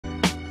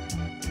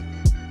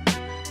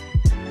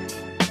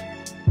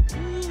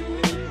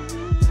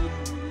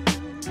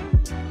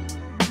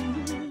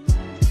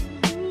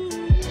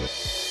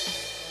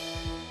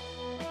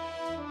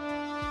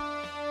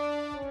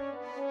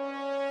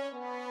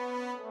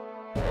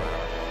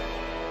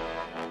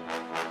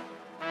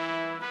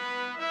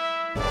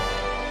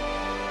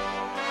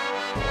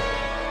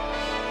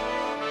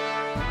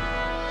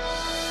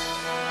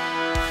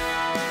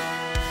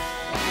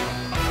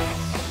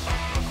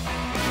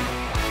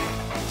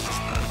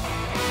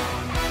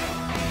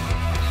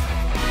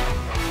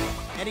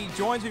And he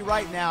joins me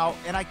right now,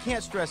 and I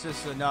can't stress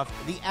this enough,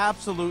 the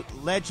absolute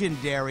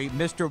legendary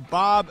Mr.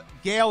 Bob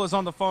Gale is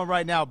on the phone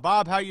right now.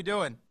 Bob, how you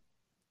doing?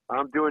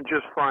 I'm doing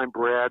just fine,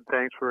 Brad.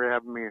 Thanks for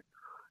having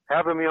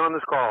me on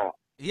this call.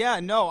 Yeah,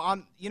 no,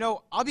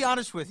 I'll be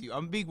honest with you.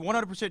 I'm being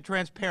 100%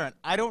 transparent.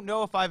 I don't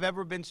know if I've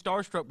ever been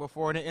starstruck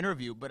before in an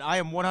interview, but I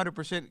am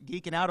 100%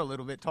 geeking out a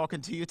little bit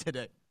talking to you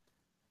today.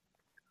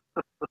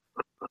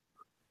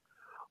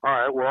 All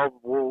right,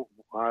 well,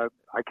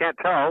 I can't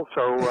tell,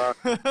 so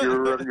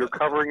you're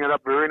covering it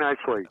up very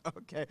nicely.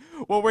 Okay.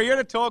 Well, we're here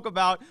to talk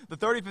about the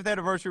 35th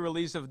anniversary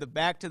release of the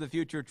Back to the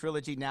Future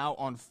trilogy now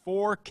on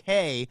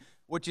 4K,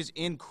 which is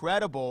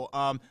incredible.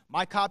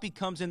 My copy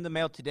comes in the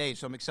mail today,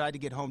 so I'm excited to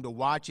get home to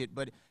watch it.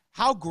 But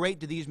how great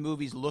do these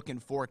movies look in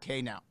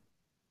 4K now?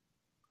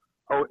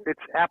 Oh,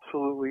 it's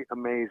absolutely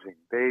amazing.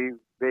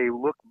 They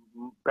look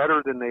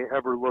better than they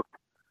ever looked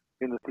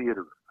in the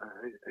theater.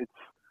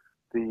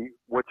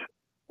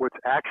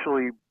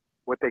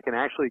 What they can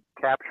actually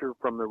capture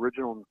from the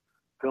original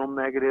film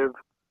negative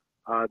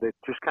that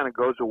just kind of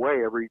goes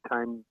away every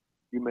time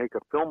you make a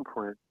film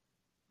print.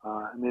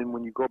 And then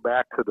when you go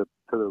back to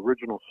the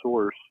original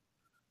source,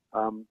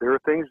 there are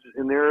things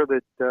in there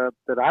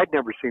that I'd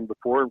never seen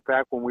before. In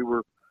fact, when we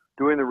were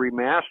doing the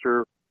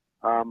remaster,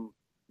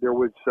 there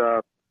was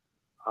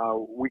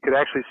we could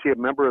actually see a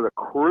member of the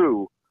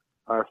crew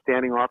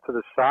standing off to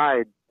the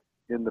side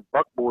in the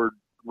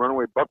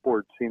runaway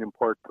buckboard scene in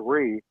Part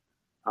 3.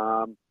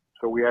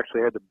 So we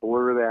actually had to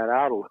blur that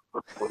out a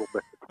little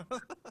bit.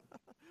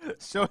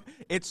 So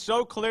it's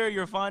so clear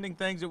you're finding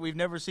things that we've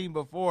never seen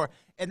before.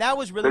 And that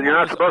was really that you're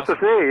not supposed to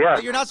see, yeah.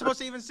 That you're not supposed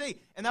to even see.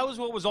 And that was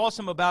what was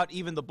awesome about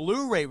even the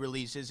Blu-ray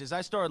releases is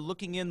I started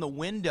looking in the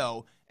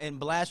window and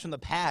Blast from the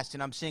Past,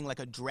 and I'm seeing like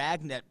a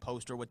Dragnet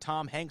poster with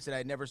Tom Hanks that I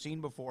had never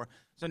seen before.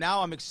 So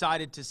now I'm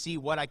excited to see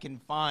what I can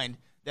find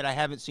that I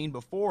haven't seen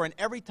before. And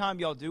every time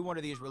y'all do one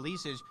of these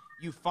releases,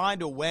 you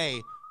find a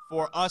way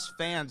for us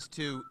fans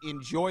to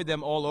enjoy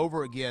them all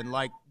over again.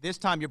 Like this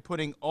time you're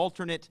putting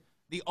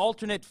the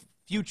alternate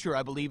future,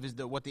 I believe is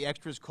what the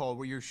extras called,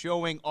 where you're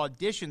showing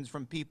auditions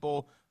from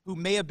people who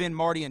may have been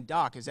Marty and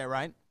Doc. Is that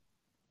right?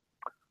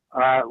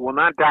 Well,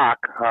 not Doc,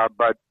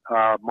 but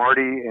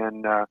Marty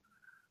and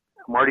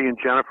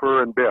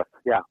Jennifer and Biff.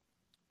 Yeah.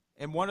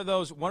 And one of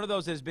those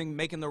that has been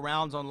making the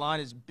rounds online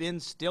is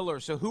Ben Stiller.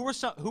 So who were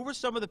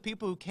some of the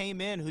people who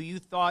came in who you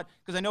thought?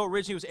 Because I know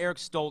originally it was Eric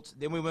Stoltz,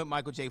 then we went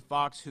Michael J.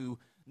 Fox, who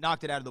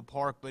knocked it out of the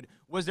park. But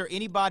was there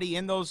anybody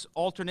in those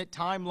alternate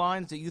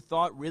timelines that you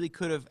thought really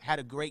could have had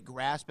a great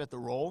grasp at the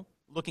role,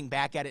 looking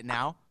back at it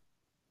now?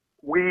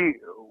 We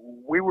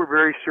were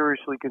very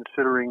seriously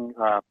considering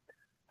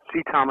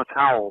C. Thomas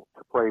Howell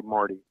to play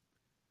Marty.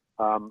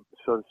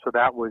 So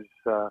that was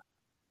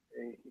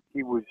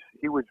he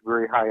was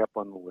very high up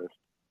on the list.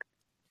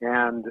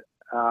 And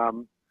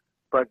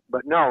but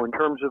no, in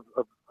terms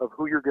of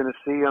who you're going to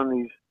see on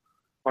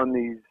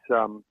these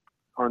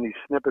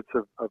snippets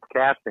of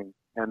casting,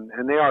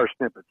 and they are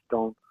snippets. I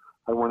don't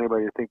want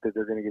anybody to think that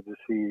they're going to get to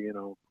see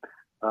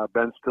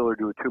Ben Stiller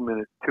do a two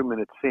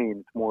minute scene.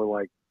 It's more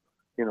like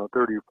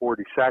 30 or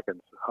 40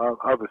 seconds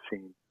of a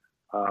scene.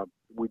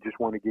 We just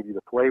want to give you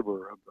the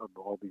flavor of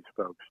all these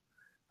folks.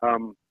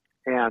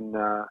 And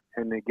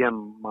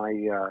again, my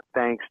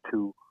thanks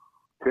to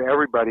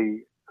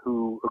everybody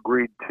who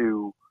agreed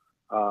to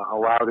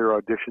allow their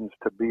auditions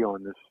to be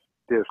on this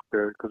disc,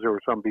 because there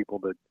were some people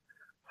that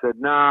said,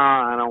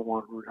 "Nah,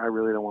 I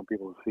really don't want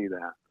people to see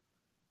that."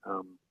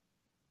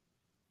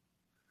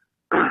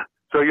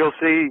 So you'll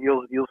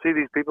see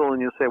these people,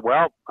 and you'll say,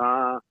 "Well,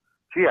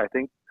 gee, I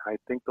think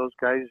those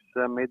guys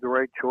made the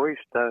right choice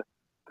to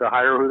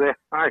hire who they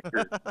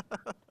hired."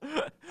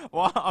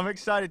 Well, I'm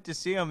excited to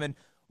see them. And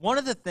one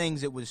of the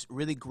things that was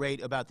really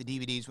great about the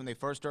DVDs when they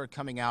first started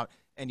coming out,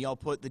 and y'all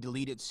put the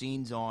deleted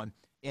scenes on,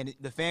 and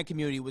the fan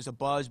community was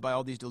abuzz by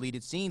all these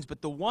deleted scenes.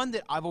 But the one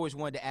that I've always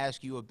wanted to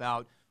ask you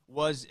about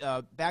was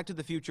Back to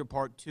the Future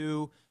Part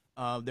 2.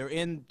 They're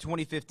in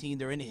 2015.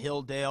 They're in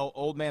Hilldale.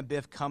 Old Man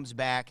Biff comes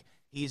back.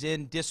 He's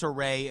in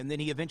disarray, and then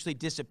he eventually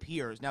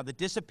disappears. Now, the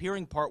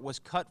disappearing part was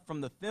cut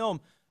from the film,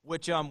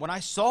 which when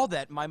I saw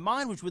that, my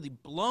mind was really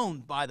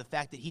blown by the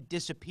fact that he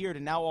disappeared,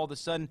 and now all of a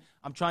sudden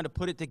I'm trying to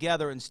put it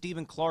together, and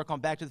Stephen Clark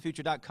on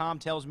BackToTheFuture.com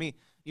tells me,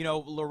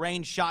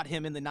 Lorraine shot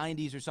him in the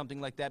 90s or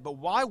something like that. But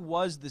why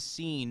was the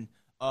scene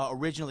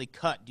originally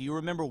cut? Do you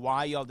remember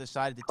why y'all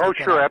decided to take Oh,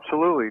 that sure, out?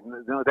 absolutely.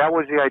 No, that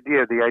was the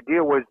idea. The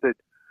idea was that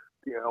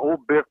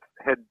old Biff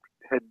had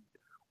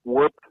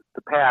warped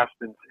the past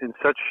in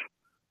such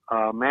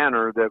a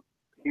manner that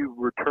he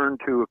returned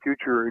to a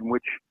future in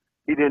which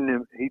he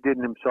didn't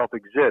himself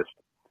exist,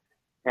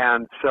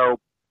 and so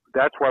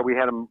that's why we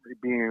had him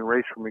being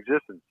erased from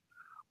existence.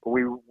 But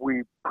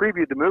we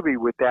previewed the movie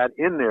with that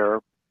in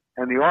there,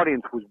 and the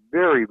audience was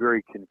very,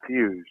 very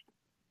confused,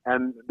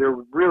 and there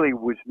really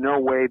was no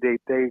way they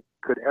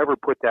could ever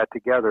put that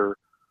together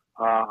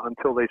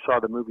until they saw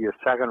the movie a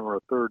second or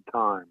a third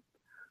time.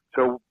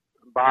 So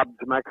Bob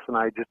Zemeckis and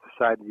I just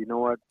decided, you know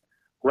what,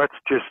 let's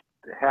just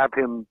have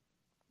him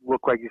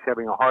look like he's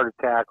having a heart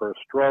attack or a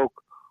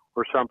stroke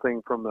or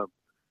something from the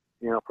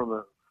from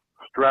the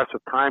stress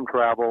of time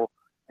travel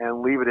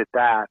and leave it at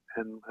that,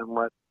 and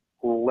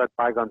we'll let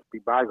bygones be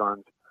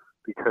bygones,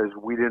 because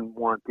we didn't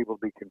want people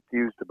to be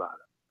confused about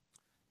it.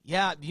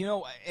 Yeah,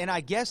 and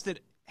I guess that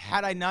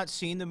had I not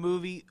seen the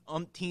movie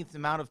umpteenth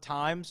amount of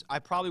times, I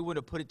probably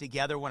wouldn't have put it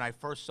together when I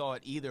first saw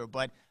it either.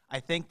 But I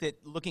think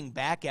that looking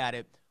back at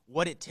it,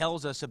 what it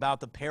tells us about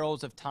the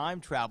perils of time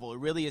travel, it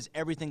really is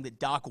everything that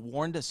Doc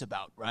warned us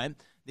about, right?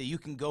 That you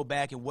can go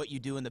back and what you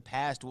do in the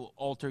past will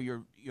alter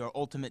your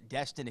ultimate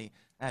destiny.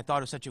 And I thought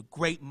it was such a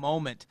great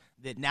moment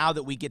that now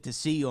that we get to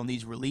see on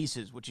these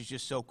releases, which is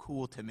just so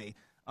cool to me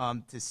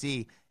to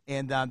see.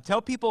 And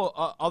tell people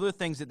other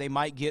things that they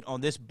might get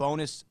on this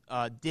bonus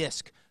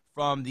disc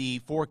from the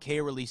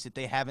 4K release that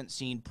they haven't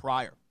seen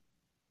prior.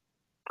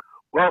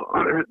 Well,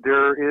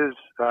 there is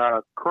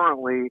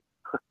currently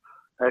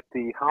at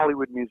the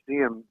Hollywood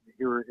Museum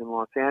here in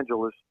Los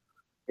Angeles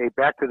a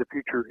Back to the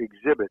Future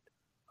exhibit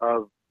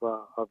of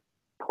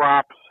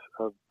props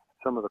of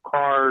some of the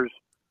cars,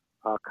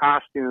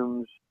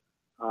 costumes,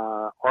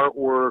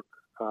 artwork,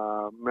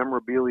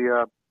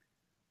 memorabilia.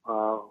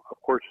 Of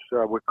course,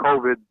 with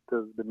COVID,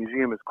 the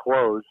museum is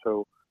closed,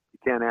 so you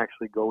can't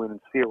actually go in and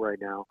see it right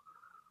now.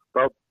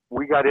 But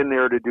we got in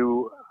there to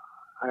do,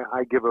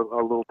 I give a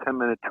little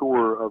 10-minute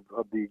tour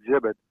of the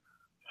exhibit.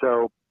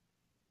 So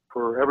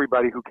for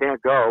everybody who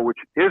can't go, which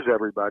is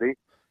everybody,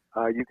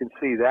 you can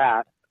see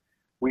that.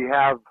 We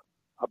have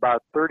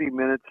about 30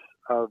 minutes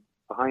of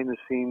behind the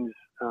scenes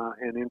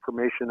and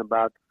information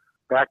about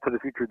Back to the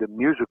Future, the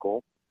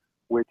musical,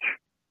 which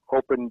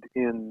opened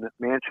in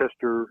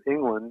Manchester,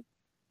 England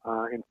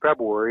in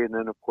February. And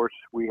then, of course,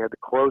 we had to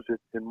close it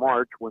in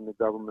March when the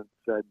government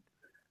said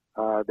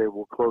they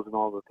were closing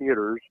all the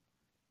theaters.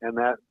 And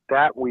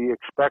that we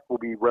expect will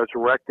be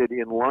resurrected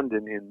in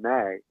London in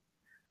May.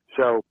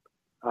 So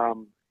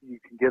you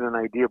can get an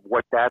idea of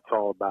what that's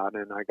all about.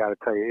 And I got to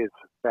tell you, it's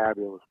a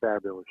fabulous,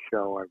 fabulous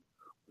show. I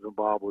was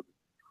involved with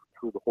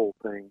through the whole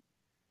thing.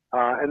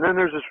 And then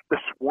there's this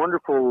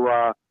wonderful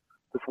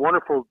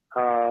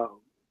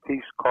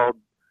piece called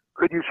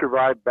 "Could You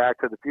Survive Back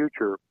to the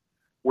Future,"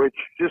 which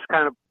just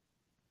kind of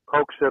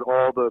pokes at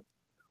all the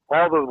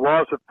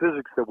laws of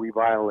physics that we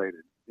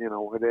violated.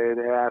 It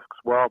asks,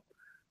 well,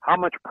 how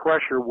much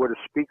pressure would a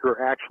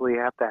speaker actually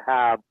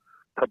have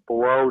to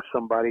blow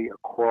somebody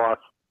across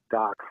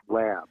Doc's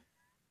lab?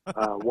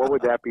 What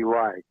would that be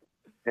like?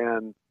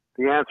 And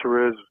the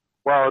answer is,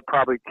 well, it'd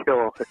probably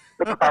kill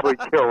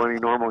any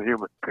normal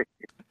human being.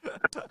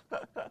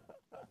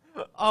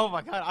 Oh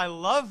my God, I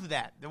love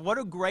that. What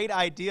a great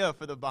idea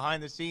for the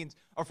behind the scenes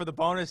or for the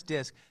bonus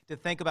disc to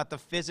think about the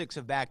physics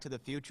of Back to the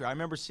Future. I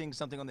remember seeing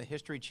something on the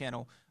History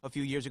Channel a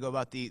few years ago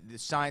about the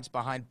science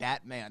behind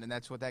Batman, and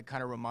that's what that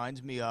kind of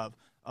reminds me of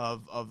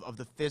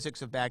the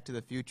physics of Back to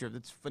the Future.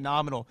 That's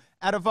phenomenal.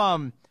 Out of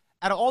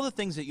all the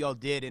things that y'all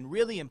did, and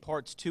really in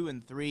parts 2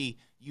 and 3,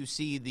 you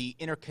see the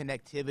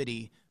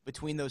interconnectivity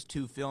between those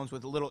two films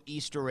with little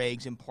Easter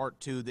eggs in part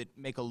 2 that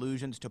make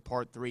allusions to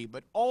part 3.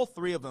 But all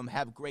three of them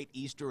have great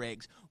Easter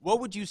eggs. What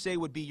would you say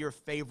would be your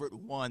favorite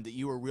one that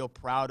you were real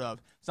proud of,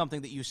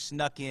 something that you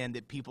snuck in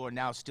that people are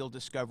now still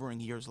discovering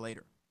years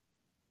later?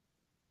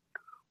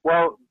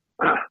 Well,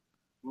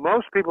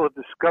 most people have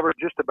discovered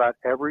just about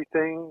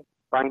everything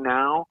by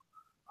now.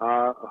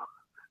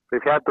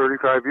 They've had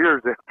 35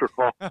 years after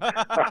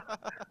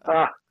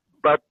all.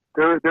 But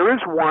there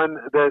is one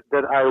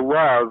that I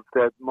love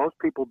that most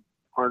people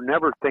are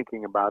never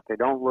thinking about. They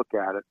don't look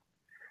at it.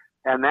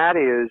 And that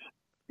is,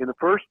 in the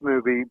first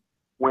movie,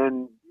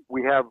 when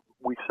we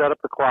set up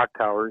the clock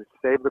tower,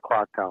 save the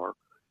clock tower,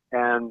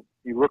 and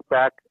you look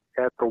back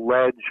at the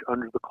ledge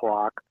under the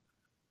clock,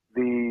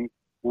 the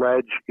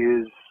ledge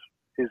is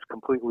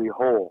completely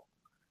whole.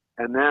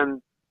 And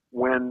then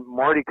when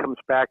Marty comes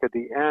back at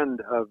the end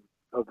of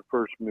the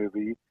first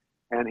movie,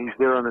 and he's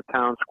there on the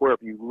town square,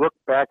 if you look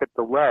back at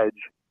the ledge,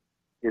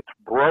 it's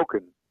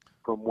broken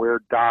from where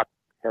Doc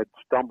had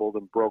stumbled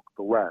and broke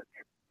the ledge.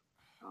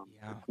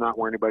 It's not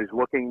where anybody's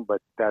looking,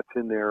 but that's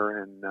in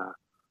there, and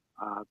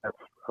that's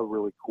a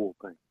really cool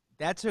thing.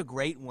 That's a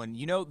great one.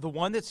 The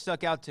one that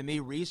stuck out to me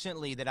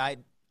recently that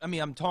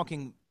I'm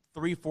talking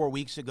 3-4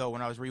 weeks ago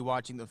when I was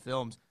rewatching the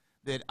films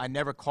that I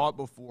never caught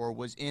before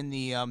was in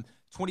the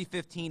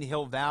 2015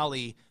 Hill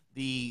Valley.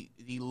 The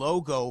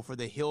logo for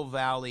the Hill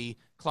Valley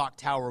Clock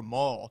Tower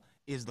Mall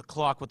is the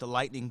clock with the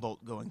lightning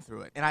bolt going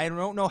through it. And I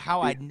don't know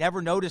how I'd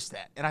never noticed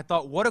that. And I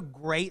thought, what a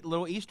great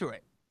little Easter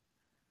egg.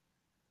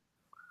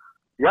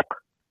 Yep.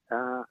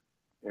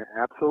 Yeah,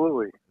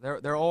 absolutely.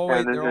 They're all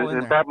in there.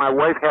 In fact, my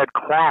wife had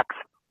clocks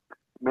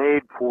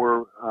made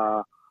for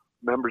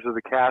members of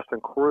the cast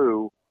and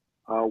crew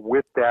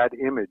with that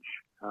image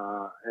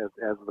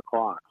as the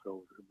clock.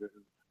 So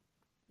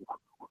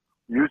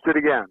used it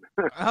again.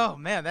 Oh,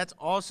 man, that's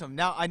awesome.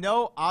 Now, I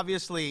know,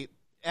 obviously,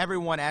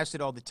 everyone asks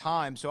it all the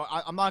time, so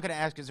I'm not going to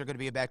ask, is there going to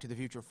be a Back to the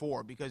Future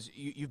 4? Because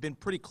you've been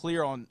pretty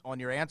clear on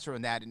your answer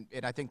on that, and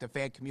I think the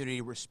fan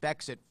community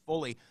respects it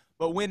fully.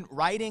 But when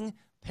writing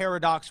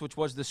Paradox, which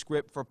was the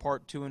script for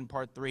Part 2 and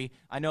Part 3.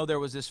 I know there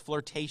was this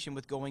flirtation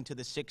with going to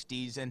the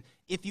 60s, and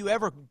if you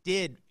ever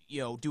did,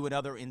 do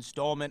another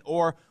installment,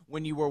 or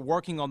when you were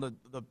working on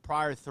the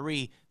prior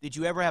 3, did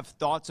you ever have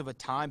thoughts of a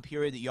time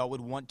period that y'all would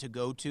want to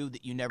go to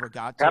that you never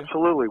got to?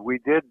 Absolutely, we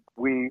did.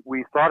 We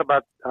thought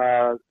about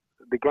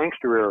the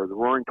gangster era, the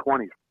Roaring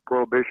 '20s,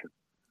 Prohibition,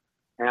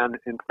 and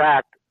in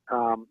fact,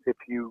 if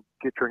you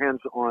get your hands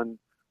on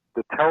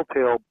the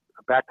Telltale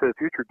Back to the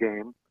Future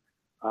game,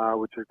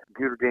 which is a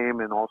computer game,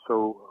 and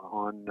also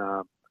on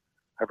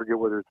I forget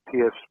whether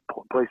it's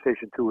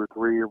PlayStation 2 or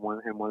 3 or one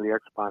of the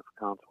Xbox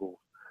consoles.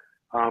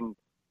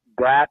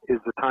 That is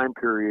the time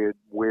period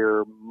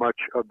where much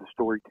of the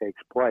story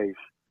takes place,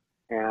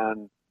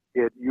 and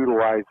it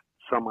utilized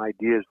some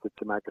ideas that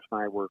Zemeckis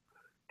and I were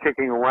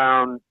kicking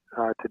around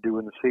to do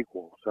in the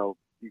sequel. So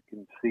you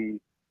can see,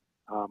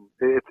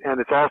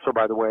 it's also,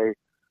 by the way,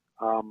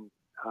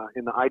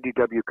 in the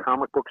IDW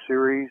comic book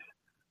series,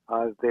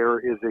 there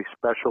is a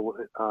special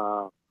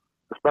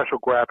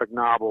graphic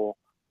novel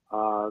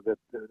that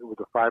was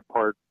a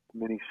 5-part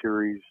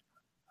miniseries,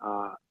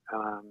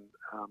 and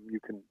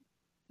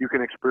you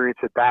can experience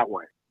it that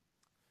way.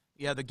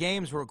 Yeah, the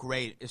games were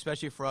great,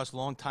 especially for us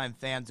longtime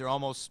fans. They're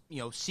almost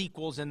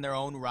sequels in their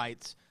own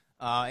rights.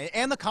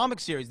 And the comic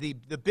series, the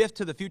Biff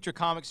to the Future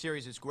comic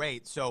series is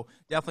great. So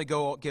definitely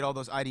go get all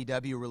those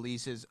IDW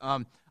releases.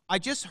 I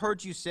just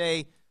heard you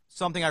say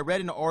something. I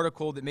read in an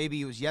article that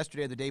maybe it was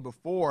yesterday or the day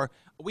before.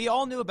 We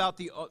all knew about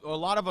a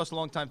lot of us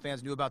longtime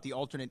fans knew about the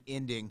alternate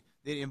ending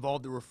that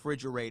involved the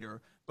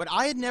refrigerator. But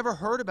I had never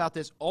heard about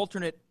this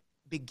alternate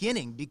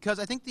beginning, because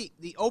I think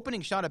the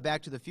opening shot of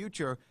Back to the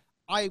Future,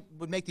 I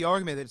would make the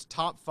argument that it's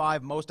top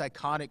 5 most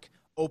iconic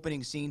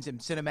opening scenes in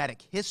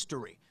cinematic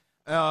history.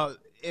 And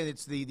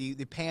it's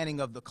the panning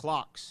of the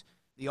clocks,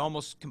 the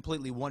almost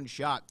completely one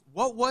shot.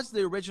 What was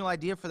the original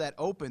idea for that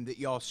open that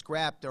y'all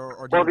scrapped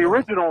or Well, the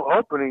original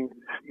opening,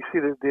 you see,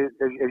 as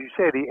you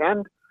say, the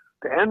end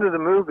of the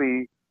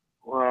movie,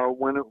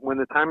 when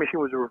the time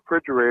machine was a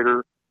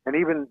refrigerator, and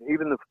even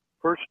the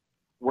first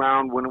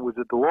round when it was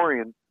a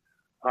DeLorean,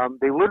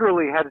 they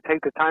literally had to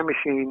take the time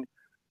machine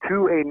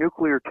to a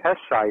nuclear test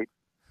site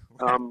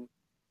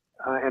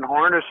and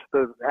harness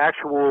the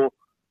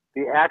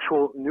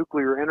actual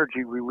nuclear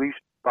energy released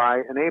by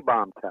an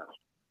A-bomb test.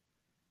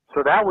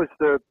 So that was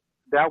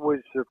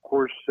of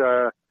course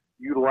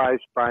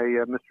utilized by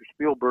Mr.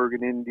 Spielberg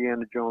in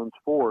Indiana Jones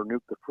 4, Nuke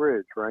the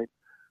Fridge, right?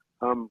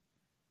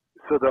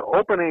 So the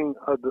opening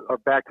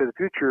of Back to the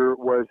Future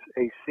was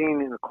a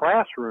scene in a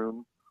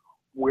classroom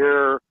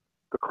where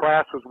the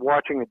class was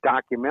watching a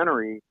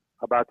documentary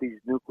about these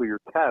nuclear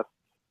tests,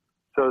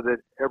 so that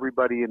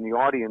everybody in the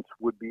audience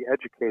would be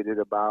educated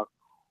about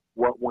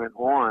what went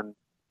on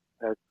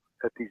at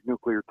these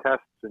nuclear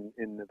tests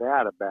in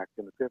Nevada back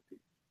in the 50s.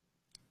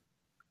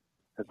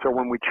 And so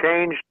when we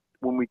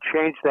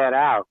changed that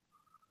out,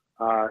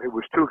 it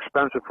was too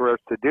expensive for us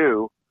to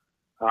do,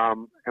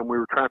 and we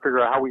were trying to figure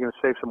out how we were going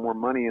to save some more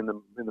money in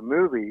the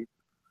movie.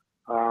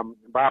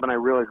 Bob and I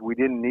realized we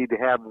didn't need to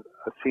have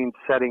a scene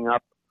setting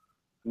up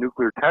a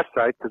nuclear test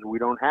site, because we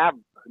don't have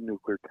a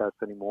nuclear test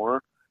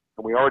anymore,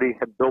 and we already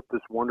had built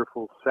this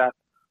wonderful set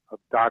of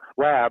Doc's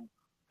lab.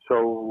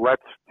 So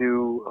let's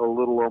do a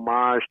little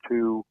homage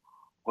to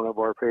one of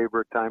our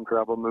favorite time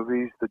travel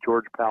movies, the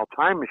George Pal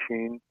Time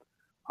Machine,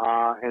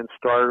 and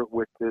start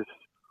with this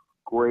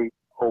great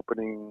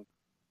opening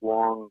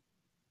long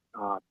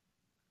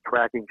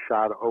tracking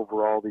shot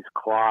over all these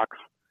clocks,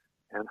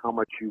 and how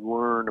much you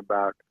learn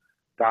about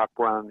Doc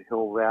Brown and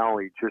Hill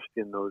Valley just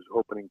in those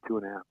opening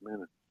 2.5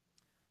 minutes.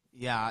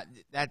 Yeah,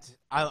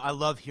 I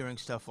love hearing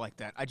stuff like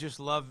that. I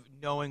just love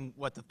knowing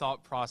what the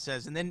thought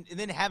process, and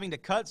then having to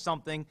cut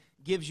something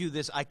gives you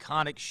this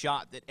iconic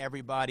shot that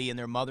everybody and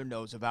their mother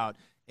knows about.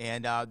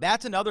 And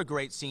that's another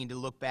great scene to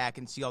look back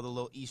and see all the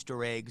little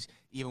Easter eggs,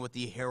 even with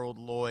the Harold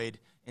Lloyd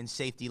and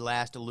Safety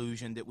Last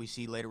illusion that we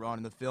see later on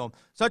in the film.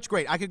 Such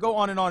great. I could go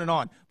on and on and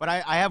on, but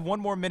I have one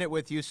more minute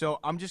with you, so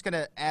I'm just going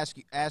to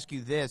ask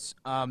you this.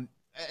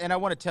 And I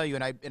want to tell you,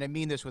 and I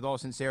mean this with all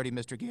sincerity,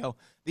 Mr. Gale,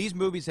 these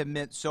movies have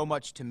meant so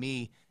much to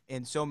me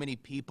and so many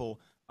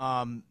people.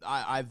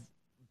 I've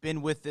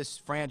been with this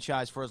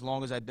franchise for as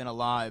long as I've been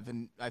alive,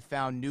 and I've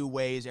found new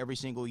ways every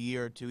single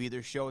year to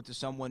either show it to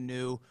someone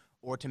new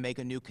or to make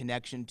a new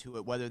connection to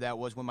it, whether that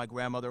was when my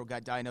grandmother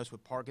got diagnosed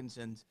with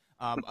Parkinson's.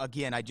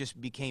 Again, I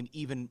just became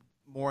even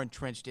more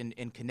entrenched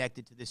and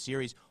connected to this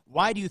series.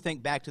 Why do you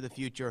think Back to the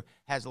Future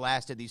has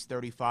lasted these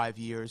 35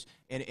 years,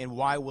 and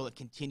why will it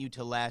continue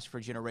to last for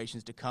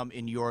generations to come,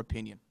 in your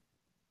opinion?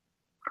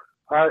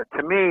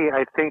 To me,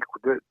 I think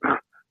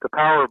the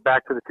power of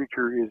Back to the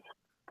Future is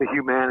the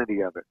humanity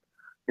of it.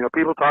 You know,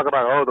 people talk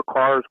about, oh, the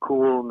car is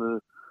cool and the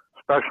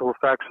special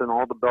effects and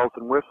all the bells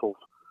and whistles.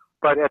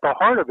 But at the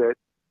heart of it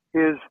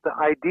is the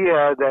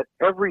idea that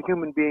every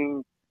human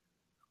being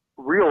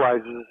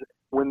realizes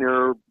when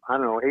they're, 8,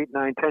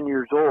 9, 10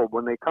 years old,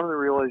 when they come to the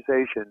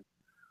realization,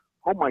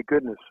 oh my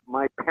goodness,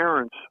 my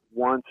parents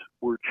once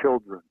were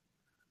children.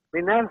 I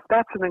mean,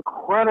 that's an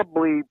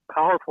incredibly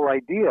powerful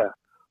idea.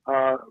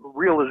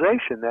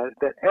 realization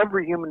that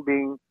every human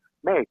being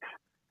makes.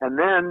 And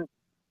then,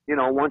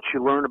 once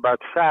you learn about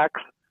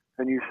sex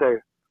and you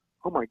say,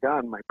 oh my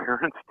God, my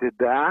parents did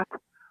that.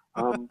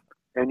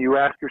 And you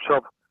ask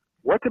yourself,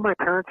 what did my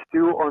parents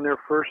do on their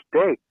first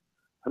date?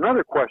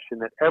 Another question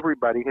that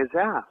everybody has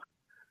asked.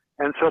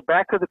 And so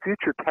Back to the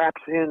Future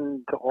taps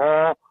into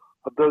all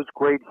of those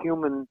great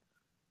human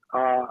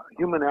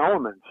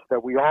elements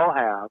that we all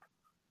have.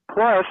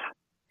 Plus,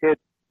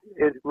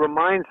 it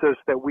reminds us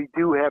that we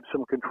do have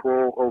some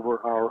control over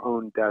our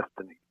own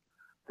destiny,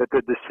 that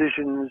the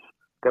decisions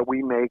that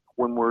we make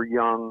when we're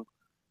young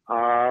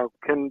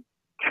can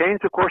change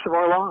the course of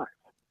our lives.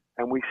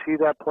 And we see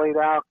that played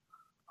out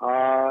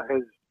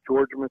as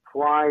George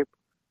McFly,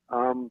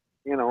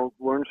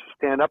 learns to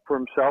stand up for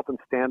himself and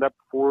stand up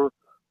for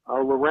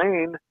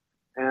Lorraine,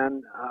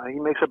 and he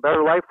makes a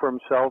better life for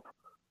himself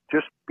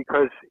just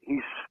because he's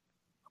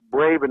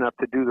brave enough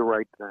to do the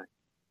right thing.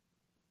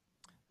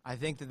 I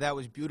think that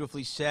was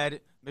beautifully said.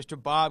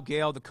 Mr. Bob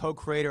Gale, the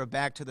co-creator of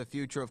Back to the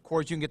Future. Of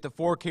course, you can get the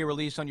 4K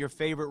release on your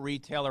favorite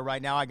retailer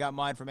right now. I got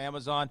mine from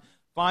Amazon.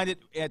 Find it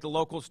at the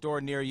local store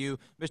near you.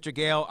 Mr.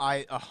 Gale,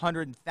 I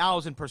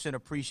 100,000%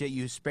 appreciate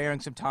you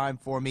sparing some time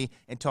for me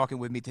and talking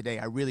with me today.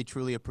 I really,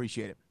 truly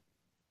appreciate it.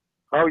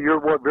 Oh,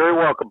 you're very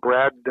welcome,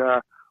 Brad.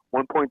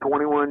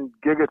 1.21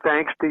 giga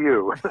thanks to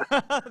you.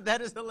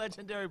 That is the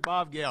legendary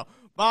Bob Gale.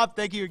 Bob,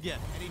 thank you again.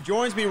 And he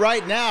joins me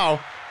right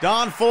now,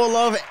 Don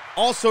Fullilove,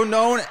 also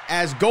known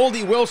as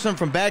Goldie Wilson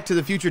from Back to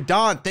the Future.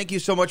 Don, thank you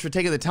so much for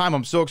taking the time.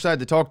 I'm so excited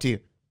to talk to you.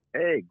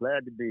 Hey,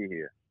 glad to be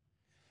here.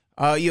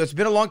 It's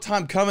been a long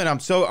time coming. I'm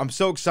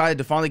so excited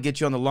to finally get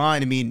you on the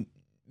line. I mean,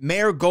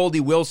 Mayor Goldie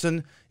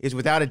Wilson is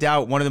without a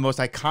doubt one of the most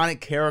iconic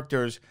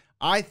characters,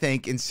 I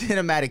think, in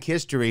cinematic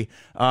history.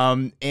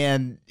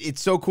 And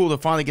it's so cool to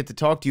finally get to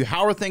talk to you.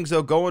 How are things,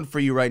 though, going for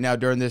you right now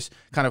during this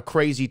kind of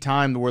crazy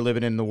time that we're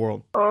living in the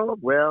world? Oh,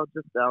 well,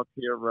 just out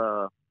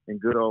here in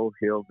good old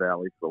Hill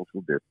Valley,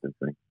 social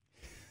distancing.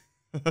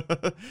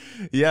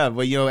 Yeah,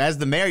 well, as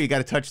the mayor, you got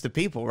to touch the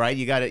people, right?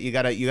 You got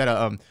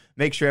to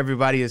make sure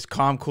everybody is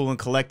calm, cool, and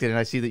collected. And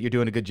I see that you're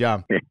doing a good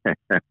job.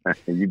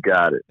 You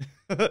got it.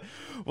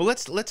 Well,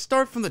 let's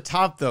start from the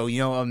top, though.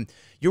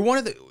 You're one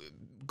of the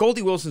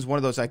Goldie Wilson's one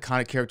of those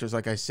iconic characters,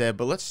 like I said.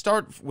 But let's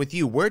start with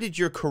you. Where did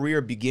your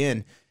career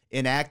begin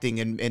in acting,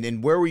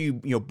 and where were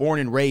you, born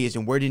and raised,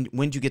 and when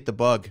did you get the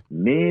bug?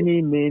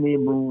 Many, many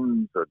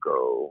moons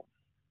ago,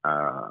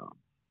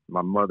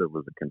 my mother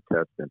was a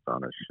contestant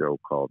on a show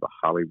called The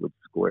Hollywood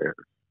Squares.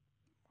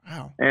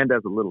 Wow. And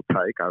as a little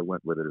tyke, I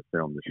went with her to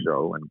film the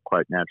show, and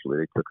quite naturally,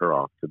 they took her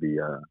off to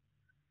the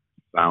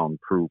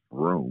soundproof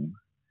room,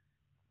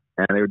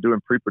 and they were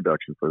doing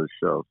pre-production for the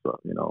show. So,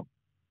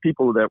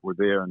 people that were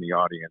there in the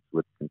audience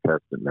with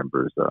contestant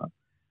members,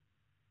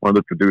 one of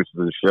the producers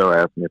of the show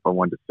asked me if I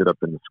wanted to sit up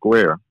in the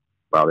square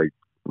while they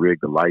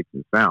rigged the lights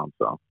and sound.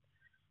 So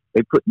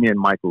they put me in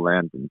Michael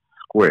Landon's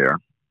square,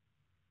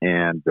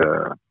 and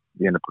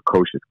being the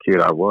precocious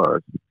kid I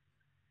was,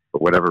 for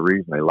whatever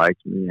reason, they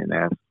liked me and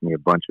asked me a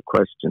bunch of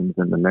questions,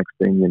 and the next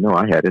thing you know,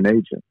 I had an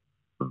agent.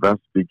 Thus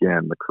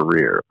began the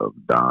career of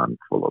Don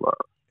Fullilove.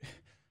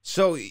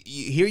 So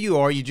here you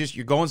are,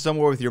 you're going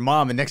somewhere with your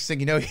mom, and next thing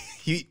you know,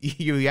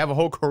 you have a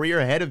whole career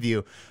ahead of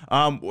you.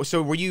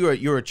 So were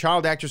you're a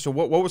child actor? So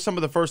what were some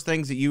of the first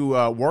things that you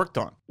worked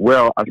on?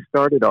 Well, I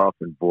started off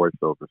in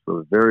voiceover. So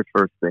the very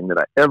first thing that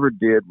I ever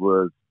did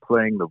was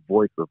playing the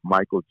voice of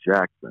Michael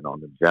Jackson on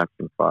the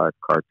Jackson 5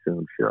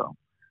 cartoon show.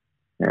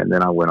 And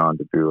then I went on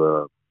to do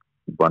a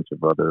bunch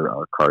of other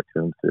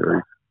cartoon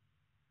series.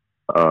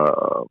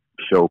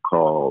 Show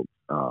called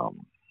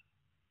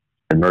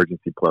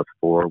Emergency Plus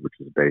 4, which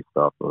is based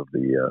off of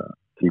the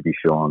TV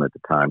show on at the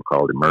time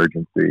called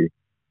Emergency.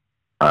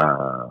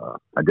 I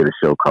did a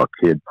show called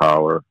Kid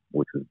Power,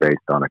 which was based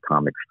on a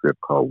comic strip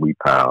called We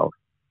Pals.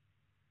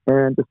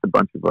 And just a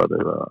bunch of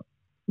other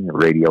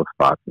radio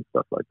spots and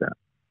stuff like that.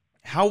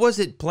 How was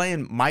it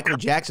playing Michael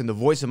Jackson, the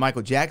voice of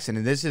Michael Jackson?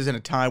 And this isn't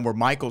a time where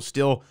Michael's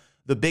still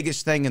the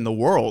biggest thing in the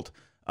world.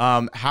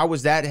 How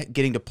was that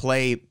getting to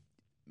play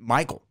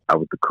Michael? I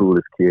was the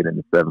coolest kid in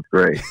the 7th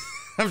grade.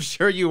 I'm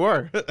sure you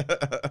were.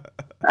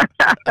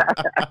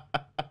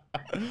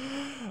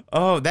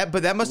 But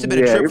that must have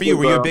been a trip for you.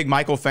 Were you a big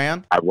Michael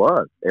fan? I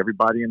was.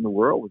 Everybody in the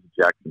world was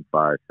a Jackson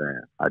 5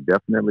 fan. I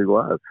definitely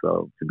was.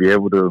 So to be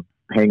able to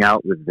hang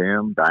out with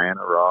them,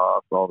 Diana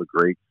Ross, all the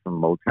greats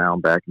from Motown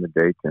back in the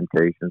day,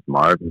 Temptations,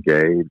 Marvin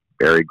Gaye,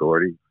 Berry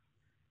Gordy,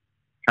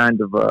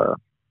 kind of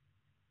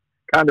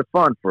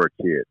fun for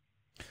a kid.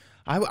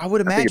 I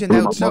would imagine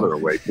that blew my mother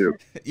away too.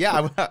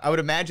 Yeah, I would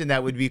imagine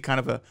that would be kind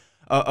of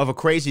a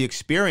crazy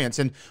experience.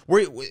 And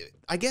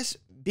I guess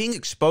being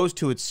exposed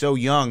to it so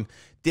young,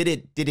 did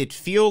it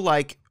feel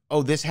like,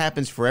 oh, this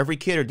happens for every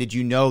kid, or did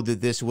you know that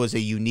this was a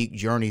unique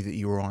journey that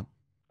you were on?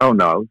 Oh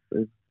no, it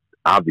was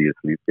obvious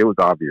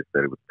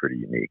that it was pretty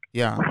unique.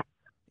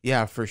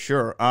 Yeah, for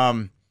sure.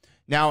 Now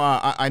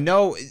I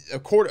know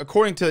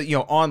according to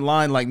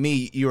online like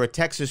me, you're a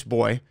Texas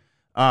boy,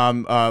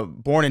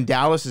 born in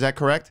Dallas. Is that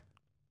correct?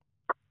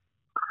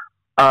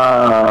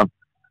 I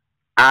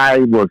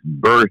was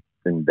birthed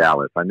in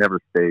Dallas. I never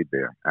stayed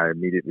there. I was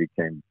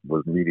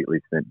immediately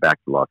sent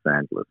back to Los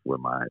Angeles, where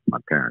my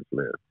parents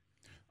lived.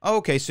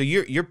 Okay, so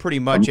you're pretty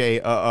much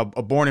a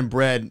born and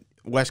bred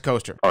West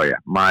Coaster. Oh yeah,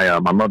 my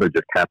mother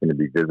just happened to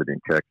be visiting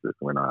Texas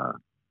when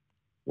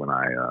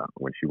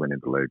she went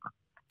into labor.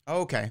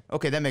 Okay,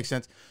 that makes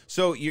sense.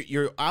 So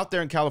you're out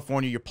there in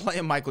California. You're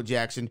playing Michael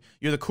Jackson.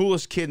 You're the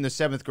coolest kid in the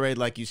 7th grade,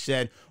 like you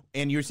said.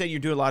 And you said you're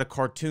doing a lot of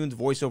cartoons,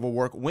 voiceover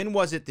work. When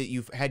was it that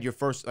you've had your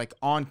first like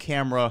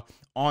on-camera,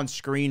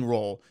 on-screen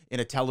role in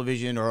a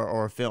television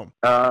or a film?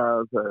 It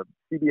was a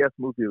CBS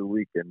Movie of the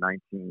Week in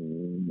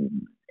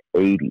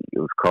 1980. It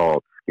was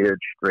called Scared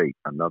Straight,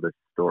 Another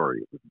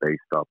Story. It was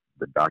based off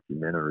the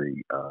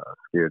documentary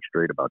Scared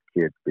Straight about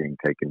kids being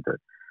taken to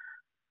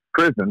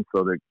prison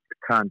so that the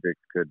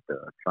convicts could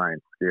try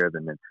and scare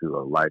them into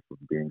a life of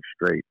being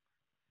straight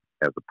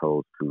as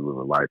opposed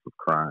to a life of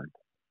crime.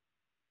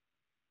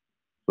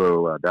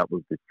 So that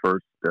was the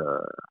first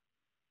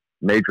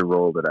major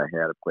role that I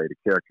had. I played a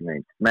character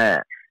named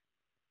Smash,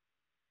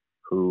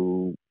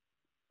 who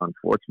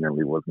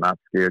unfortunately was not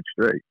scared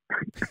straight.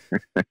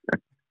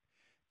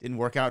 Didn't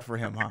work out for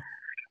him, huh?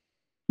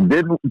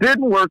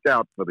 Didn't work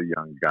out for the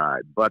young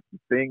guy. But the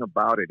thing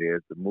about it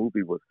is the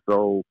movie was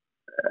so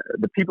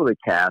the people that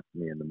cast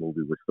me in the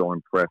movie were so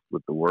impressed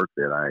with the work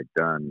that I had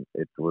done.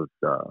 It was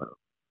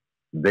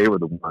they were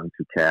the ones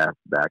who cast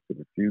Back to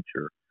the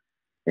Future,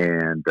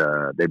 and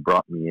they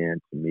brought me in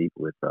to meet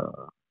with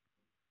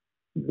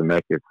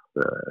Zemeckis,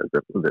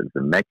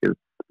 Zemeckis,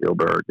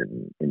 Spielberg,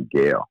 and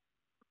Gale.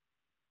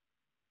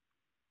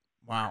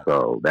 Wow!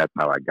 So that's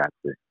how I got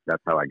to.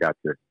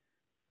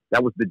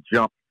 That was the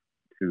jump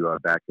to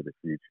Back to the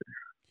Future.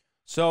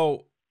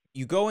 So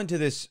you go into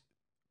this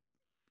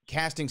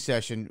casting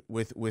session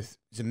with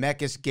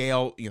Zemeckis,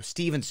 Gale,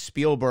 Steven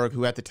Spielberg,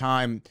 who at the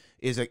time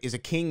is a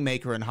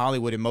kingmaker in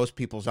Hollywood in most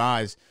people's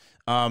eyes.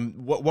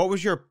 What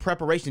was your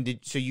preparation?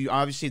 So you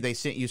obviously they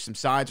sent you some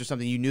sides or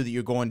something. You knew that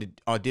you're going to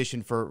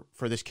audition for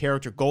this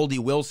character, Goldie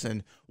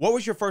Wilson. What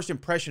was your first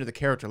impression of the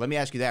character? Let me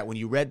ask you that. When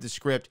you read the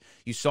script,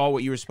 you saw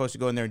what you were supposed to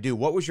go in there and do.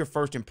 What was your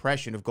first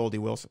impression of Goldie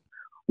Wilson?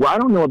 Well, I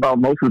don't know about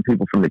most of the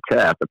people from the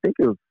cast. I think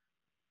it was,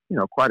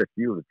 quite a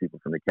few of the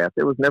people from the cast.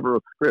 There was never a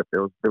script.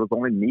 There was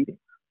only meetings.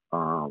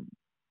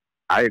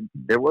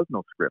 There was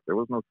no script. There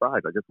was no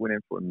sides. I just went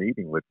in for a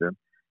meeting with them,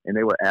 and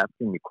they were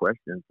asking me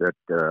questions that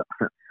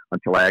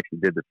until I actually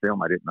did the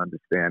film, I didn't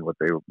understand what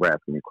they were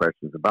asking me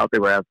questions about. They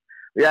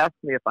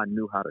asked me if I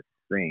knew how to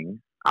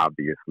sing,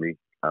 obviously,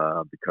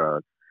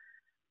 because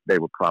they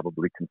were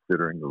probably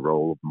considering the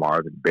role of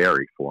Marvin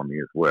Berry for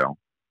me as well.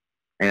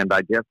 And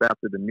I guess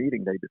after the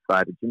meeting, they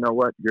decided, you know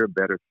what, you're a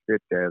better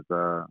fit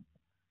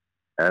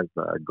as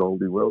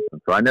Goldie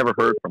Wilson. So I never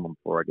heard from them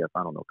for, a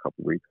couple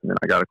of weeks. And then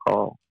I got a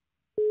call,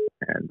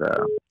 and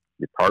the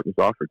part was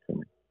offered to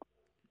me.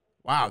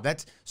 Wow,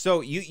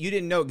 so you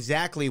didn't know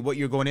exactly what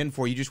you're going in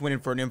for. You just went in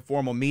for an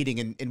informal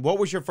meeting. And what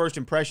was your first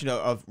impression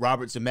of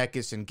Robert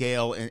Zemeckis and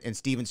Gale and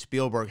Steven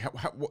Spielberg?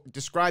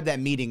 Describe that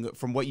meeting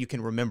from what you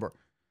can remember.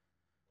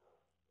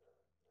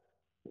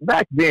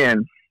 Back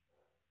then,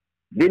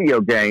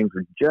 video games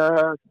were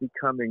just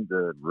becoming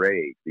the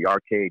rage, the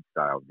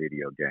arcade-style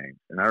video games.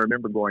 And I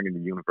remember going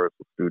into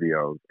Universal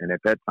Studios, and at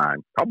that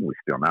time, probably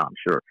still now, I'm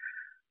sure,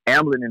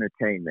 Amblin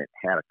Entertainment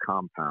had a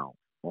compound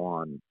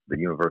on the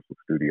Universal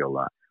Studio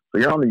lot. So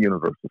you're on the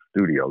Universal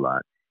Studio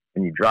lot,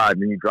 and you drive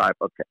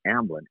up to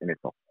Amblin, and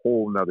it's a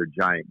whole nother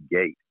giant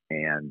gate.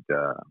 And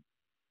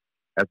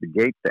as the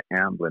gates to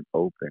Amblin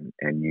open,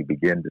 and you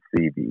begin to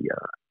see the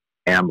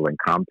Amblin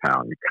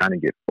compound, you kind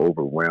of get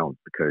overwhelmed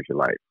because you're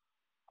like,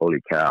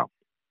 holy cow,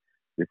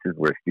 this is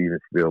where Steven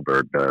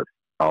Spielberg does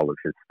all of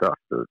his stuff,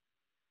 to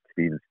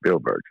Steven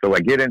Spielberg. So I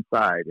get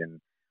inside, and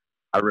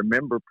I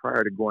remember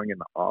prior to going in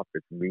the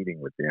office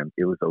meeting with them,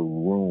 it was a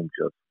room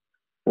just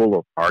full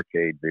of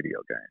arcade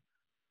video games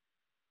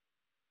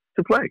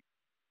to play.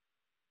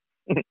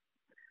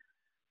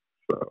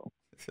 So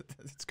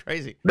it's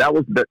crazy. That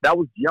was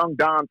young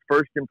Don's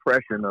first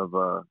impression of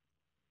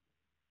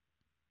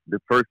the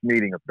first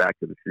meeting of Back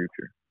to the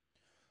Future.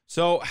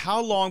 So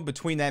how long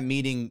between that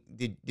meeting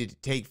did it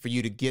take for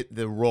you to get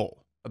the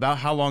role? About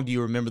how long do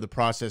you remember the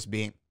process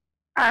being?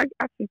 I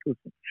think it was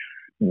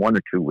 1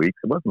 or 2 weeks.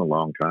 It wasn't a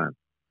long time.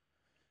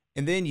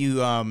 And then you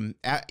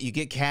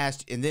get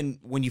cast, and then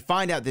when you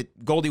find out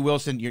that Goldie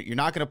Wilson, you're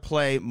not going to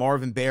play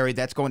Marvin Berry,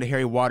 that's going to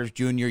Harry Waters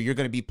Jr., you're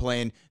going to be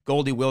playing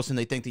Goldie Wilson,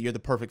 they think that you're the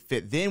perfect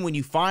fit. Then when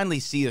you finally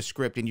see a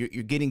script and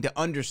you're getting to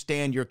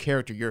understand your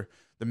character, you're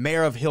the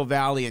mayor of Hill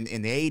Valley in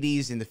the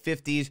 80s, in the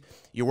 50s,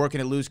 you're working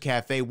at Lou's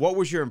Cafe. What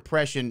was your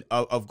impression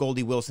of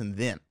Goldie Wilson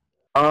then?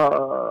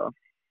 I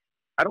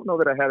don't know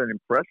that I had an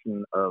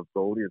impression of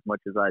Goldie as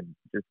much as I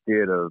just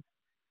did of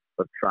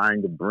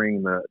trying to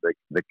bring the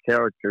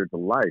character to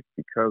life,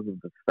 because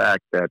of the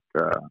fact that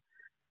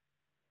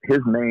his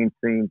main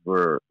scenes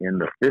were in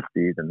the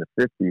 50s, and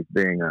the 50s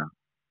being a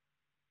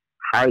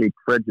highly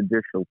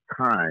prejudicial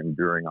time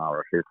during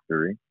our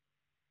history.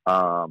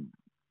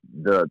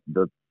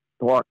 The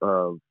thought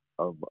of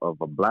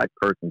a black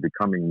person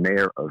becoming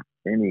mayor of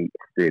any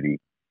city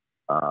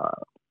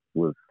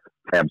was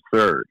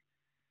absurd.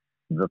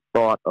 The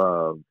thought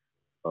of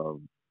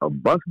a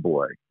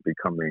busboy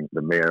becoming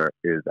the mayor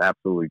is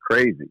absolutely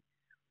crazy.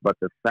 But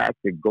the fact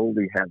that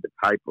Goldie had the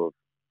type of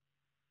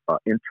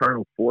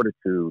internal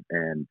fortitude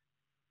and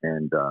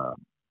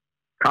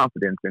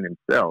confidence in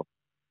himself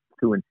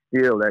to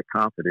instill that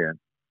confidence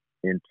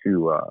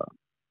into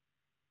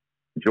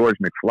George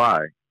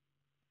McFly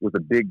was a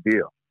big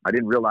deal. I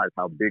didn't realize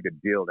how big a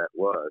deal that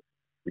was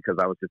because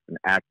I was just an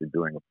actor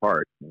doing a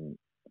part. And,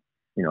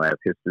 you know, as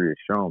history has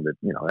shown that,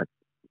 you know,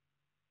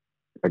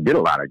 I did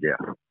a lot, I guess.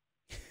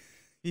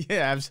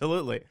 Yeah,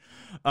 absolutely.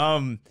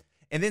 And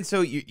then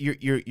so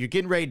you're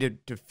getting ready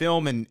to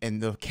film,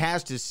 and the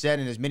cast is set,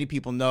 and as many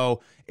people know,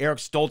 Eric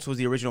Stoltz was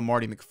the original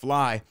Marty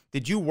McFly.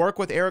 Did you work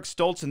with Eric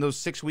Stoltz in those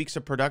 6 weeks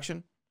of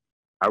production?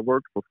 I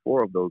worked for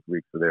 4 of those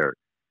weeks with Eric.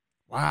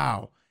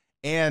 Wow.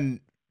 And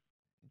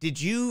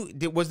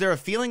was there a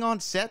feeling on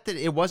set that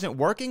it wasn't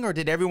working, or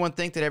did everyone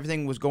think that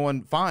everything was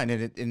going fine,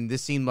 and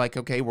this seemed like,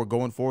 okay, we're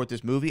going forward with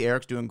this movie,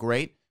 Eric's doing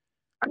great?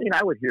 I mean,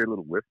 I would hear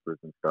little whispers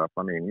and stuff.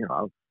 I mean, you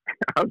know,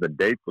 I was a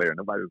day player.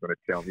 Nobody was going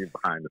to tell me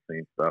behind the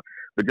scenes stuff.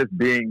 But just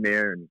being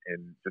there and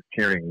just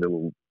hearing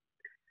little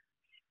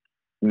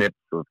snips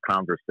of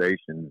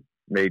conversation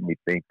made me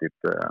think that,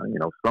 you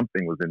know,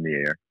 something was in the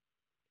air.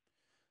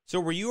 So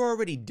were you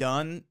already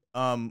done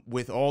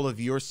with all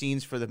of your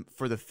scenes for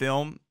the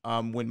film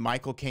when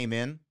Michael came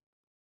in?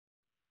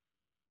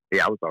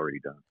 Yeah, I was already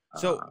done.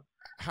 So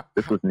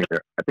this was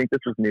near, I think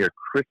this was near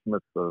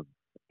Christmas of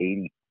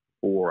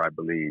 '84, I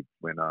believe,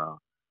 when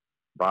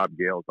Bob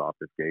Gale's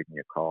office gave me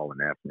a call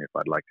and asked me if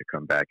I'd like to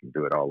come back and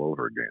do it all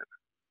over again.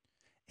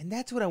 And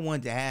that's what I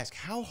wanted to ask.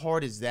 How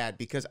hard is that?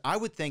 Because I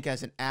would think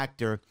as an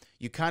actor,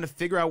 you kind of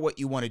figure out what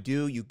you want to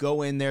do. You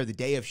go in there the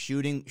day of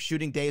shooting.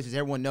 Shooting days, as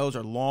everyone knows,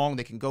 are long.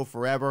 They can go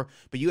forever.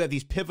 But you have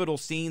these pivotal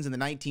scenes in the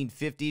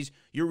 1950s.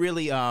 You're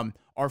really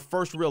our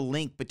first real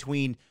link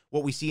between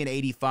what we see in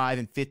 85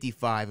 and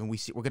 55, and we're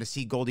going to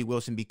see Goldie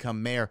Wilson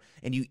become mayor.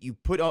 And you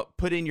put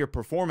in your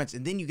performance,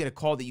 and then you get a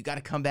call that you got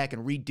to come back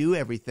and redo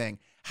everything.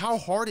 How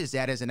hard is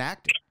that as an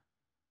actor?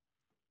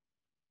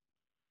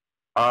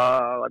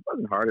 It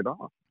wasn't hard at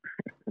all.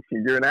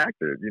 You're an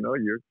actor, you know,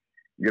 you're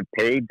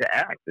paid to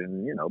act.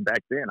 And, you know,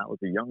 back then I was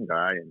a young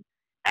guy and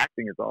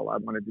acting is all I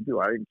wanted to do.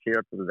 I didn't care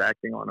if it was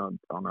acting on a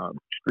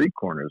street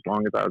corner. As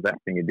long as I was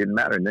acting, it didn't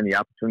matter. And then the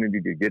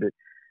opportunity to get it,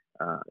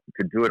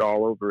 to do it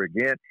all over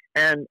again.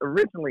 And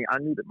originally I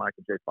knew that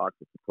Michael J. Fox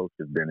was supposed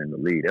to have been in the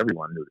lead.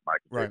 Everyone knew that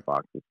Michael J.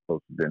 Fox was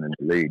supposed to have been in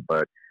the lead.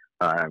 But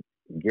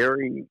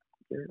Gary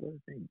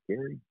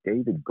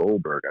David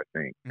Goldberg, I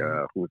think,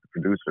 who was the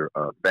producer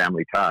of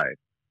Family Ties,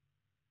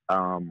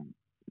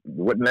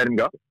 wouldn't let him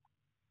go.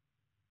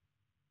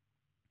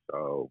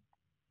 So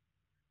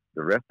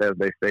the rest, as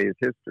they say, is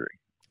history.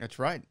 That's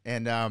right.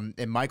 And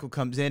Michael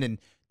comes in, and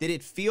did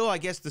it feel, I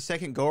guess, the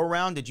second go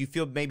around? Did you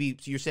feel maybe,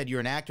 so you said you're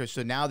an actor,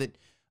 so now that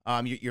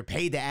you're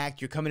paid to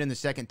act, you're coming in the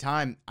second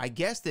time, I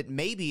guess that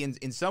maybe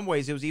in some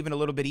ways it was even a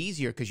little bit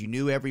easier because you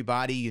knew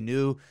everybody, you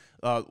knew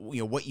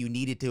what you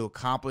needed to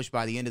accomplish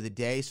by the end of the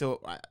day. So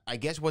I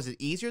guess, was it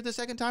easier the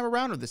second time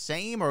around, or the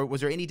same, or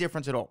was there any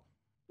difference at all?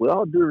 With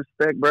all due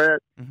respect, Brad,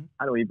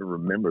 I don't even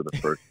remember the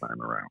first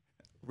time around.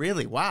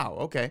 Really? Wow.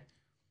 Okay.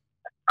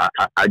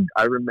 I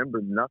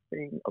remember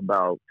nothing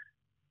about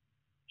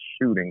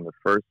shooting the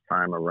first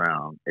time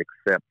around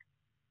except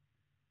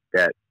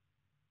that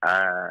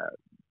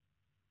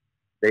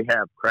they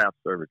have craft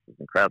services,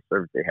 and craft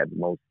service, they had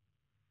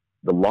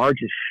the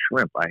largest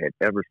shrimp I had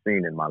ever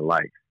seen in my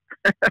life.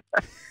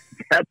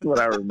 That's what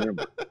I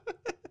remember.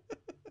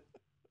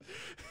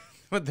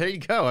 Well, there you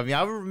go. I mean,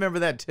 I would remember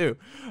that too.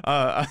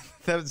 That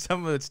was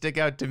something that would stick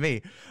out to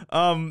me.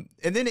 And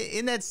then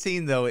in that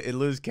scene, though, at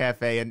Lou's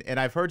Cafe, and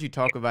I've heard you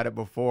talk about it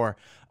before,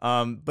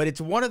 but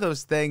it's one of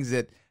those things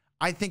that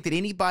I think that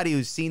anybody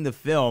who's seen the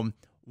film,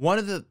 one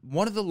of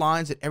the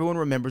lines that everyone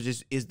remembers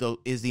is the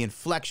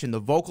inflection, the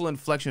vocal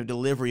inflection of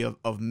delivery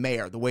of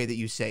mayor, the way that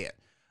you say it.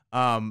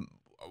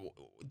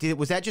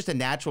 Was that just a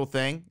natural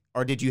thing,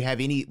 or did you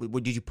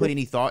put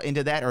any thought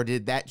into that, or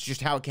did that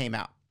just how it came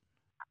out?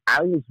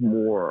 I was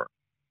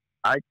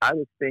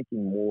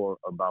thinking more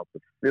about the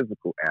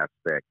physical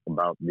aspect,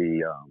 about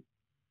the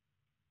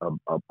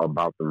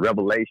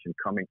revelation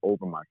coming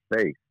over my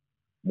face,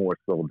 more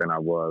so than I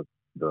was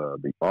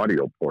the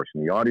audio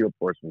portion. The audio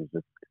portion was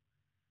just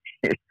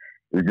it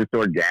was just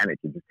organic.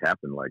 It just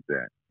happened like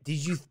that. Do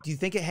you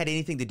think it had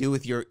anything to do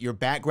with your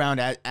background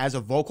as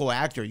a vocal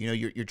actor? You know,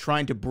 you're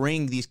trying to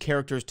bring these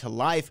characters to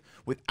life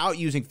without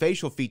using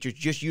facial features,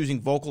 just using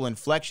vocal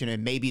inflection,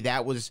 and maybe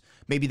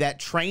that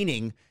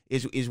training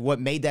is what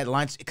made that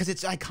line, because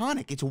it's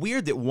iconic. It's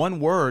weird that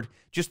one word,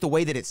 just the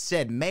way that it's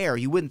said, mayor,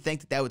 you wouldn't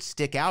think that would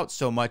stick out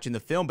so much in the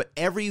film, but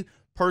every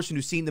person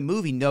who's seen the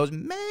movie knows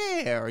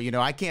mayor. You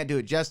know, I can't do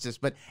it justice,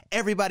 but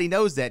everybody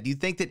knows that. Do you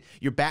think that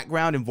your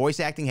background in voice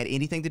acting had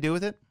anything to do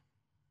with it?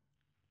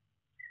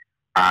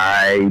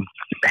 I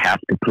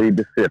have to plead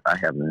the fifth. I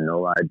have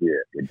no idea.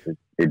 It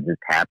just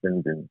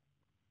happened, and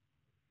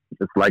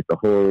just like the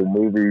whole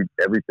movie,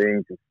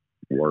 everything just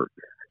worked.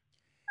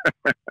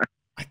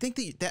 I think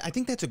I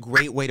think that's a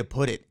great way to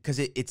put it, because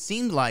it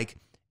seemed like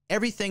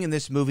everything in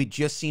this movie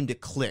just seemed to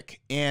click.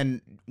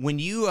 And when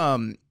you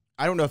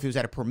I don't know if it was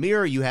at a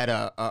premiere, you had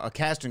a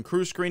cast and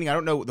crew screening. I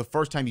don't know the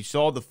first time you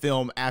saw the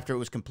film after it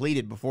was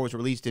completed, before it was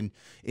released in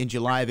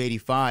July of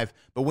 '85.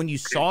 But when you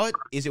saw it,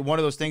 is it one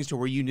of those things to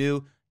where you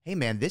knew, hey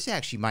man, this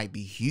actually might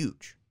be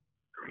huge?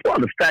 Well,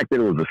 the fact that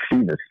it was a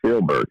Steven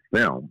Spielberg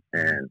film,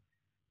 and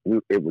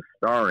it was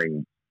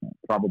starring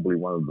probably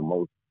one of the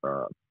most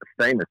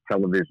famous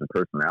television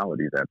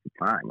personalities at the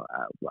time.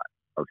 I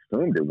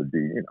assumed it would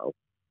be,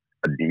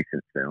 a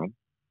decent film.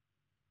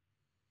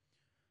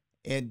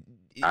 And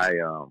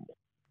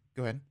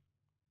go ahead.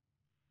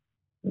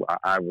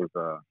 I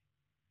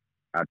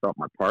thought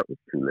my part was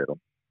too little.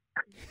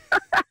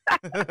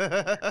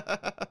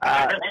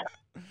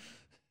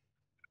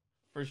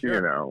 For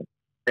sure.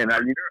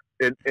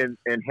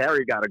 And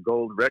Harry got a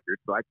gold record,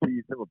 so I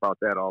tease him about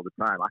that all the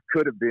time. I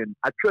could have been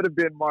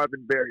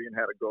Marvin Berry and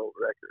had a gold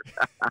record.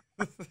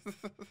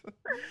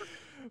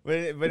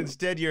 But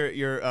instead,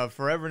 you're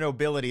forever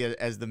nobility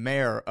as the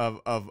mayor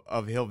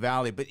of Hill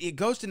Valley. But it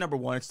goes to number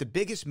one. It's the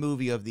biggest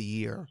movie of the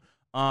year.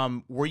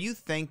 Were you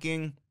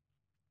thinking,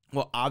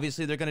 well,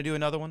 obviously they're going to do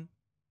another one?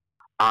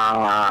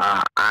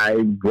 I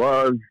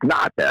was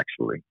not,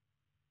 actually.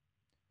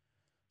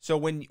 So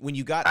when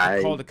you got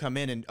the call to come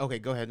in and, okay,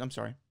 go ahead. I'm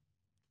sorry.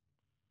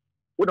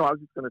 Well, no, I was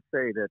just going to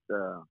say that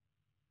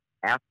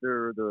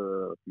after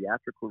the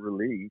theatrical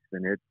release,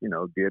 and it,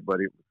 did what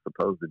it was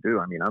supposed to do.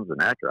 I mean, I was an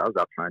actor. I was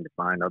out trying to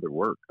find other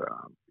work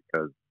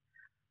because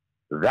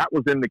that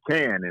was in the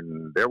can,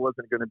 and there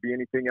wasn't going to be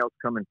anything else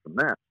coming from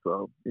that.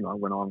 So, I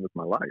went on with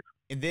my life.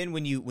 And then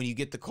when you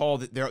get the call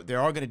that they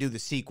are going to do the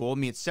sequel, I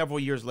mean, it's several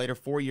years later,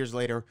 4 years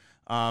later,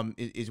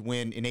 is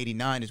when in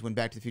 '89 is when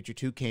Back to the Future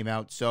 2 came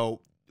out.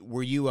 So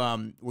were you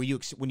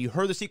when you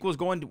heard the sequel was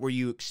going, were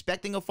you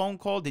expecting a phone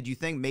call? Did you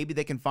think maybe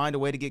they can find a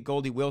way to get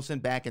Goldie Wilson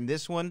back in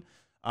this one?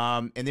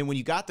 And then when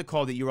you got the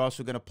call that you were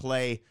also going to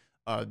play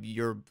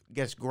your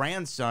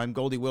grandson,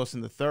 Goldie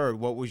Wilson III,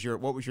 what was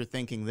your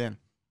thinking then?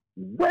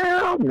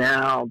 Well,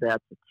 now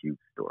that's a cute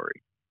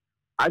story.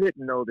 I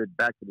didn't know that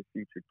Back to the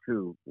Future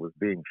 2 was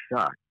being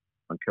shot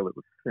until it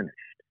was finished.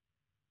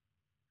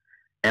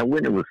 And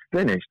when it was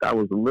finished, I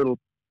was a little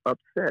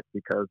upset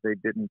because they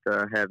didn't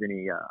have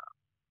any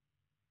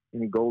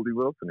Goldie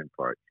Wilson in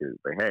part 2.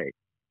 But hey,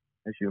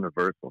 that's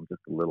Universal. I'm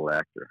just a little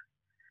actor.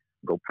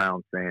 Go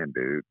pound sand,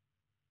 dude.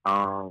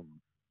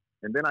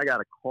 And then I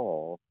got a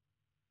call.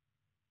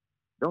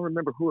 Don't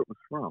remember who it was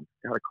from.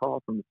 Got a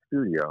call from the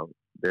studio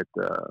that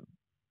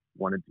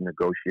wanted to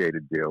negotiate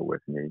a deal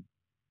with me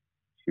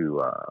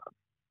to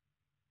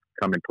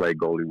come and play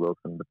Goldie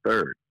Wilson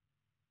III.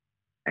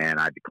 And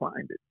I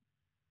declined it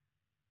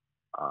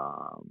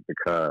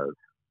because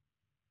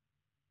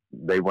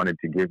they wanted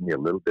to give me a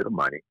little bit of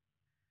money.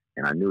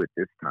 And I knew at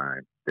this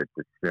time that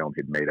this film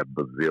had made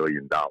 $1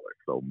 billion,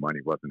 so money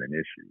wasn't an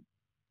issue.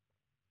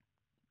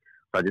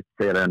 So I just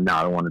said, no,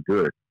 I don't want to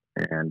do it.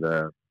 And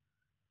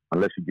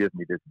unless you give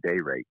me this day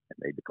rate. And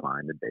they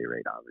declined the day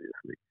rate,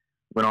 obviously.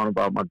 Went on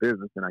about my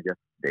business, and I guess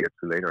a day or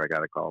two later, I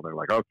got a call. They're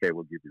like, okay,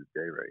 we'll give you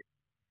the day rate.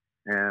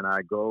 And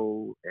I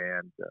go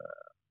and,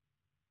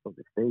 was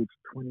it stage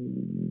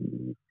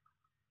 27?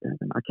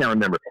 I can't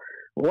remember.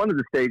 One of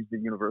the stages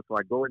at Universal,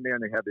 I go in there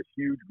and they have this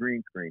huge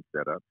green screen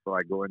set up. So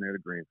I go in there, the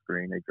green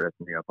screen, they dress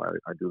me up.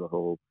 I do the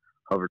whole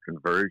hover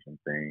conversion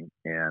thing.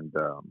 And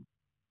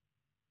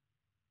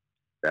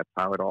that's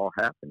how it all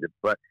happened.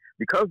 But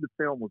because the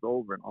film was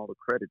over and all the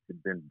credits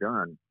had been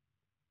done,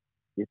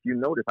 if you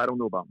notice, I don't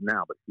know about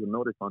now, but you'll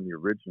notice on the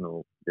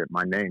original that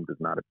my name does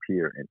not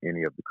appear in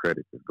any of the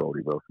credits as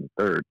Goldie Wilson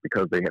III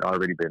because they had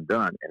already been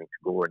done. And to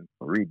go and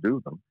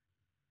redo them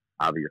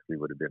obviously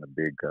would have been a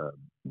big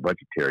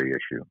budgetary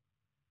issue.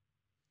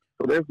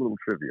 So there's a little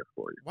trivia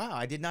for you. Wow,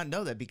 I did not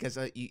know that because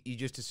you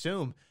just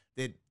assume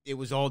that it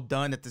was all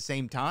done at the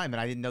same time,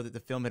 and I didn't know that the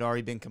film had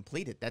already been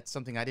completed. That's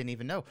something I didn't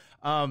even know.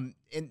 And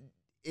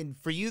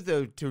for you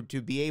though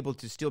to be able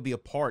to still be a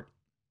part,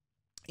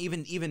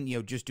 even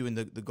just doing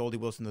the Goldie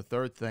Wilson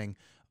III thing,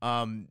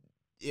 I'm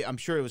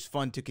sure it was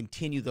fun to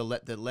continue the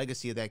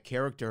legacy of that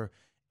character.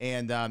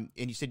 And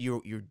you said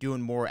you're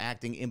doing more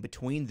acting in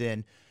between.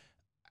 Then,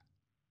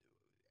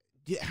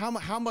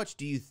 how much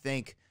do you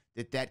think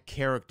that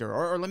character,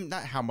 or let me,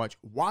 not how much,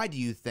 why do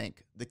you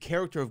think the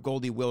character of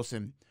Goldie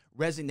Wilson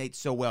resonates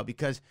so well?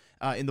 Because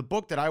in the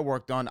book that I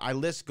worked on, I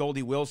list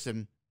Goldie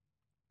Wilson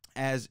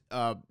as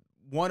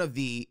one of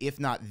the, if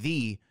not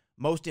the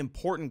most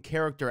important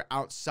character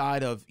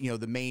outside of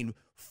the main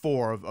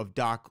four of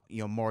Doc,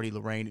 Marty,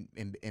 Lorraine,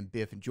 and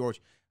Biff and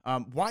George.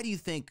 Why do you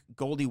think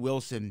Goldie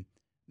Wilson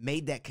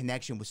made that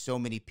connection with so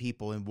many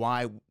people, and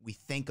why we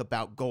think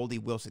about Goldie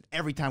Wilson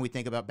every time we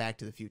think about Back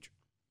to the Future?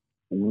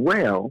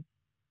 Well,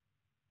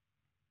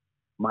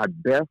 my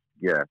best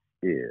guess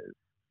is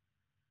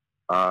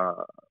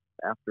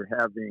after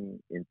having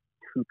in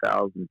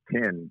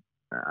 2010,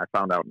 I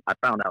found out in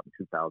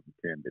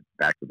 2010 that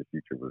Back to the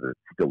Future was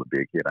still a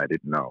big hit. I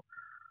didn't know.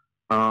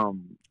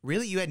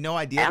 Really? You had no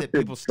idea that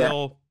people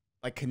still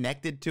like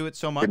connected to it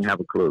so much? Didn't have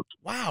a clue.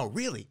 Wow,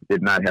 really?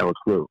 Did not have a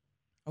clue.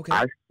 Okay.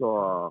 I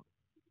saw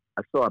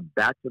a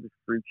Back to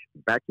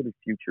the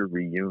Future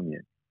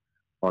reunion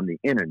on the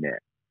internet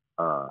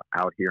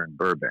out here in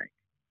Burbank,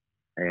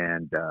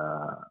 and it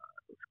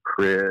was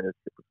Chris,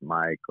 it was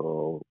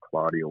Michael,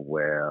 Claudia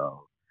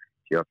Wells,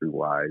 Jeffrey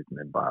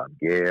Wiseman, Bob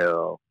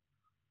Gale,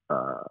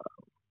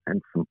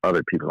 and some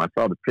other people. I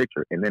saw the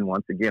picture, and then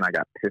once again, I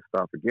got pissed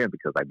off again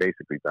because I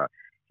basically thought,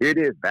 here it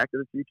is, Back to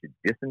the Future,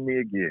 dissing me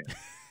again.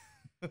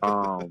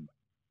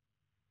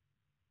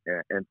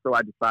 And so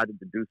I decided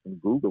to do some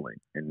Googling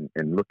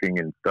and looking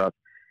and stuff.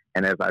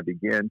 And as I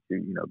began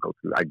to, go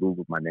through, I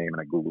Googled my name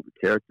and I Googled the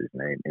character's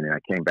name, and then I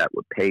came back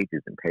with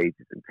pages and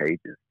pages and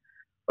pages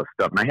of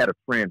stuff. And I had a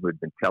friend who had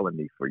been telling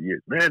me for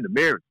years, man, the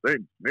mirror's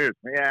thing,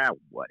 yeah,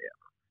 whatever.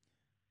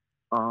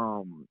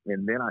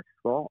 And then I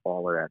saw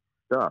all of that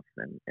stuff,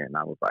 and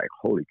I was like,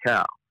 holy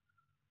cow.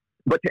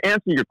 But to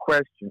answer your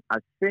question, I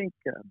think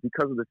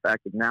because of the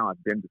fact that now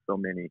I've been to so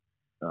many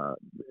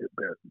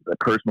the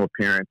personal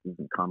appearances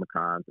and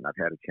Comic-Cons, and I've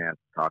had a chance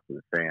to talk to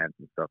the fans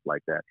and stuff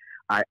like that,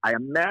 I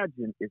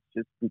imagine it's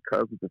just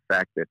because of the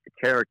fact that the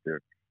character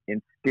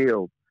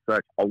instilled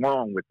such,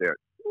 along with their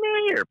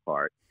mayor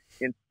part,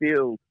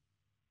 instilled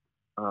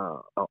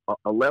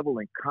a level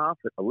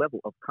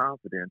of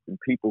confidence in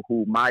people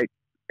who might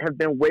have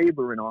been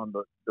wavering on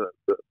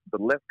the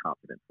less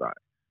confident side.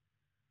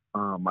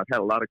 I've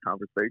had a lot of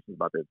conversations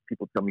about that.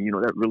 People tell me,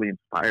 that really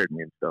inspired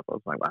me and stuff. I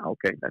was like, wow,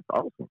 okay, that's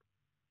awesome.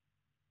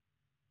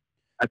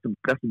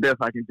 That's the best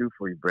I can do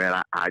for you, Brad.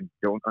 I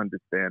don't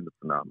understand the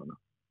phenomenon.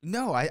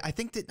 No, I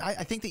think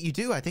that you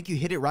do. I think you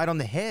hit it right on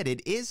the head.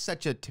 It is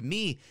to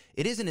me,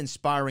 it is an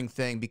inspiring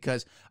thing,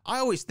 because I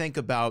always think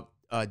about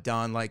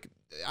Don, like,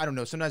 I don't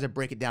know, sometimes I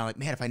break it down like,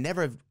 man, if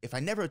I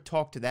never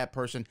talked to that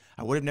person,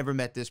 I would have never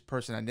met this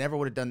person. I never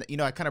would have done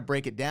that. I kind of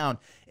break it down.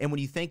 And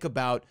when you think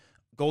about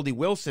Goldie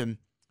Wilson,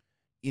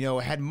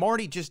 had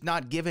Marty just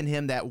not given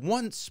him that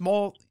one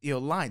small,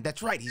 line,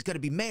 that's right, he's going to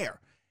be mayor,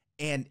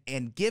 and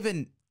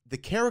given the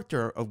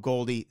character of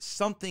Goldie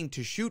something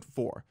to shoot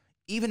for,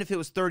 even if it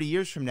was 30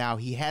 years from now,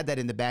 he had that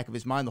in the back of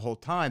his mind the whole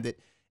time, that,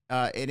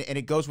 and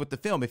it goes with the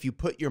film. If you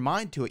put your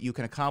mind to it, you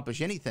can accomplish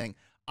anything.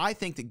 I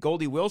think that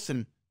Goldie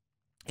Wilson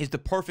is the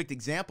perfect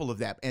example of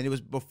that. And it was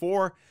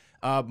before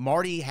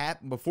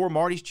before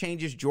Marty's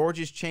changes,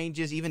 George's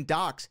changes, even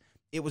Doc's.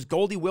 It was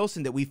Goldie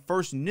Wilson that we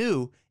first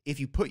knew, if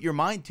you put your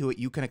mind to it,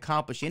 you can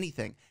accomplish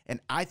anything. And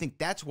I think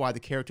that's why the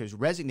character has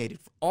resonated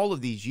for all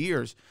of these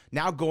years,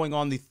 now going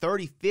on the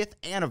 35th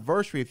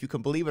anniversary, if you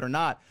can believe it or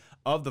not,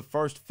 of the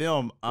first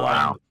film.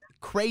 Wow.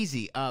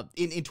 Crazy.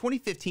 In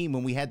 2015,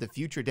 when we had the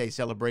Future Day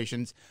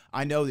celebrations,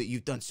 I know that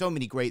you've done so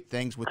many great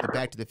things with the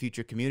Back to the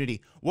Future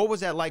community. What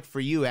was that like for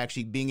you,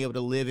 actually being able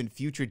to live in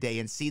Future Day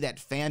and see that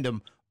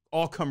fandom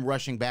all come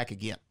rushing back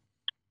again?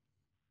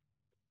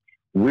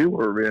 We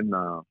were in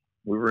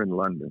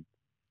London,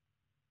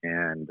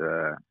 and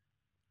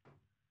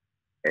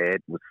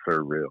it was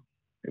surreal.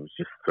 It was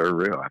just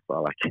surreal. That's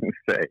all I can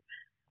say.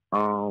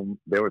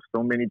 There were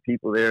so many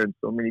people there, and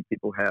so many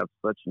people have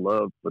such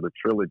love for the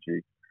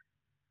trilogy.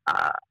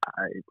 I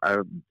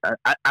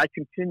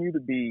continue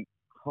to be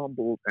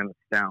humbled and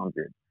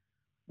astounded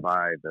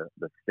by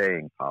the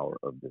staying power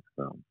of this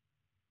film.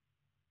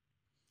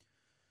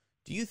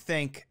 Do you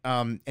think,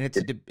 and it's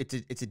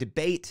a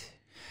debate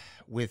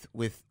with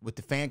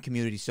the fan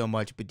community so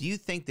much, but do you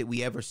think that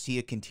we ever see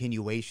a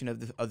continuation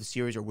of the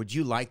series, or would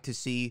you like to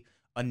see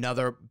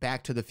another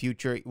Back to the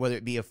Future, whether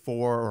it be a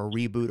 4 or a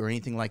reboot or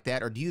anything like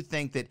that? Or do you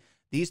think that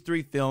these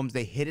 3 films,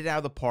 they hit it out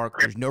of the park,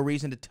 there's no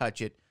reason to touch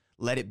it,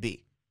 let it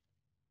be?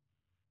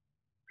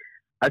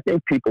 I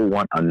think people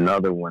want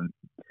another one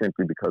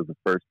simply because the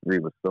first 3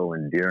 were so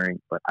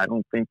endearing, but I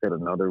don't think that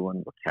another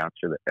one will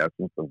capture the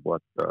essence of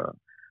what the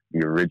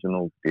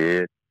originals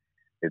did.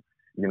 It's,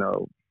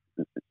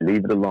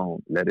 leave it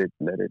alone. Let it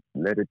live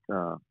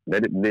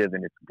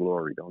in its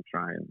glory. Don't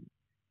try and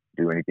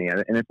do anything.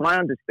 And it's my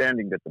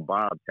understanding that the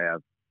Bobs have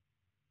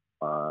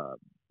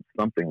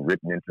something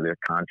written into their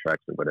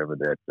contracts or whatever,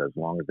 that as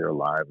long as they're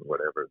alive or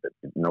whatever, that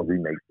no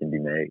remakes can be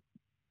made.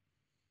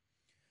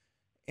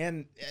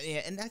 And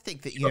I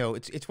think that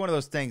it's one of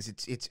those things.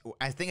 It's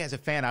I think as a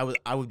fan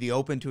I would be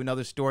open to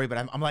another story, but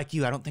I'm like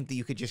you. I don't think that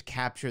you could just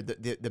capture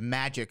the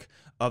magic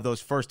of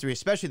those first 3,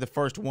 especially the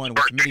first one,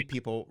 which many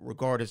people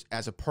regard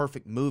as a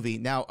perfect movie.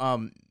 Now,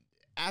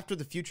 after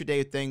the Future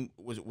Day thing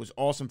was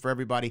awesome for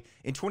everybody.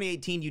 In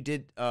 2018, you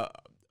did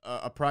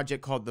a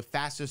project called The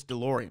Fastest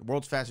DeLorean,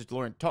 World's Fastest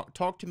DeLorean.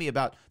 Talk to me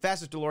about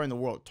Fastest DeLorean in the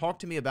world. Talk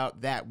to me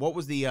about that. What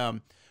was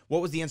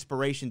the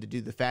inspiration to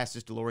do the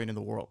fastest DeLorean in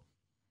the world?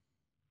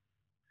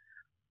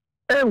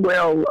 And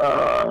well,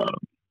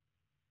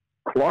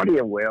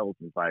 Claudia Wells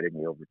invited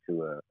me over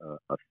to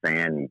a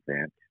fan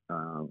event.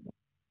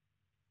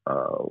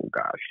 Oh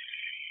gosh,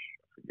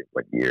 I forget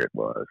what year it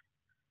was,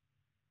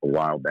 a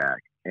while back.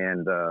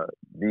 And the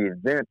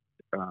event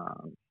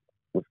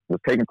was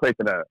taking place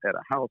at a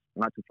house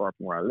not too far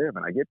from where I live.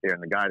 And I get there,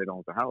 and the guy that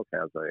owns the house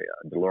has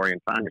a DeLorean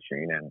time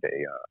machine and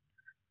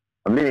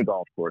a mini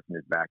golf course in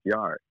his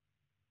backyard.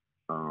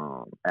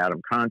 Adam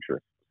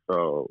Contras.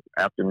 So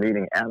after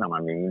meeting Adam,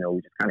 I mean, you know,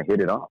 we just kind of hit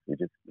it off. We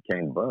just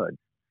became buds.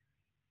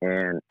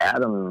 And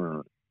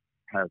Adam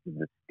has a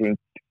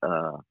distinct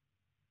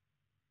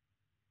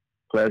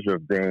pleasure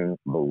of being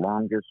the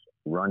longest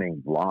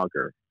running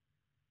vlogger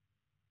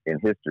in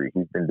history.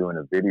 He's been doing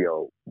a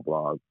video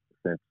blog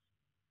since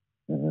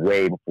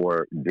way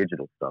before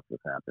digital stuff was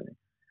happening.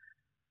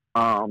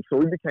 So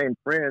we became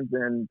friends,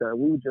 and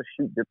we would just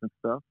shoot different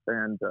stuff.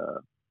 And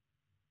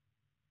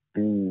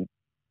the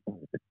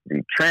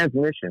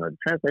transmission of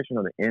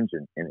the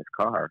engine in his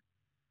car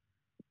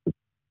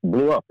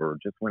blew up or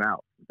just went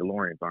out.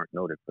 DeLoreans aren't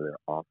noted for their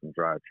awesome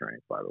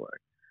drivetrains, by the way.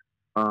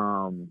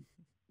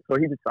 So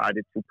he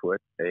decided to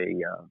put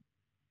a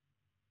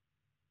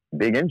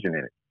big engine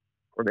in it.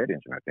 Corvette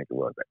engine, I think it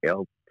was, a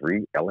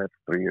L3,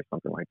 LS3 or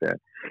something like that,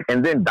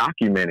 and then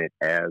document it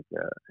as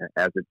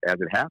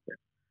it happened.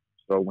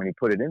 So when he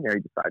put it in there, he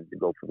decided to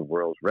go for the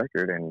world's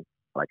record. And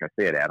like I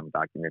said, Adam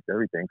documents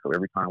everything. So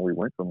every time we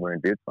went somewhere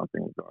and did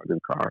something with our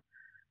car,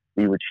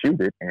 he would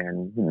shoot it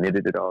and he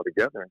knitted it all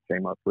together and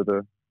came up with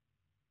a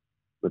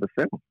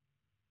film.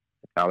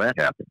 That's how that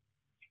happened.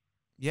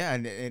 Yeah,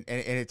 and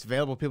it's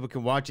available. People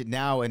can watch it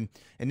now. And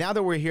now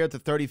that we're here at the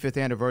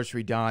 35th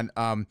anniversary, Don,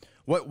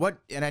 what?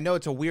 And I know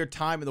it's a weird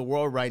time in the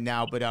world right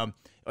now, but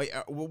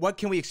what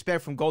can we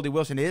expect from Goldie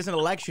Wilson? It is an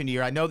election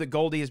year. I know that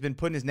Goldie has been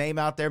putting his name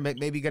out there.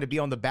 Maybe going to be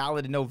on the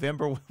ballot in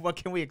November. What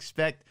can we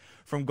expect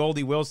from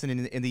Goldie Wilson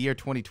in the year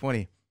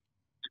 2020?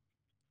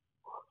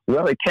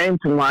 Well, it came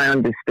to my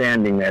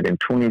understanding that in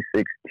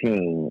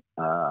 2016,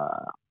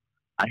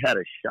 I had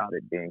a shot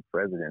at being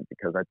president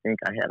because I think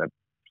I had a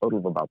total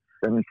of about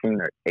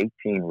 17 or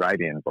 18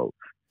 write-in votes.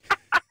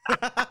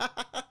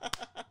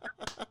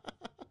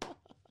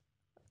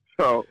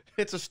 So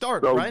it's a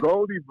start, right?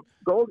 Goldie,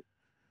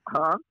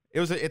 huh?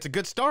 It's a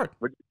good start.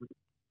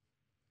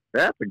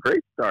 That's a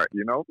great start.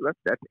 You know,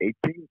 that's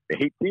 18.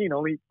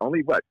 Only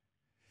what,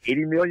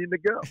 80 million to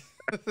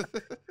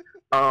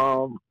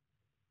go.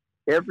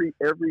 Every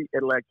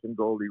election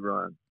Goldie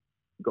runs,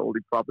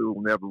 Goldie probably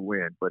will never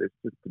win, but it's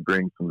just to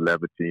bring some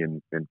levity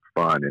and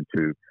fun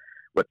into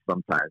what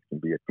sometimes can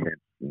be a tense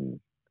and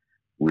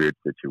weird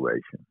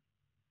situation.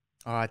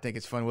 Oh, I think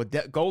it's fun. Well,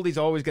 Goldie's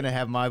always going to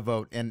have my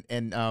vote, and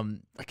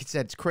like I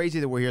said, it's crazy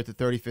that we're here at the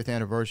 35th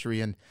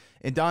anniversary. And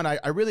Don,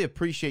 I really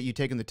appreciate you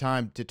taking the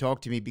time to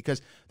talk to me,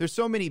 because there's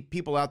so many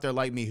people out there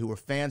like me who are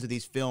fans of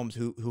these films,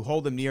 who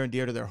hold them near and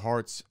dear to their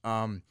hearts.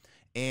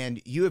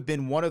 And you have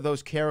been one of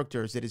those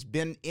characters that has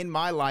been in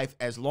my life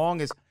as long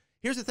as.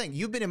 Here's the thing: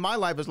 you've been in my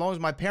life as long as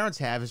my parents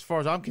have, as far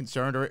as I'm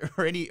concerned,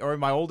 or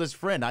my oldest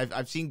friend.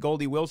 I've seen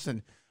Goldie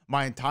Wilson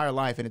my entire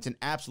life, and it's an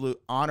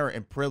absolute honor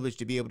and privilege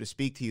to be able to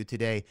speak to you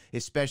today,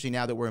 especially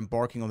now that we're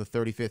embarking on the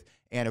 35th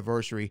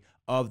anniversary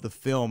of the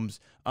films.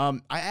 I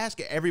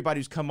ask everybody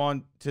who's come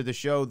on to the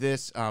show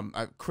this,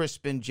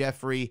 Crispin,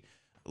 Jeffrey,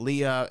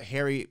 Lea,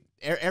 Harry,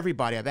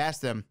 everybody. I've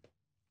asked them,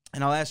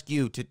 and I'll ask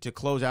you to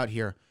close out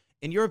here.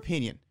 In your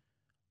opinion,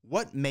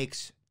 what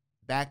makes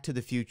Back to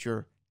the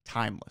Future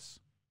timeless?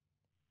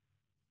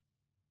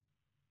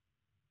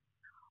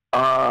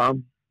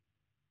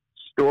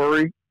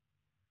 Story,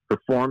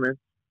 performance,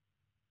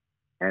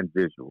 and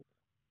visuals.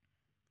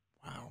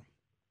 Wow.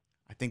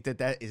 I think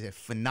that is a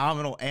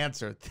phenomenal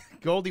answer.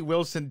 Goldie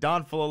Wilson,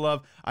 Don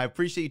Fullilove, I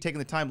appreciate you taking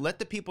the time. Let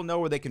the people know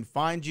where they can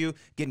find you,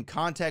 get in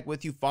contact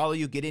with you, follow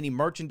you, get any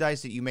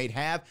merchandise that you may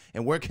have,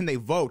 and where can they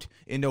vote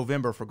in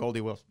November for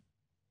Goldie Wilson?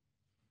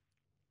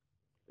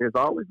 There's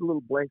always a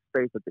little blank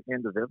space at the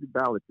end of every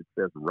ballot that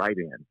says write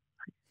in.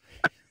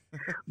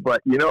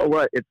 But you know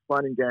what? It's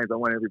fun and games. I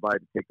want everybody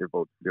to take their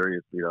vote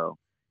seriously, though,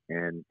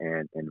 and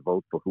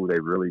vote for who they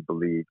really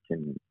believe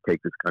can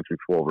take this country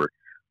forward.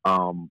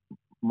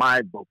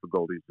 My vote for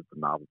Goldie is just a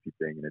novelty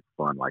thing, and it's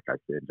fun. Like I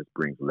said, it just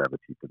brings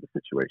levity to the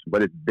situation.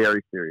 But it's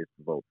very serious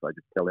to vote. So I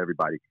just tell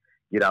everybody,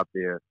 get out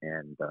there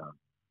and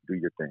do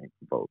your thing,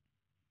 vote.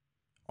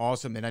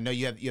 Awesome. And I know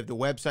you have the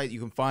website. You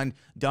can find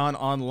Don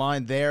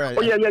online there.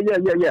 Oh, yeah.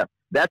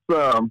 That's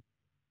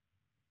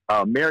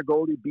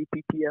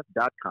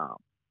MayorGoldieBTTF.com.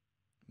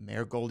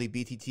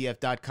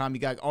 MayorGoldieBTTF.com. You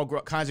got all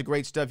kinds of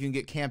great stuff. You can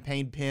get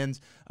campaign pins,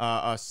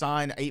 a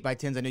sign,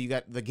 8x10s. I know you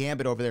got the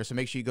Gambit over there, so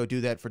make sure you go do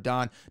that for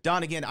Don.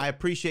 Don, again, I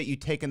appreciate you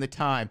taking the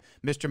time.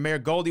 Mr. Mayor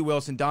Goldie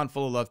Wilson, Don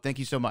Fullilove, thank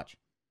you so much.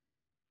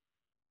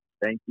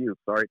 Thank you.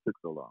 Sorry it took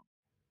so long.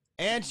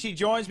 And she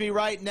joins me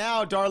right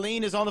now.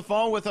 Darlene is on the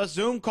phone with us.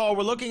 Zoom call.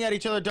 We're looking at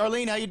each other.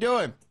 Darlene, how you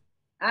doing?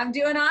 I'm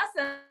doing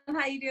awesome.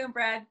 How you doing,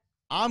 Brad?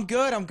 I'm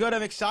good. I'm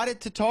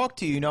excited to talk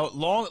to you. You know,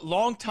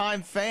 long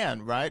time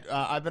fan, right?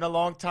 I've been a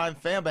long time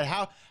fan. But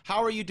how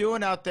are you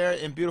doing out there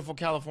in beautiful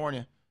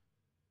California?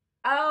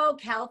 Oh,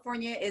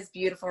 California is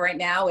beautiful right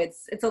now.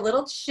 It's a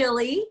little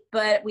chilly,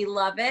 but we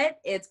love it.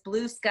 It's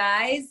blue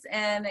skies,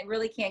 and I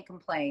really can't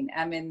complain.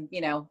 I'm in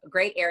a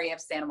great area of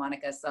Santa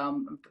Monica, so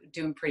I'm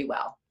doing pretty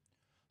well.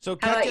 So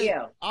how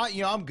about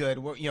you? I'm good.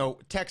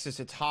 Texas,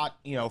 it's hot,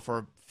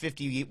 for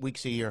 50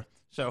 weeks a year.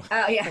 So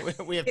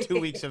we have 2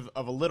 weeks of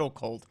a little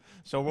cold,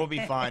 so we'll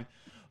be fine.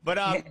 But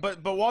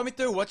walk me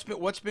through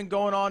what's been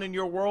going on in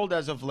your world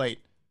as of late.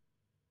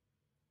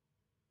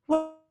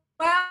 Well,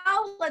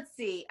 let's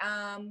see.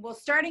 Well,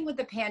 starting with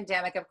the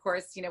pandemic, of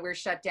course, we were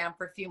shut down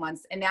for a few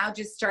months, and now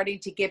just starting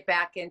to get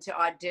back into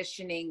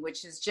auditioning,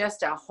 which is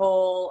just a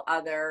whole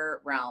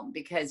other realm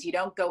because you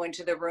don't go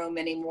into the room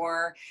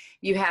anymore.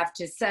 You have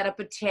to set up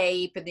a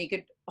tape, and you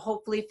could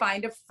hopefully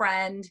find a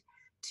friend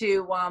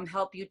to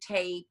help you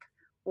tape,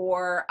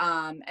 or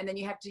and then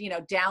you have to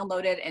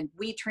download it, and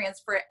we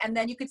transfer it, and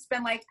then you could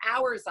spend like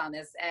hours on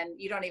this, and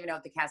you don't even know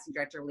if the casting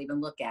director will even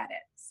look at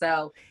it.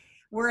 So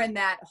we're in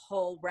that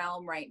whole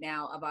realm right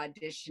now of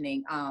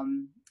auditioning.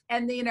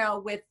 And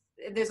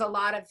there's a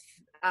lot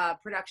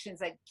of productions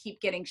that keep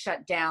getting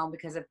shut down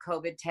because of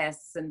COVID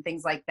tests and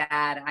things like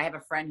that. I have a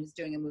friend who's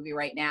doing a movie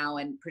right now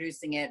and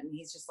producing it, and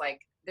he's just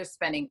like, they're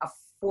spending a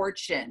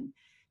fortune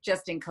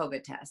just in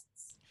COVID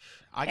tests.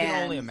 I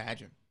can only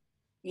imagine.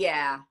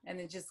 Yeah, and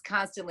then just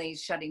constantly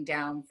shutting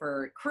down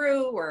for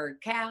crew or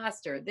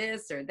cast or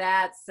this or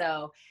that.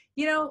 So,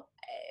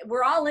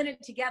 we're all in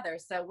it together.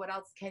 So what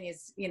else can you,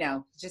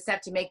 just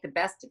have to make the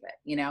best of it,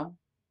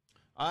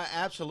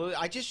 Absolutely.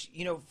 I just,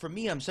 for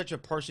me, I'm such a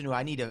person who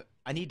I need to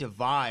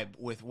vibe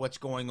with what's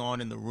going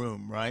on in the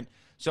room, right?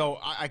 So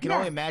I can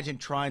only imagine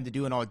trying to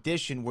do an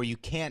audition where you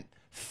can't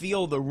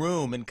feel the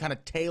room and kind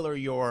of tailor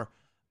your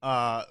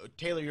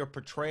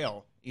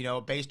portrayal,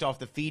 based off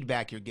the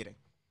feedback you're getting.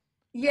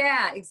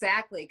 Yeah,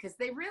 exactly. Because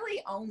they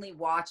really only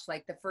watch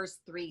like the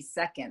first 3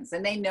 seconds,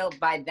 and they know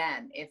by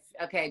then if,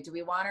 okay, do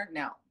we want her?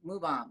 No,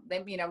 move on.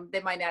 They,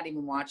 they might not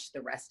even watch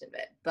the rest of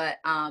it. But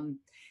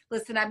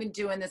listen, I've been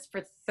doing this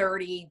for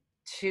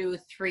 32,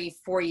 3,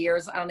 4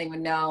 years. I don't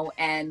even know.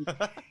 And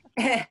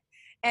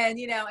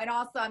and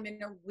also I'm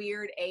in a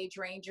weird age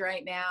range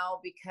right now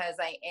because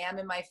I am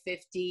in my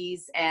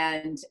 50s,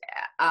 and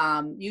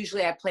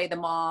usually I play the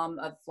mom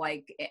of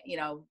like,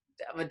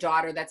 of a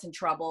daughter that's in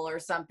trouble or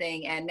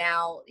something. And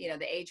now,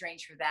 the age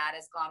range for that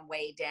has gone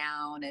way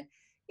down. And,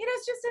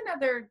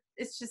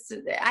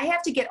 I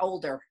have to get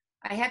older.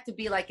 I have to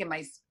be like in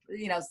my,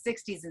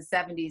 60s and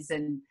 70s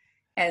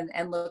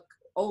and look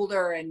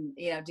older and,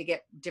 to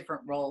get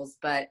different roles.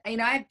 But, I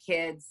have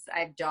kids, I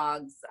have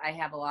dogs, I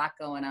have a lot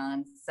going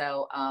on.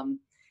 So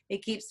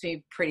it keeps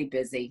me pretty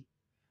busy.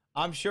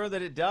 I'm sure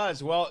that it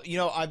does. Well,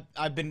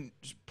 I've been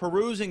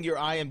perusing your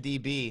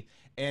IMDb,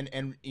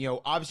 and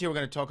obviously we're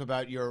going to talk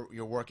about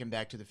your work in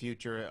Back to the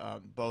Future,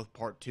 both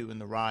Part 2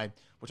 and The Ride,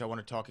 which I want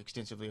to talk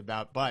extensively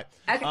about. But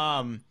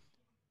okay.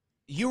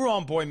 You were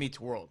on Boy Meets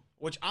World,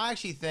 which I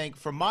actually think,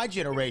 for my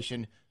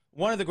generation,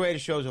 one of the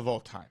greatest shows of all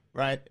time.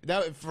 Right?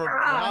 When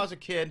I was a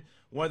kid,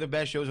 one of the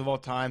best shows of all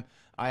time.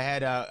 I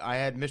had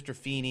Mr.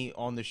 Feeney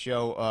on the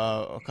show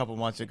a couple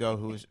months ago,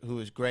 who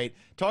was great.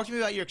 Talk to me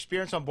about your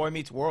experience on Boy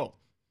Meets World.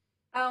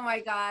 Oh my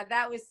God,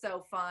 that was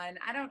so fun.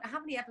 How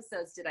many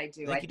episodes did I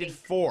do? I think you did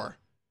 4.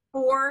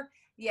 4?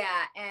 Yeah,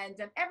 and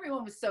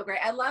everyone was so great.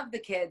 I love the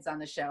kids on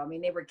the show. I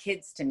mean, they were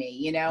kids to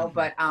me, mm-hmm.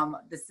 But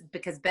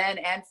because Ben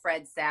and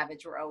Fred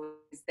Savage were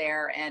always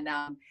there, and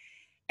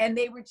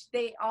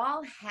they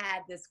all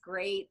had this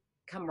great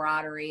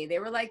camaraderie. They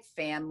were like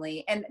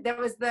family. And there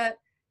was the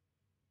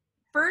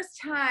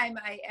first time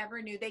I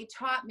ever knew, they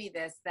taught me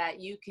this, that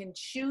you can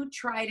chew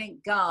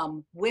Trident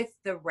gum with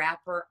the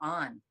wrapper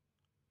on,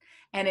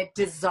 and it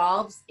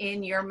dissolves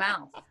in your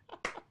mouth.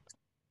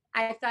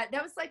 I thought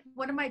that was like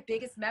one of my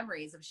biggest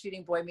memories of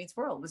shooting Boy Meets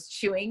World, was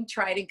chewing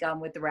Trident gum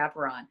with the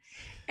wrapper on.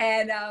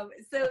 And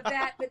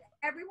but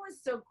everyone's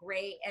so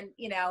great, and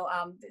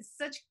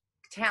such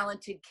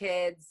talented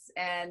kids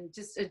and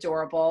just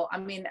adorable. I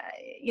mean,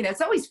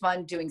 it's always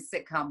fun doing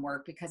sitcom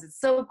work because it's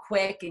so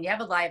quick and you have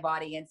a live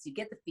audience, you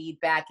get the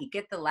feedback, you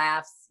get the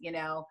laughs,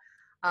 so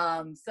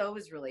it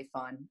was really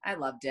fun. I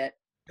loved it.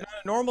 And on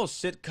a normal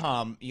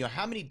sitcom,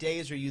 how many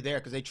days are you there?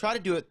 Because they try to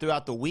do it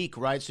throughout the week,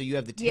 right? So you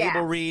have the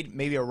table read,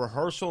 maybe a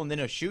rehearsal, and then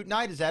a shoot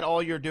night. Is that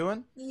all you're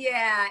doing?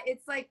 Yeah,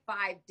 it's like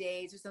 5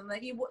 days or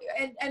something.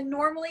 And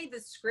normally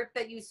the script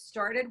that you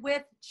started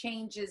with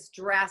changes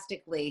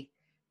drastically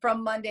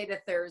from Monday to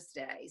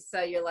Thursday.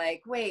 So you're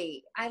like,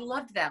 wait, I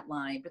loved that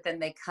line, but then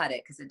they cut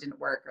it because it didn't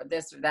work, or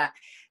this or that.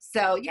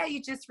 So yeah,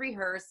 you just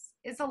rehearse.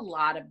 It's a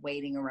lot of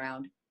waiting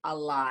around, a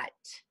lot.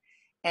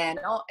 And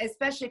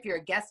especially if you're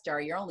a guest star,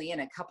 you're only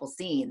in a couple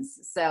scenes.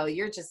 So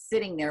you're just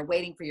sitting there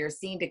waiting for your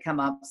scene to come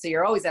up. So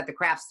you're always at the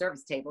craft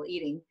service table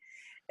eating.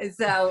 And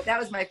so that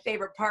was my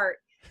favorite part.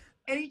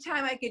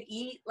 Anytime I could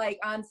eat like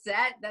on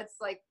set, that's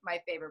like my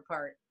favorite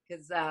part,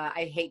 because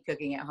I hate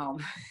cooking at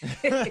home.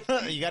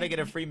 You got to get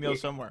a free meal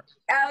somewhere.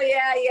 Oh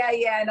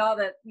yeah. And all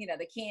the,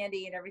 the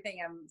candy and everything.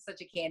 I'm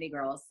such a candy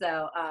girl.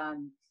 So,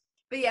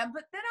 but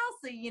then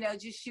also,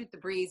 just shoot the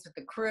breeze with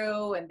the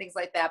crew and things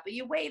like that. But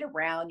you wait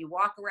around, you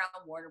walk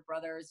around Warner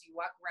Brothers, you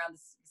walk around,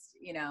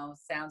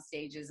 sound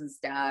stages and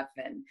stuff,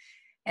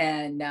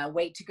 and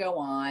wait to go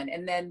on.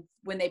 And then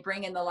when they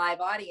bring in the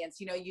live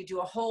audience, you do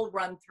a whole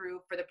run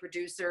through for the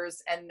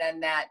producers. And then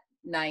that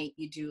night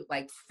you do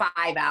like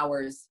 5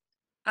 hours.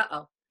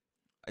 Uh-oh.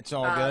 It's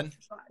all good.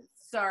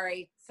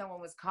 Sorry. Someone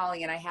was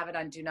calling and I have it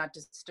on Do Not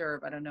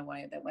Disturb. I don't know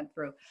why that went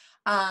through.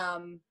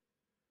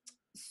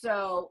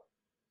 So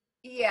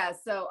Yeah,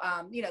 so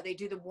you know, they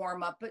do the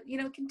warm up, but you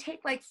know, it can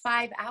take like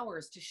 5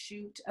 hours to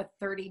shoot a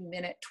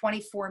 30-minute,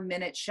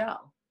 24-minute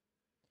show.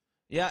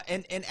 Yeah,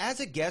 and as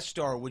a guest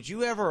star,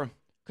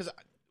 because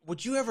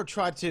would you ever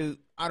try to,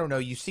 I don't know,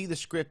 you see the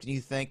script and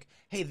you think,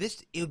 hey,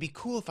 this it would be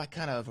cool if I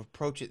kind of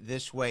approach it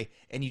this way,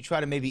 and you try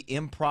to maybe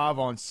improv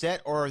on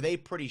set, or are they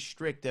pretty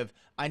strict of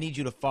I need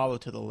you to follow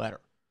to the letter?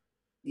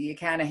 You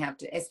kind of have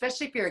to,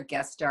 especially if you're a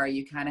guest star,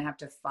 you kind of have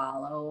to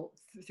follow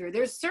through.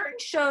 There's certain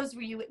shows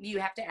where you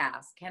have to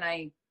ask, can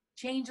I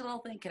change a little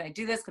thing? Can I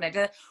do this? Can I do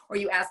that? Or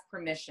you ask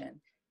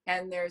permission.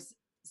 And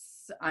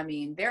I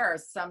mean, there are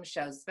some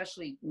shows,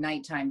 especially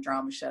nighttime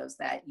drama shows,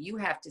 that you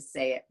have to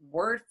say it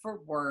word for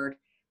word.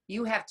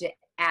 You have to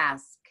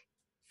ask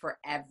for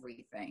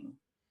everything,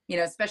 you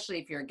know, especially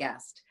if you're a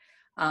guest,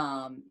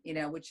 you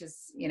know, which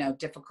is, you know,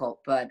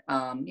 difficult, but,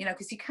 you know,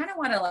 because you kind of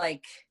want to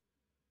like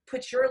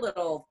put your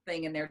little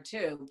thing in there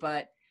too,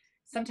 but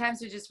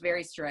sometimes they're just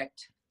very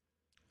strict.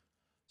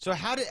 So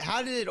how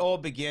did it all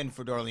begin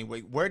for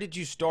Darlene? Where did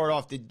you start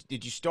off? Did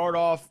you start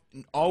off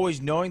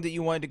always knowing that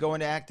you wanted to go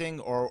into acting,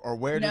 or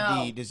where did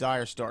the No,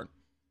 desire start?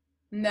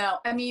 no.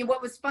 I mean,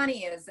 what was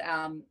funny is,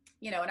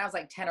 you know, when I was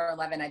like 10 or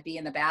 11, I'd be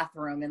in the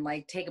bathroom and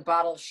like take a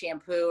bottle of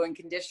shampoo and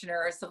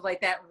conditioner or stuff like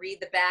that, read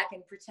the back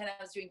and pretend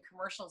I was doing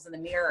commercials in the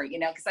mirror, you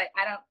know, because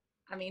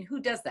I mean,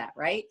 who does that,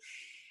 right?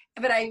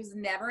 But I was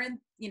never in,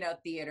 you know,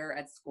 theater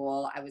at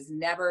school. I was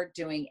never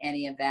doing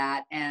any of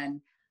that.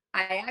 And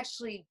I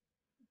actually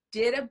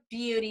did a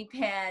beauty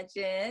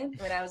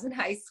pageant when I was in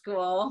high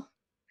school.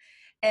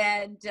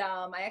 And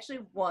I actually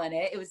won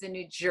it. It was in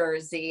New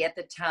Jersey at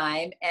the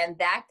time. And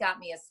that got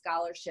me a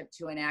scholarship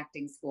to an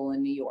acting school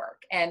in New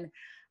York. And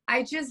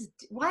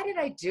why did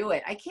I do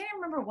it? I can't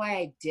remember why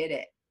I did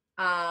it.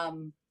 I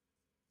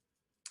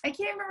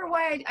can't remember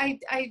why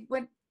I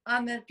went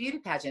on the beauty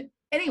pageant.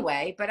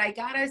 Anyway, but I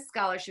got a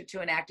scholarship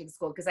to an acting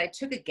school because I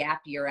took a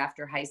gap year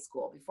after high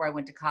school before I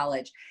went to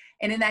college.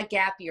 And in that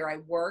gap year, I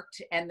worked,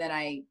 and then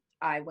I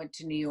went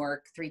to New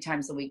York 3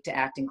 times a week to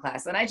acting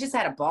class. And I just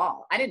had a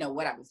ball. I didn't know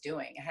what I was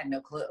doing. I had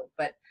no clue,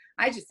 but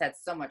I just had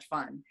so much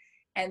fun.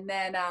 And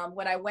then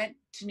when I went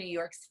to New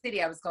York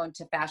City, I was going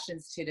to Fashion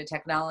Institute of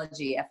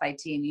Technology,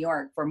 FIT in New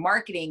York, for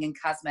marketing and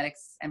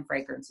cosmetics and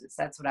fragrances.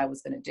 That's what I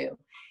was going to do.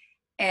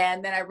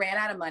 And then I ran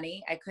out of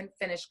money. I couldn't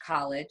finish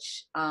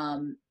college.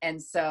 And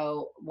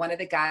so one of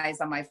the guys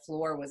on my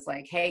floor was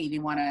like, hey, do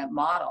you want to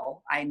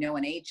model? I know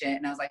an agent.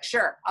 And I was like,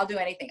 sure, I'll do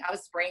anything. I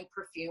was spraying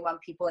perfume on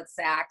people at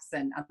Saks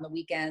and on the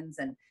weekends.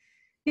 And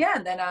yeah,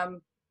 and then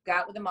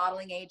got with a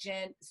modeling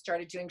agent,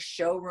 started doing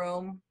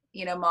showroom,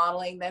 you know,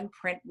 modeling, then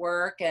print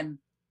work, and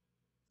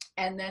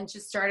then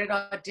just started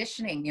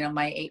auditioning. You know,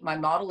 my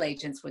model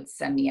agents would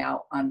send me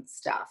out on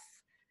stuff.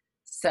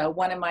 So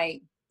one of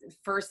my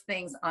first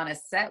things on a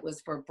set was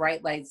for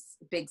Bright Lights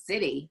Big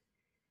City,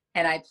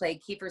 and I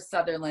played Kiefer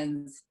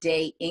Sutherland's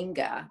Day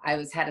Inga. I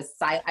was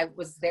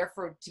there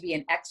to be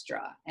an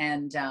extra,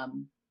 and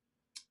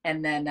then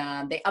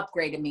they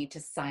upgraded me to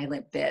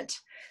silent bit,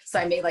 so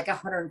I made like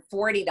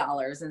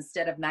 $140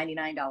 instead of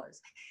 $99.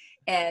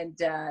 And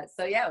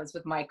so yeah, it was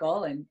with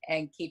Michael and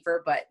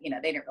Kiefer, but you know,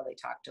 they didn't really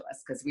talk to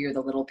us because we were the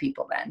little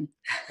people then.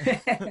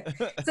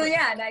 So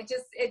yeah, and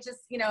it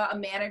just, you know, a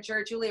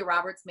manager, Julia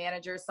Roberts'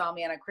 manager, saw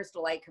me on a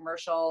Crystal Light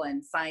commercial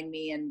and signed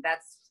me, and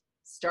that's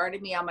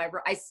started me on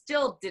I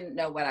still didn't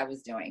know what I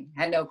was doing.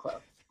 Had no clue.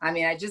 I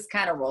mean, I just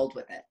kind of rolled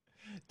with it.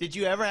 Did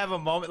you ever have a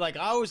moment, like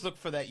I always look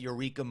for that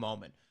eureka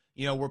moment,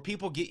 you know, where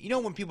people get, you know,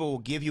 when people will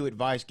give you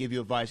advice,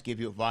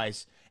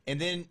 and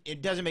then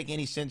it doesn't make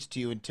any sense to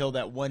you until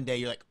that one day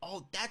you're like,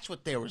 oh, that's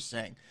what they were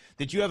saying.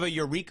 Did you have a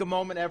eureka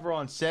moment ever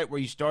on set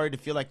where you started to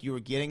feel like you were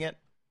getting it?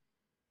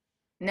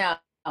 No.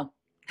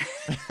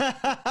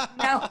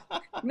 No,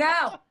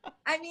 no.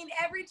 I mean,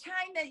 every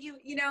time that you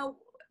know,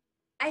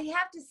 I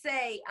have to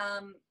say,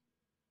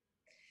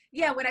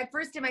 yeah, when I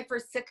first did my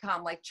first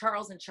sitcom, like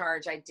Charles in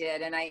Charge, I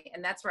did, and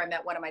that's where I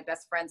met one of my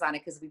best friends on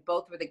it because we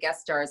both were the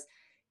guest stars.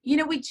 You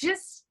know, you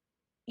just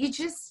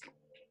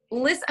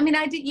listen. I mean,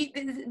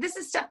 this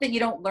is stuff that you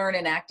don't learn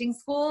in acting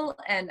school,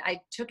 and I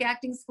took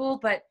acting school,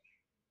 but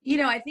you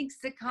know, I think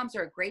sitcoms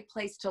are a great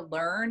place to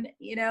learn,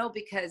 you know,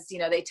 because, you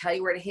know, they tell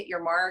you where to hit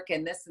your mark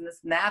and this and this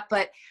and that.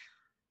 But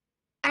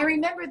I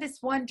remember this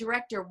one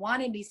director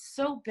wanted me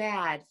so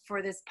bad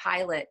for this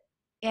pilot,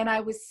 and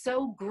I was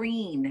so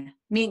greening.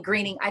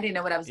 I didn't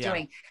know what I was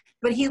doing,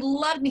 but he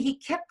loved me. He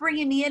kept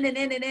bringing me in and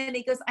in and in.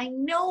 He goes, I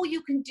know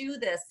you can do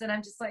this. And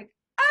I'm just like,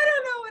 I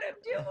don't know what I'm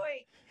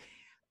doing.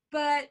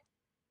 But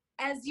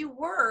as you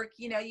work,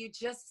 you know, you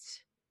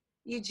just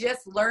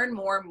learn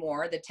more and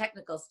more the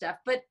technical stuff.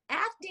 But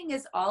acting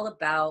is all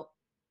about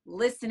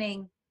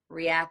listening,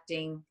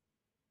 reacting,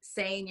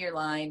 saying your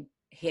line,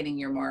 hitting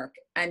your mark.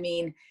 I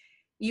mean,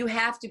 you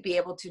have to be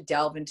able to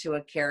delve into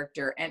a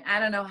character. And I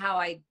don't know how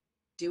I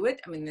do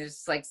it. I mean,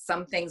 there's like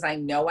some things I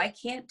know I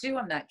can't do,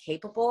 I'm not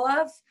capable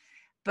of.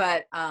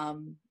 But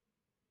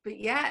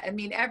yeah, I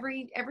mean,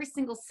 every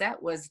single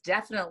set was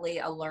definitely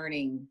a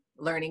learning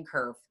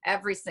curve.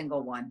 Every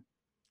single one.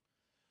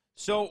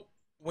 So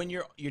when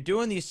you're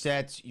doing these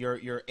sets,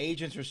 your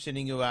agents are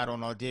sending you out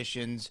on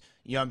auditions.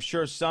 You know, I'm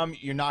sure some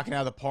you're knocking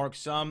out of the park,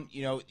 some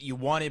you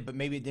wanted, but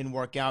maybe it didn't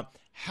work out.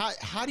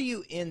 How do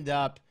you end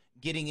up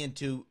getting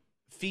into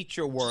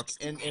feature work?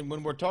 And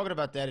when we're talking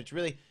about that, it's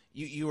really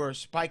you are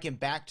spiking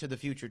Back to the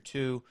Future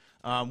 2,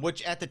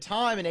 which at the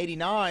time in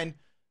 '89,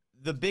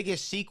 the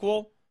biggest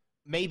sequel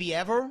maybe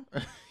ever.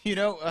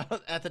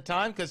 At the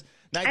time, because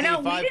 1985. I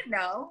know, we didn't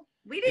know.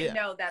 We didn't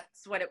know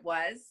that's what it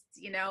was.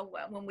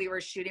 When we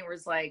were shooting, it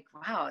was like,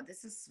 wow,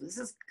 this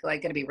is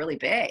like going to be really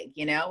big,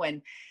 and that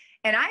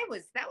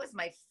was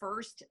my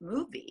first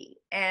movie.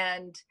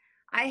 And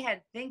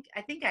I think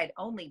I'd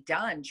only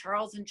done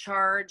Charles in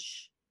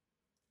Charge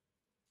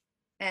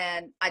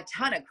and a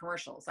ton of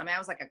commercials. I mean, I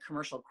was like a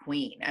commercial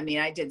queen. I mean,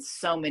 I did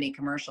so many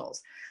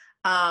commercials.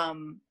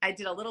 I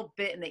did a little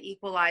bit in The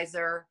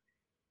Equalizer,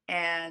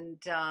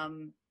 and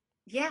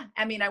yeah,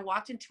 I mean, I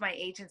walked into my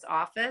agent's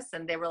office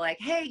and they were like,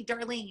 "Hey,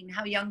 Darlene,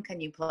 how young can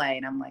you play?"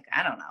 And I'm like,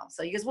 "I don't know."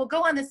 So he goes, "Well,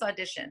 go on this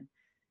audition."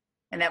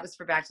 And that was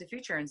for Back to the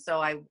Future. And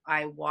so I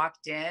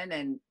walked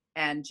in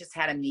and just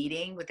had a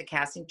meeting with the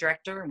casting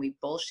director, and we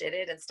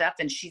bullshitted and stuff.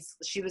 And she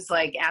was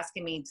like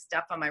asking me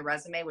stuff on my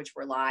resume, which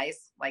were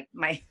lies, like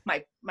my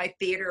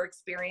theater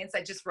experience.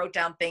 I just wrote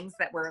down things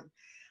that were,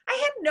 I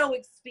had no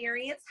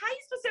experience. How are you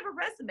supposed to have a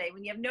resume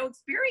when you have no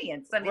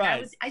experience? I mean,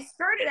 Right. I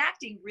started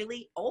acting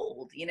really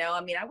old,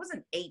 I mean, I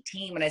wasn't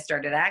 18 when I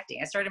started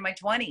acting. I started in my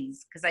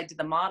 20s because I did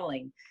the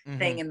modeling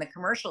thing in the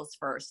commercials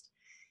first.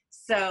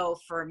 So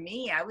for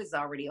me, I was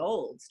already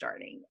old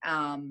starting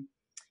in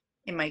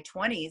my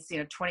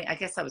 20s, 20, I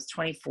guess I was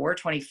 24,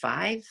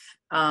 25.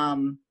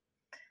 Yes,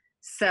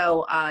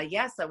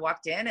 I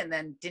walked in and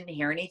then didn't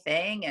hear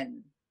anything,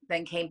 and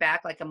then came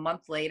back like a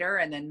month later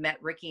and then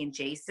met Ricky and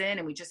Jason,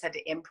 and we just had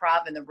to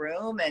improv in the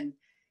room. And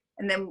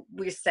then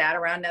we sat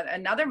around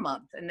another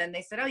month, and then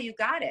they said, "Oh, you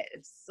got it.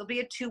 It'll be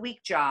a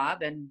 2-week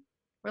job." And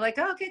we're like,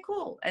 "Oh, okay,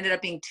 cool." Ended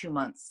up being 2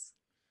 months.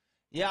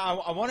 Yeah,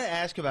 I want to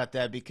ask about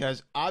that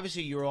because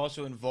obviously you were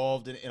also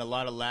involved in a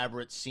lot of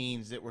elaborate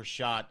scenes that were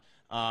shot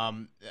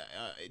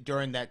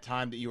during that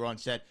time that you were on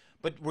set.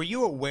 But were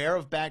you aware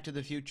of Back to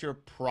the Future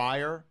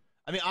prior?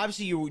 I mean,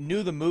 obviously you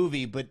knew the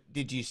movie, but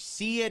did you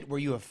see it? Were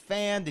you a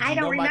fan? Did you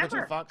know Michael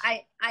J. Fox?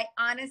 I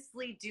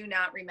honestly do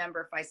not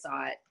remember if I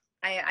saw it.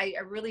 I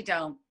really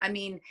don't. I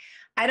mean,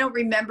 I don't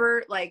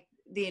remember like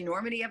the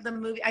enormity of the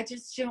movie. I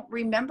just don't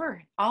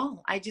remember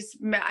all. I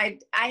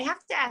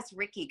have to ask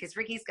Ricky, because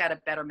Ricky's got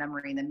a better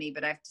memory than me.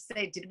 But I have to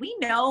say, did we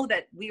know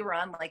that we were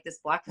on like this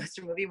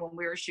blockbuster movie when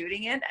we were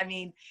shooting it? I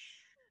mean,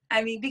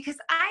 because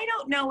I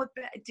don't know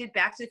did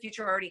Back to the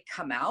Future already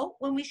come out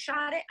when we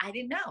shot it? I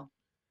didn't know.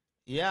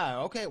 Yeah.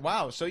 Okay.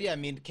 Wow. So yeah, I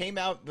mean,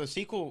 the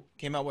sequel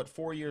came out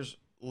 4 years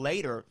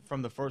later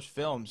from the first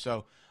film.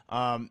 So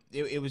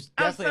it was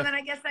definitely. Oh, so then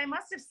I guess I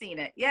must have seen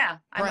it. Yeah,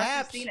 I must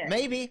have seen it.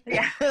 Maybe.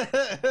 Yeah.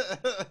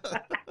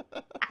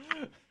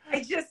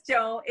 I just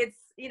don't. It's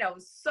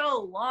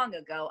so long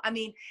ago. I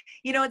mean,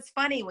 it's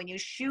funny when you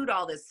shoot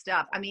all this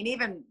stuff. I mean,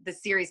 even the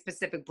series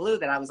Pacific Blue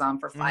that I was on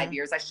for 5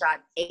 years, I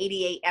shot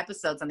 88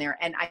 episodes on there,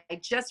 and I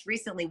just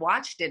recently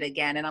watched it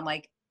again, and I'm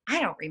like,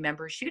 I don't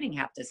remember shooting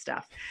half this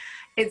stuff.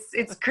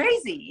 It's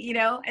crazy,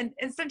 and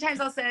sometimes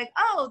I'll say like,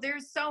 "Oh,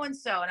 there's so and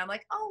so," and I'm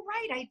like, "Oh,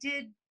 right, I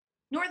did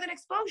Northern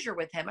Exposure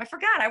with him. I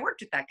forgot I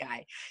worked with that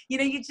guy."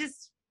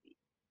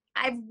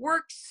 I've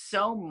worked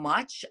so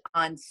much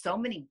on so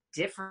many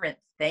different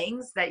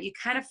things that you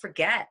kind of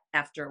forget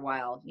after a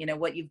while,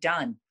 what you've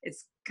done.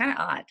 It's kind of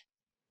odd.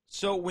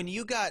 So when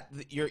you got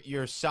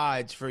your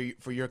sides for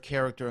your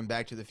character in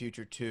Back to the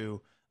Future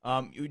 2,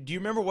 do you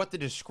remember what the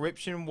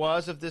description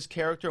was of this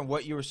character and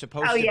what you were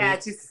supposed to be?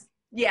 It's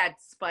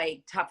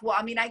Spike, tough. Well,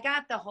 I mean, I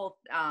got the whole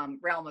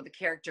realm of the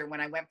character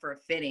when I went for a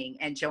fitting,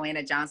 and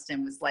Joanna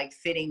Johnston was like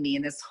fitting me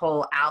in this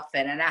whole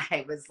outfit, and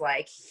I was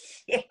like,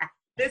 yeah,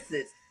 this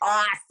is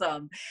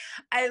awesome.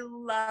 I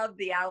love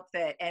the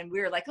outfit. And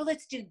we were like, "Oh,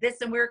 let's do this."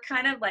 And we were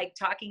kind of like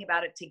talking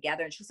about it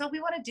together. And she was, "Oh, we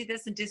want to do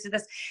this and do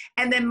this."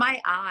 And then my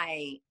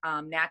eye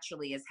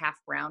naturally is half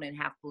brown and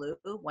half blue,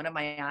 one of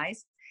my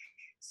eyes.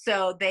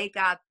 So they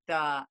got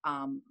the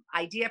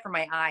idea for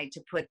my eye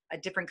to put a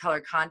different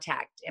color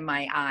contact in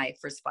my eye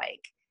for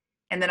Spike.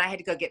 And then I had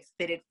to go get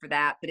fitted for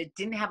that, but it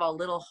didn't have a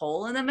little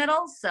hole in the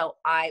middle. So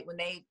when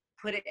they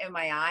put it in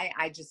my eye,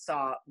 I just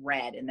saw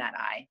red in that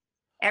eye.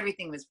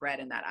 Everything was red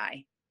in that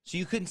eye. So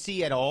you couldn't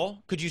see at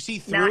all? Could you see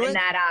through it? Not in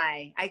that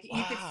eye. Wow.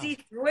 You could see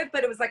through it,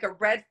 but it was like a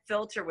red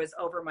filter was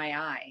over my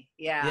eye.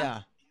 Yeah.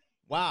 Yeah.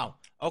 Wow.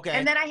 Okay.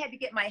 And then I had to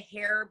get my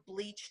hair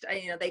bleached.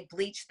 They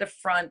bleached the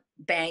front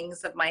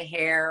bangs of my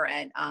hair,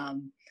 and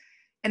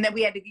then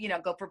we had to,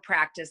 go for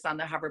practice on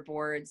the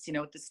hoverboards,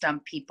 with the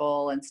stunt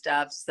people and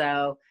stuff.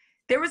 So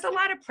there was a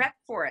lot of prep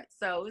for it.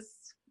 So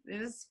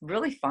it was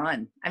really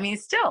fun. I mean,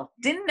 still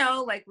didn't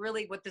know like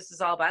really what this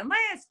is all about.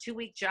 It's a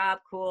 2-week job,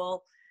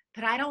 cool.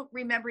 But I don't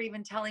remember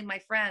even telling my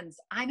friends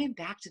I'm in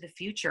Back to the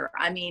Future.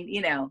 I mean,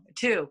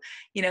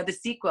 the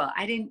sequel.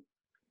 I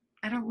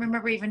don't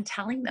remember even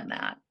telling them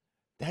that.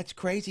 That's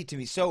crazy to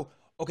me. So,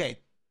 okay,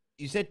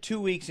 you said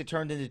 2 weeks, it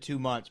turned into 2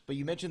 months, but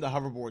you mentioned the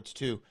hoverboards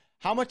too.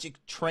 how much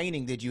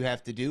training did you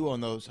have to do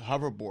on those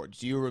hoverboards?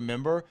 Do you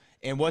remember?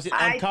 And was it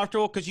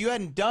uncomfortable? Because you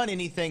hadn't done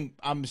anything,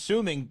 I'm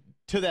assuming,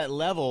 to that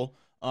level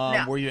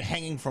No. where you're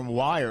hanging from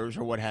wires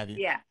or what have you.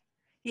 Yeah.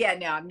 Yeah,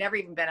 no, I've never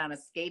even been on a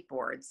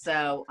skateboard.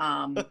 So,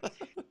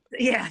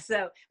 yeah.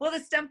 So, well, the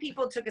stunt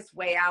people took us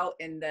way out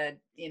in the,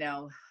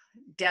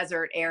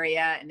 desert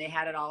area, and they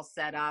had it all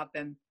set up,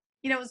 and,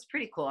 it was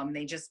pretty cool. I mean,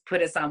 they just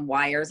put us on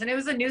wires, and it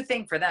was a new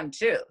thing for them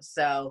too.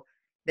 So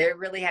they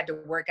really had to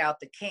work out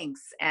the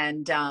kinks.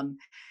 And I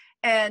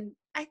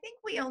think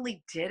we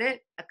only did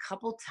it a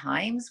couple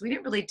times. We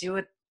didn't really do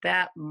it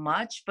that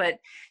much, but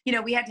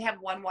we had to have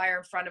one wire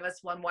in front of us,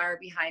 one wire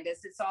behind us.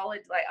 It's all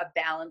like a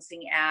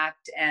balancing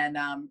act, and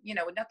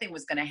nothing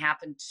was going to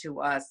happen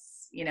to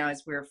us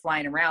as we were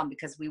flying around,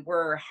 because we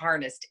were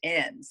harnessed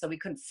in, so we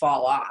couldn't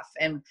fall off.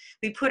 And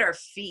we put our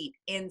feet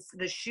in,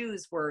 the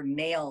shoes were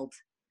nailed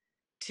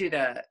to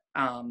the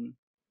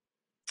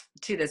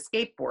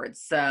skateboards,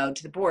 so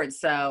to the boards,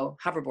 so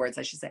hoverboards,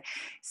 I should say.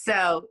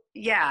 So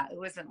yeah, it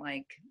wasn't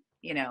like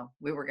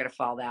we were going to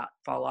fall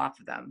off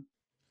of them.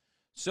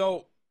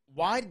 So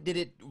why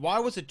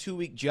was a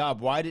 2-week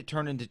job? Why did it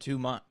turn into 2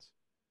 months?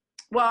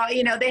 Well,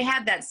 they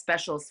had that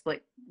special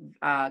split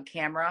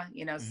camera,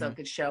 so it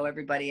could show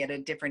everybody at a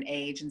different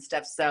age and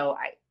stuff. So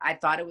I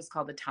thought it was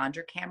called the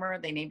Tundra camera.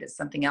 They named it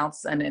something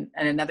else in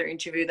another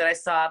interview that I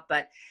saw.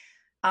 But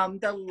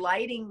the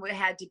lighting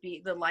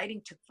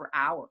took for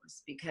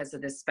hours because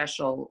of this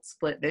special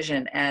split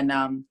vision.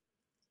 And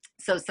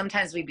so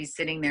sometimes we'd be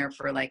sitting there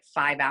for like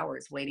 5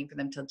 hours waiting for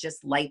them to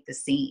just light the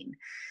scene.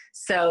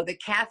 So the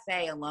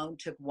cafe alone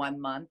took 1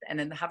 month, and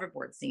then the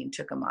hoverboard scene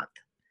took a month.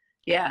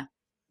 Yeah.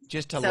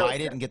 Just to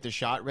light it and get the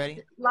shot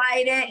ready?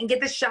 Light it and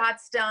get the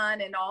shots done,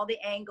 and all the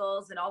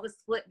angles and all the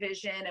split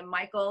vision, and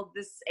Michael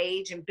this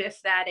age and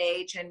Biff that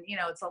age. And,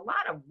 it's a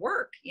lot of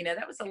work.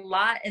 That was a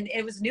lot. And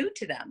it was new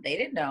to them. They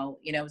didn't know,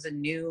 it was a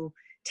new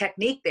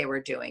technique they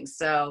were doing.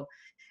 So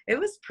it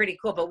was pretty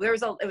cool. But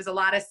it was a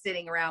lot of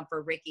sitting around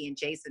for Ricky and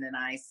Jason and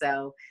I.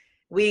 So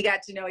we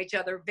got to know each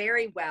other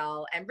very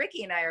well. And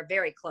Ricky and I are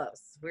very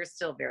close. We're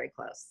still very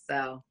close.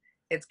 So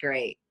it's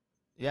great.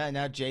 Yeah,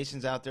 now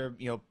Jason's out there,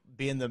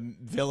 being the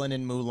villain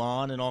in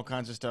Mulan and all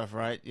kinds of stuff,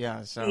 right?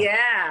 Yeah. So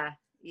yeah.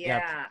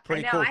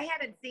 Pretty I know. Cool. I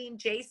hadn't seen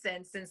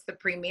Jason since the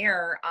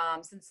premiere,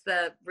 since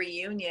the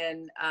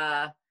reunion,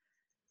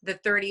 the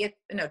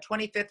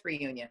 25th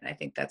reunion. I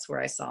think that's where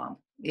I saw him.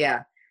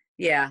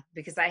 Yeah,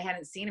 because I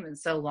hadn't seen him in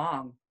so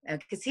long.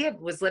 Because he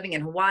was living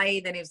in Hawaii,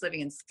 then he was living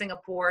in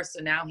Singapore,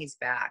 so now he's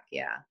back.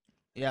 Yeah.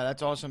 Yeah,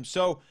 that's awesome.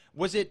 So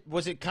was it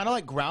kind of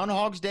like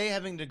Groundhog's Day,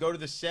 having to go to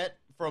the set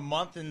for a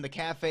month in the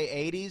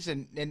Cafe 80s,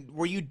 and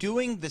were you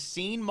doing the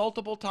scene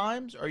multiple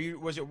times, or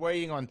was it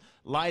waiting on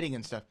lighting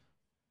and stuff?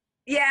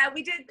 Yeah,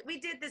 we did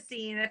the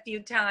scene a few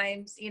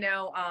times.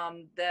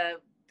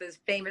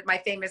 My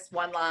famous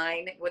one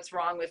line, "What's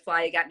wrong with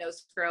Fly? You got no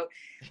scrote."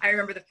 I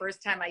remember the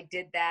first time I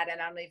did that, and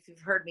I don't know if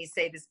you've heard me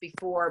say this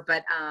before,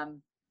 but I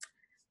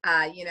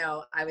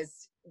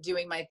was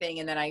doing my thing,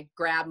 and then I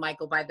grabbed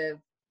Michael by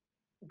the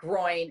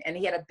groin, and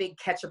he had a big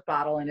ketchup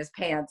bottle in his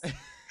pants.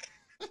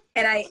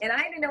 And I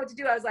didn't know what to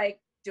do. I was like,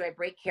 do I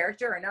break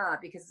character or not?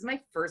 Because it's my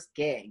first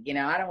gig,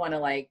 I don't want to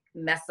like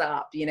mess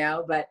up,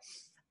 but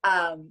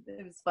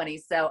it was funny.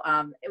 So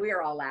we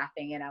were all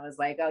laughing, and I was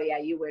like, oh yeah,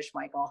 you wish,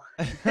 Michael.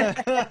 And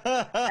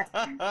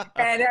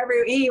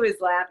he was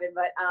laughing,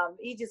 but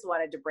he just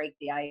wanted to break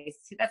the ice.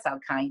 That's how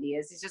kind he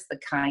is. He's just the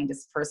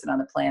kindest person on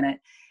the planet.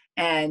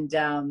 And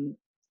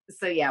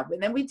so yeah,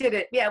 and then we did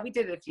it. Yeah, we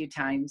did it a few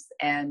times.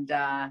 And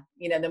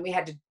then we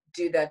had to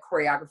do the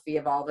choreography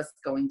of all of us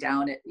going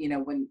down it,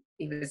 when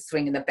he was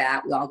swinging the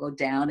bat, we all go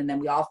down, and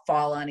then we all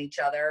fall on each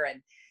other,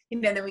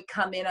 and then we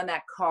come in on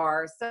that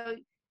car. So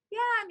yeah,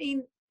 I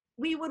mean,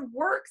 we would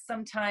work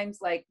sometimes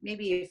like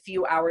maybe a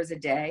few hours a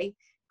day,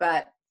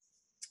 but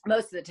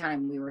most of the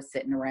time we were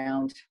sitting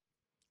around.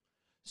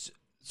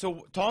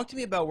 So talk to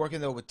me about working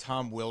though with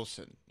Tom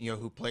Wilson,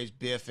 who plays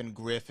Biff and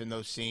Griff in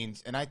those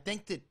scenes. And I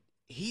think that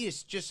he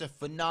is just a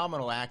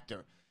phenomenal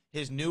actor.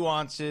 His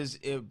nuances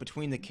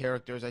between the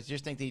characters, I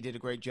just think that he did a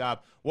great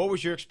job. What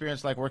was your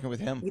experience like working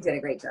with him? He did a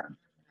great job.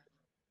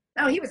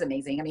 Oh, he was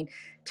amazing. I mean,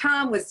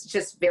 Tom was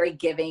just very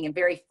giving and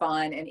very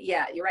fun. And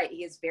yeah, you're right.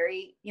 He is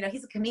very,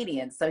 he's a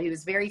comedian, so he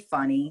was very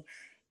funny.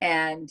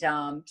 And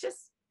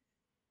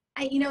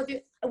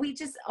we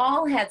just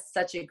all had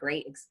such a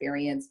great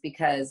experience,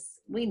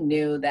 because we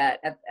knew that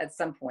at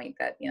some point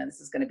that,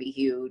 this is going to be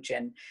huge,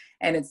 and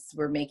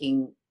we're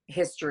making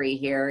history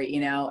here,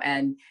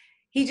 and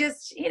he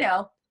just,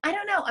 I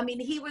don't know. I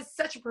mean, he was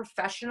such a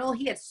professional.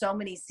 He had so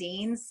many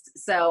scenes.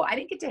 So I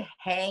didn't get to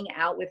hang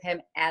out with him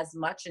as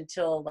much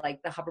until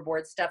like the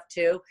hoverboard stuff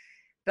too.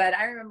 But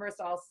I remember us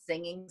all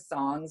singing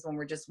songs when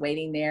we're just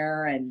waiting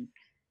there, and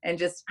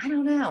just, I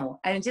don't know,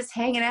 and just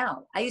hanging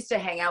out. I used to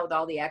hang out with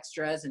all the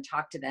extras and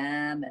talk to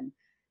them, and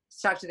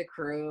talk to the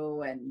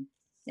crew. And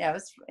yeah,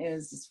 it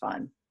was just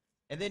fun.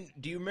 And then,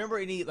 do you remember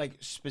any like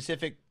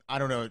specific, I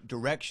don't know,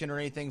 direction or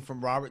anything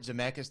from Robert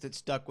Zemeckis that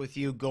stuck with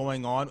you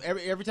going on?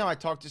 Every time I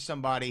talk to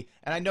somebody,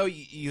 and I know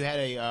you had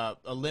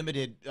a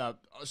limited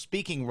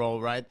speaking role,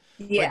 right?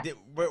 Yeah.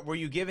 But were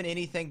you given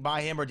anything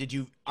by him, or did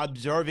you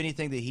observe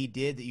anything that he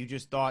did that you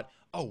just thought,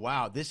 oh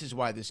wow, this is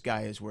why this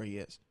guy is where he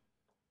is?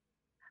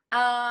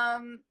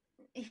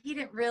 He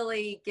didn't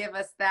really give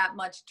us that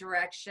much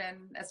direction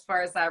as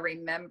far as I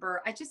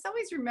remember. I just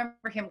always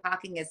remember him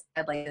cocking his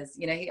head like this.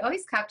 You know, he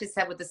always cocked his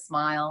head with a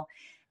smile.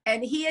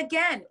 And he,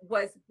 again,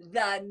 was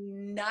the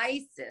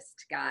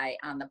nicest guy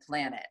on the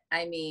planet.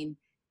 I mean,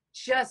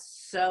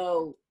 just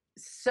so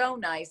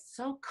nice,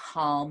 so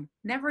calm,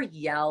 never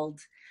yelled.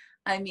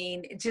 I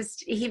mean,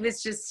 he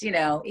was just, you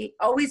know, he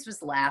always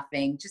was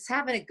laughing, just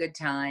having a good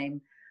time.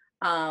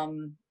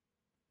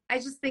 I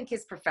just think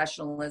his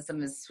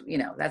professionalism is, you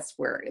know, that's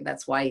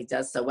why he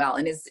does so well.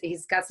 And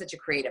he's got such a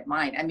creative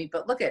mind. I mean,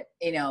 but look at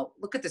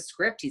the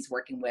script he's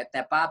working with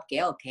that Bob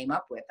Gale came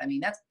up with. I mean,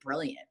 that's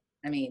brilliant.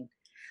 I mean,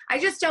 I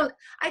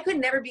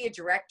could never be a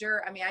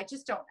director. I mean, I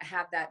just don't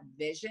have that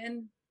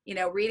vision, you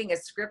know, reading a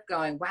script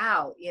going,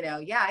 wow, you know,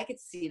 yeah, I could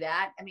see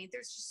that. I mean,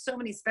 there's just so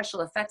many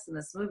special effects in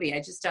this movie. I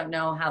just don't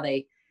know how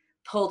they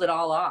pulled it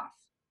all off.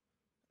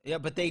 Yeah,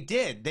 but they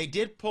did. They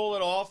did pull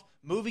it off.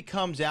 Movie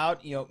comes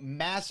out, you know,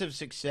 massive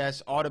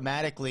success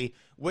automatically.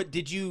 What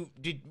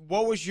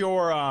was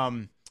your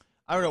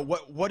I don't know,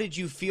 what did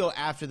you feel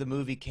after the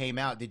movie came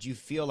out? Did you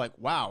feel like,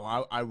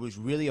 wow, I was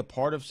really a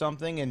part of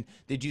something? And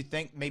did you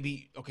think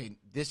maybe, okay,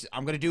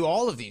 I'm going to do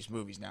all of these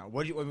movies now?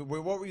 What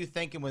were you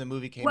thinking when the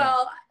movie came out?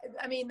 Well,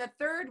 I mean, the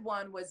third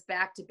one was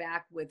back to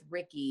back with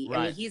Ricky. Right.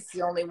 I mean, he's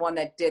the only one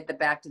that did the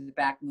back to the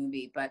back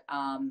movie, but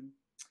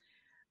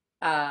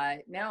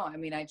no, I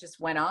mean, I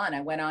went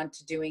on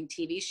to doing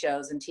TV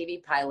shows and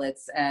TV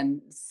pilots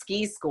and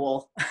ski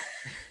school.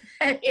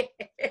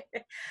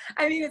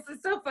 I mean,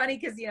 it's so funny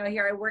because, you know,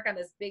 here I work on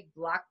this big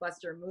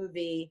blockbuster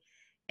movie.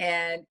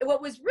 And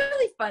what was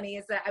really funny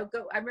is that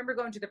I remember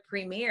going to the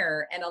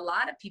premiere and a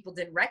lot of people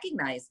didn't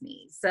recognize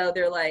me. So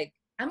they're like,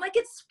 I'm like,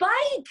 it's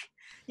Spike,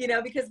 you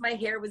know, because my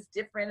hair was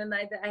different and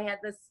I had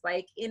this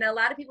spike. You know, a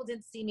lot of people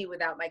didn't see me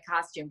without my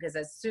costume because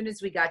as soon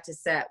as we got to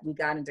set, we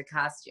got into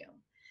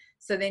costume.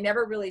 So they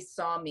never really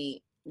saw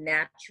me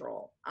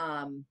natural.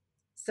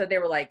 So they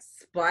were like,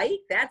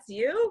 Spike, that's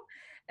you?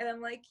 And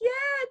I'm like, yeah,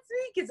 it's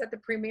me. Because at the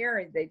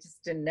premiere, they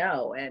just didn't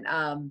know.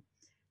 And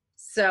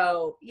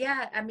so,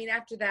 yeah, I mean,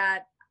 after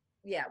that,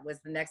 yeah,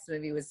 the next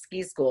movie was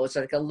Ski School, which was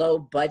like a low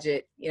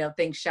budget, you know,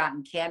 thing shot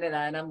in Canada.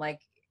 And I'm like,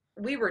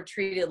 we were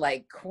treated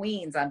like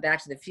queens on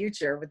Back to the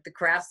Future with the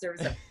craft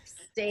service of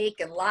steak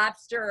and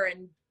lobster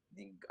and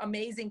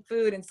amazing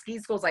food, and Ski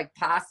School's like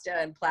pasta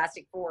and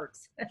plastic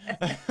forks.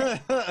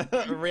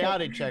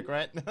 Reality check,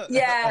 right?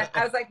 Yeah,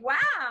 I was like,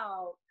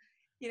 wow.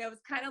 You know, it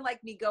was kind of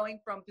like me going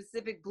from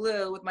Pacific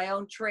Blue with my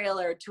own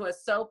trailer to a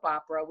soap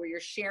opera where you're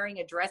sharing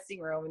a dressing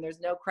room and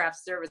there's no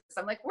craft service.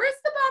 I'm like, where's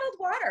the bottled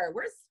water?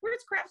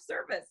 Where's craft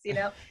service? You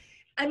know,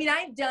 I mean,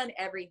 I've done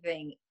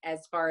everything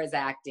as far as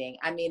acting.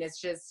 I mean,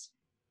 it's just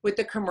with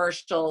the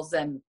commercials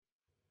and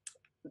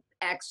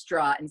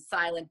extra and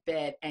silent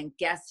bit and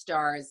guest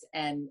stars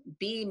and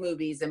B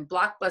movies and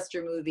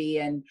blockbuster movie.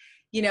 And,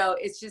 you know,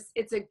 it's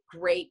a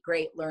great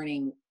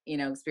learning, you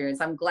know,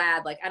 experience. I'm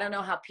glad, like, I don't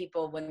know how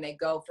people, when they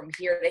go from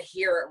here to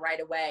here right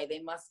away,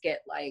 they must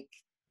get like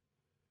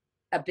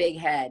a big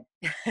head.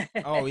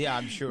 Oh yeah,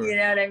 I'm sure. You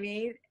know what I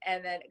mean?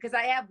 And then, cause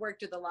I have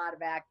worked with a lot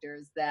of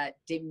actors that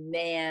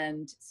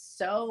demand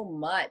so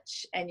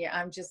much. And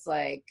I'm just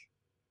like,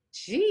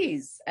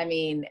 geez, I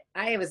mean,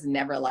 I was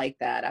never like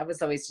that. I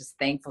was always just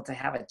thankful to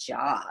have a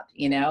job,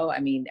 you know, I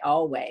mean,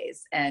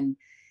 always. And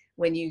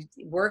when you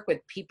work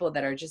with people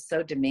that are just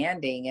so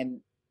demanding and,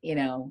 you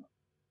know,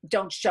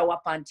 don't show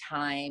up on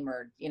time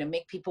or, you know,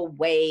 make people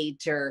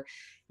wait or,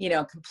 you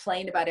know,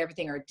 complain about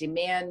everything or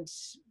demand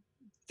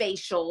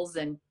facials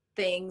and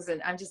things.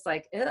 And I'm just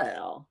like,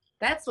 ew,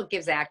 that's what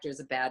gives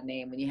actors a bad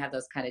name when you have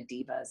those kind of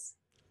divas.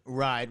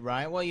 Right.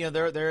 Well, you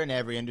know, they're in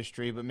every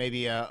industry, but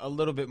maybe a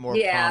little bit more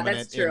prominent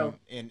that's true.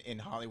 In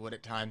Hollywood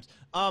at times.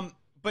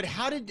 But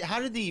how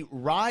did the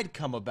ride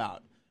come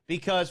about?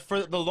 Because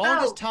for the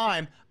longest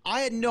time, I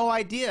had no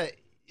idea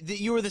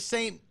that you were the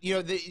same. You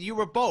know, that you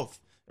were both,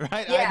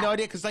 right? Yeah. I had no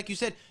idea because, like you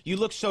said, you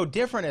look so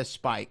different as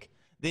Spike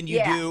than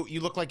you do. You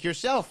look like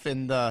yourself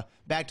in the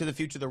Back to the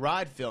Future, the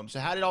ride film.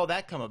 So how did all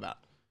that come about?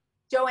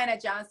 Joanna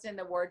Johnston,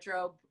 the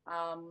wardrobe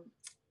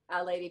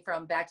a lady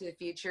from Back to the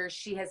Future,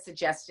 she has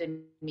suggested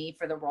me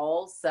for the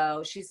role.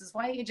 So she says,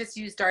 why don't you just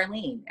use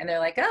Darlene? And they're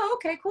like, oh,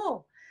 okay,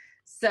 cool.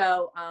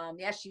 So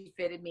yeah, she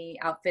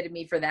outfitted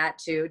me for that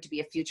too, to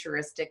be a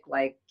futuristic,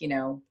 like, you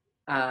know,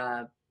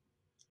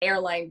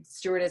 airline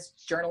stewardess,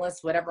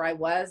 journalist, whatever I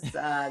was,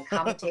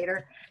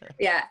 commentator.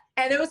 Yeah.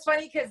 And it was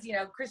funny because, you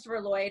know,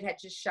 Christopher Lloyd had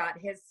just shot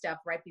his stuff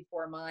right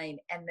before mine.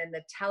 And then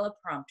the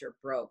teleprompter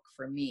broke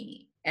for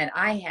me. And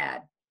I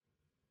had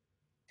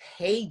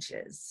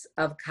pages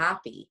of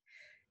copy.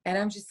 And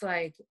I'm just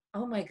like,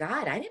 oh my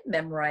God, I didn't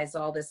memorize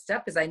all this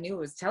stuff because I knew it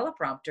was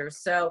teleprompter.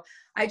 So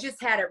I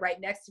just had it right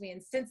next to me.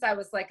 And since I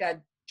was like a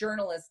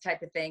journalist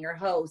type of thing or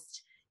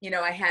host, you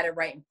know, I had it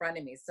right in front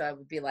of me. So I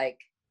would be like,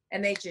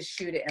 and they just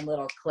shoot it in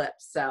little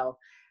clips. So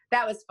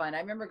that was fun. I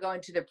remember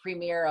going to the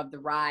premiere of the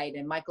ride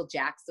and Michael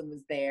Jackson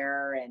was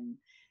there,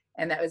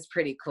 and that was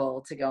pretty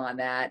cool to go on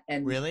that.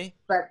 And Really?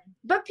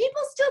 But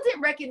people still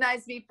didn't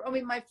recognize me. I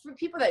mean,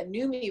 people that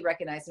knew me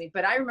recognized me,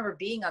 but I remember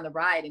being on the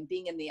ride and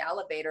being in the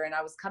elevator, and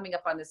I was coming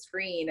up on the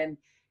screen,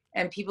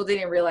 and people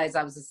didn't realize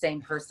I was the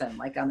same person,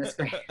 like on the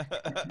screen.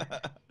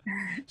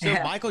 So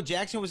Yeah. Michael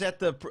Jackson was at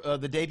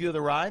the debut of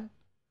the ride?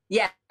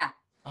 Yeah.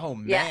 Oh,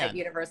 man. Yeah, at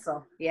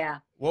Universal. Yeah.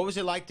 What was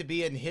it like to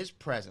be in his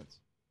presence?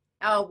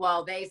 Oh,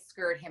 well, they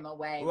skirt him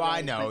away. Well, I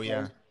really know,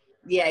 quickly.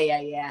 yeah.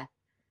 Yeah.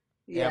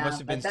 Yeah, it must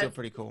have been but still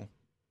pretty cool.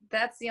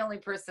 that's the only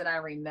person I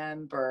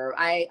remember.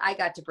 I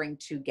got to bring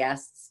 2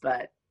 guests,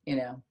 but, you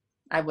know,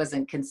 I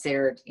wasn't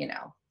considered, you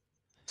know,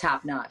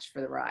 top notch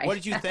for the ride. What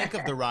did you think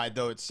of the ride,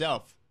 though,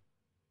 itself?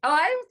 Oh,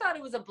 I thought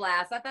it was a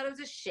blast. I thought it was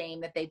a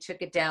shame that they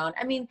took it down.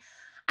 I mean,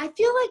 I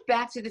feel like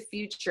Back to the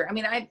Future. I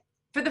mean,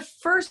 for the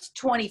first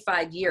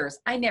 25 years,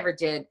 I never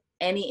did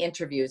any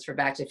interviews for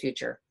Back to the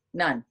Future.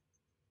 None.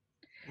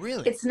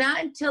 Really? It's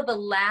not until the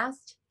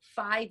last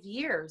 5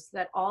 years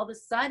that all of a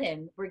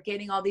sudden we're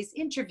getting all these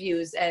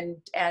interviews and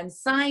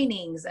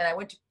signings. And I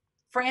went to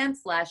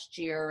France last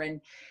year,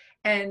 and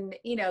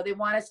you know, they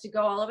want us to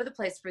go all over the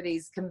place for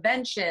these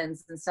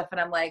conventions and stuff.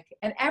 And I'm like,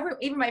 and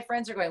even my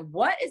friends are going,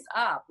 what is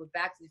up with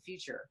Back to the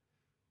Future?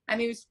 I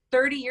mean, it was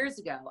 30 years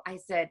ago. I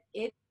said,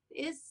 it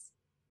is,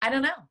 I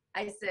don't know.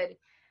 I said,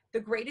 the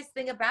greatest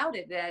thing about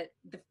it, that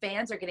the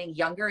fans are getting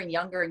younger and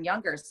younger and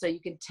younger. So you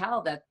can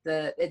tell that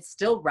it's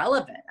still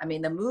relevant. I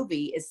mean, the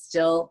movie is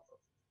still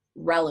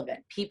relevant.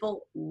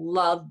 People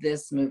love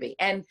this movie.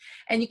 And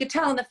you could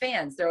tell in the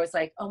fans, they're always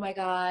like, oh my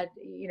God,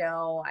 you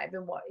know,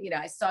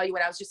 I saw you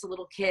when I was just a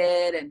little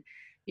kid and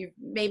you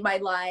made my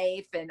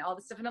life and all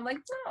this stuff. And I'm like,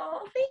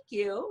 oh, thank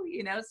you.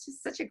 You know, it's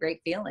just such a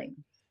great feeling.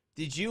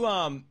 Did you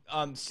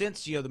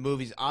since the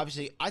movies,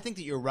 obviously, I think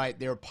that you're right.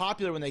 They were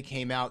popular when they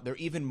came out. They're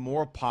even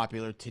more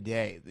popular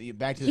today.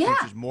 Back to the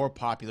Future is more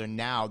popular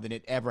now than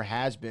it ever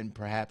has been,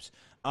 perhaps.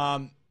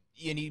 And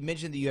you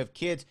mentioned that you have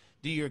kids.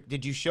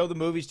 Did you show the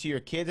movies to your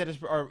kids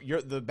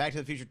the Back to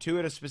the Future 2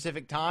 at a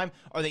specific time?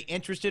 Are they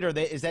interested, or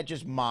is that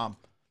just mom?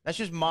 That's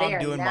just mom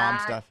doing mom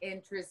stuff. They are not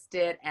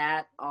interested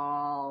at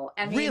all.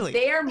 I mean, Really?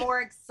 they are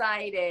more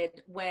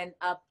excited when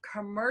a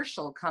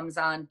commercial comes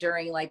on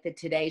during like the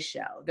Today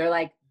Show. They're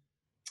like,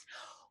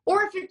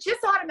 or if it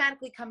just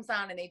automatically comes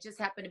on and they just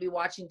happen to be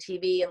watching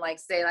TV and like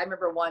say, I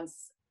remember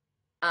once,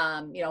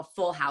 you know,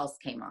 Full House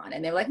came on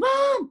and they were like,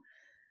 Mom,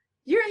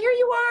 here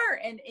you are.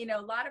 And, you know,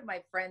 a lot of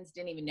my friends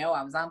didn't even know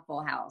I was on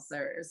Full House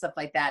or stuff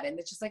like that. And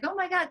it's just like, oh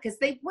my God, because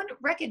they wouldn't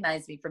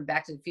recognize me from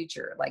Back to the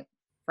Future, like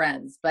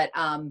friends. But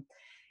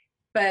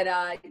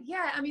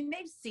yeah, I mean,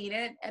 they've seen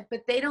it,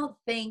 but they don't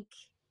think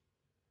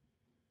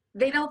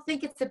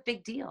it's a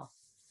big deal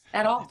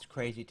at all. It's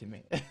crazy to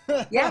me.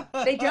 Yeah,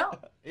 they don't.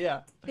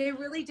 Yeah. They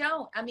really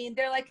don't. I mean,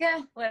 they're like,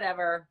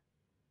 whatever.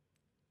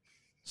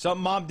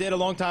 Something mom did a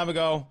long time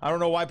ago. I don't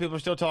know why people are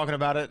still talking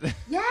about it.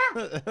 Yeah.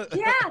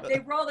 They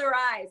roll their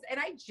eyes.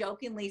 And I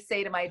jokingly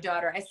say to my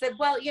daughter, I said,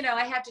 well, you know,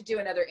 I have to do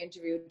another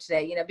interview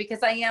today, you know,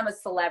 because I am a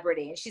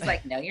celebrity. And she's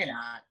like, no, you're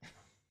not.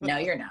 No,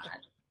 you're not.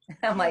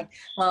 I'm like,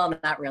 well,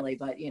 not really,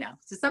 but you know,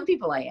 to some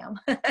people I am.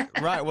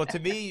 Right. Well, to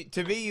me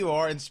you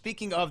are. And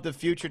speaking of the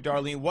future,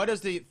 Darlene, what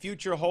does the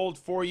future hold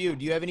for you?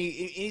 Do you have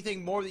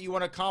anything more that you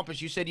want to accomplish?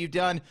 You said you've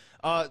done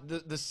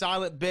the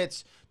silent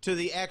bits, to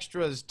the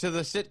extras, to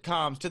the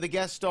sitcoms, to the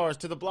guest stars,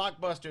 to the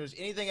blockbusters.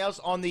 Anything else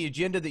on the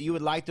agenda that you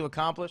would like to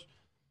accomplish?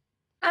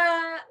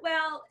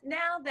 Well,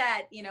 now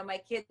that, you know, my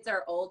kids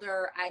are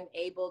older, I'm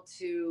able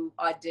to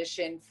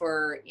audition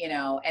for, you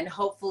know, and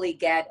hopefully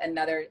get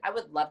I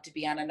would love to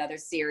be on another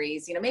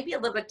series, you know, maybe a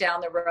little bit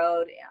down the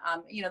road.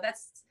 You know,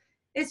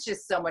 it's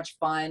just so much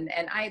fun.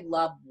 And I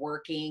love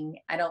working.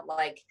 I don't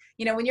like,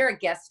 you know, when you're a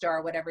guest star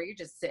or whatever, you're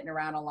just sitting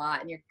around a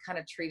lot and you're kind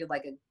of treated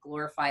like a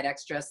glorified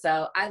extra.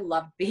 So I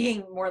love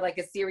being more like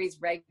a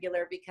series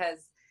regular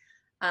because,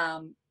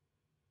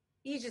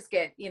 you just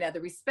get, you know, the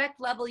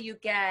respect level you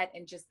get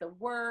and just the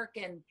work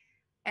and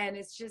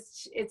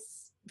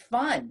it's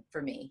fun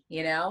for me,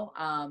 you know?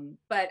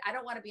 But I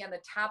don't want to be on the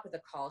top of the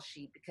call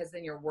sheet because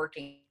then you're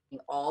working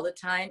all the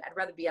time. I'd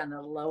rather be on the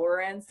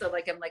lower end. So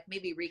like, I'm like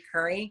maybe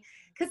recurring.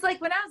 Cause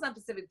like when I was on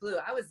Pacific Blue,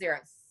 I was there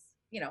at,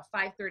 you know,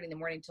 5:30 in the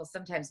morning till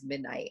sometimes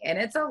midnight. And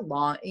it's a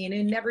long, you know,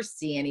 you never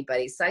see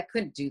anybody. So I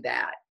couldn't do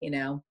that, you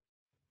know?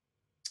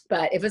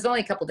 But if it was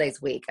only a couple days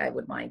a week, I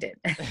would mind it.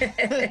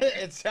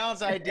 It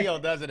sounds ideal,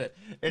 doesn't it?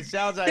 It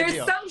sounds ideal.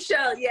 There's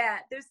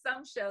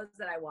some shows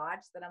that I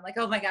watch that I'm like,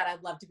 oh my God,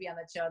 I'd love to be on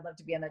that show. I'd love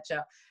to be on that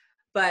show.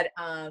 But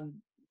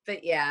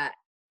yeah,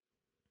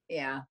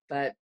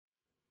 but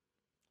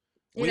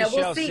you know,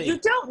 we'll see. You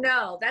don't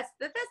know. That's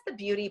the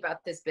beauty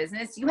about this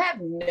business. You have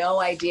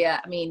no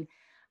idea. I mean,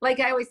 like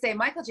I always say,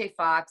 Michael J.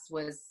 Fox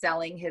was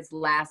selling his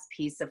last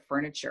piece of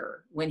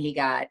furniture when he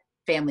got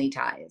Family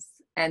Ties.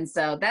 And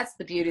so that's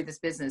the beauty of this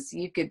business.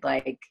 You could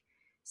like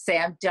say,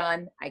 I'm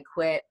done. I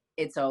quit.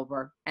 it's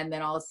over. And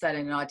then all of a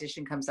sudden an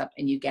audition comes up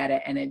and you get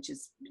it. And it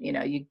just, you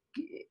know, you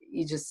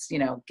just, you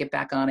know, get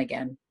back on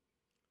again.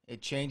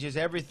 It changes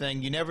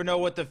everything. You never know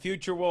what the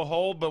future will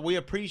hold, but we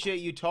appreciate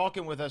you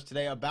talking with us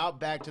today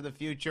about Back to the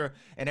Future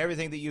and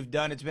everything that you've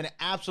done. It's been an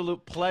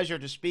absolute pleasure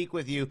to speak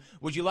with you.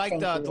 Would you like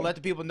to let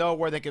the people know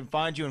where they can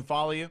find you and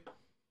follow you?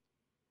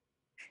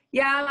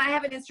 Yeah, I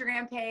have an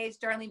Instagram page,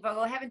 Darelne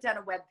Vogel. I haven't done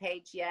a web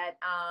page yet.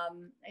 I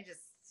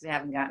just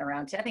haven't gotten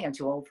around to. I think I'm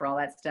too old for all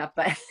that stuff,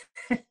 but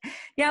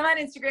yeah, I'm on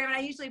Instagram and I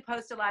usually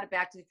post a lot of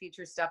Back to the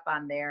Future stuff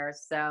on there.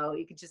 So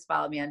you can just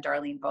follow me on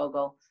Darelne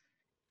Vogel.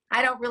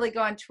 I don't really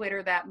go on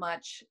Twitter that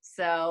much,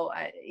 so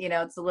you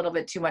know, it's a little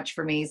bit too much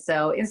for me.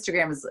 So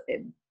Instagram is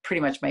pretty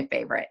much my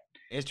favorite.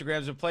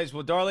 Instagram's a place.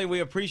 Well, Darelne,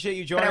 we appreciate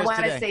you joining us today.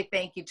 I want to say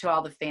thank you to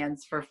all the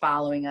fans for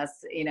following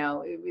us. You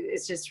know,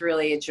 it's just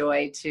really a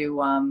joy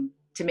to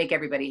make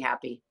everybody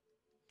happy.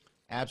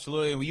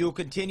 Absolutely. We will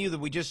continue.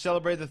 We just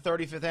celebrated the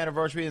 35th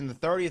anniversary and the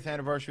 30th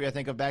anniversary, I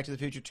think, of Back to the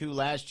Future 2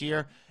 last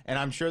year, and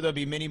I'm sure there'll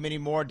be many, many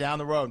more down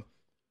the road.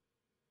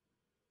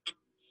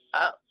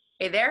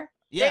 Hey there?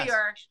 Yes. There you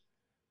are.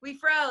 We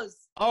froze.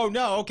 Oh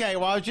no, okay.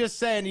 Well, I was just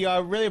saying, I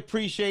really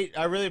appreciate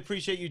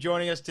you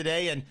joining us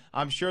today, and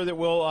I'm sure that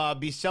we'll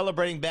be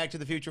celebrating Back to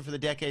the Future for the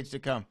decades to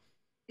come.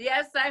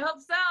 Yes, I hope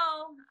so.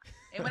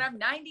 And when I'm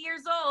 90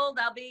 years old,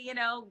 I'll be, you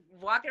know,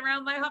 walking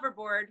around my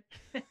hoverboard.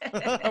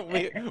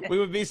 we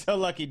would be so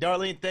lucky.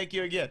 Darelne, thank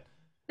you again.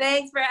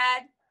 Thanks,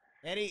 Brad.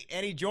 And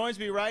he joins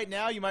me right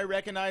now. You might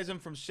recognize him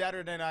from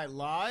Saturday Night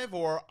Live,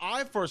 or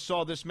I first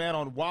saw this man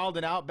on Wild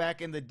 'N Out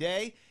back in the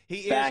day.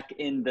 Back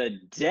in the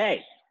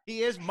day.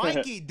 He is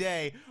Mikey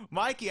Day.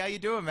 Mikey, how you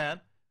doing, man?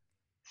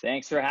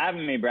 Thanks for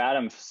having me, Brad.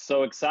 I'm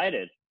so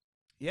excited.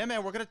 Yeah,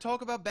 man, we're going to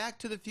talk about Back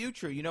to the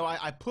Future. You know,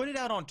 I put it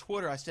out on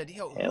Twitter. I said,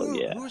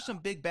 who are some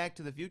big Back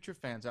to the Future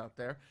fans out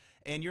there?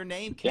 And your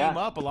name came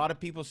up. A lot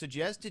of people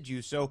suggested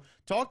you. So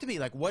talk to me.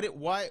 Like,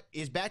 why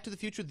is Back to the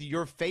Future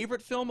your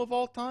favorite film of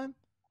all time?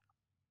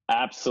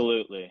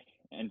 Absolutely.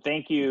 And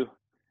thank you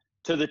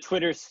to the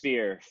Twitter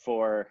sphere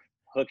for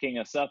hooking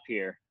us up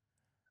here.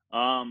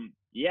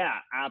 Yeah,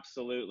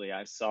 absolutely.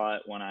 I saw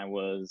it when I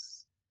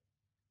was,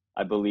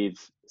 I believe,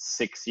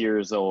 6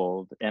 years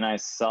old. And I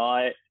saw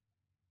it.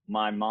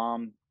 My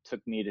mom took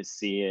me to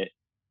see it.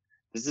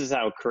 This is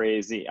how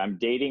crazy, I'm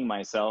dating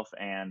myself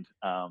and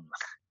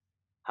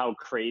how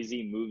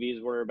crazy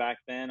movies were back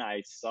then.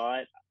 I saw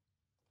it.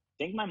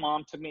 I think my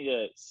mom took me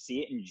to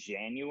see it in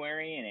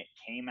January and it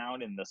came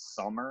out in the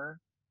summer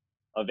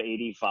of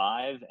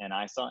 85, and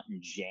I saw it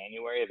in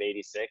January of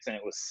 86 and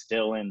it was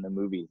still in the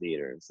movie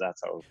theaters.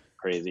 That's how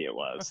crazy it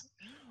was.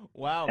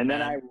 Wow. And man.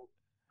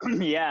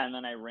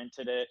 then I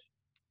rented it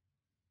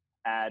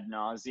ad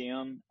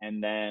nauseum,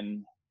 and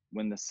then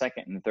when the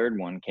second and third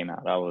one came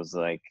out, I was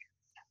like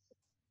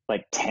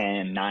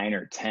 9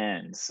 or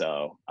 10.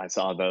 So I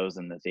saw those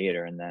in the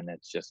theater, and then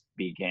it just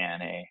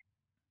began a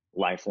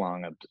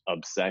lifelong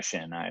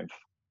obsession. I've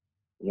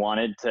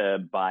wanted to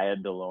buy a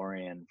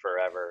DeLorean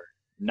forever.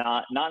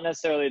 Not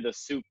necessarily the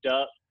souped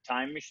up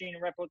time machine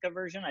replica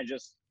version.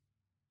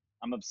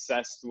 I'm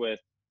obsessed with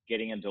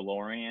getting a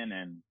DeLorean,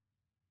 and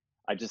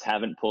I just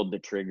haven't pulled the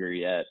trigger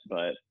yet,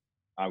 but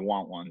I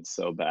want one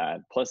so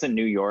bad. Plus in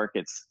New York,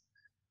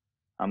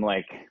 I'm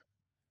like,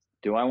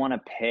 do I want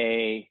to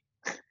pay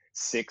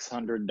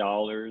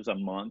 $600 a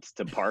month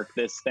to park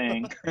this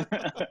thing?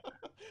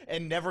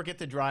 And never get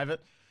to drive it?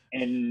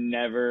 And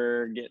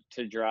never get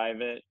to drive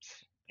it.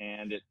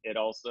 And it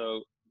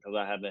also, because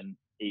I have an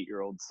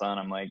 8-year-old son,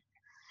 I'm like,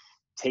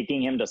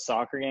 taking him to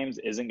soccer games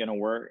isn't going to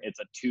work. It's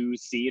a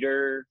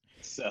 2-seater.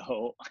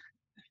 So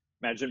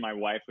imagine my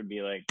wife would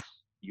be like,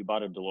 you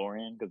bought a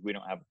DeLorean? Because we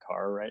don't have a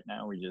car right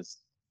now. We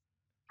just,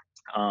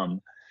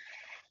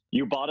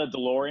 you bought a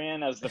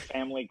DeLorean as the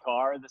family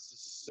car? This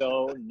is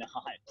so not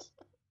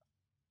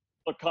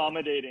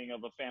accommodating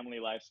of a family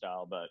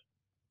lifestyle. But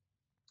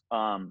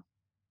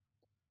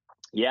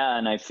yeah,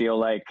 and I feel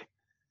like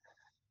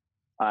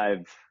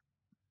I've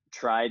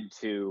tried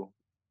to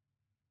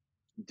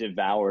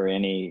devour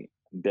any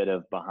bit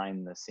of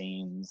behind the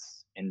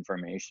scenes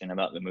information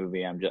about the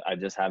movie. I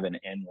just have an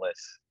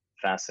endless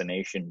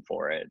fascination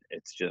for it.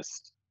 It's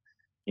just,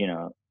 you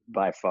know,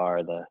 by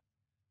far the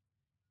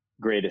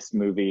greatest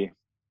movie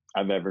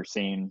I've ever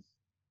seen,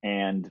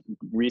 and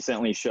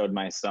recently showed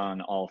my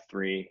son all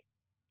three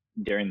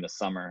during the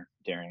summer,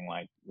 during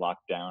like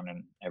lockdown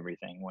and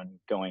everything, when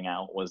going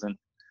out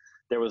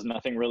there was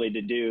nothing really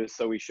to do.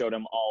 So we showed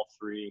him all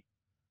three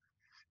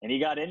and he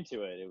got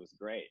into it. It was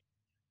great.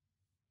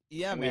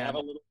 Yeah, and man. We have a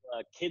little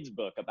kids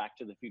book, a Back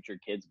to the Future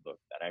kids book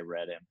that I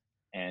read him,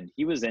 and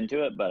he was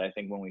into it. But I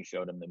think when we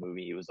showed him the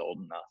movie, he was old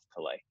enough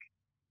to like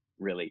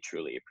really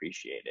truly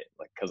appreciate it.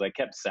 Like, cause I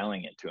kept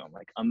selling it to him.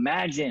 Like,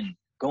 imagine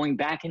going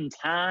back in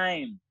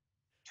time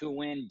to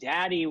when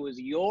daddy was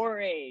your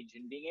age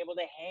and being able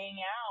to hang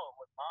out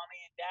with mommy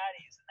and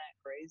daddy. Isn't that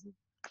crazy?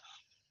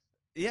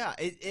 Yeah,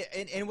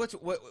 and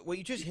what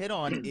you just hit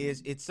on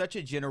is it's such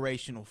a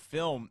generational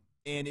film.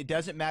 and it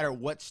doesn't matter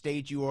what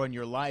stage you are in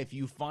your life,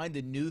 you find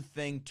a new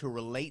thing to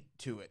relate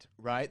to it,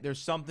 right?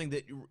 There's something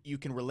that you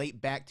can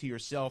relate back to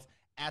yourself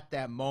at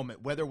that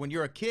moment. Whether when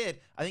you're a kid,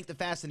 I think the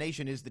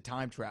fascination is the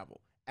time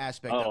travel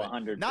aspect of it.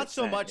 100%. Not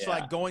so much yeah.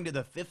 like going to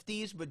the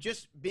 50s, but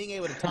just being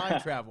able to time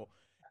travel.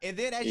 And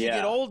then as you Yeah.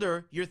 get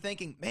older, you're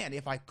thinking, man,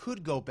 if I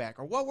could go back,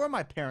 or what were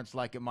my parents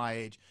like at my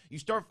age? You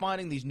start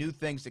finding these new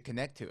things to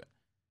connect to it.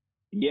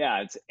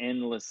 Yeah, it's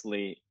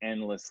endlessly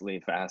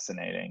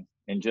fascinating,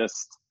 and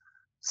just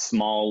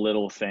small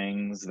little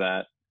things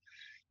that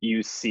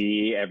you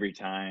see every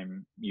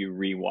time you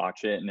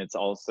rewatch it. And it's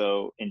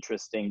also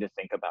interesting to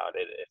think about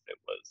it if it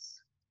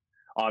was,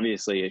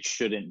 obviously it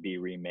shouldn't be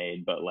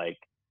remade, but like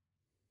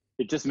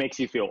it just makes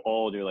you feel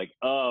old. You're like,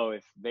 oh,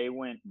 if they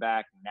went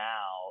back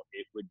now,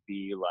 it would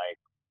be like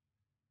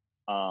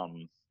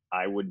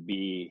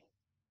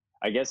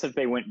I guess if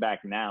they went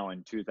back now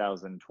in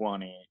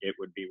 2020, it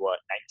would be what,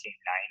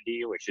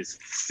 1990, which is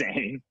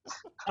insane.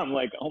 I'm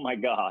like, oh my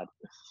God.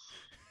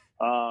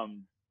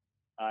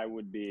 I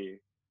would be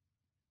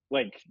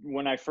like,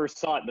 when I first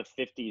saw it, the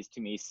 50s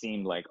to me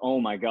seemed like, oh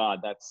my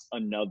God, that's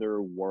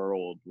another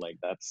world. Like,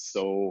 that's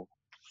so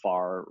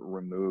far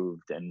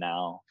removed. And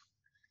now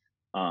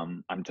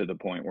I'm to the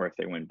point where if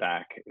they went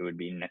back, it would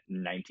be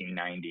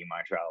 1990,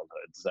 my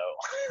childhood. So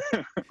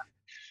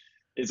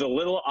it's a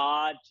little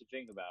odd to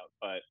think about,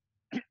 but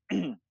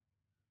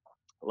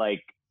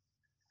like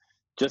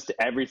just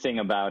everything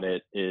about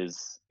it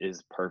is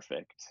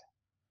perfect.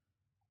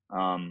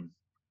 And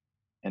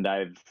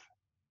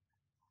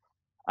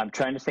I'm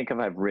trying to think if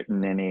I've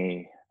written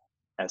any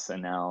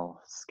SNL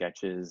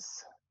sketches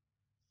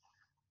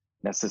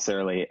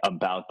necessarily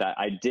about that.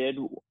 I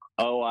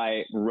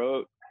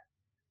wrote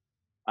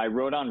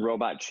on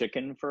Robot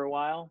Chicken for a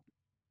while,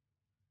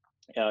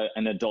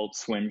 an Adult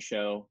Swim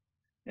show,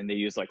 and they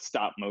use like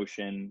stop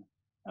motion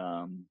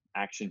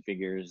action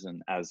figures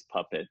and as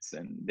puppets,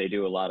 and they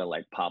do a lot of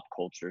like pop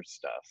culture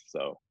stuff.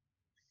 So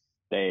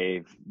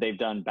they've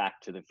done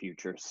Back to the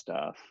Future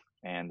stuff,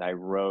 and I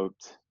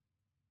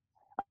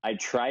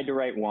tried to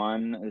write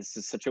one. This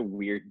is such a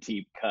weird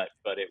deep cut,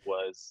 but it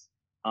was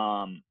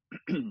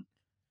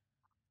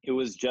it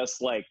was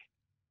just like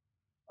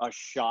a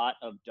shot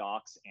of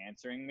Doc's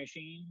answering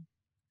machine,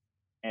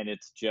 and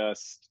it's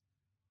just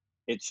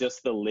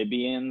the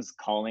Libyans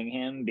calling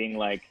him, being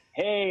like,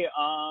 hey,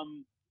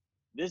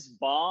 this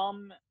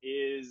bomb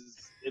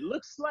it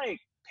looks like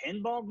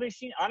pinball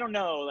machine. I don't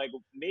know, like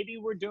maybe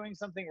we're doing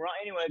something wrong.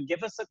 Anyway,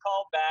 give us a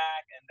call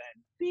back, and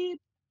then beep,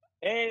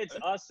 hey, it's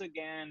us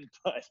again.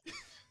 But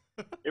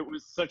it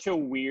was such a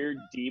weird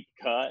deep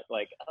cut,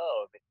 like,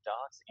 oh, the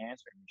Doc's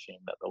answering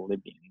machine that the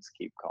Libyans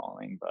keep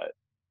calling. But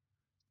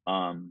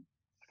I'm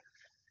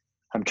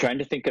trying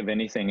to think of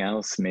anything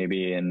else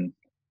maybe in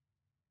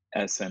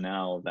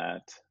SNL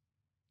that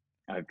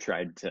I've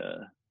tried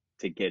to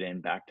get in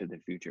Back to the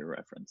Future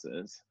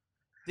references.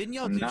 Didn't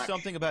y'all do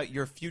something about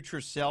your future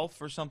self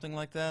or something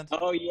like that?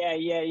 Oh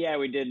yeah.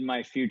 We did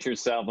my future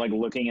self, like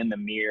looking in the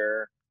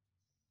mirror.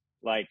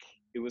 Like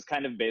it was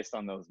kind of based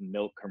on those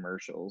milk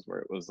commercials where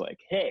it was like,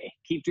 hey,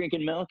 keep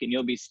drinking milk and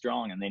you'll be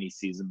strong. And then he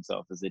sees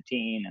himself as a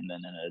teen and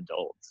then an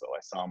adult. So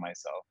I saw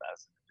myself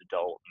as an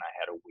adult, and I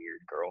had a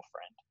weird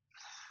girlfriend.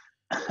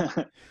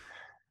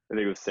 I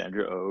think it was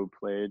Sandra Oh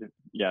played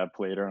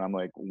her, and I'm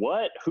like,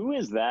 what? Who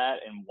is that,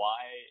 and why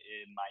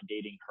am I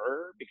dating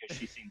her? Because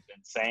she seems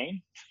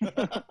insane.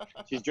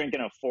 She's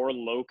drinking a Four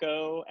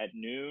Loko at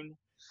noon.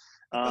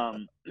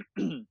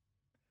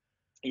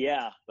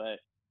 Yeah, but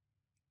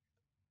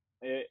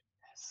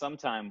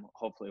sometime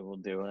hopefully we'll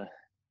do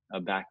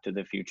a Back to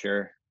the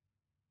Future,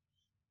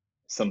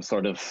 some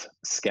sort of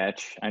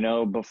sketch. I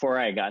know before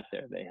I got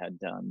there, they had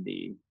done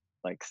the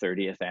like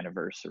 30th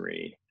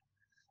anniversary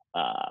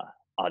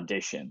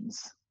auditions.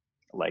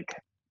 Like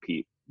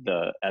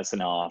the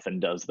SNL often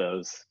does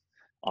those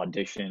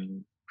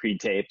audition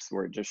pre-tapes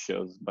where it just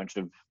shows a bunch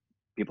of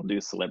people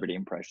do celebrity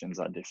impressions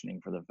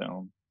auditioning for the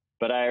film.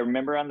 But I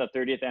remember on the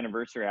 30th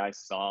anniversary, I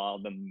saw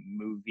the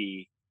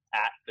movie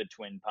at the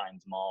Twin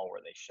Pines Mall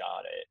where they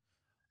shot it.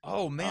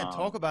 Oh man,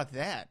 talk about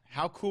that.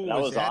 How cool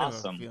that was that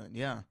awesome. Of a feeling?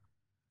 Yeah.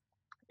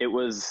 It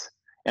was,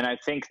 and I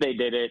think they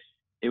did it,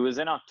 it was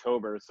in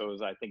October, so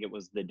I think it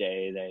was the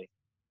day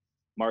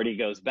Marty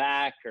goes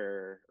back,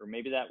 or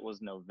maybe that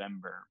was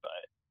November, but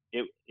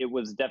it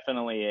was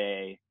definitely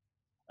a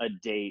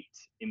date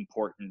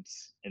important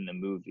in the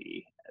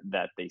movie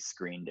that they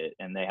screened it,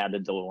 and they had a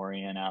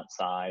DeLorean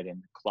outside,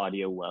 and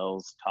Claudia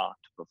Wells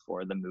talked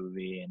before the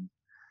movie, and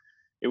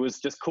it was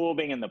just cool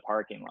being in the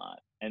parking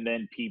lot. And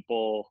then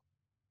people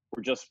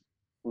were just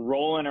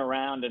rolling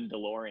around in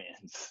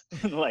DeLoreans.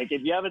 Like,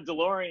 if you have a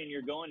DeLorean,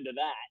 you're going to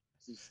that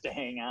just to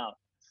hang out.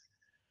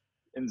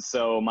 And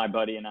so my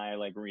buddy and I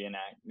like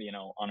reenact,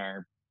 on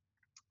our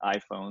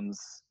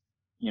iPhones,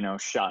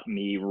 shot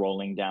me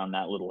rolling down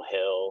that little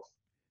hill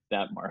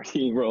that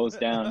Marty rolls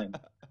down and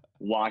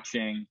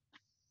watching,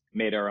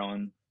 made our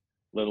own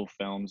little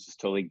films,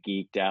 just totally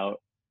geeked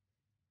out.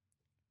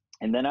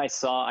 And then I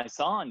saw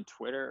on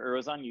Twitter, or it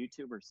was on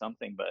YouTube or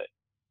something, but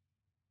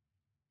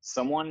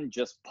someone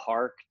just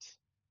parked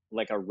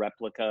like a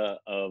replica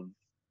of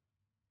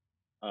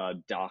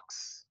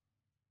Doc's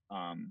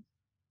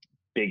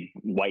big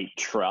white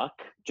truck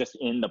just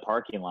in the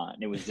parking lot,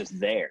 and it was just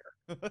there.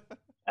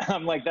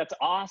 I'm like, that's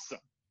awesome.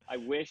 I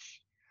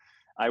wish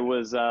I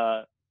was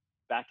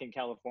back in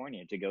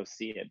California to go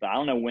see it, but I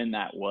don't know when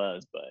that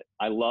was. But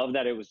I love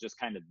that it was just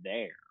kind of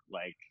there.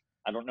 Like,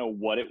 I don't know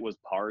what it was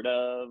part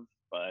of,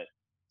 but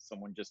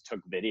someone just took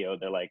video.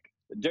 They're like,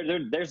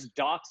 there's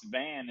Doc's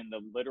van in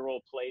the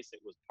literal place it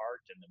was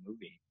parked in the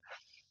movie.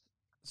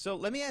 So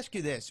let me ask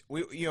you this.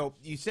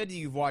 You said that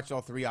you've watched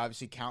all three,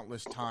 obviously,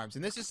 countless times.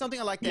 And this is something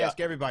I like to ask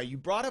everybody. You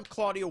brought up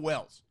Claudia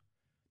Wells.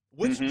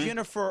 Which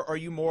Jennifer are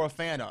you more a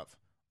fan of?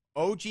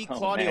 OG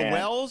Claudia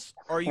Wells,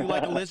 or are you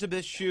like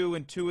Elizabeth Shue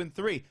in 2 and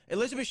 3?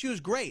 Elizabeth Shue is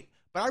great,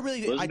 but I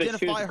really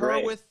identify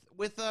her with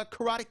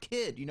Karate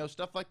Kid,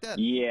 stuff like that.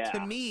 Yeah.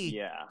 To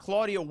me,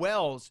 Claudia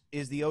Wells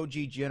is the OG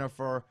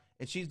Jennifer,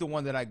 and she's the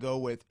one that I go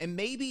with. And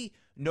maybe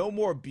no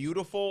more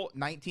beautiful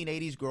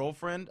 1980s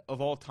girlfriend of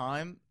all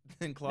time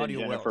than Claudia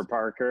Wells. Jennifer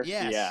Parker.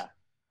 Yes. Yeah.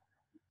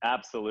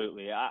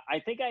 Absolutely.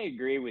 I think I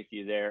agree with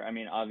you there. I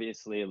mean,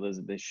 obviously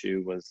Elizabeth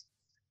Shue was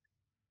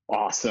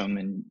awesome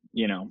and,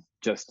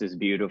 just as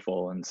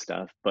beautiful and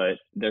stuff, but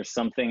there's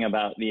something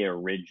about the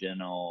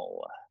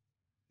original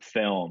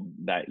film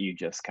that you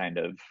just kind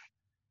of,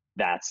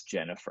 that's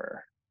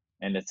Jennifer.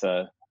 And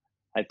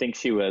I think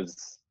she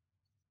was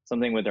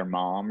something with her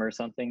mom or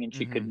something and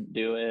she couldn't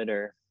do it,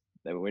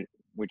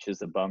 which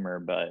is a bummer,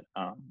 but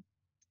I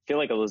feel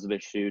like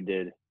Elizabeth Shue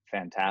did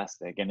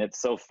fantastic. And it's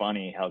so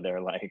funny how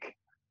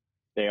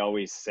they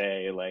always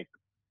say, like,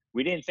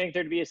 we didn't think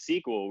there'd be a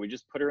sequel. We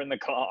just put her in the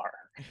car.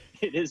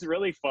 It is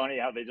really funny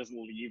how they just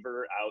leave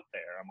her out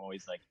there. I'm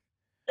always like,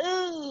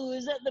 oh,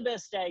 is that the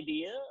best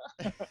idea?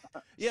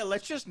 Yeah,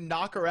 let's just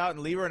knock her out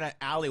and leave her in an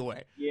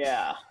alleyway.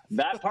 Yeah,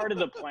 that part of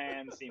the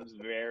plan seems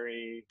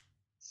very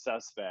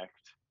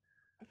suspect.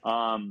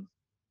 I'll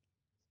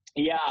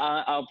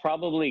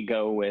probably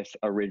go with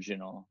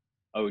original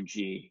OG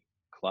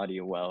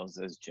Claudia Wells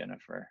as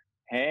Jennifer.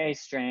 Hey,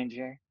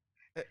 stranger.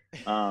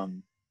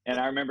 And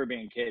I remember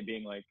being a kid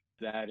being like,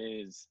 that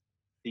is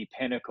the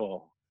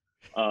pinnacle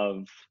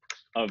of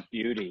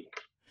beauty.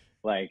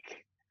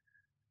 Like,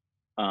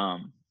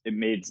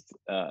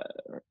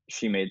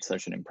 she made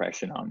such an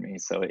impression on me.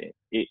 So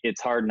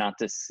it's hard not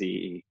to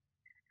see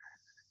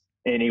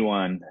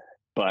anyone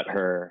but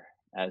her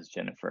as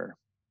Jennifer.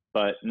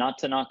 But not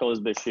to knock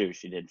Elizabeth Shue,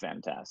 she did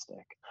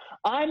fantastic.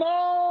 I'm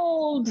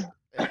old.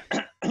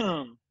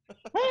 I'm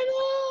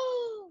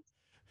old.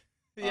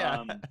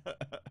 Yeah.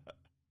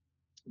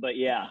 But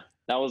yeah,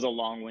 that was a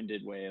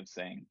long-winded way of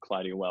saying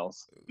Claudia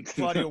Wells.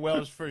 Claudia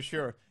Wells for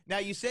sure. Now,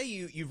 you say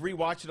you've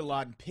rewatched it a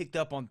lot and picked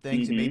up on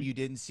things that maybe you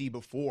didn't see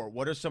before.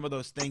 What are some of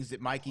those things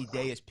that Mikey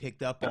Day has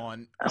picked up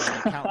on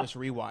countless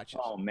rewatches?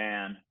 Oh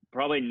man,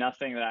 probably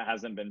nothing that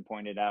hasn't been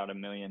pointed out a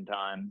million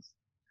times.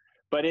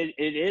 But it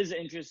is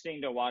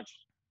interesting to watch,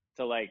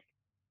 to like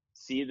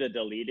see the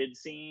deleted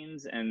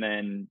scenes and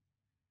then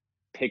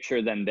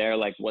picture them there.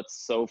 Like,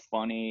 what's so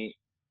funny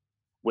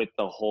with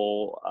the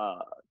whole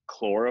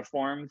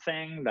chloroform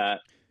thing that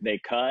they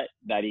cut,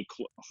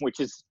 which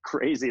is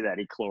crazy that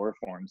he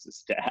chloroforms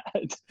his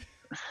dad.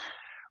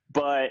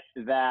 But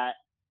that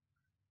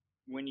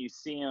when you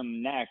see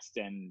him next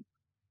and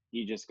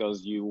he just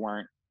goes, you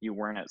weren't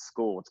at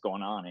school, what's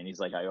going on? And he's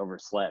like, I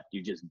overslept.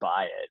 You just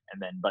buy it.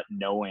 And then, but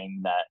knowing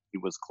that he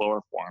was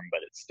chloroform,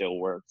 but it still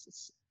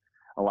works.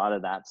 A lot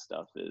of that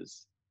stuff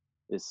is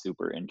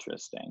super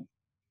interesting.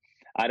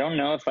 I don't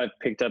know if I've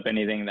picked up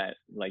anything that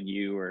like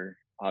you or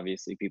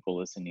obviously people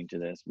listening to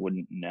this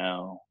wouldn't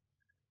know,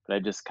 but I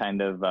just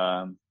kind of,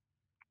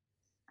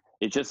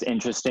 it's just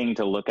interesting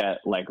to look at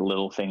like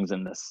little things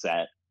in the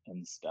set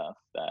and stuff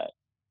that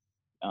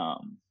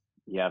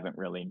you haven't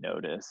really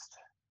noticed,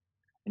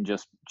 and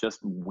just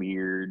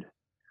weird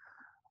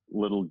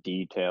little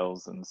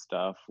details and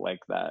stuff like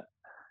that.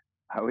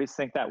 I always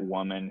think that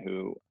woman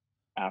who,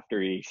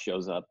 after he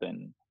shows up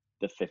in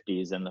the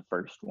 50s in the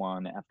first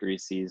one, after he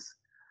sees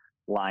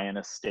Lion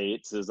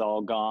Estates is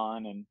all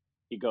gone, and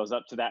he goes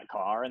up to that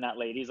car and that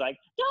lady's like,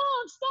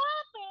 don't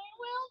stop me,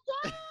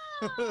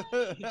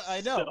 we'll die.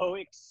 I know. So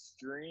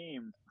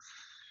extreme.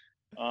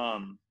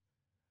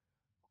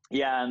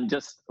 Yeah, and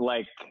just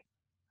like,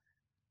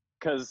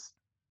 because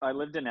I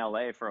lived in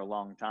LA for a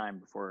long time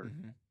before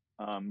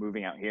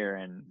moving out here,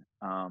 and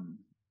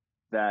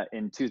that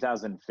in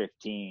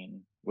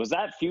 2015, was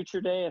that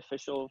Future Day,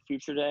 official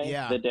Future Day?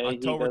 Yeah, the day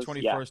October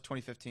 21st,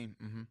 2015.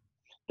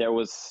 There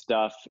was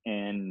stuff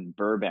in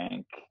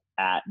Burbank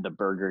at the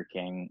Burger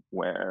King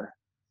where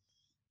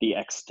the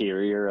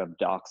exterior of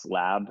Doc's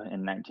lab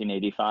in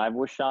 1985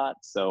 was shot.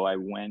 So I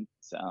went,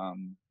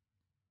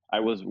 I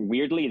was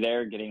weirdly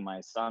there getting my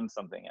son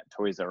something at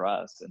Toys R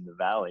Us in the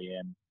Valley,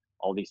 and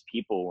all these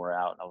people were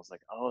out, and I was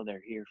like, oh,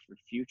 they're here for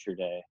Future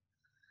Day.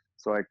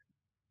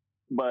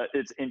 But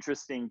it's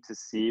interesting to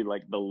see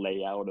like the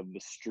layout of the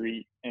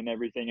street and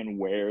everything and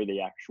where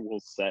the actual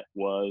set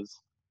was.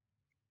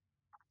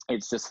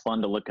 It's just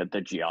fun to look at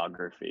the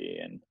geography.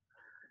 And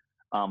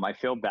I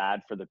feel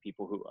bad for the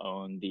people who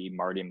own the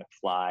Marty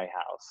McFly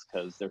house,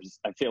 because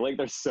I feel like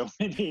there's so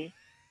many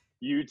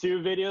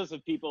YouTube videos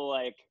of people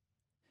like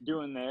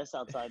doing this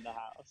outside the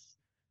house.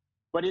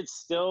 But it's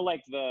still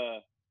like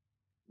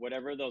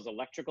whatever those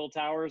electrical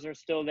towers are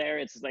still there.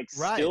 It's like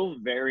still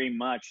very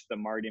much the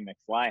Marty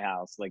McFly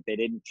house. Like they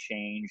didn't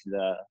change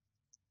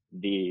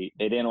they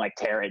didn't like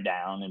tear it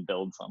down and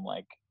build some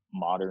like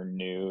modern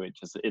new.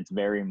 It's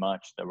very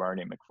much the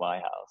Marty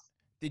McFly house.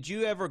 Did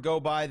you ever go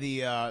by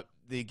the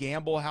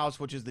Gamble house,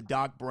 which is the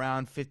Doc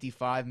Brown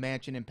 55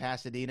 mansion in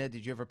Pasadena?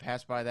 Did you ever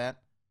pass by that?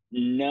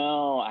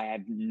 No, I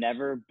had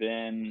never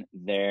been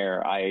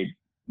there. I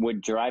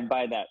would drive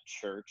by that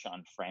church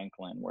on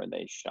Franklin where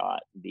they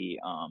shot the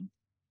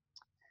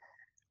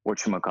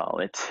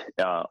whatchamacallit,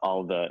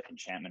 all the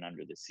Enchantment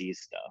Under the Sea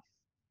stuff.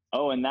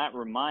 Oh, and that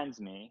reminds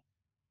me,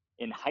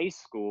 in high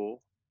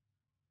school,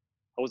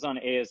 I was on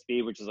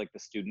ASB, which is like the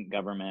student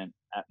government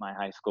at my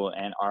high school,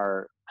 and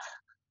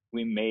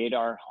we made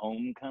our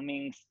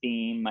homecoming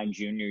theme my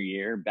junior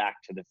year Back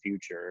to the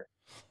Future,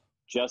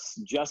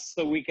 just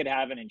so we could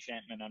have an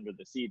Enchantment Under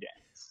the Sea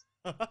dance.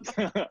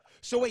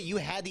 So wait, you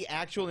had the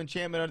actual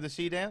Enchantment Under the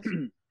Sea dance?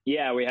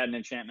 Yeah, we had an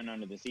Enchantment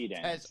Under the Sea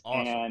dance. That's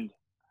awesome.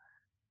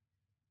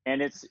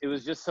 And it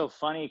was just so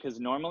funny because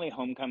normally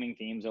homecoming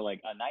themes are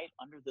like A Night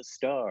Under the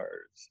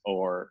Stars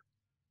or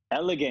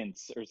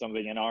Elegance or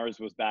something, and ours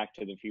was Back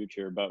to the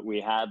Future. But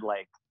we had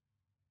like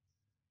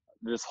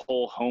this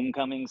whole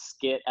homecoming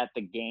skit at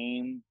the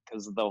game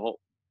because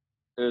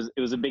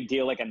it was a big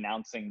deal, like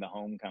announcing the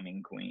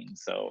homecoming queen.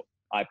 So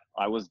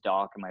I was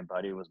Doc and my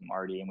buddy was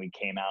Marty, and we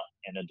came out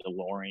in a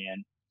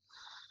DeLorean,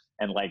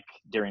 and like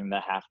during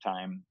the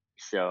halftime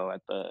show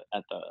at the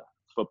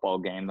football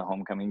game, the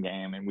homecoming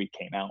game, and we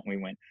came out and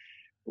we went,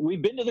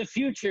 "We've been to the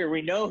future.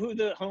 We know who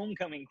the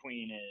homecoming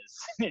queen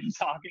is." And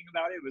talking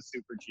about it was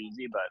super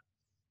cheesy, but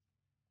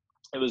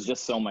it was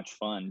just so much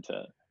fun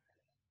to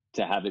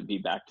have it be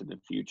Back to the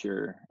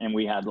Future. And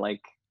we had like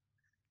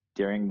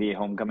during the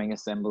homecoming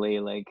assembly,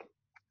 like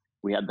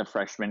we had the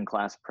freshman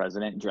class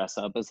president dress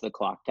up as the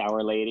clock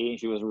tower lady.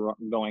 She was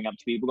going up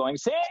to people going,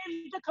 "Save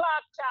the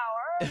clock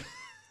tower."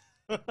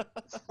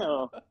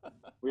 So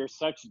we were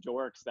such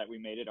dorks that we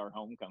made it our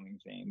homecoming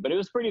theme, but it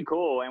was pretty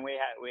cool. And we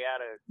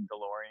had a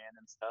DeLorean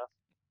and stuff,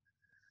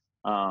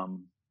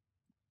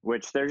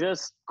 which they're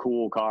just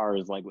cool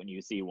cars. Like when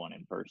you see one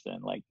in person,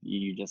 like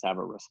you just have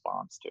a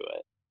response to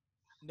it.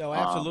 No,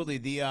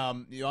 absolutely.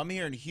 I'm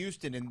here in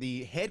Houston, and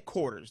the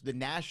headquarters, the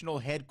national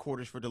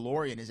headquarters for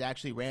DeLorean, is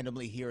actually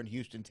randomly here in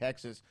Houston,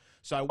 Texas.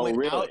 So I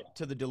went out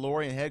to the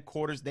DeLorean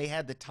headquarters. They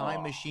had the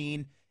time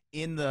machine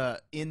in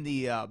the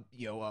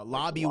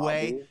lobby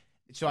way,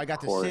 so I got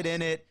to sit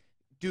in it,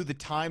 do the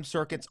time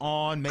circuits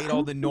on, made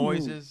all the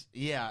noises.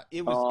 Yeah,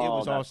 it was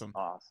awesome.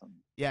 Awesome.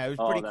 Yeah, it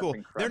was pretty cool.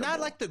 Incredible. They're not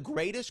like the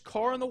greatest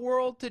car in the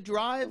world to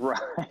drive,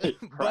 right?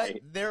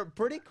 But they're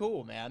pretty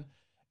cool, man.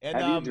 And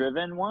have you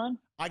driven one?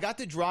 I got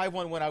to drive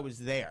one when I was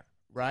there,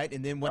 right?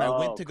 And then when I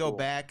went to go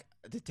back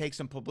to take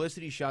some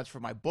publicity shots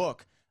for my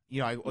book,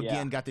 I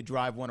again got to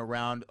drive one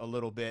around a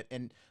little bit,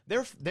 and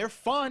they're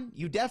fun.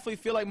 You definitely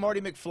feel like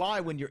Marty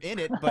McFly when you're in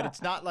it, but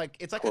it's not like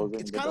it's kind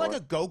of like a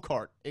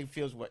go-kart. It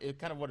feels what it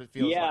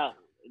feels like.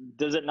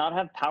 Does it not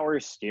have power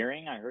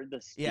steering? I heard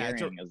the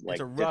steering is like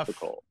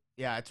difficult.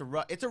 Yeah, it's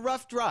a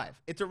rough drive.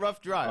 It's a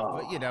rough drive,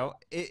 but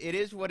it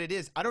is what it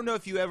is. I don't know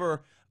if you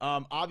ever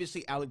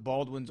obviously Alec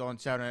Baldwin's on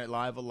Saturday Night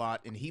Live a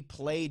lot, and he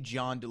played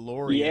John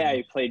DeLorean. Yeah,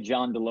 he played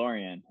John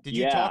DeLorean. Did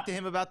you talk to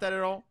him about that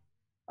at all?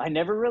 I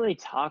never really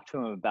talked to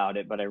him about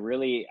it, but I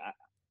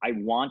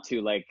want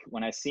to. Like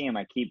when I see him,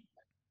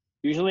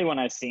 usually when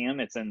I see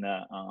him, it's in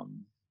the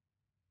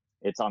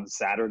it's on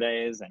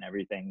Saturdays, and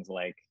everything's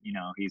like,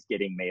 he's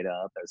getting made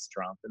up as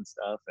Trump and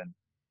stuff, and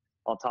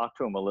I'll talk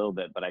to him a little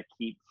bit, but I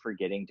keep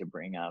forgetting to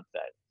bring up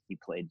that he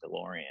played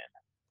DeLorean.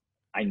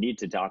 I need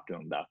to talk to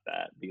him about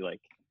that. Be like,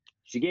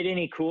 did you get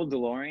any cool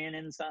DeLorean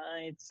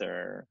insights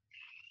or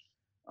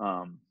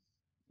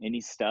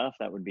any stuff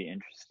that would be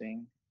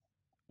interesting?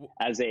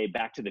 As a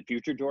Back to the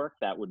Future dork,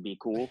 that would be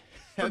cool.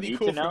 That'd be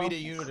cool for me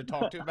to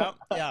talk to about.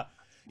 Yeah.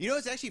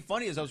 What's actually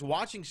funny is I was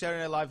watching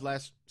Saturday Night Live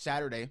last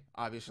Saturday,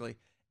 obviously,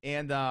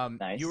 and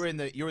nice. you were in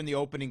the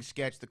opening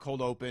sketch, the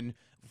cold open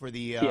for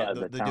the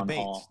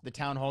debates, the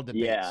town hall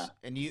debates,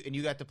 and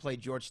you got to play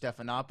George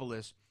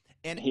Stephanopoulos,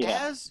 and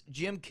as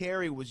Jim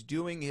Carrey was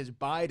doing his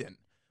Biden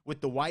with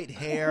the white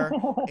hair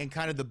and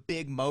kind of the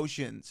big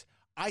motions,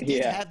 I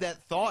did have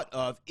that thought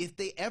of, if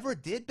they ever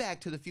did Back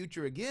to the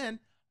Future again,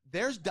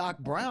 there's Doc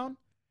Brown.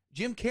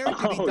 Jim Carrey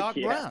could be Doc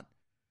Brown.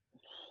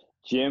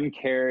 Jim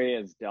Carrey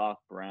as Doc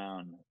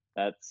Brown.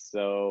 That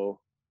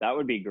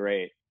would be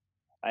great.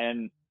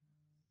 And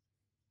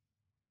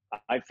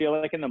I feel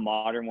like in the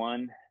modern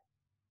one,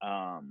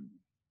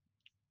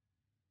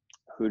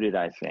 who did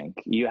I think?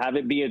 You have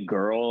it be a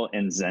girl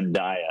and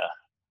Zendaya.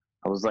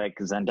 I was like,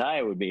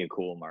 Zendaya would be a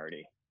cool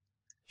Marty.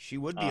 She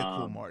would be a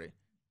cool Marty.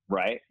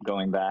 Right?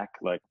 Going back,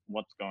 like,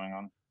 what's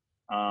going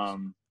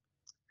on?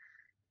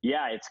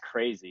 Yeah, it's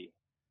crazy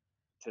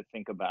to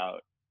think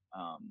about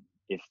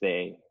if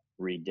they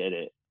redid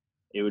it.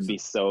 It would be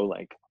so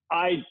like,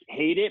 I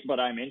hate it, but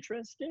I'm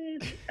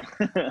interested.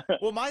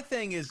 Well, my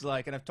thing is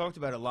like, and I've talked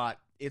about it a lot,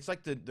 it's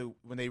like the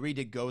when they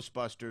redid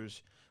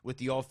Ghostbusters with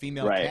the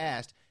all-female Right.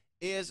 cast,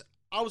 is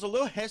I was a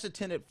little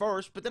hesitant at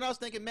first, but then I was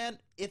thinking, man,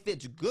 if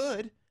it's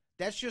good,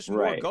 that's just more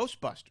Right.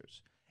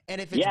 Ghostbusters. And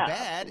if it's Yeah,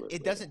 bad, absolutely.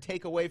 it doesn't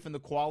take away from the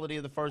quality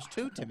of the first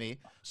two to me.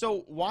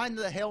 So why in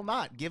the hell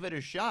not? Give it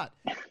a shot.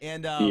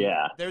 And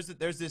Yeah.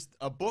 there's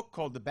a book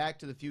called The Back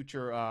to the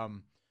Future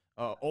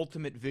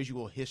Ultimate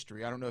Visual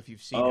History. I don't know if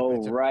you've seen it. But Oh,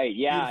 it's a right.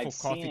 Yeah, beautiful I've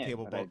coffee seen it,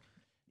 table but book.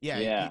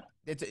 Yeah.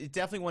 It's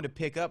definitely one to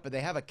pick up. But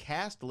they have a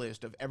cast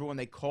list of everyone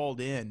they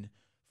called in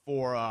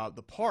for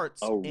the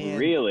parts. Oh, and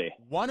really?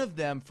 One of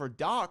them for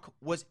Doc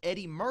was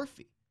Eddie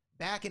Murphy.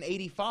 Back in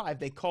 '85,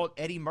 they called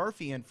Eddie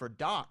Murphy in for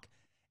Doc.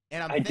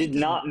 And I did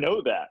not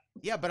know that.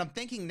 Yeah, but I'm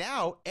thinking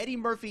now, Eddie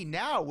Murphy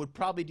now would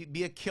probably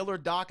be a killer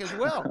Doc as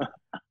well.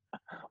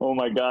 Oh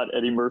my God,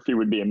 Eddie Murphy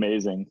would be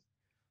amazing.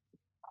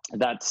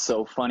 That's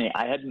so funny.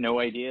 I had no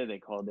idea they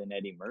called in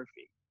Eddie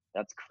Murphy.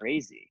 That's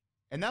crazy.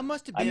 And that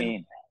must have been, I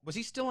mean, was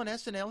he still on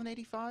SNL in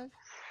 '85?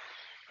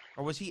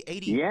 Or was he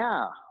 80?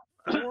 yeah.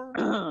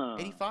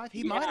 85?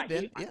 He might have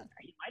been. He Yeah.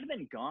 might have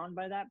been gone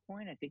by that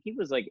point. I think he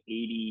was like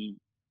 80.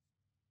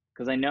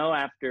 Because I know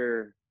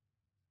after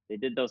they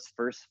did those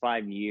first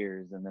 5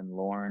 years, and then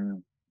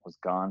Lorne was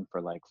gone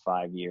for like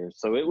 5 years.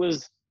 So it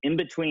was in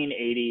between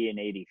 80 and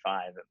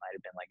 85. It might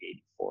have been like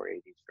 84,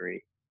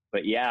 83.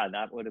 But yeah,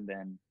 that would have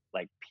been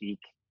like peak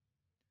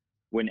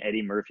when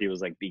Eddie Murphy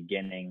was like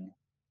beginning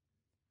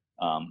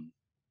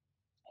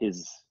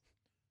his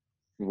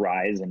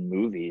rise in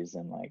movies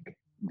and like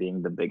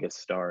being the biggest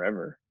star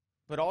ever.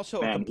 But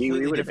also Man, a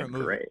completely he would have different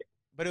been movie. great.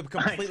 But a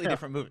completely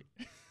different movie.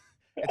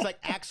 It's like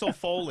Axel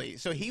Foley.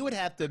 So he would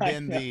have to have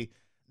been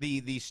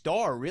the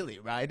star, really,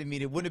 right? I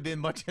mean, it wouldn't have been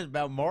much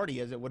about Marty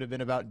as it would have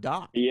been about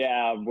Doc.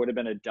 Yeah, would have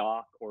been a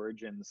Doc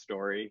origin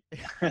story.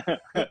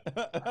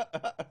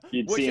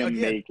 You'd Which, see him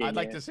again, making I'd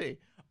like it. to see.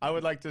 I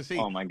would like to see.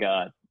 Oh my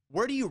God.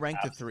 Where do you rank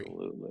the three?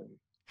 Absolutely.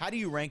 How do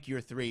you rank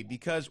your three?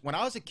 Because when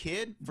I was a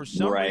kid, for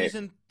some Right.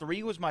 reason,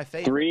 3 was my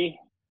favorite. 3,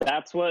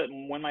 that's what,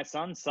 when my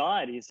son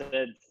saw it, he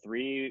said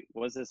 3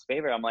 was his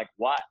favorite. I'm like,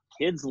 what?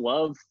 Kids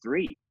love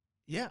 3.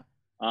 Yeah.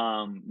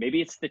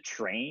 Maybe it's the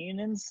train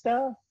and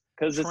stuff.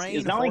 Because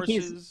it's not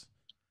horses.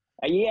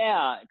 like he's,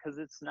 yeah, because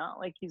it's not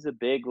like he's a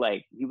big,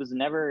 like, he was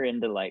never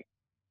into like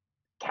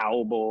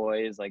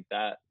cowboys, like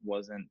that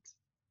wasn't,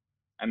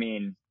 I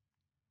mean,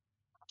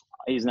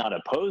 he's not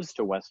opposed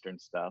to Western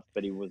stuff,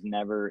 but he was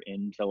never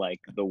into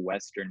like the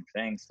Western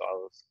thing.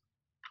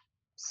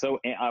 So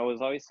I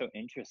was always so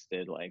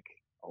interested, like,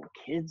 oh,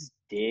 kids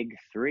dig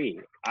 3.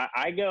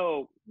 I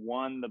go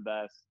 1 the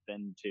best,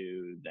 then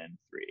 2, then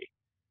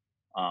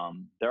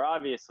 3. They're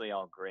obviously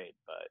all great,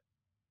 but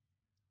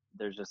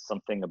there's just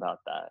something about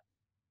that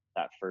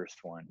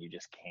first one you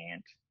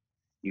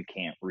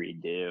can't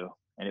redo.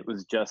 And it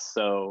was just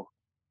so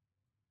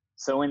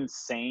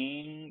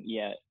insane,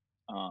 yet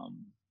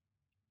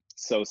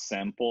so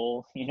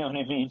simple, you know what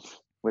I mean?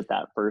 With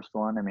that first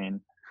one, I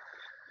mean,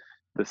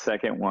 the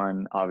second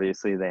one,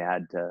 obviously they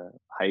had to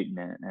heighten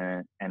it,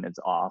 and it's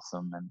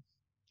awesome. And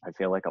I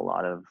feel like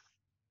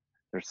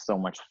there's so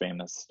much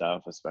famous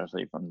stuff,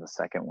 especially from the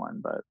second one,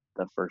 but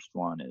the first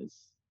one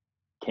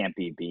can't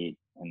be beat,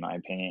 in my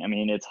opinion. I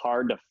mean, it's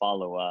hard to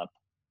follow up.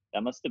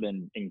 That must have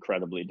been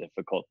incredibly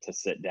difficult to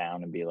sit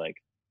down and be like,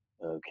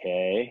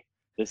 okay,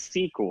 the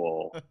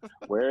sequel,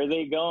 where are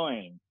they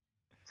going?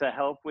 To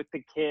help with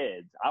the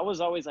kids. I was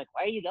always like,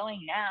 why are you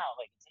going now?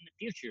 Like, it's in the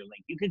future.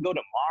 Like, you could go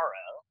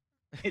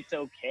tomorrow. It's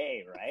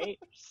okay, right?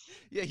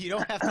 Yeah, you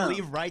don't have to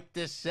leave right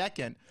this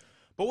second.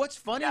 But what's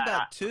funny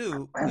about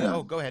 2,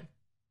 oh, go ahead.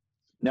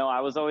 No, I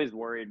was always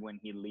worried when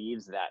he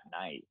leaves that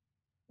night,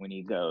 when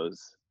he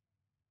goes,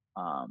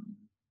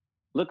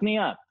 look me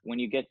up when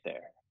you get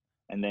there.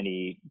 And then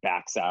he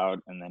backs out,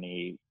 and then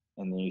you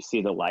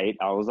see the light.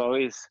 I was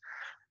always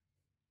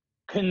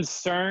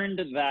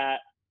concerned that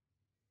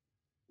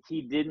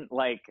he didn't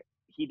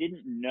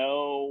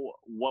know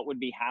what would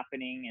be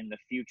happening in the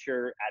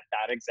future at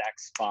that exact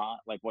spot.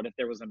 Like, what if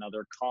there was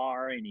another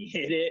car and he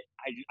hit it?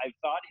 I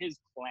thought his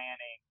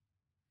planning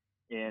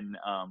in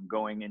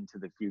going into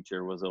the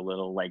future was a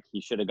little like he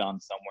should have gone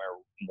somewhere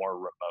more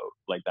remote.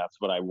 Like, that's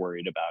what I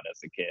worried about as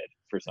a kid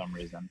for some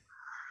reason.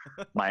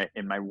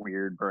 in my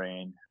weird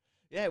brain.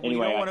 Yeah, well,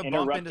 anyway, you don't want to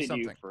bump into interrupted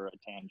something. you for a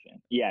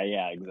tangent. Yeah,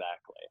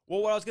 exactly.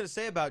 Well, what I was going to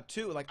say about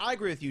 2, like, I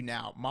agree with you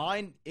now.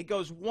 Mine, it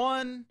goes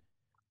 1,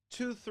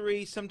 2,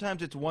 3.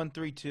 Sometimes it's 1,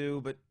 3,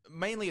 2, but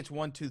mainly it's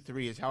 1, 2,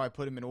 3 is how I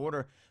put them in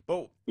order.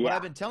 But what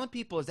I've been telling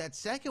people is that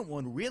second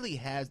one really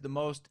has the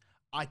most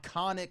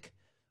iconic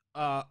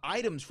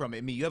items from it.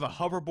 I mean, you have a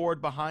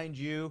hoverboard behind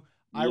you.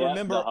 I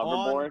remember the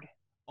hoverboard.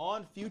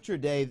 On Future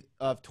Day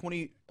of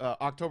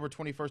October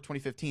 21st,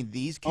 2015,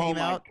 these came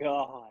out. Oh my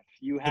gosh,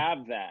 you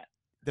have that.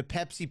 The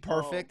Pepsi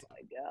Perfect. Oh my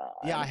God.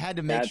 Yeah, I had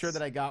to make sure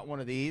that I got one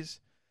of these.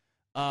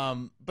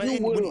 But you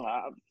would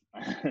have.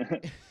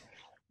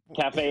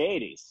 Cafe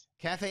 80s.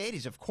 Cafe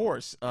 80s, of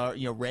course.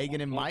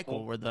 Reagan and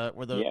Michael were the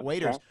Yep.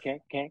 waiters.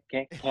 Cafe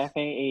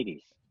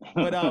 80s.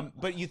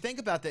 But you think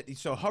about that.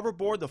 So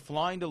hoverboard, the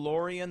flying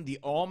DeLorean, the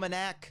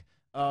almanac,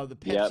 the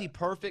Pepsi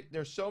Perfect.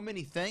 There's so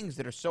many things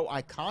that are so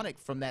iconic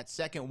from that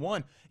second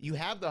one. You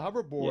have the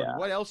hoverboard. Yeah.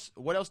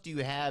 What else do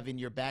you have in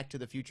your Back to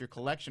the Future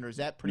collection, or is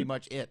that pretty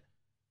much it?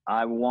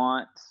 I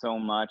want so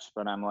much,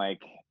 but I'm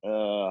like,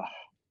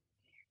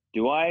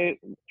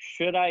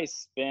 should I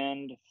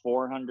spend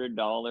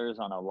 $400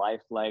 on a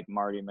lifelike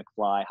Marty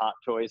McFly Hot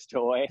Toys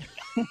toy?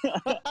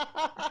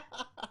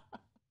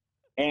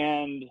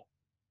 And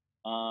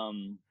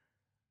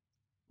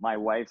my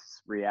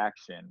wife's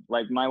reaction,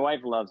 like my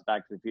wife loves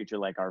Back to the Future.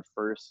 Like our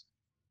first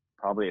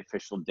probably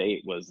official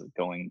date was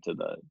going to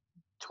the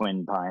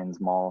Twin Pines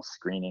Mall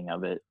screening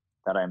of it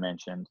that I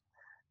mentioned.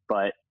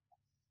 But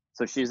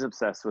so she's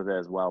obsessed with it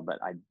as well. But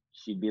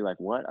she'd be like,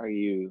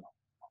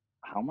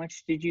 how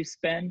much did you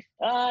spend?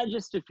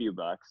 Just a few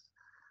bucks.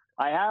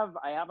 I have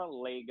a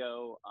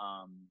Lego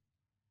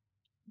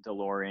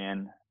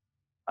DeLorean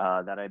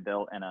that I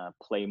built, and a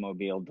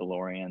Playmobil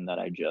DeLorean that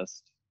I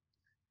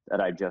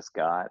just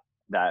got,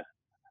 that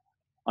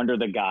under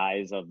the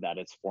guise of that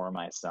it's for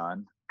my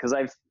son. Because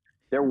I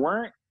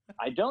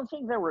don't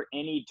think there were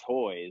any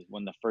toys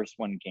when the first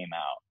one came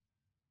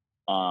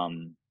out.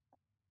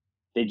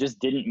 They just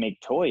didn't make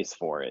toys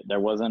for it.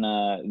 There wasn't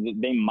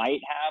they might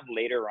have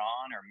later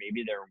on, or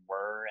maybe there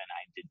were, and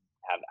I didn't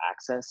have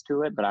access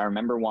to it. But I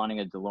remember wanting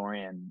a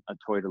toy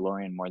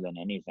DeLorean more than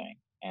anything,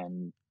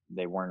 and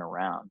they weren't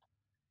around.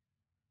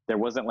 There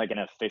wasn't like an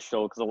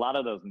official, because a lot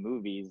of those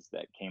movies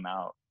that came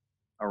out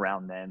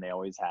around then, they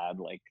always had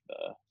like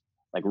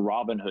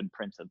Robin Hood,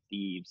 Prince of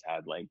Thieves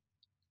had like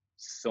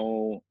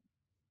so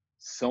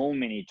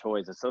many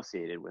toys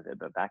associated with it.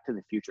 But Back to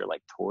the Future,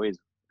 like toys,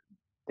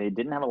 they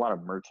didn't have a lot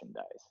of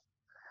merchandise.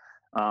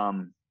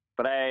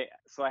 But I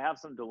have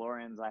some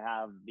DeLoreans. I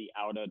have the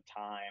Out of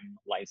Time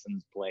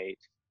license plate.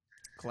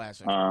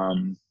 Classic.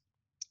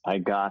 I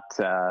got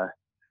a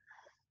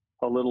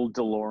little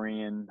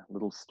DeLorean,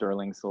 little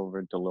sterling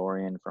silver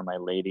DeLorean for my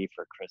lady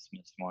for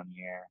Christmas one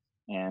year.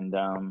 And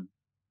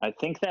I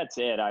think that's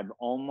it.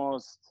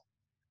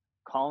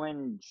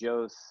 Colin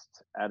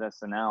Jost at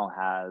SNL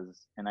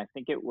has, and I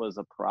think it was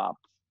a prop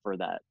for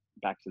that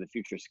Back to the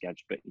Future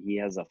sketch, but he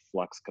has a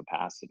flux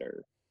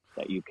capacitor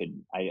that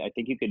I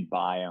think you could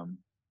buy them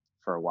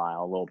for a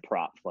while, a little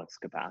prop flux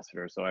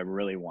capacitor. So I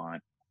really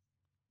want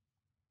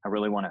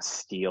to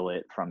steal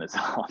it from his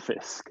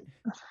office.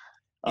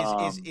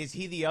 Is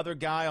he the other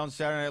guy on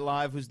Saturday Night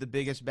Live who's the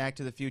biggest Back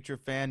to the Future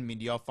fan? I mean,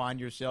 do y'all find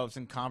yourselves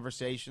in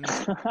conversations?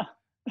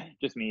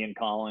 Just me and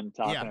Colin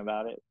talking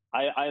about it.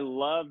 I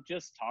love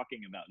just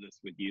talking about this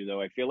with you,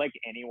 though. I feel like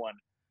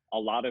a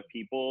lot of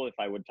people, if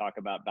I would talk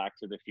about Back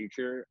to the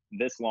Future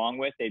this long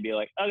with, they'd be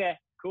like, okay,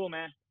 cool,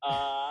 man.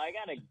 I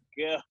gotta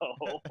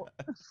go.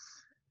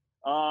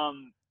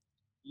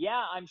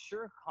 Yeah, I'm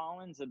sure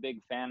Colin's a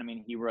big fan. I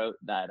mean, he wrote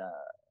that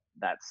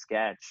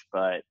sketch,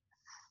 but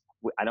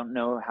I don't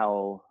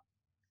know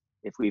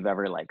if we've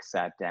ever like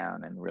sat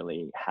down and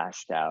really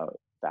hashed out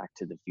Back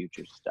to the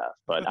Future stuff,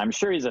 but I'm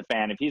sure he's a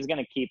fan. If he's going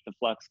to keep the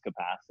flux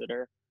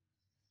capacitor,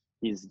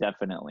 he's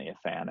definitely a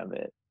fan of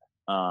it.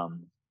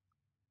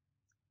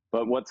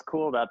 But what's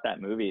cool about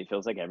that movie, it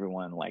feels like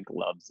everyone like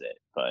loves it,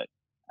 but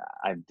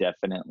I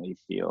definitely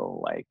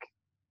feel like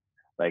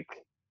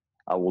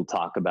I will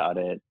talk about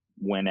it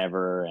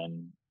whenever,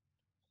 and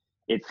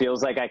it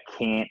feels like I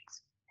can't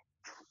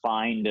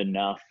find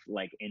enough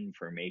like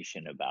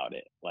information about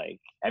it. Like,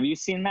 have you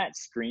seen that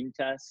screen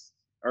test?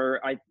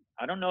 Or I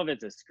don't know if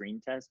it's a screen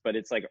test, but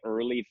it's like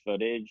early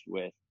footage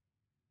with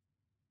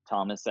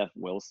Thomas F.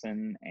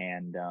 Wilson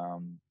and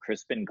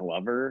Crispin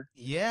Glover.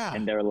 Yeah.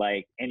 And they're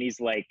like, and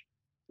he's like,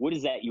 what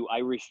is that, you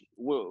Irish,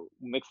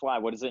 McFly,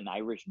 what is it, an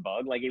Irish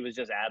bug? Like, he was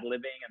just ad-libbing,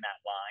 and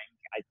that line,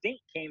 I think,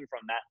 came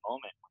from that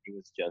moment when he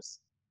was just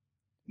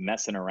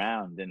messing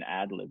around and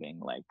ad-libbing.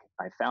 Like,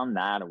 I found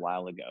that a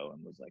while ago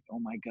and was like, oh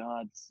my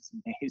God, this is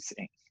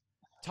amazing.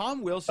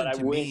 Tom Wilson,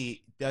 to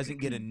me,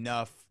 doesn't get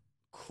enough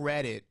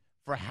credit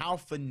for how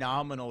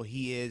phenomenal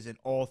he is in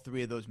all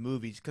three of those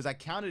movies, because I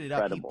counted it up.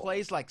 Incredible. He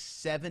plays like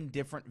 7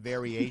 different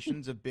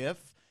variations of Biff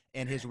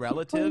and his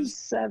relatives.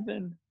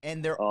 7.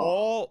 And they're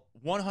all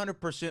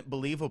 100%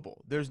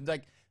 believable. There's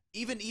like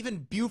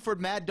even Buford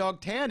Mad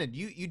Dog Tannen.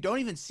 You don't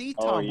even see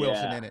Tom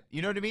Wilson in it.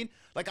 You know what I mean?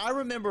 Like, I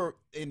remember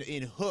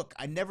in Hook,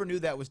 I never knew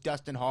that was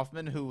Dustin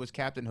Hoffman who was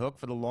Captain Hook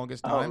for the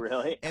longest time. Oh,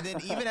 really? And then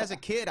even as a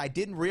kid, I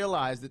didn't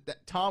realize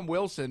that Tom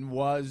Wilson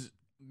was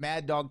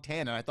Mad Dog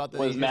Tannen. I thought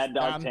that was Mad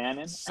Dog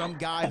Tannen some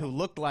guy who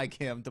looked like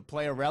him to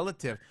play a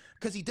relative,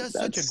 because he does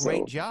such a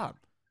great job.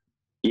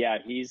 Yeah,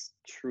 he's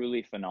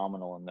truly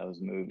phenomenal in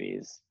those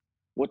movies.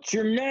 What's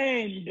your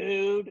name,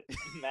 dude?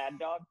 Mad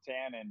Dog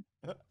Tannen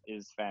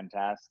is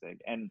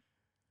fantastic, and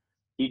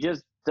he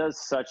just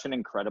does such an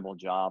incredible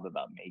job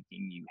about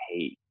making you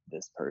hate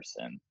this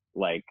person.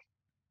 Like,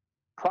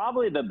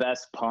 probably the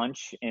best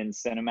punch in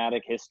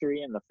cinematic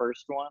history in the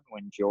first one,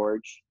 when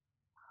George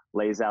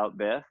lays out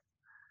Biff.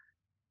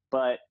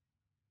 But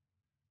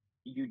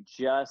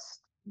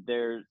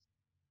there's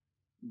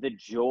the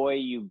joy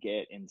you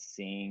get in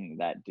seeing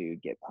that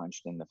dude get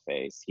punched in the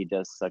face. He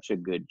does such a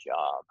good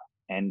job.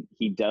 And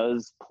he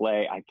does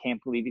play, I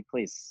can't believe he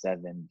plays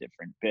 7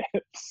 different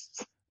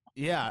Biffs.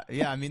 Yeah.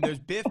 I mean, there's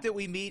Biff that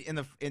we meet in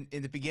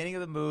the beginning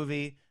of the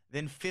movie,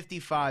 then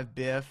 55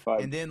 Biff,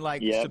 and then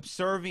like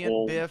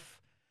subservient Biff.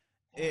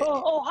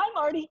 Hi,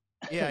 Marty.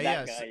 Yeah,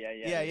 That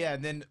guy, yeah.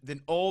 And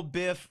then old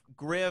Biff,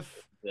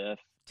 Griff,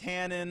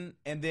 Tannen,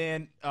 and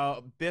then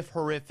Biff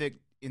Horrific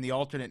in the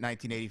alternate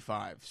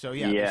 1985. So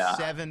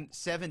there's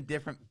seven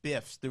different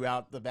Biffs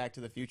throughout the Back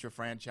to the Future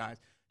franchise.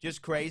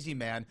 Just crazy,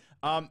 man.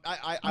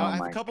 I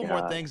have a couple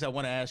more things I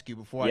want to ask you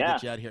before I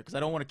get you out of here, because I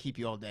don't want to keep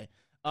you all day.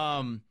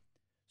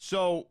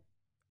 So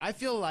I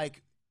feel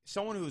like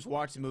someone who's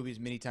watched the movie as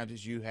many times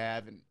as you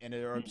have and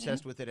are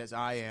obsessed with it as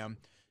I am,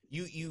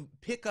 you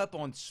pick up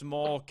on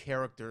small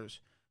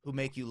characters who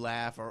make you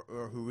laugh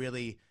or who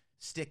really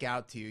stick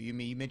out to you.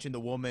 You mentioned the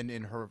woman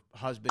and her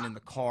husband in the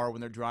car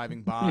when they're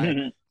driving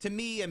by. To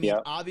me,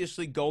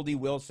 obviously Goldie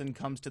Wilson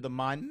comes to the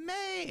mind.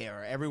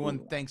 Mayor. Everyone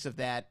thinks of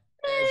that.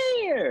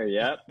 Mayor.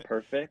 Yep,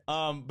 perfect.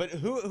 But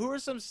who are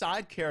some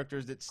side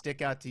characters that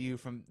stick out to you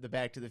from the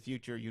Back to the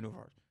Future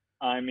universe?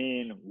 I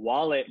mean,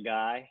 wallet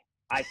guy.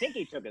 I think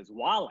he took his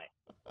wallet.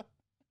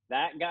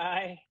 That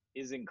guy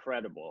is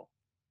incredible.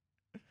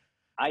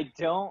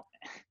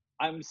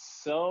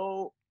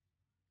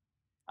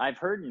 I've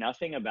heard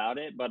nothing about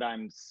it, but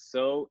I'm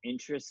so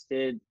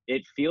interested.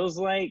 It feels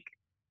like,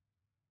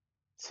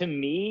 to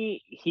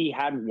me, he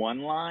had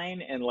one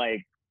line and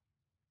like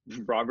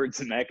Robert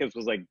Zemeckis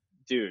was like,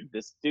 dude,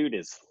 this dude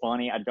is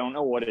funny. I don't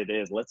know what it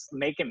is. Let's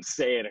make him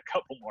say it a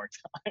couple more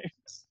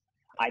times.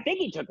 I think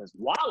he took his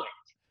wallet.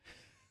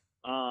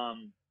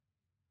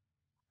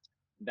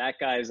 That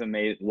guy's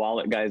amazing.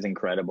 Wallet guy's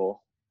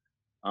incredible.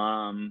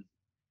 I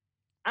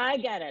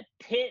got a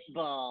pit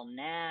bull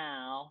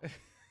now.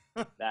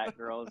 That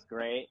girl's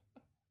great.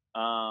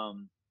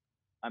 I'm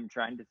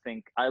trying to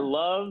think. I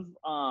love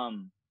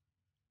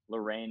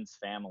Lorraine's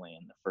family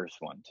in the first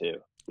one too.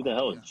 Who the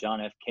hell is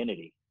John F.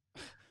 Kennedy?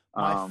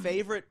 My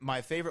favorite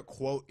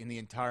quote in the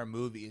entire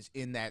movie is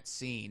in that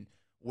scene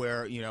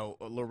where,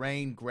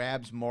 Lorraine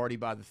grabs Marty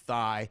by the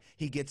thigh,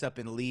 he gets up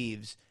and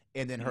leaves,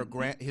 and then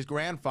his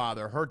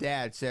grandfather, her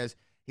dad, says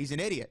he's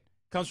an idiot.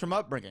 Comes from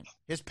upbringing.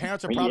 His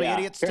parents are probably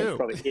idiots too.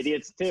 Probably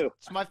idiots too.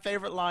 It's my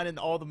favorite line in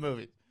all the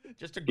movies.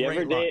 Just a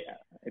great line.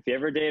 If you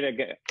ever date a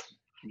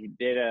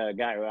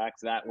guy who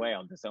acts that way,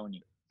 I'll disown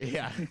you.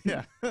 Yeah.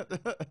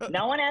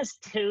 No one has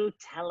 2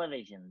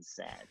 television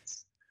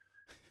sets.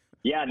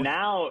 Yeah,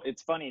 now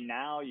it's funny.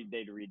 Now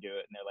they'd redo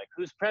it, and they're like,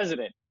 "Who's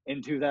president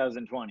in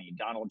 2020?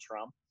 Donald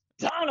Trump."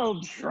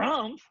 Donald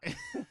Trump,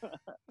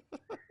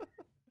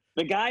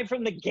 the guy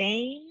from the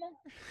game,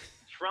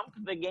 Trump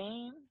the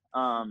game.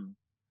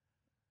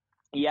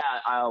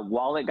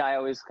 Wallet guy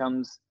always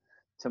comes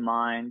to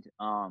mind.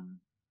 I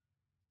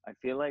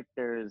feel like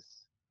there's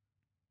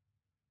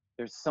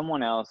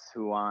someone else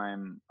who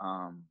I'm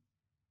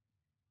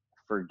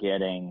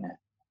forgetting.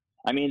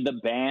 I mean, the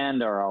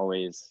band are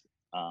always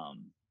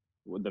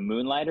the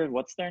Moonlighters.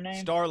 What's their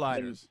name?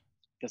 Starlighters.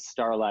 The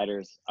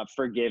Starlighters.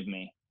 Forgive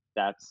me.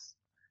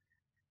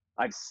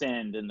 I've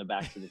sinned in the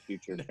Back to the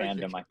Future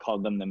fandom. I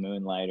called them the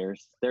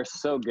Moonlighters. They're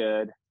so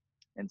good.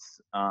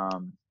 It's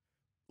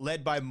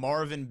led by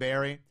Marvin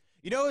Berry.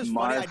 It's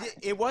funny.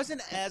 It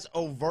wasn't as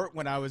overt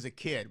when I was a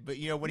kid, but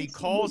when he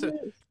calls it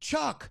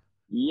Chuck,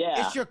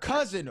 it's your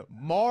cousin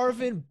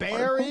Marvin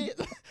Berry.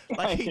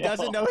 Like he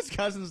doesn't know his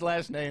cousin's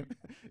last name.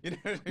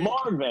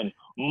 Marvin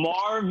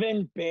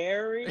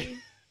Berry.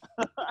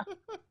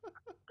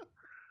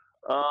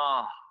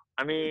 I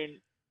mean,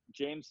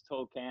 James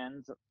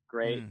Tolkien's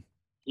great.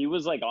 He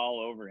was like all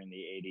over in the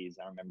 80s.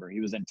 I remember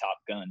he was in Top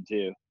Gun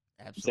too.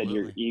 Absolutely. He said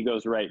your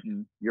ego's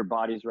writing, your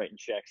body's writing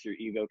checks, your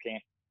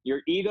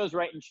ego's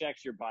writing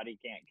checks your body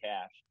can't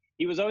cash.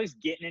 He was always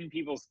getting in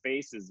people's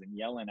faces and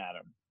yelling at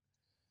them.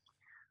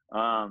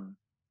 I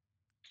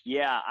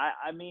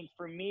mean,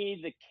 for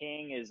me, the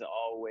king is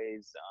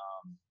always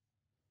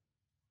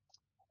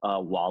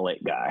a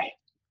wallet guy.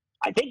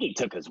 I think he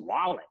took his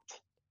wallet.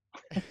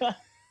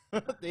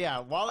 Yeah,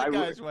 wallet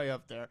guy's way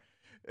up there.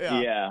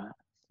 Yeah.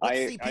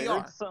 CPR. I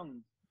heard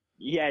some.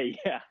 Yeah.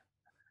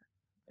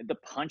 The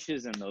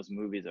punches in those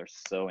movies are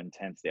so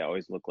intense. They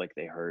always look like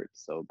they hurt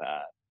so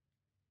bad.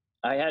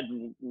 I had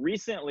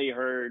recently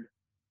heard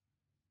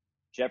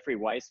Jeffrey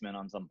Weissman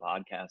on some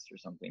podcast or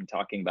something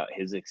talking about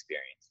his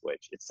experience,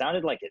 which it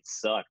sounded like it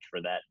sucked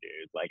for that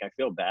dude. Like, I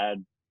feel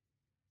bad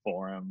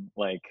for him,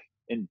 like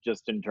in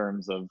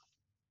terms of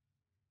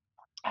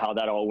how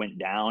that all went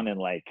down, and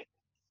like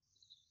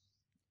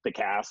the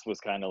cast was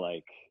kind of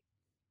like,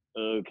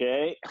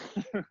 okay.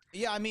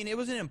 Yeah, I mean, it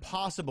was an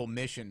impossible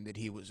mission that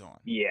he was on.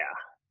 Yeah.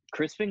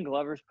 Crispin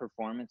Glover's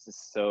performance is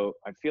so,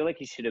 I feel like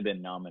he should have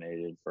been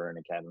nominated for an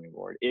Academy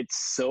Award.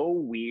 It's so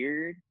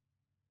weird,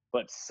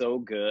 but so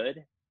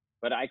good.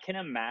 But I can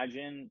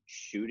imagine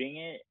shooting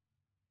it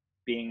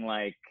being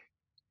like,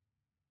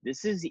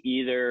 this is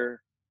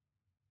either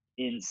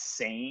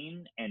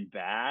insane and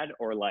bad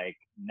or like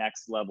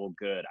next level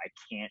good. I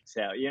can't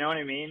tell. You know what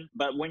I mean?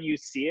 But when you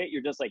see it,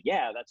 you're just like,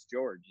 yeah, that's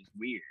George. He's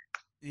weird.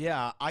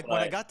 Yeah, when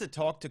I got to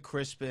talk to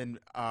Crispin,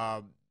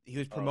 he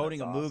was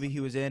promoting a movie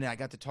he was in, and I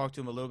got to talk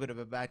to him a little bit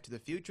about Back to the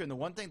Future. And the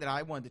one thing that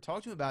I wanted to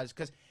talk to him about is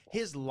because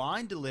his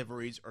line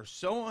deliveries are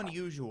so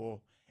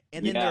unusual,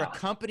 and then they're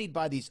accompanied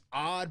by these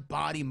odd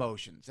body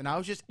motions. And I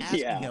was just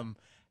asking him,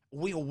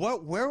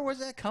 where was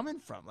that coming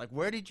from? Like,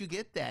 where did you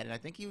get that? And I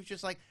think he was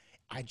just like,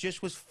 I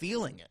just was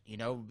feeling it, you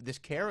know, this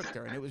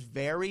character. And it was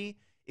very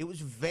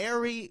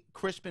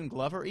Crispin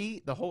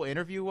Glover-y, the whole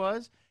interview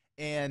was.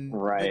 And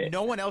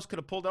no one else could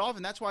have pulled it off.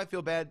 And that's why I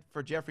feel bad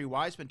for Jeffrey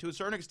Weissman to a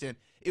certain extent.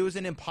 It was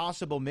an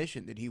impossible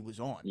mission that he was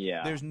on.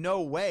 Yeah. There's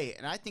no way.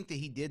 And I think that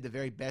he did the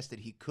very best that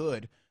he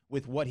could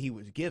with what he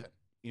was given.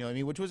 You know what I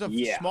mean? Which was a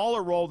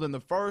smaller role than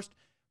the first.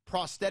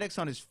 Prosthetics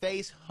on his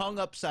face, hung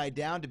upside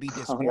down to be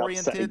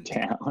disoriented.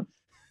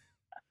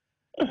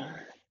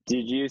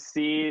 Did you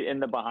see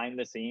in the behind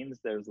the scenes,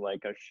 there's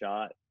like a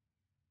shot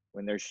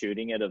when they're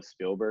shooting it of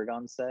Spielberg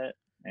on set.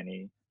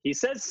 And he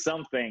says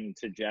something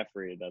to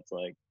Jeffrey that's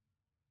like,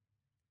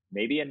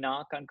 maybe a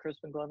knock on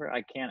Crispin Glover.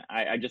 I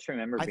just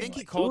remember. I think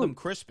he called him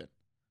Crispin,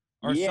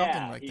 or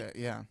something like that.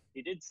 Yeah,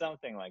 he did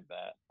something like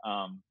that.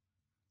 I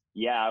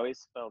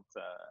always felt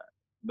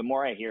the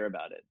more I hear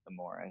about it, the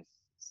more it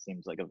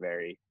seems like a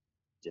very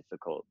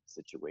difficult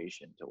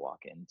situation to walk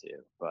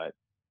into. But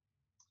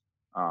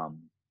I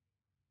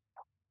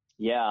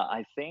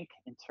think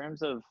in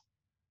terms of,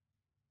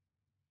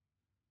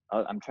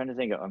 I'm trying to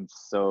think of.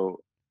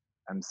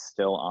 I'm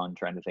still on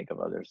trying to think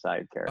of other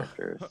side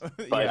characters.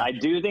 But I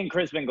do think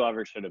Crispin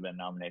Glover should have been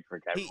nominated for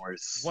Academy Award.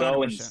 So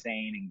 100%.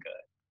 Insane and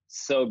good.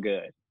 So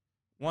good.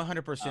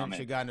 100% should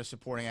have gotten a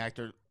supporting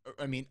actor.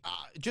 I mean,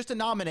 just a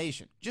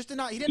nomination. He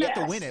didn't have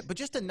to win it, but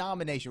just a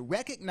nomination.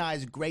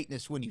 Recognize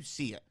greatness when you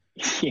see it.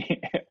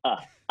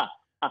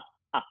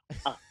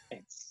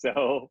 It's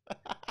so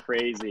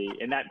crazy.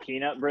 In that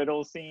peanut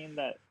brittle scene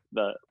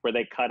where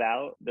they cut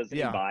out, doesn't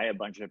he buy a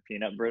bunch of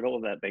peanut brittle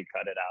that they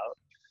cut it out?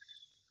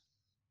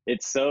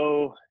 It's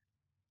so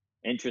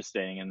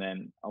interesting. And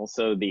then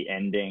also the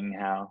ending,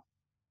 how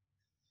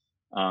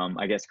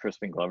I guess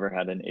Crispin Glover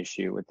had an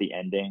issue with the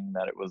ending,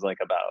 that it was like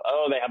about,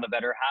 they have a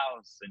better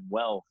house and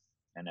wealth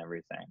and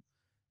everything.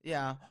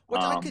 Yeah. Which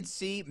I could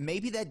see,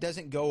 maybe that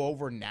doesn't go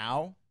over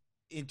now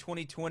in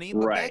 2020,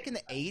 but back in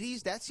the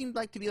 80s, that seemed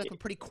like to be like a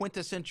pretty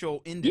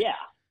quintessential ending. Yeah,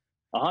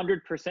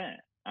 100%.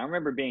 I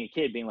remember being a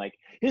kid being like,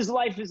 his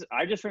life is,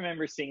 I just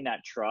remember seeing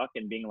that truck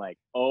and being like,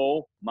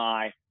 oh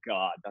my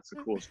God, that's the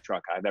coolest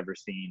truck I've ever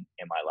seen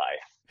in my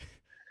life.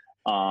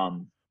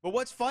 But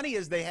what's funny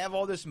is they have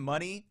all this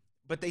money,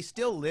 but they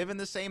still live in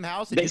the same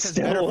house. It just has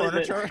better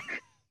furniture.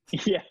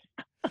 Yeah.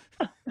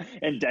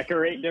 And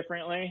decorate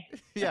differently.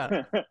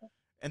 Yeah.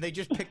 And they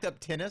just picked up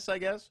tennis, I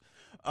guess.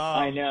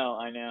 I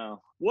know.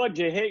 What'd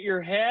you hit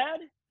your head?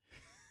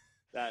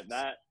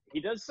 That he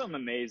does some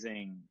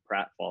amazing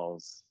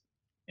pratfalls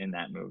in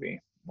that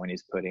movie when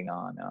he's putting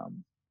on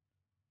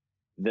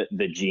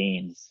the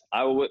jeans.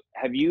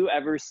 Have you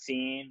ever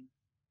seen,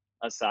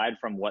 aside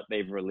from what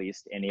they've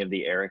released, any of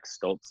the Eric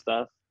Stoltz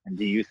stuff? And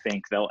do you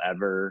think they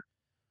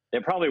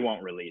probably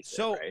won't release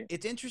it, right?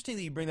 It's interesting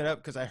that you bring that up,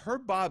 because I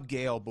heard Bob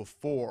Gale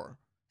before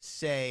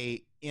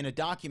say in a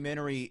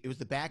documentary, it was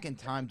the Back in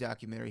Time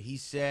documentary, he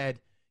said,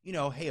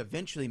 hey,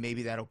 eventually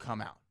maybe that'll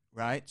come out,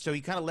 right? So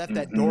he kind of left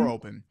that door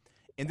open.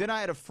 And then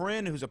I had a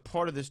friend who's a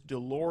part of this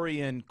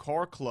DeLorean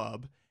car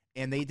club,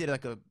 and they did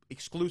like a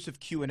exclusive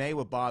Q&A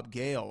with Bob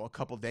Gale a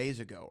couple days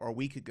ago or a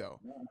week ago.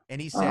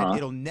 And he said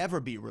it'll never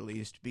be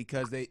released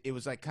because it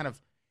was like kind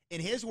of,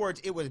 in his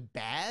words, it was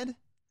bad.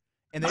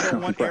 And they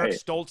don't want Eric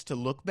Stoltz to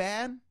look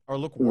bad or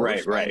look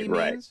worse by any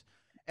means.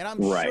 And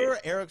I'm sure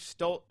Eric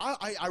Stoltz,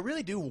 I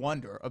really do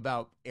wonder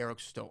about Eric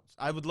Stoltz.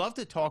 I would love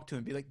to talk to him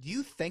and be like, do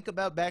you think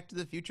about Back to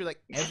the Future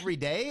like every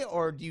day,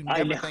 or do you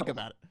never think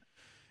about it?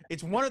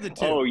 It's one of the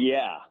two. Oh,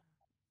 yeah.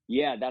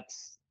 Yeah,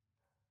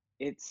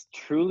 it's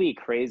truly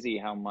crazy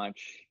how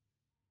much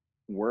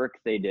work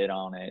they did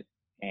on it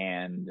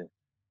and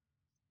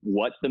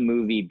what the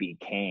movie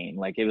became.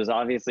 Like, it was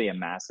obviously a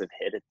massive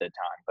hit at the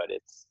time, but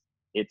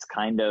it's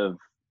kind of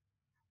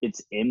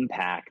its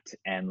impact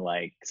and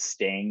like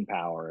staying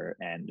power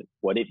and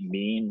what it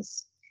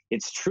means.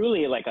 It's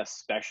truly like a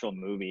special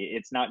movie.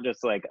 It's not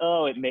just like,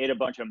 oh, it made a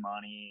bunch of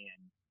money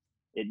and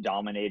it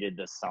dominated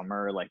the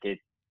summer. Like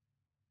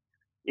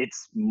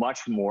it's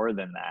much more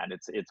than that.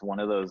 It's one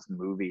of those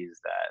movies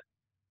that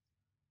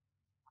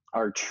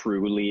are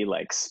truly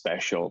like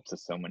special to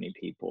so many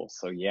people.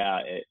 So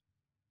yeah,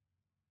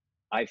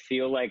 I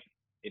feel like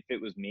if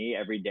it was me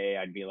every day,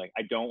 I'd be like,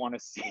 I don't want to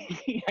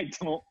see, I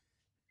don't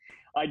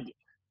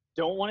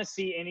want to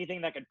see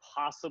anything that could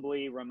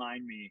possibly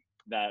remind me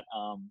that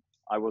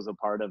I was a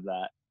part of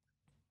that.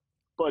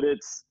 But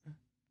it's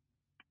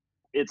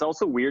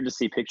also weird to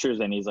see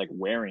pictures and he's like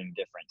wearing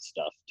different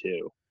stuff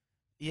too.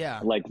 Yeah.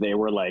 Like they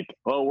were like,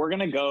 oh, we're going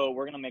to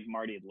make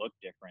Marty look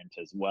different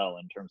as well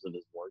in terms of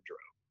his wardrobe.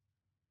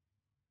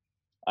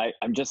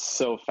 I'm just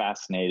so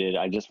fascinated.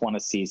 I just want to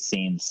see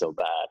scenes so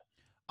bad.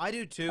 I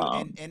do too,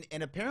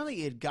 and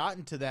apparently it had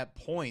gotten to that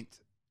point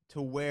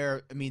to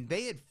where, I mean,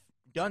 they had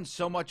done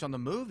so much on the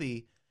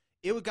movie,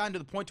 it would gotten to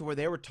the point to where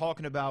they were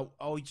talking about,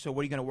 oh, so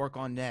what are you going to work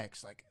on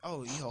next? Like,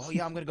 oh,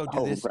 yeah, I'm going to go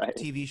do this right.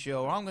 TV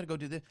show, or I'm going to go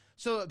do this.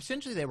 So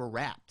essentially, they were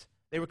wrapped.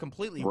 They were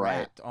completely Right.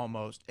 wrapped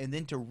almost, and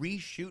then to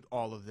reshoot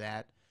all of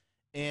that,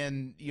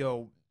 and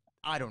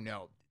I don't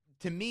know.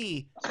 To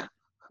me,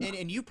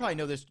 and you probably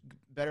know this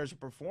better as a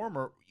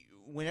performer.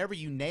 Whenever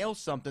you nail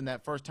something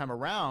that first time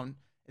around,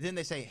 and then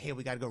they say, "Hey,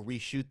 we got to go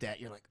reshoot that."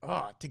 You're like,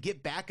 "Oh, to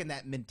get back in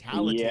that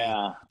mentality,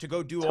 Yeah, to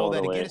go do all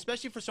that again."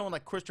 Especially for someone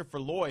like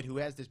Christopher Lloyd, who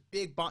has this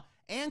big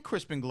and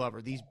Crispin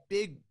Glover, these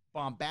big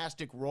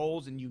bombastic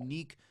roles and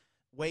unique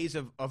ways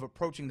of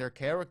approaching their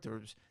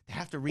characters. They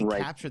have to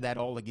recapture that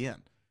all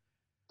again.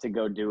 To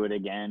go do it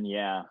again,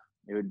 yeah,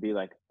 it would be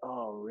like,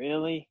 "Oh,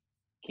 really?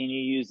 Can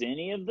you use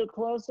any of the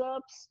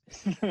close-ups?"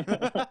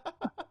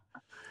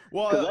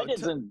 Well, because I did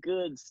some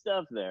good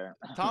stuff there.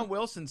 Tom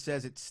Wilson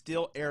says it's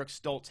still Eric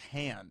Stoltz's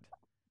hand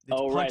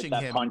that's right, punching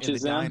that him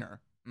punches in the him.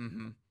 diner.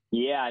 Mm-hmm.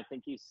 Yeah, I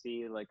think you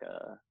see like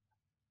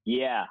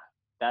yeah,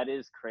 that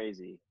is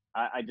crazy.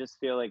 I just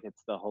feel like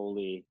it's the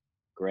holy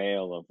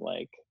grail of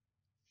like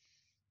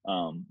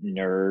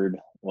nerd.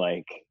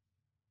 Like,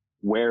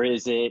 where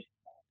is it?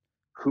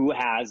 Who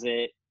has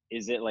it?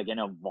 Is it like in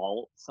a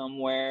vault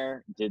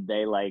somewhere? Did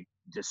they like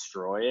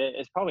destroy it?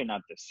 It's probably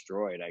not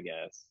destroyed, I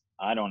guess.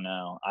 I don't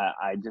know.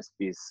 I'd just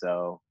be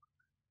so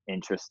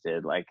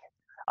interested. Like,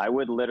 I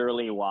would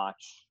literally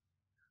watch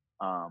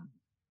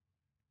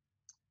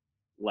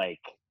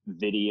like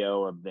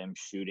video of them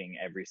shooting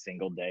every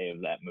single day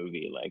of that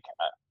movie. Like,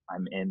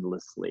 I'm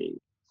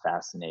endlessly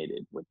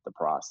fascinated with the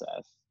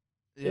process.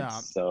 Yeah.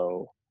 It's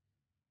so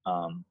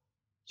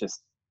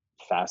just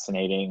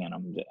fascinating, and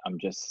I'm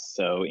just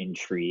so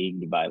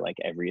intrigued by like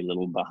every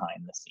little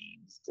behind the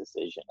scenes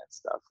decision and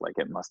stuff. Like,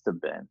 it must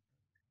have been,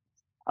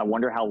 I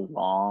wonder how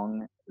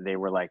long they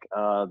were like,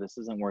 this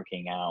isn't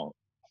working out,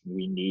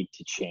 we need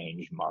to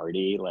change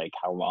Marty. Like,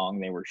 how long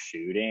they were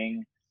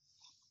shooting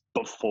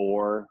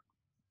before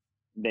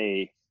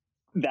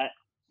that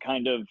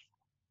kind of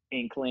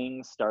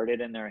inkling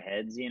started in their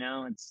heads,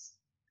 it's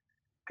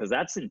because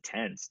that's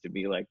intense to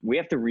be like, we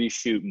have to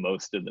reshoot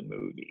most of the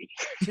movie.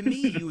 To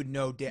me, you would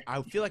know.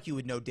 I feel like you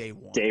would know day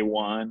one. Day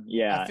one,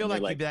 yeah. I feel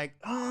like you'd be like,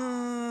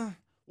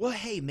 well,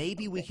 hey,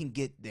 maybe we can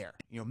get there.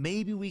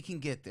 Maybe we can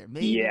get there.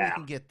 Maybe we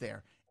can get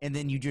there. And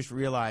then you just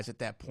realize at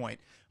that point,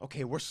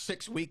 okay, we're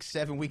 6 weeks,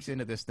 7 weeks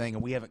into this thing,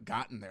 and we haven't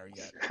gotten there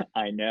yet.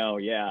 I know,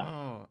 yeah.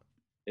 Oh.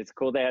 It's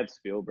cool they have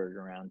Spielberg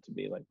around to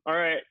be like, all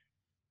right.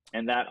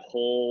 And that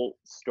whole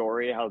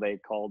story, how they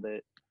called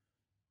it,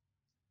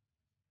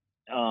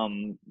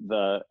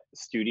 the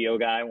studio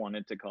guy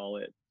wanted to call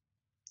it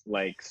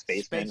like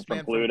Spaceman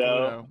from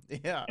Pluto.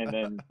 Yeah. And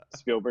then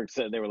Spielberg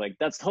said, they were like,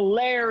 that's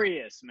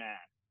hilarious, man.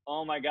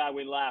 Oh my God,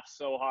 we laughed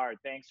so hard.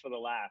 Thanks for the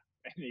laugh.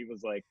 And he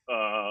was like,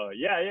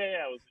 yeah,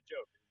 it was a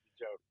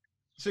joke.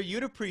 So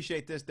you'd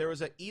appreciate this. There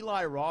was an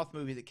Eli Roth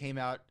movie that came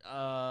out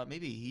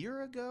maybe a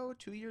year ago,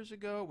 2 years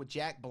ago, with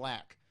Jack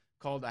Black,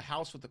 called A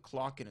House with a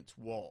Clock in Its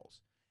Walls.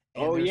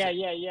 And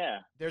yeah.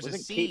 There's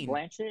Wasn't a scene. Kate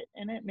Blanchett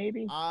in it,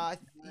 maybe?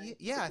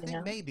 Yeah, I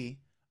think maybe.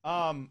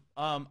 I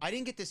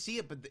didn't get to see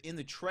it, but in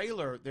the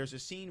trailer, there's a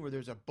scene where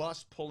there's a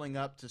bus pulling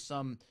up to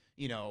some,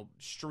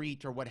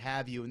 street or what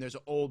have you, and there's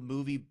an old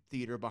movie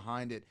theater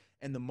behind it,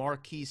 and the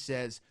marquee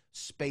says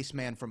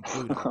 "Spaceman from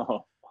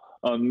Pluto."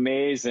 Oh,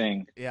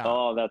 amazing! Yeah.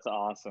 Oh, that's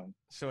awesome.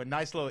 So a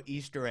nice little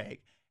Easter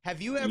egg.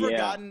 Have you ever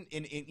gotten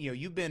in?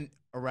 You've been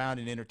around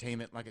in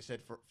entertainment, like I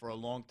said, for a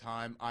long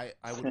time. I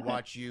would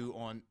watch you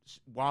on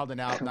Wild and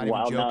Out. Not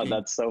Wild even joking. Out,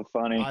 that's so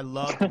funny. I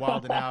loved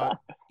Wild and Out.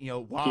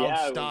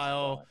 Wild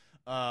Style.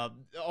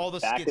 All the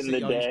Back skits in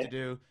that the y'all used day. to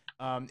do.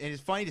 And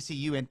it's funny to see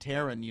you and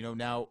Taryn,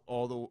 now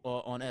all the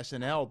on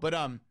SNL. But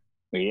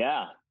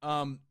yeah.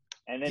 And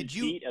then did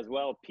you, Pete as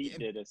well. Pete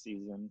did a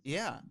season.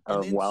 Yeah.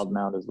 Of Wild and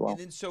Out as well. And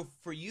then so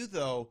for you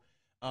though,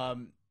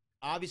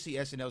 obviously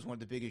SNL is one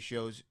of the biggest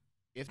shows,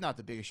 if not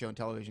the biggest show in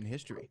television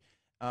history.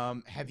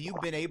 Have you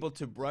been able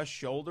to brush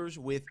shoulders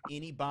with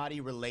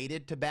anybody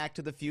related to Back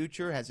to the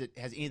Future? Has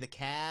any of the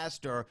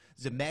cast or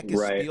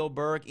Zemeckis,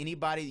 Spielberg,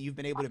 anybody that you've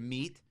been able to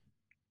meet?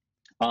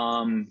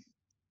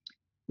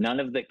 None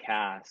of the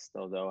cast,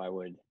 although I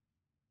would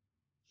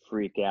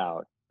freak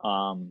out.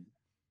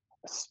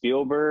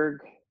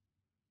 Spielberg, I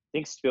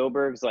think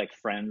Spielberg's like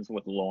friends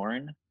with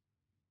Lorne,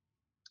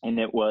 and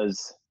it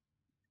was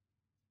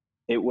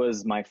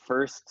my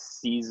first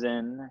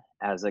season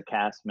as a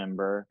cast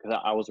member, because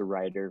I was a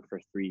writer for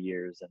 3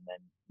 years and then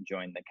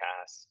joined the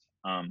cast.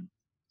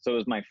 So it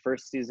was my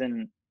first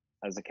season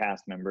as a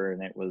cast member,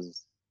 and it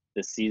was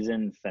the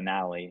season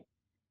finale.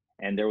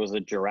 And there was a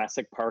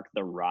Jurassic Park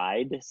The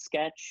Ride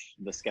sketch.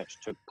 The sketch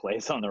took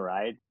place on the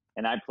ride,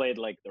 and I played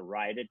like the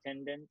ride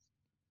attendant.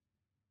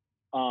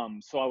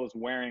 So I was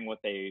wearing what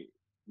they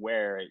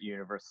wear at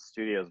Universal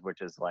Studios,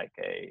 which is like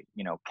a,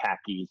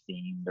 khaki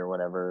themed or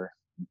whatever,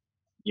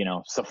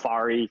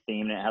 safari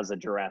themed. It has a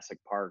Jurassic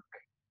Park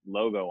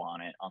logo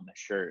on it on the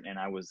shirt. And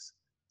I was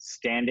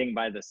standing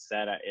by the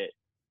set.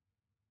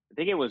 I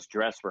think it was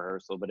dress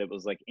rehearsal, but it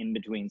was like in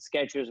between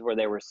sketches where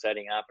they were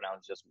setting up, and I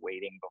was just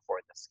waiting before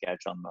the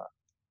sketch on the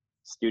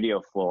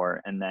studio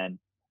floor. And then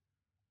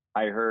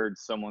I heard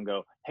someone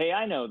go, "Hey,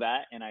 I know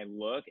that." And I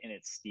look, and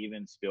it's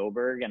Steven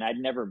Spielberg. And I'd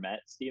never met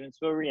Steven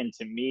Spielberg. And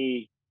to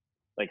me,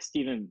 like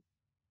Steven,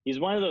 he's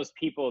one of those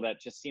people that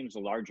just seems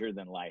larger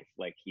than life.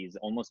 Like he's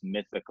almost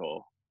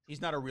mythical.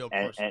 He's not a real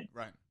person,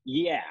 right?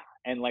 Yeah.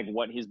 And like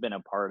what he's been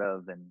a part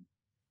of and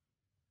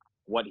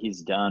what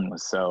he's done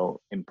was so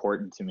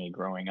important to me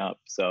growing up.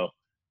 So,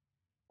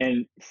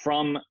 and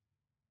from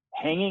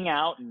hanging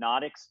out,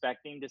 not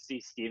expecting to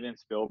see Steven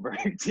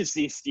Spielberg to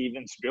see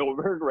Steven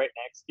Spielberg right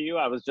next to you,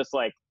 I was just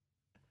like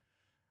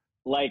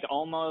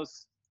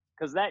almost,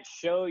 because that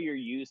show you're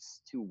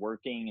used to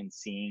working and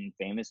seeing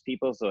famous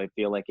people. So I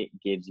feel like it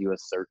gives you a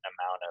certain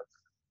amount of,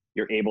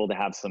 you're able to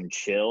have some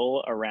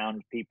chill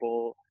around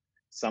people.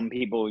 Some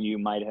people you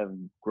might have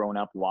grown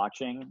up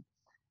watching,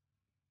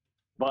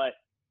 but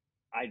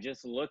I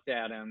just looked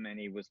at him and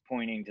he was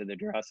pointing to the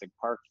Jurassic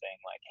Park thing,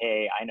 like,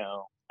 "Hey, I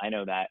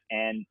know that."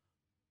 And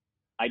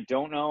I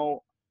don't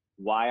know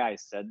why I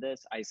said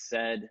this. I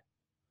said,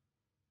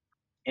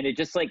 and it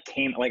just like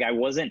came, like I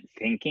wasn't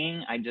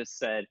thinking. I just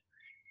said,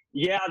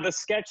 "Yeah, the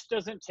sketch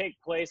doesn't take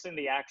place in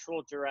the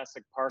actual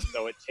Jurassic Park,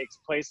 though. It takes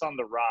place on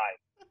the ride."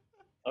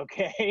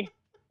 Okay?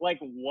 Like,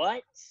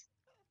 what?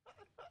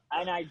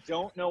 And I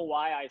don't know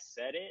why I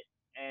said it.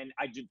 And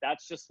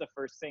that's just the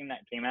first thing that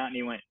came out. And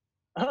he went,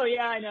 "Oh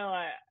yeah, I know.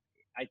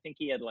 I think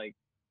he had like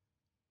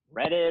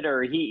read it,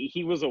 or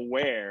he was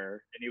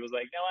aware." And he was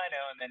like, "No, I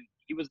know." And then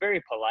he was very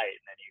polite,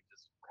 and then he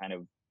just kind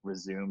of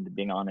resumed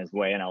being on his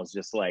way. And I was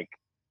just like,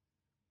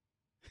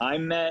 I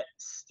met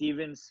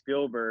Steven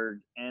Spielberg,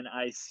 and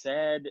I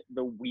said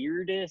the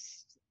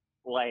weirdest,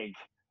 like,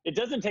 it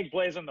doesn't take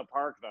place in the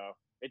park though.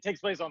 It takes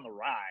place on the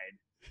ride.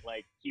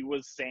 Like he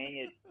was saying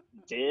it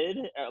did,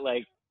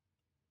 like,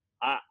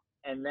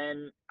 and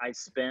then I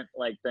spent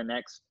like the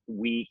next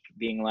week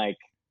being like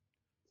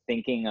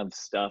thinking of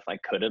stuff I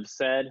could have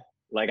said.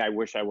 Like I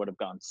wish I would have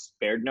gone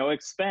spared no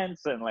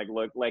expense and like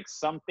look like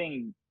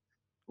something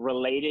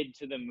related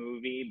to the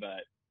movie,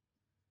 but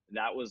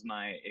that was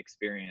my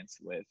experience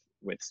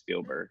with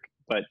Spielberg.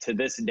 But to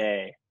this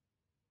day,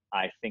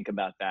 I think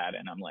about that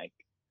and I'm like,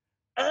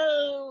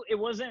 oh, it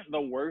wasn't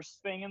the worst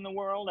thing in the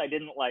world. I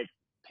didn't like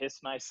piss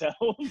myself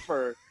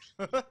or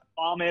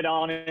vomit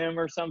on him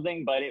or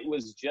something, but it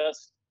was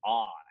just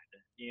odd.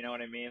 You know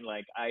what I mean?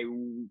 Like I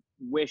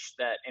wish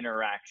that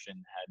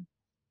interaction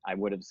I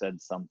would have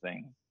said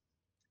something.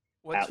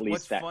 At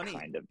least that funny,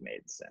 kind of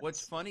made sense.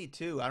 What's funny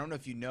too, I don't know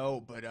if you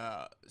know, but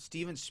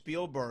Steven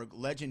Spielberg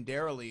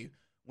legendarily,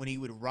 when he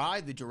would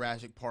ride the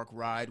Jurassic Park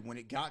ride, when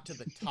it got to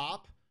the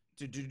top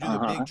to do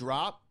the big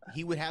drop,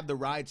 he would have the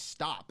ride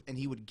stop and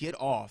he would get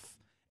off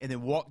and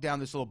then walk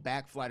down this little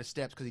back flight of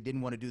steps because he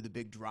didn't want to do the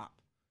big drop.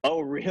 Oh,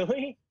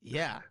 really?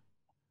 Yeah.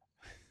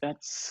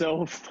 That's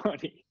so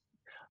funny.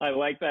 I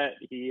like that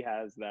he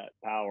has that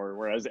power,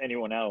 whereas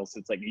anyone else,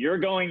 it's like, you're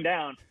going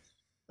down.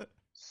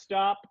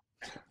 Stop.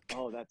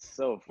 Oh, that's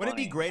so funny. Wouldn't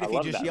it be great if he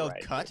just yelled,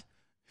 "Cut"?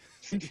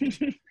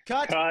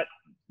 Cut. Cut.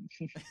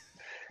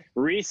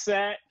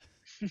 Reset.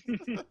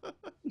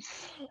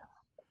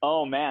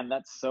 Oh, man,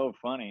 that's so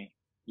funny.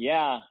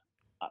 Yeah,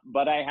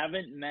 but I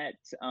haven't met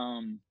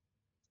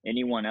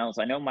anyone else.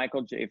 I know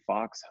Michael J.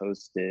 Fox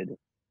hosted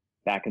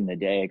back in the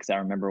day because I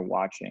remember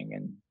watching,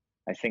 and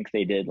I think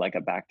they did like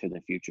a Back to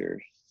the Future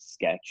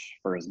sketch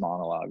for his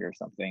monologue or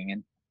something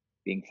and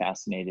being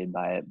fascinated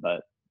by it,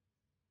 but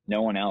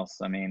no one else.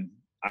 I mean,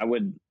 I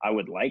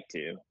would like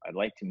to. I'd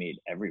like to meet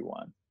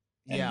everyone.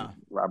 And yeah.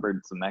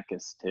 Robert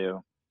Zemeckis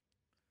too.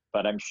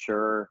 But I'm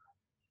sure,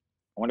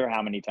 I wonder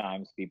how many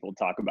times people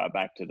talk about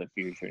Back to the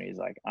Future and he's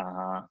like,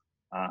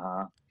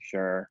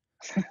 sure.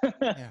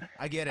 Yeah,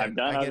 I get it. I've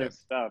done other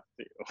stuff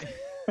too.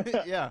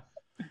 Yeah.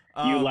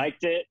 You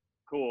liked it?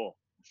 Cool.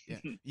 Yeah.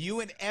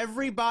 You and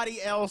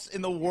everybody else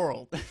in the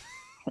world.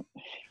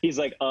 He's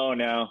like, oh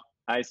no,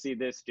 I see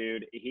this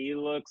dude. He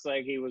looks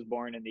like he was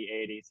born in the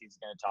 80s. He's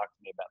going to talk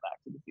to me about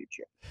Back to the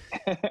Future.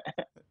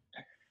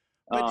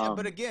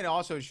 But again,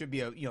 also it should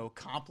be a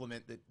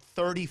compliment that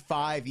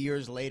 35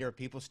 years later,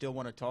 people still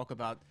want to talk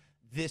about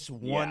this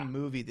one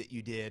movie that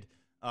you did,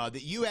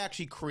 that you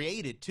actually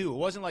created too. It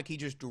wasn't like he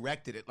just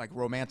directed it, like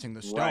Romancing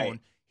the Stone. Right.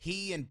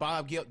 He and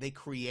Bob Gale, they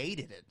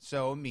created it.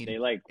 So I mean,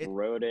 they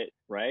wrote it,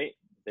 right?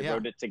 They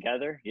wrote it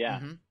together. Yeah.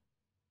 Mm-hmm.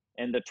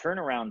 And the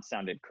turnaround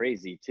sounded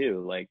crazy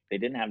too. Like they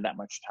didn't have that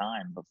much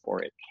time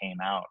before it came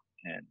out,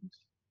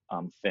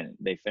 and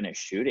they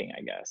finished shooting,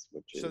 I guess.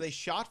 So they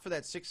shot for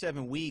that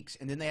 6-7 weeks,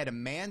 and then they had a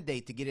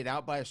mandate to get it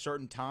out by a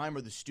certain time,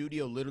 or the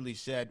studio literally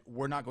said,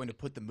 "We're not going to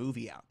put the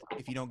movie out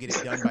if you don't get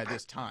it done by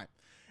this time."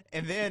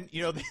 And then,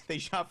 they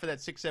shot for that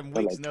 6-7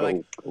 weeks, and they're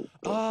like,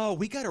 "Oh,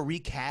 we got to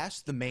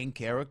recast the main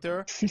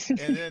character."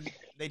 And then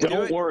they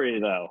don't worry,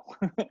 though.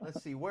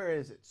 Let's see, where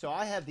is it? So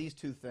I have these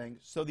two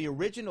things. So the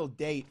original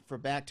date for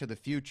Back to the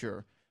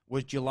Future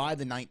was July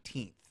the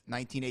 19th,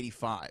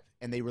 1985,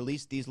 and they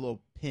released these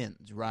little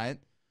pins, right?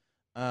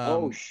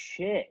 Oh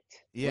shit!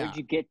 Yeah. Where'd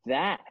you get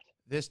that?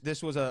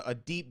 This was a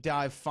deep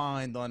dive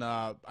find on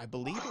I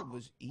believe it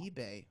was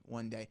eBay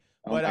one day.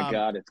 Oh my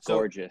God, it's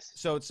gorgeous.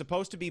 So it's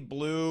supposed to be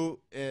blue.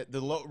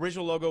 The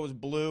original logo was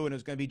blue, and it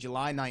was going to be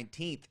July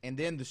 19th. And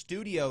then the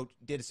studio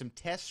did some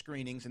test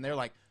screenings, and they're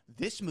like,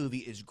 "This movie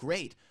is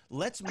great.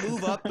 Let's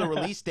move up the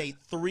release date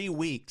 3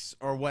 weeks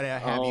or what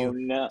have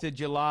you to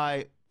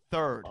July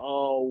 3rd,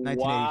 1985."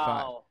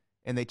 Wow.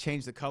 And they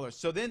changed the colors.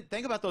 So then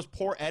think about those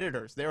poor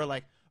editors. They were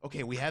like,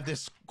 okay, we have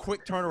this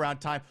quick turnaround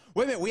time.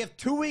 Wait a minute, we have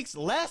 2 weeks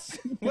less?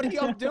 What are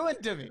y'all doing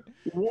to me?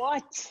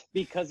 What?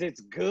 Because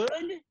it's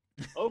good?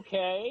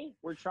 Okay,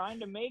 we're trying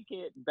to make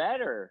it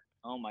better.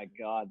 Oh my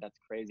God, that's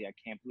crazy. I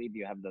can't believe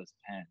you have those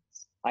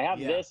pens. I have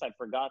this. I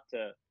forgot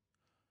to.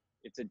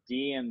 It's a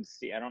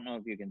DMC. I don't know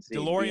if you can see.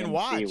 DeLorean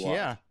watch.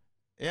 Yeah.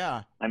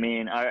 Yeah. I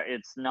mean,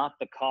 it's not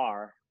the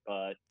car,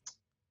 but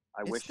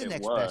I wish it was.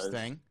 It's the next best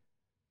thing.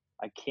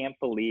 I can't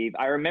believe.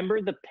 I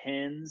remember the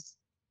pins.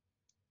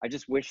 I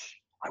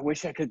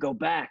wish I could go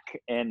back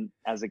and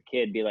as a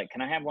kid be like,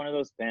 can I have one of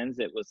those pens?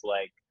 It was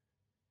like,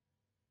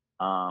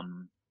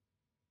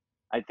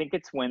 I think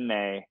it's when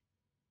the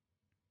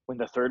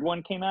third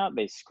one came out,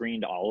 they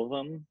screened all of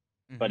them,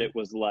 but it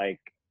was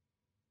like,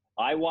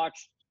 I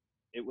watched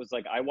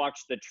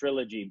the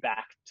trilogy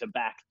back to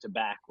back to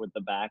back with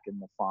the back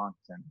and the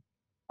fonts. And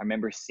I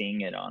remember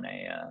seeing it on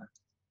a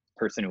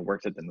person who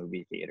worked at the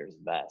movie theater's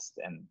vest.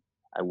 And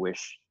I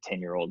wish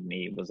 10-year-old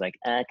me was like,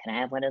 can I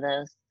have one of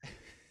those?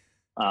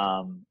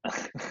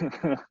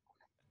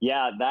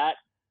 Yeah,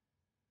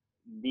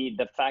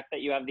 the fact that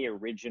you have the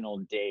original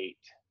date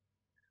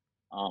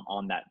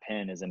on that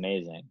pen is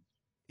amazing.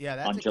 Yeah,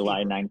 that's on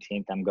July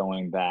 19th. I'm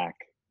going back.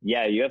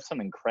 Yeah, you have some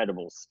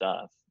incredible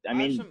stuff. I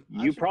mean,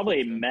 you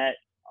probably met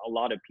a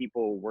lot of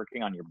people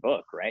working on your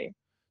book, right?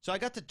 So I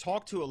got to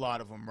talk to a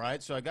lot of them,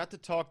 right? So I got to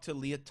talk to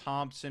Lea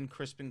Thompson,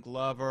 Crispin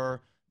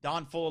Glover,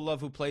 Don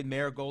Fullilove, who played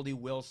Mayor Goldie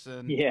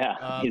Wilson.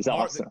 Yeah, he's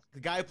awesome. The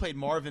guy who played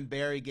Marvin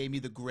Berry gave me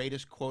the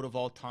greatest quote of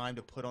all time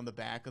to put on the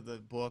back of the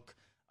book.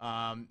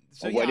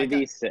 What did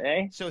he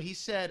say? So he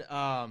said,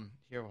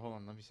 here, hold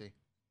on, let me see.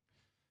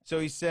 So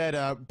he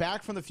said,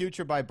 Back from the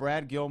Future by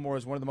Brad Gilmore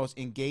is one of the most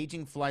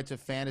engaging flights of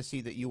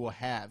fantasy that you will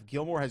have.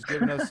 Gilmore has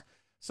given us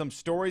some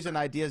stories and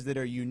ideas that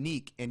are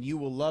unique, and you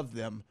will love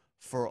them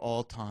for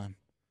all time.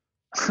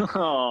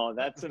 Oh,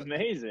 that's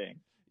amazing.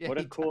 Yeah, what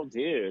a cool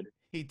dude.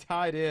 He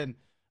tied in.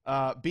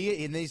 And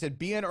then he said,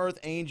 be an Earth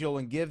angel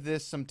and give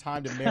this some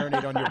time to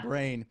marinate on your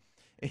brain.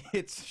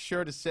 It's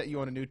sure to set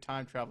you on a new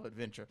time travel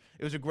adventure.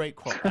 It was a great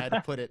quote. I had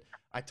to put it.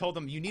 I told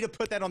him, you need to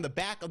put that on the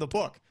back of the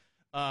book.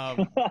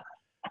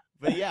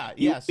 But yeah.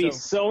 You'll be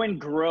so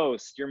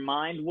engrossed. Your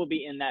mind will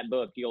be in that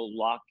book. You'll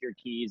lock your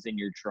keys in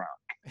your trunk.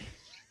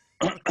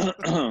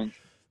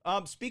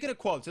 Speaking of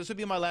quotes, this would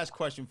be my last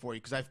question for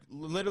you because I've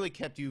literally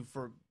kept you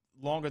for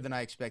longer than I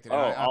expected. Oh,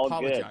 I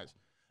apologize.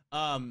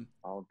 Good.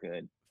 All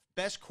good.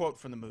 Best quote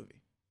from the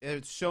movie.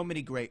 There's so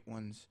many great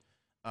ones.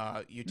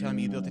 You're telling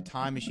me you built a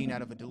time machine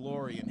out of a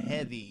DeLorean,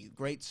 Heavy,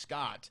 Great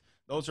Scott.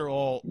 Those are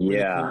all really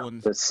cool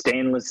ones. The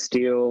stainless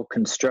steel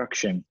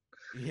construction.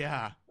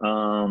 Yeah.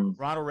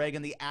 Ronald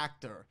Reagan, the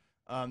actor.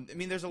 I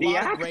mean, there's a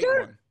lot of great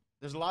ones.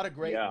 There's a lot of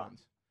great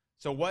ones.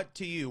 So what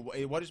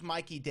is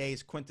Mikey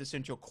Day's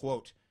quintessential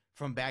quote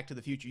from Back to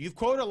the Future? You've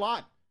quoted a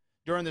lot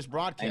during this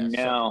broadcast.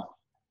 I know.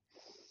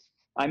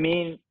 I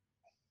mean,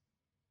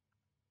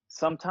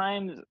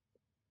 sometimes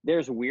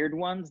there's weird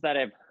ones that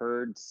I've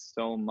heard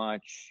so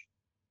much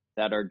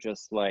that are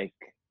just like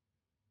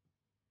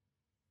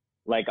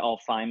I'll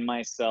find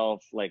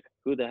myself like,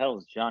 who the hell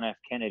is John F.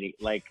 Kennedy?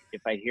 Like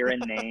if I hear a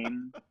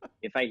name,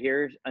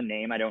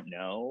 I don't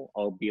know,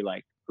 I'll be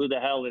like, who the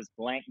hell is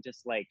blank?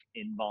 Just like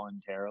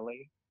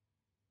involuntarily.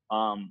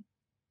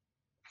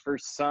 For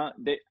some,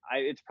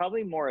 it's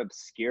probably more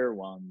obscure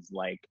ones.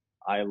 Like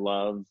I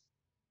love,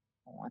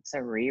 what's a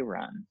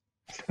rerun?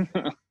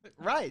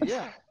 Right.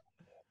 Yeah.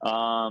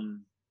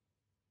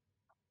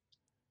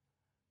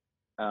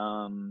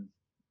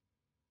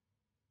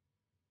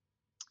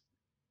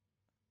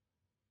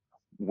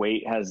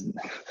 Weight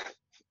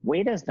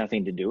has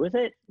nothing to do with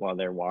it while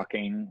they're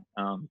walking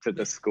to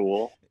the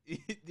school.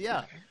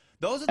 Yeah,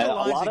 those are the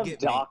lines that get me. A lot of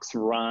Doc's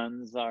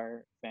runs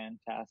are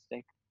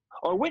fantastic.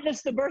 Or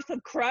Witness the Birth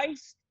of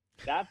Christ.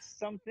 That's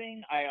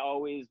something I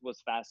always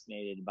was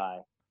fascinated by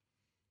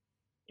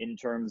in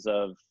terms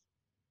of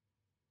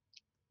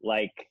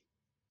like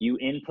you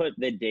input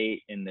the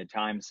date in the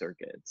time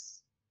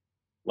circuits.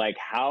 Like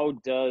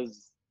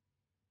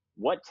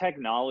what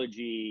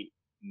technology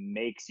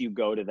makes you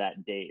go to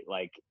that date?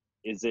 Like,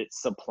 is it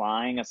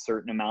supplying a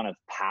certain amount of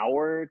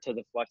power to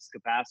the flux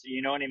capacitor?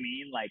 You know what I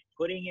mean? Like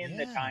putting in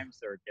the time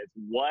circuits,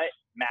 what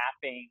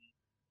mapping,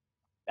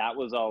 that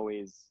was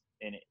always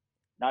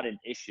not an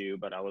issue,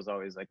 but I was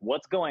always like,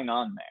 what's going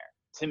on there?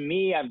 To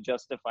me, I've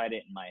justified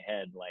it in my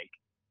head. Like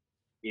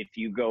if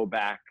you go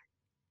back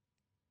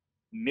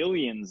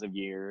millions of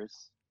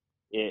years,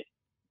 it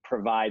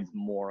provides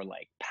more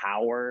like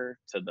power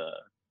to the,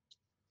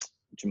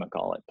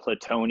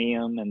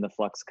 plutonium and the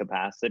flux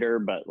capacitor.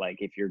 But like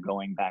if you're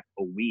going back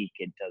a week,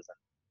 it doesn't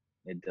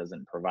it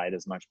doesn't provide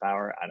as much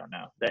power. I don't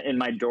know. In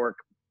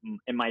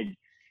my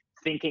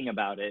thinking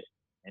about it,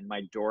 in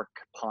my dork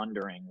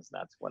ponderings,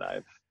 that's what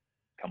I've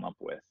come up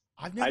with.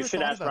 I've never I should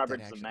thought ask about Robert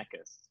that, actually.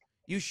 Zemeckis.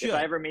 You should. If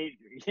I ever meet,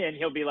 and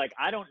he'll be like,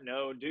 I don't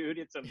know, dude,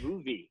 it's a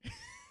movie.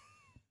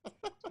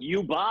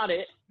 You bought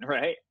it,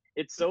 right?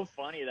 It's so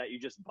funny that you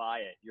just buy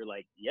it. You're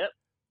like, yep,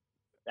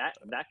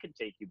 that could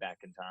take you back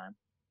in time.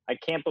 I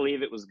can't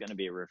believe it was going to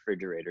be a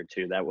refrigerator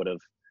too. That would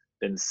have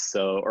been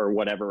or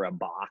whatever, a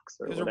box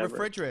or whatever. It was a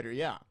refrigerator,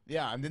 yeah.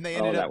 And then they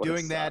ended up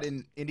doing that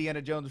in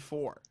Indiana Jones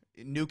 4,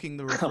 nuking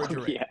the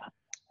refrigerator. Oh,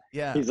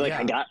 yeah. He's like,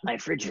 I got my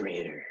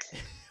refrigerator.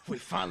 We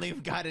finally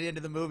got it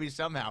into the movie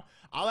somehow.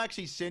 I'll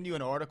actually send you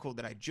an article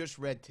that I just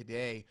read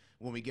today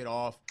when we get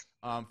off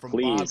from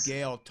Bob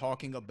Gale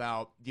talking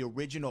about the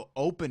original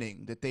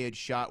opening that they had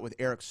shot with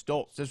Eric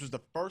Stoltz. This was the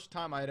first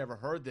time I had ever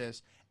heard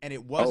this, and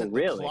it wasn't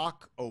the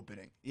clock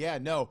opening. Yeah,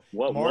 no.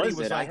 What Marty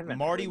was it? like,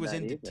 Marty was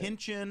in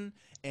detention,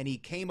 and he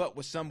came up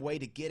with some way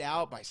to get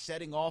out by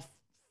setting off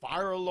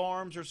fire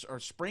alarms or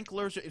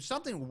sprinklers. It was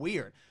something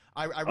weird.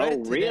 I read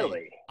it today.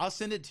 Really? I'll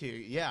send it to you.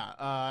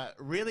 Yeah.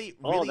 Really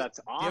that's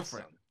awesome.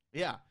 different.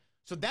 Yeah.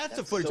 So that's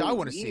the footage I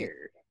want to see.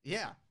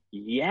 Yeah.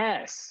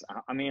 Yes.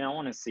 I mean, I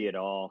want to see it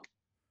all.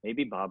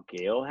 Maybe Bob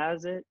Gale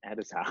has it at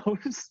his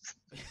house.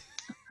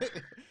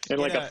 In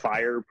like a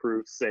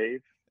fireproof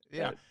safe.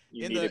 Yeah.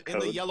 In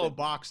the yellow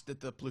box that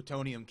the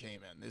plutonium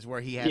came in is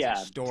where he has it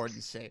stored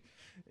and safe.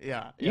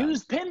 Yeah.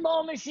 Use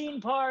pinball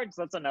machine parts.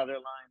 That's another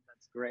line.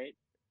 That's great.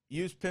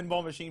 Use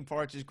pinball machine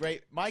parts is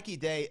great. Mikey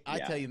Day, I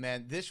tell you,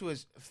 man, this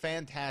was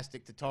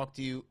fantastic to talk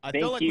to you. I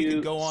feel like we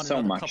could go on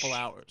another couple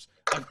hours.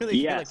 I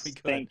really feel like we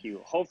could. Thank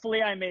you.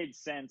 Hopefully I made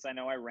sense. I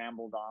know I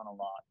rambled on a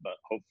lot, but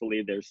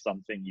hopefully there's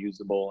something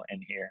usable in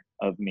here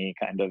of me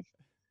kind of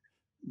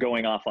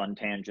going off on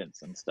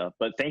tangents and stuff.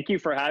 But thank you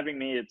for having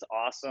me. It's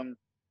awesome.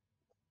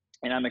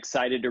 And I'm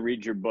excited to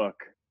read your book.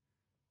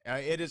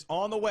 It is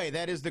on the way.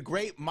 That is the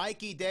great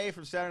Mikey Day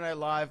from Saturday Night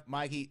Live.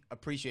 Mikey,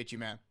 appreciate you,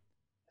 man.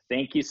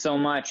 Thank you so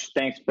much.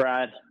 Thanks,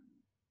 Brad.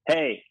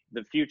 Hey,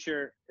 the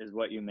future is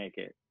what you make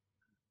it.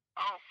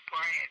 Oh,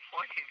 Brad,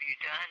 what have you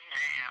done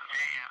now?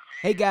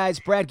 Hey,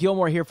 guys, Brad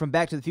Gilmore here from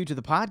Back to the Future,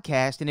 the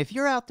podcast. And if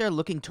you're out there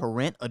looking to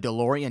rent a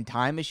DeLorean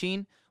time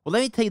machine, well,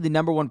 let me tell you the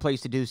number one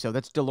place to do so.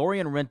 That's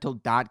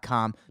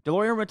DeLoreanRental.com.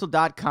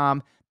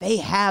 DeLoreanRental.com, they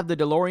have the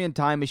DeLorean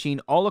time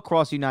machine all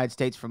across the United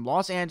States, from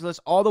Los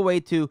Angeles all the way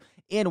to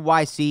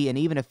NYC, and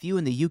even a few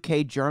in the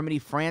UK, Germany,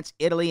 France,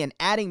 Italy, and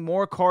adding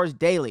more cars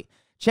daily.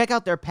 Check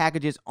out their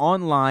packages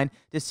online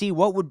to see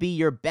what would be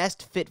your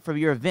best fit for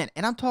your event.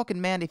 And I'm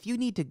talking, man, if you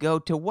need to go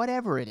to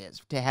whatever it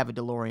is to have a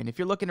DeLorean, if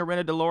you're looking to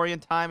rent a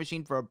DeLorean time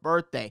machine for a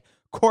birthday,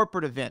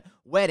 corporate event,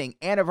 wedding,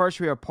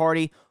 anniversary, or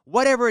party,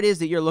 whatever it is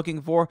that you're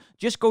looking for,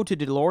 just go to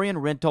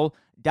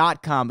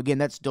DeLoreanRental.com. Again,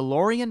 that's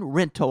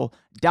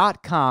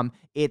DeLoreanRental.com.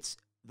 It's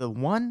the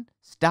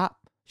one-stop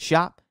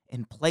shop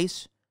and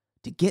place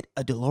to get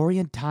a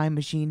DeLorean time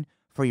machine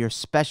for your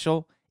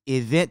special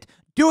event.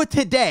 Do it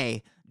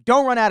today.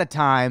 Don't run out of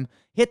time.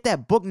 Hit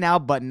that book now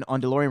button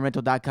on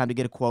DeLoreanRental.com to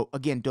get a quote.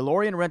 Again,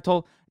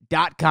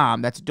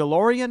 DeLoreanRental.com. That's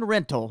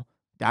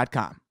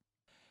DeLoreanRental.com.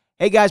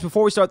 Hey, guys,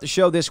 before we start the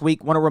show this week,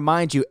 I want to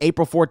remind you,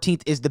 April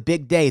 14th is the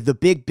big day, the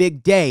big,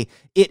 big day.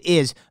 It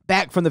is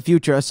Back from the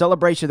Future, a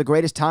celebration of the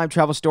greatest time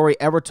travel story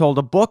ever told,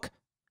 a book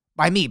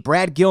by me,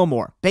 Brad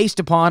Gilmore, based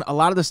upon a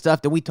lot of the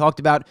stuff that we talked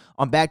about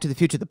on Back to the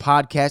Future, the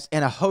podcast,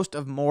 and a host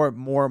of more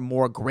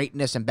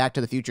greatness and Back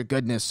to the Future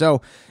goodness.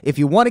 So if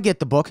you want to get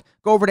the book,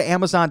 go over to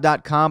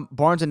Amazon.com,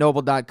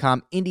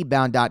 BarnesandNoble.com,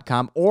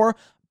 IndieBound.com, or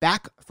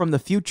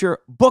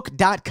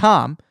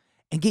BackFromTheFutureBook.com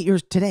and get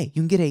yours today.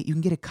 You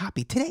can get a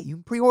copy today. You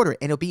can pre-order it,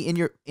 and it'll be in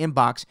your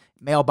inbox,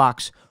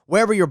 mailbox,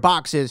 wherever your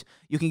box is.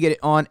 You can get it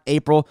on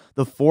April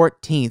the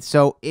 14th.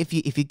 So if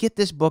you get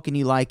this book and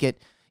you like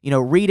it,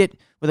 read it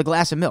with a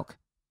glass of milk.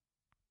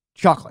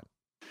 Chocolate.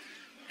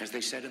 As they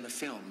said in the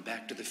film,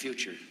 Back to the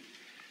Future,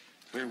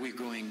 where we're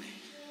going,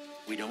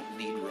 we don't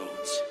need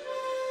roads.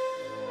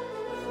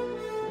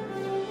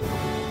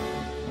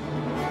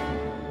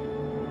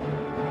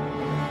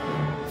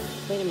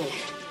 Wait a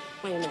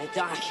minute,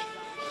 Doc.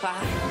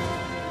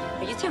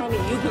 Are you telling me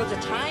you built a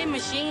time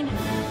machine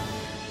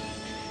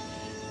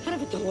out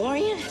of a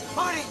DeLorean?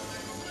 Marty!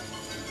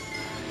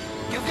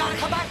 You've got to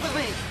come back with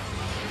me!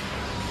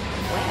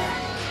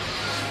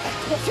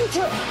 The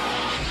future!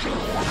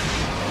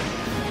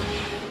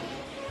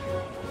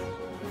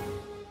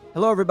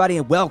 Hello, everybody,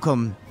 and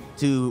welcome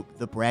to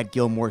the Brad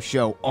Gilmore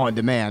Show on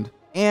demand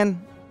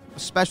and a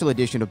special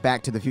edition of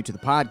Back to the Future, the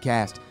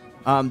podcast.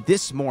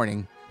 This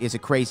morning is a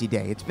crazy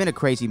day. It's been a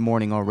crazy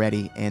morning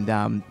already, and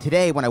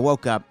today when I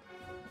woke up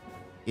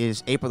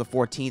is April the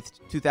 14th,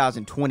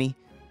 2020,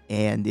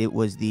 and it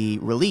was the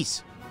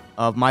release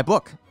of my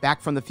book,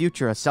 Back from the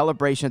Future, a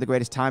celebration of the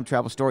greatest time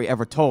travel story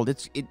ever told.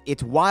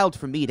 It's wild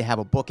for me to have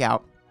a book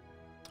out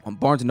on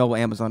Barnes & Noble,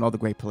 Amazon, all the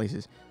great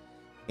places.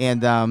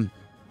 And I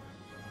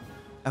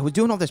was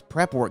doing all this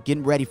prep work,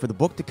 getting ready for the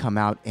book to come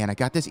out, and I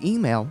got this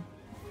email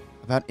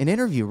about an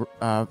interview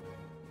to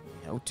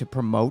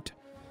promote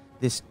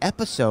this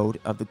episode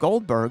of the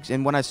Goldbergs,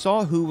 and when I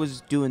saw who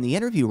was doing the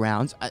interview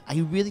rounds, I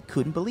really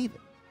couldn't believe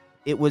it.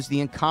 It was the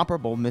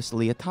incomparable Miss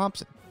Lea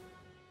Thompson,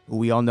 who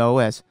we all know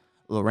as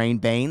Lorraine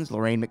Baines,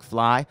 Lorraine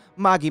McFly,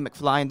 Maggie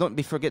McFly, and don't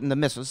be forgetting the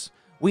missus.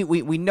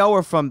 We know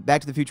her from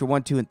Back to the Future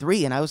 1, 2, and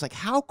 3, and I was like,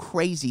 how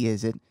crazy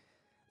is it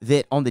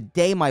that on the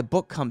day my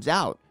book comes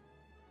out,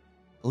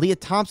 Lea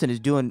Thompson is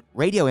doing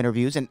radio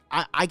interviews, and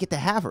I get to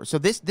have her. So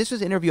this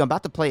was an interview, I'm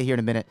about to play it here in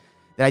a minute,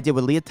 that I did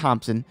with Lea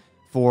Thompson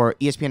for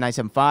ESPN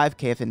 975,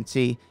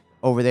 KFNC,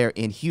 over there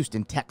in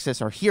Houston,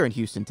 Texas, or here in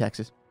Houston,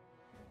 Texas.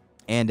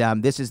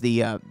 And this is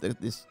the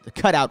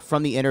cutout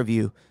from the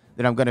interview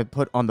that I'm going to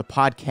put on the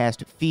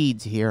podcast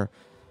feeds here,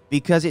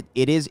 because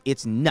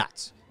it's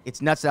nuts. It's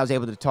nuts that I was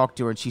able to talk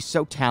to her, and she's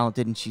so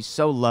talented, and she's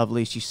so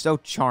lovely. She's so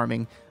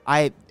charming.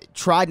 I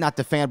tried not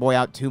to fanboy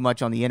out too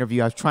much on the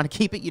interview. I was trying to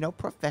keep it,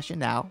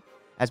 professional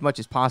as much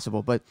as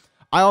possible. But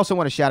I also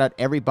want to shout out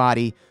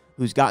everybody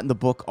who's gotten the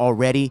book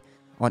already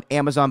on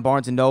Amazon,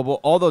 Barnes & Noble,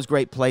 all those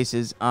great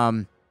places.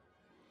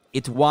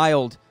 It's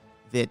wild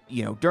that,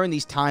 during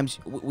these times,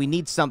 we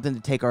need something to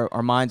take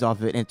our minds off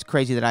of it. And it's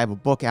crazy that I have a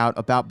book out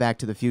about Back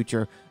to the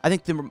Future. I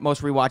think the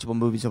most rewatchable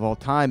movies of all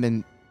time,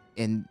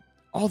 and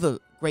all the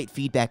great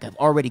feedback I've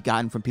already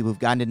gotten from people who've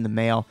gotten it in the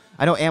mail.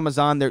 I know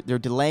Amazon, they're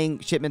delaying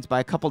shipments by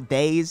a couple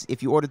days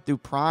if you ordered through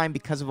Prime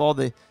because of all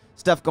the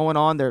stuff going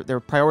on. They're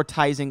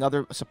prioritizing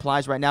other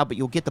supplies right now, but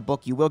you'll get the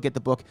book. You will get the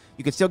book.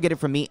 You can still get it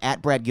from me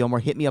at Brad Gilmore.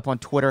 Hit me up on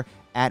Twitter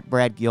at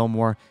Brad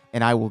Gilmore,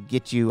 and I will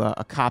get you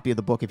a copy of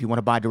the book if you want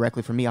to buy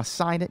directly from me. I'll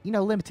sign it.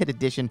 Limited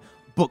edition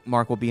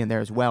bookmark will be in there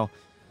as well.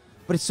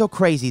 But it's so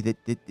crazy that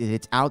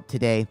it's out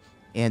today,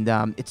 and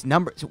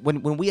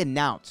when we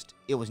announced,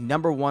 it was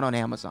 #1 on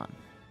Amazon.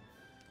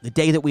 The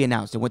day that we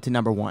announced, it went to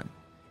 #1.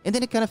 And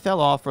then it kind of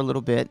fell off for a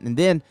little bit. And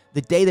then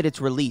the day that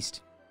it's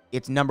released,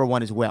 it's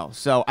 #1 as well.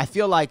 So I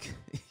feel like,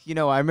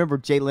 I remember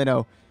Jay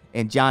Leno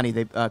and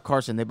Johnny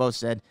Carson, they both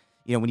said,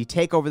 when you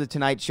take over the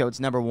Tonight Show, it's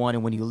 #1.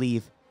 And when you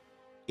leave,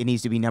 it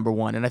needs to be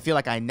 #1. And I feel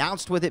like I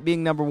announced with it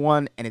being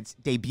 #1, and it's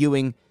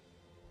debuting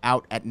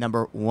out at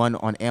 #1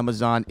 on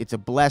Amazon. It's a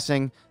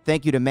blessing.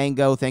 Thank you to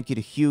Mango. Thank you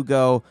to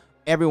Hugo,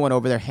 everyone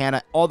over there,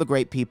 Hannah, all the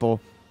great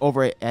people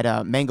over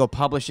at Mango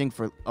Publishing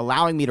for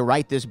allowing me to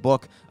write this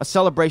book, a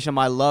celebration of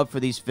my love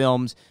for these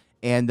films.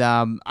 And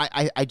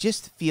I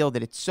just feel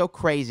that it's so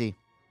crazy.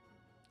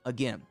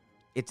 Again,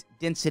 its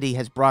density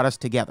has brought us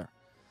together.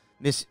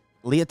 Miss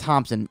Lea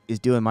Thompson is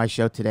doing my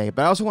show today.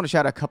 But I also want to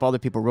shout out a couple other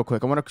people real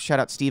quick. I want to shout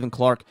out Stephen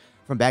Clark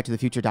from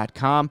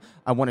BackToTheFuture.com.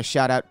 I want to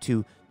shout out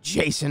to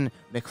Jason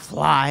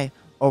McFly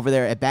over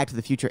there at Back to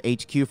the Future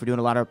HQ for doing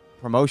a lot of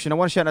promotion. I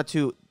want to shout out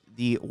to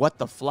the What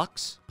the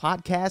Flux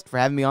podcast for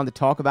having me on to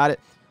talk about it.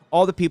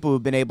 All the people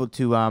who've been able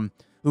to,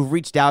 who've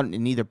reached out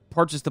and either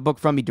purchased the book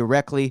from me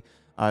directly.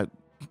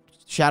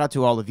 Shout out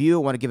to all of you.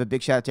 I want to give a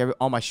big shout out to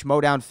all my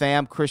Schmodown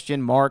fam,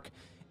 Christian, Mark,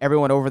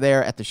 everyone over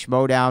there at the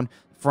Schmodown,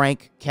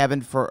 Frank,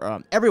 Kevin,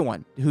 for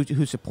everyone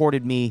who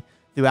supported me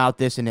throughout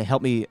this and to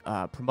help me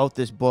promote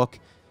this book.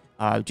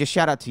 Just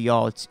shout out to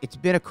y'all. It's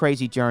been a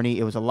crazy journey.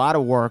 It was a lot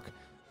of work,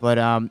 but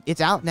it's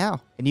out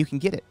now, and you can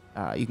get it.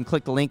 You can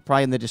click the link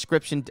probably in the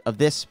description of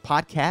this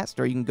podcast,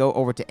 or you can go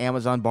over to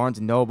Amazon, Barnes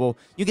 & Noble.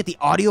 You get the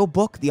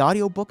audiobook. The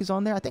audiobook is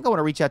on there. I think I want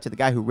to reach out to the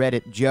guy who read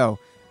it, Joe,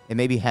 and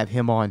maybe have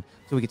him on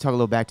so we can talk a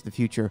little Back to the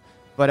Future.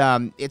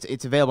 But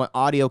it's available on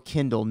audio,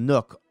 Kindle,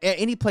 Nook.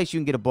 Any place you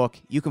can get a book,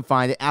 you can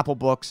find it. Apple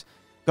Books.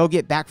 Go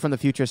get Back from the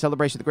Future, a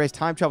celebration of the greatest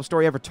time travel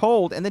story ever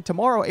told. And then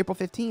tomorrow, April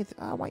 15th,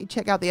 I want you to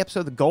check out the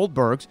episode of The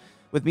Goldbergs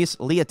with Miss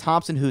Lea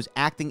Thompson, who's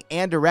acting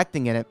and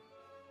directing in it.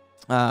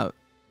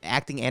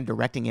 Acting and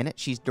directing in it.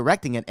 She's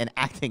directing it and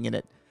acting in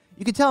it.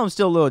 You can tell I'm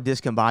still a little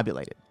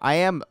discombobulated.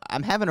 I'm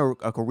having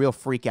a real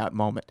freak out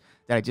moment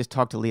that I just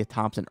talked to Lea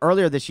Thompson.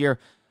 Earlier this year,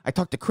 I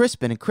talked to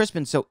Crispin, and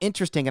Crispin's so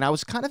interesting, and I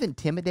was kind of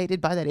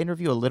intimidated by that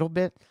interview a little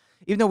bit.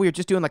 Even though we were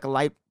just doing like a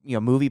light,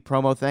 movie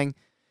promo thing,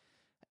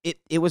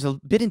 it was a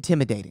bit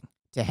intimidating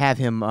to have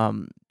him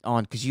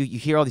on, because you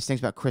hear all these things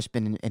about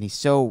Crispin, and he's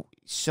so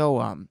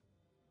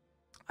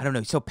I don't know,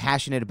 he's so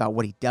passionate about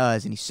what he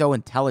does, and he's so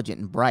intelligent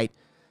and bright.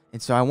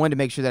 And so I wanted to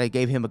make sure that I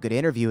gave him a good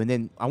interview. And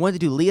then I wanted to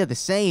do Lea the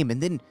same.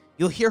 And then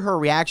you'll hear her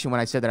reaction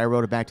when I said that I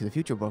wrote a Back to the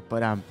Future book.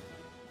 But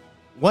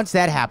once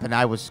that happened,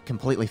 I was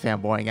completely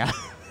fanboying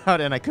out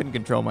and I couldn't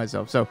control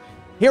myself. So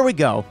here we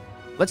go.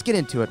 Let's get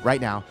into it right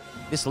now.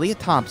 Miss Lea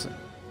Thompson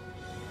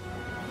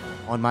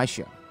on my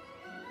show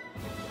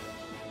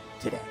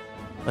today.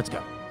 Let's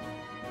go.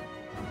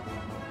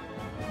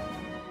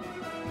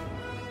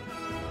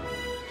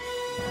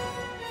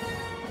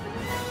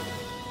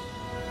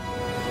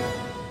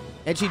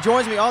 And she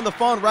joins me on the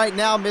phone right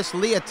now, Miss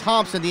Lea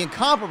Thompson, the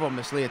incomparable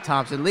Miss Lea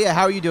Thompson. Lea,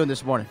 how are you doing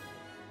this morning?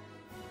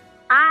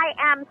 I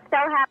am so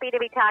happy to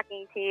be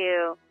talking to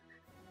you.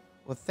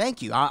 Well,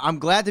 thank you. I'm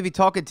glad to be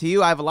talking to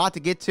you. I have a lot to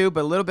get to,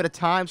 but a little bit of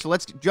time, so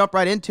let's jump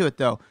right into it,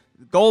 though.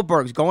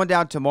 Goldberg's going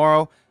down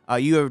tomorrow.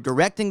 You are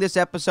directing this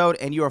episode,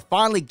 and you are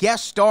finally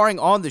guest starring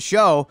on the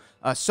show.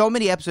 So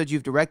many episodes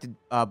you've directed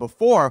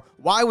before.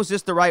 Why was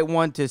this the right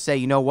one to say,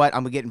 you know what,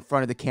 I'm going to get in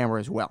front of the camera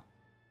as well?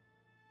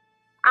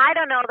 I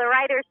don't know. The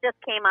writers just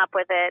came up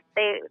with it.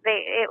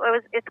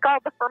 It's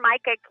called the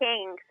Formica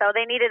King, so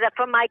they needed a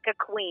Formica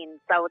Queen,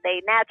 so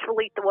they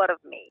naturally thought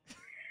of me.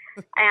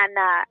 And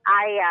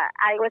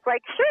I was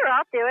like, sure,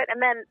 I'll do it.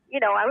 And then,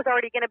 I was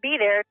already going to be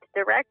there to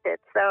direct it,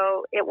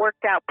 so it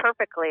worked out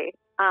perfectly.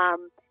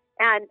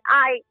 And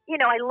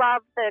I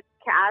love the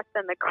cast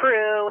and the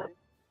crew.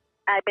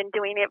 I've been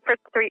doing it for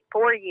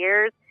 4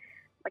 years,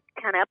 like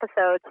 10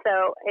 episodes,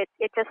 so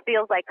it just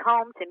feels like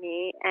home to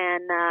me.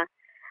 And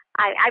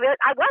I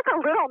was a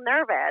little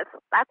nervous.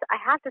 I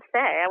have to say,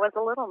 I was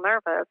a little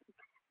nervous,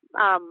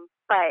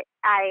 but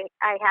I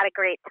had a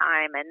great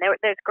time, and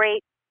there's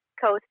great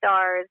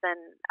co-stars, and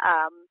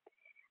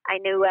I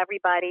knew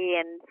everybody,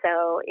 and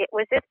so it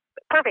was just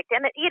perfect.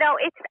 And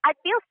I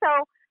feel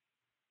so.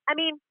 I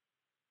mean,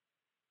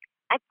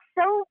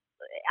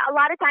 a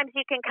lot of times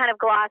you can kind of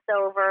gloss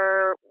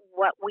over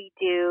what we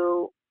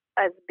do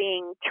as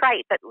being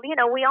trite, but we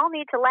all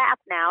need to laugh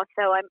now.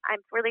 So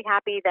I'm really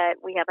happy that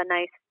we have a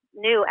nice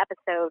new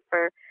episode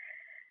for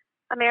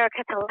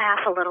America to laugh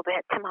a little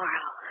bit tomorrow.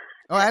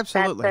 Oh,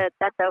 absolutely.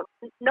 That's a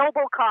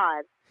noble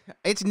cause.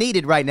 It's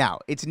needed right now.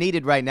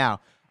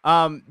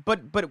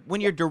 But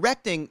when you're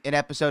directing an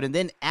episode and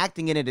then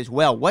acting in it as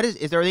well,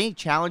 is there any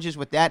challenges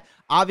with that?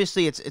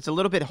 Obviously, it's a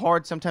little bit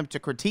hard sometimes to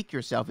critique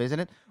yourself, isn't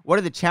it? What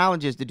are the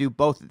challenges to do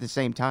both at the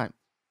same time?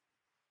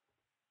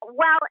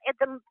 Well,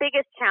 the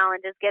biggest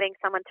challenge is getting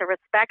someone to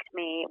respect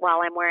me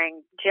while I'm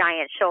wearing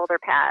giant shoulder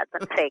pads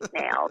and fake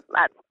nails.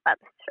 That's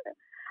true.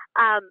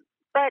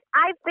 But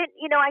I've been,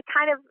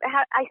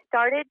 I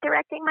started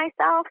directing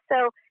myself,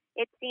 so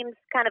it seems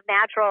kind of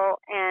natural,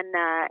 and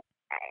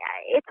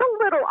it's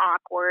a little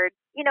awkward,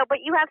 but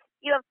you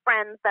have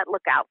friends that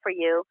look out for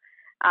you.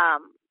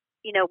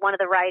 One of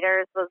the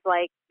writers was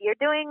like, you're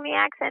doing the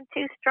accent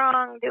too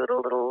strong, do it a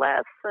little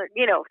less, or,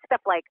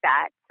 stuff like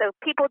that. So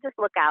people just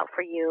look out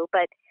for you.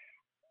 But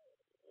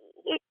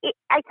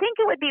I think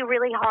it would be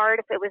really hard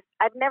if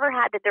I've never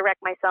had to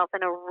direct myself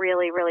in a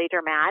really, really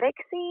dramatic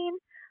scene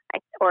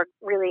or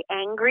really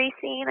angry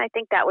scene. I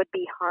think that would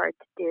be hard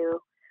to do.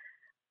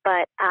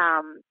 But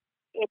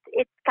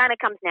it kind of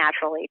comes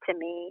naturally to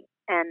me.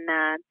 And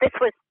this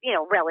was,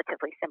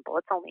 relatively simple.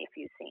 It's only a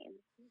few scenes.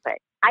 But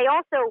I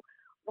also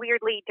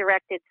weirdly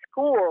directed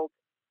Schooled,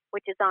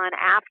 which is on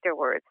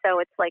afterwards. So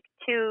it's like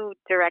 2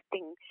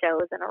 directing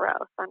shows in a row.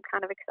 So I'm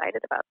kind of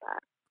excited about that.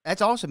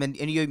 That's awesome. And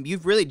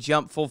you've really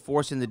jumped full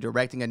force into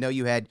directing. I know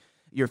you had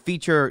your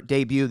feature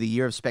debut, The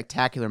Year of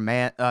Spectacular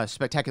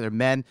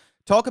Men.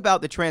 Talk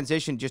about the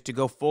transition just to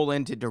go full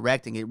into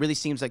directing. It really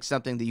seems like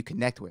something that you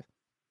connect with.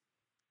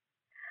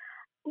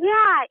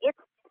 Yeah, it's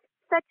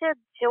such a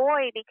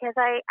joy because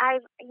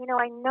I've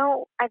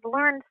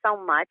learned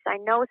so much. I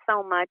know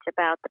so much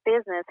about the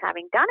business,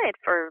 having done it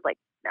for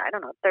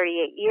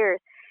 38 years.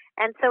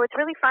 And so it's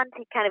really fun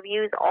to kind of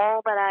use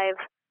all that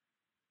I've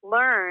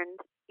learned,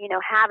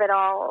 have it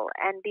all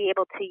and be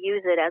able to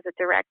use it as a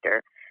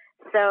director.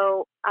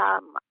 So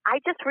I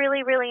just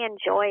really, really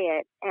enjoy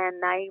it.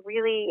 And I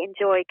really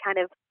enjoy kind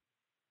of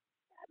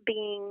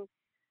being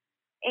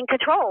in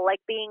control, like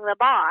being the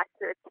boss.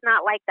 It's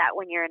not like that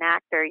when you're an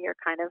actor. You're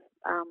kind of,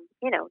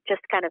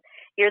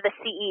 you're the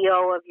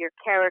CEO of your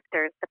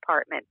character's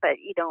department,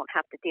 but you don't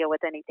have to deal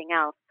with anything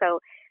else. So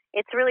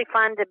it's really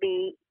fun to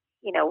be,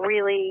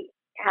 really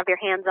have your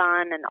hands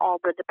on in all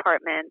the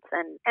departments,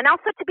 and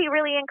also to be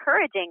really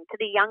encouraging to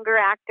the younger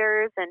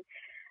actors and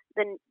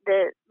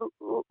the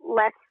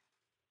less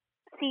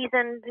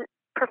seasoned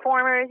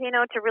performers,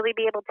 to really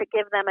be able to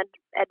give them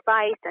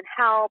advice and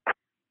help.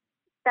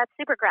 That's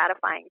super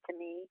gratifying to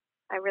me.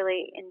 I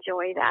really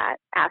enjoy that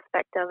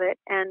aspect of it.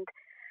 And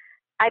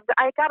I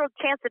got a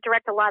chance to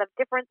direct a lot of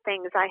different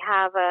things. I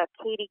have a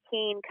Katie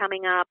Keene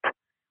coming up,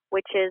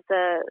 which is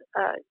a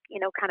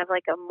kind of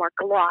like a more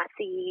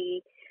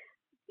glossy,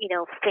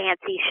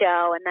 fancy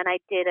show. And then I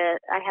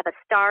have a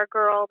Star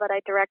Girl that I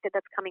directed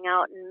that's coming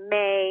out in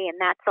May, and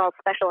that's all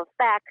special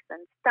effects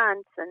and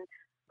stunts and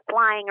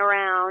flying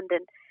around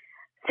and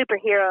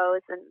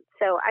superheroes. And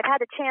so I've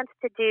had a chance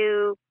to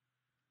do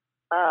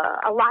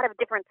a lot of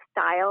different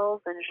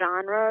styles and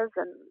genres,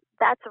 and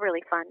that's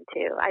really fun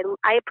too.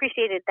 I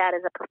appreciated that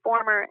as a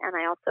performer, and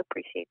I also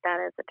appreciate that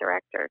as a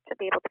director, to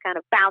be able to kind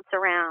of bounce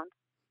around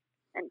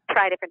and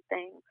try different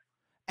things.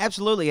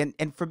 Absolutely.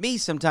 And for me,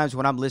 sometimes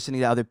when I'm listening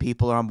to other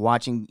people or I'm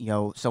watching,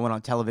 someone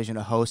on television,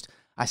 a host,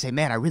 I say,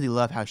 man, I really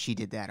love how she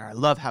did that, or I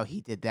love how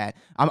he did that.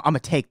 I'm going to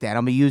take that.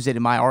 I'm going to use it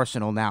in my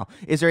arsenal now.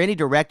 Is there any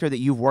director that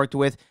you've worked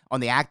with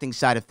on the acting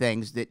side of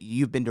things that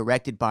you've been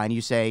directed by and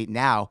you say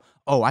now,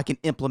 oh, I can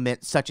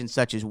implement such and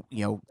such as,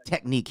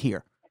 technique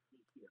here?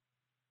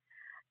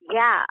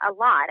 Yeah, a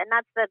lot. And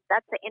that's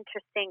the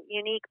interesting,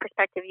 unique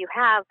perspective you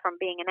have from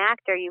being an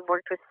actor. You've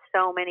worked with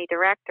so many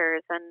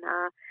directors.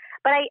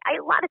 But a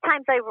lot of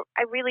times I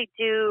really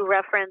do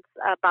reference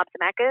Bob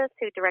Zemeckis,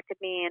 who directed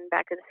me in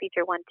Back to the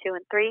Future 1, 2,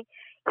 and 3.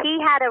 He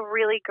had a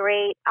really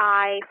great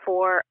eye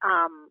for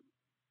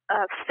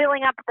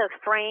filling up the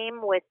frame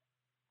with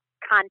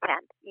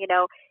content.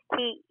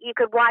 You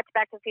could watch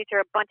Back to the Future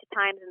a bunch of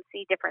times and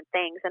see different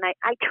things. And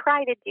I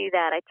try to do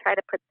that. I try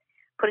to put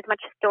put as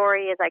much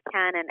story as I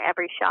can in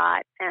every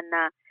shot, and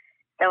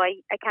so I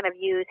kind of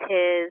use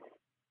his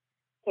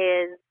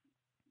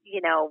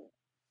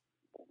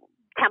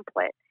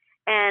template.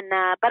 And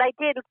but I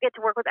did get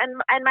to work with, and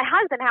my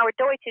husband Howard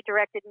Deutsch, who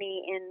directed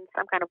me in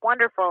Some Kind of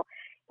Wonderful,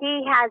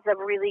 he has a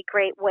really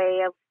great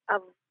way of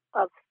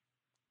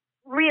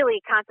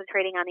really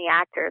concentrating on the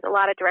actors. A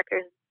lot of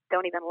directors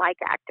don't even like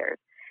actors,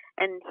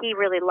 and he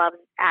really loves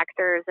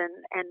actors and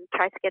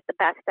tries to get the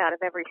best out of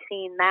every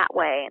scene that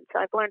way. And so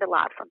I've learned a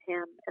lot from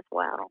him as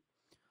well.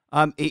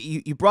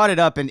 You brought it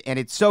up, and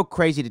it's so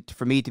crazy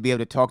for me to be able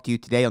to talk to you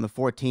today on the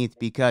 14th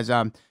because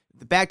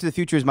Back to the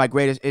Future is my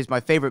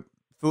favorite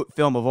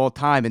film of all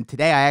time, and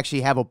today I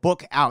actually have a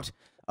book out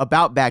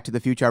about Back to the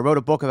Future. I wrote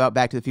a book about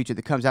Back to the Future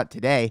that comes out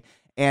today.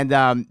 And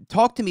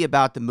talk to me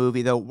about the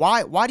movie, though.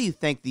 Why do you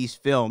think these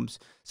films,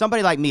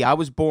 somebody like me, I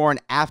was born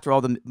after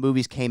all the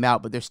movies came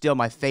out, but they're still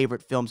my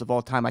favorite films of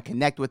all time. I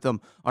connect with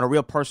them on a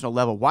real personal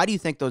level. Why do you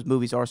think those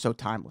movies are so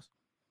timeless?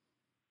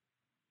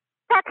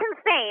 That's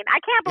insane. I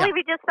can't believe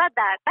you just said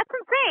that. That's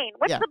insane.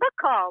 What's the book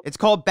called? It's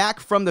called Back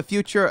from the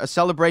Future, a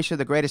celebration of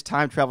the greatest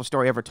time travel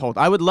story ever told.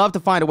 I would love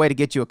to find a way to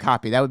get you a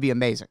copy. That would be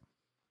amazing.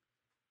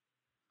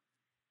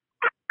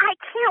 I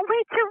can't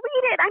wait to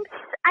read it. I'm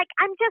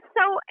just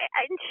so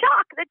in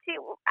shock that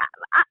you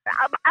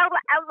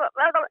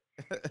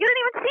didn't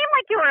even seem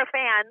like you were a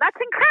fan. That's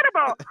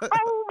incredible.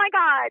 Oh my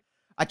God.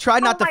 I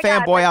tried not to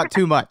fanboy out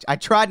too much.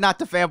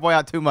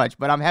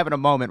 But I'm having a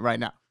moment right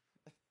now.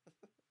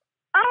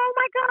 Oh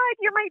my God,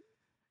 you're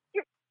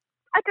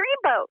a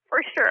dreamboat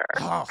for sure.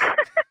 Oh,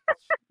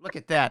 look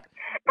at that.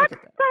 That's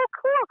so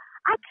cool.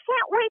 I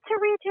can't wait to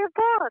read your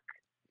book.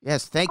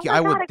 Yes, thank you. Oh I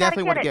my will God,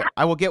 definitely want to get.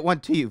 I will get one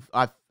to you.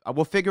 I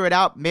will figure it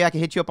out. Maybe I can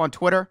hit you up on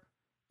Twitter,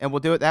 and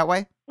we'll do it that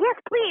way. Yes,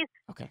 please.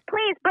 Okay.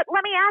 Please, but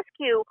let me ask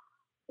you,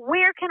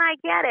 where can I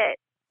get it?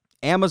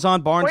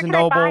 Amazon, Barnes Where and can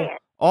I Noble, buy it?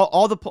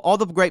 all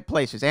the great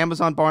places.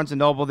 Amazon, Barnes and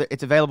Noble.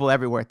 It's available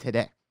everywhere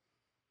today.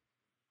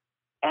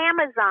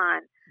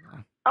 Amazon.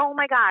 Oh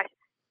my gosh,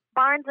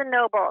 Barnes and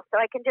Noble. So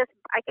I can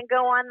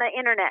go on the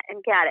internet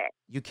and get it.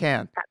 You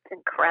can. That's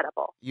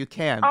incredible. You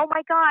can. Oh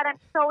my God, I'm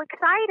so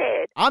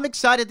excited. I'm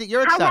excited that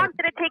you're excited. How long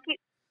did it take you?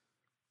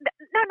 No.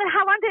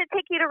 How long did it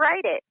take you to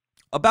write it?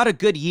 About a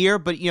good year,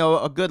 but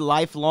a good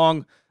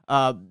lifelong,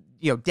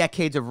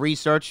 decades of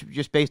research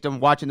just based on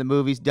watching the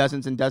movies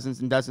dozens and dozens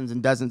and dozens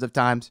and dozens of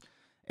times.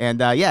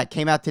 And it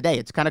came out today.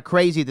 It's kind of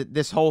crazy that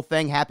this whole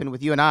thing happened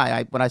with you and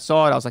I. When I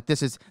saw it, I was like,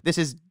 this is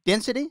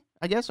density,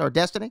 I guess, or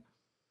destiny.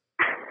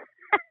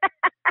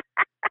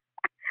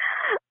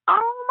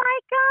 Oh my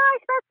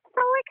gosh, that's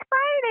so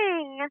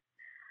exciting.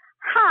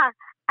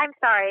 I'm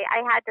sorry.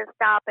 I had to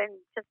stop and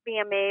just be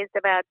amazed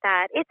about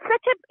that. It's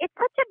such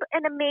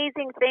an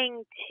amazing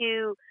thing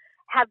to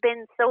have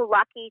been so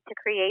lucky to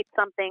create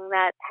something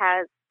that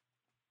has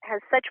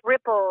such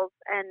ripples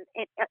and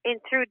in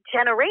through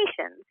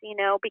generations,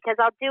 because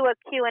I'll do a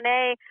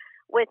Q&A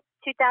with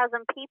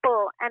 2,000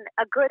 people and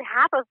a good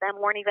half of them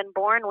weren't even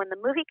born when the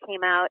movie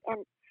came out.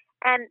 And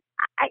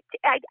I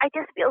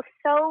just feel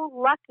so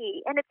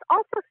lucky. And it's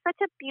also such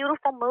a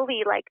beautiful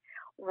movie, like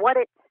what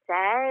it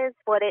says,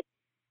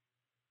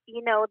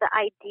 the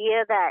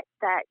idea that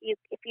if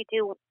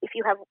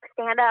you have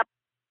stand up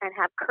and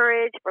have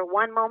courage for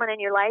one moment in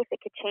your life,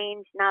 it could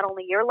change not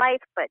only your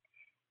life, but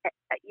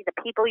the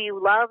people you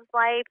love's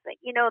life. The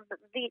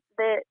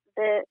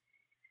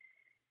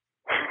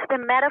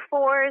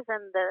metaphors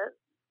and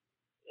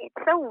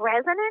it's so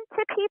resonant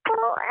to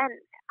people, and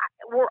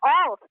we're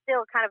all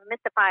still kind of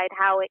mystified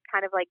how it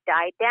kind of like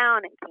died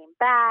down and came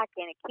back,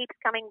 and it keeps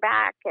coming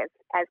back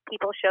as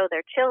people show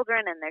their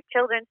children and their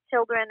children's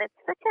children. It's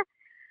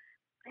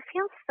I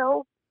feel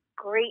so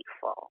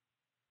grateful,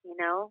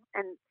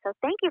 and so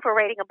thank you for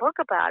writing a book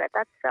about it.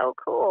 That's so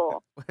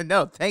cool.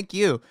 No, thank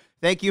you.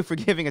 Thank you for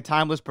giving a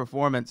timeless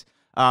performance.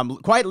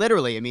 Quite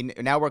literally. I mean,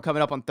 now we're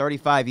coming up on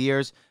 35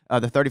 years,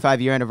 the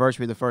 35-year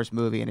anniversary of the first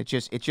movie, and it's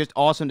just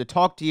awesome to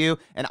talk to you.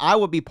 And I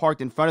will be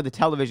parked in front of the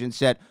television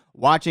set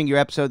watching your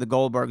episode of The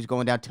Goldbergs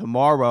going down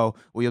tomorrow,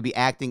 where you'll be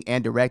acting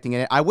and directing in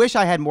it. I wish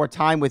I had more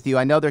time with you.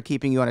 I know they're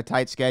keeping you on a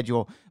tight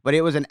schedule, but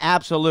it was an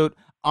absolute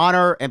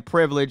honor and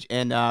privilege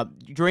and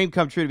dream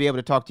come true to be able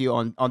to talk to you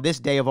on this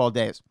day of all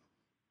days.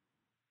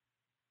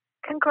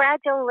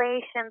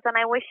 Congratulations, and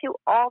I wish you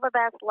all the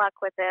best luck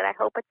with it. I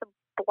hope it's a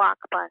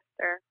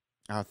blockbuster.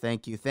 Oh,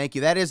 thank you. Thank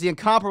you. That is the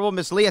incomparable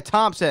Miss Lea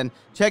Thompson.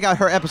 Check out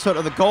her episode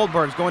of The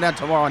Goldbergs going down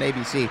tomorrow on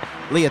ABC.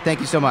 Lea,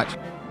 thank you so much.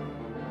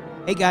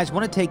 Hey, guys,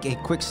 want to take a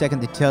quick second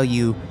to tell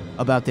you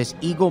about this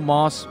Eagle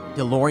Moss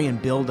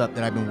DeLorean buildup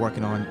that I've been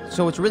working on.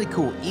 So it's really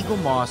cool. Eagle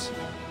Moss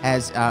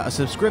has a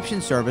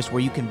subscription service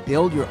where you can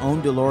build your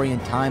own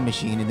DeLorean time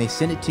machine, and they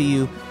send it to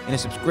you in a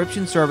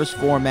subscription service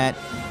format.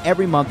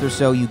 Every month or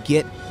so, you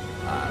get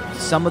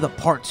some of the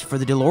parts for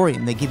the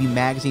DeLorean. They give you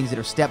magazines that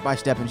are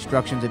step-by-step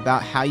instructions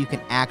about how you can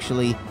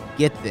actually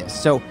get this.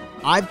 So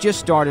I've just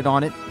started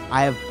on it.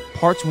 I have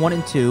parts 1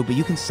 and 2, but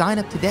you can sign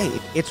up today.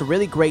 It's a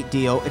really great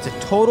deal. It's a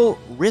total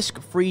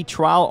risk-free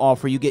trial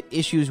offer. You get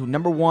issues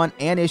number 1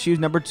 and issues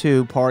number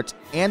 2 parts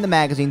and the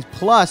magazines,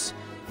 plus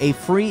a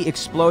free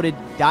exploded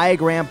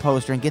diagram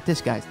poster. And get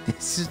this, guys,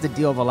 this is the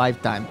deal of a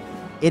lifetime.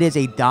 It is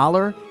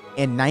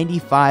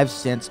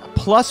 $1.95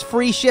 plus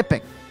free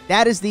shipping.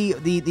 That is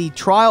the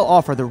trial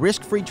offer, the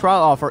risk-free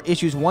trial offer,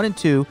 issues 1 and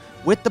 2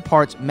 with the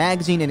parts,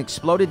 magazine, and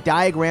exploded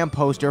diagram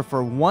poster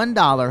for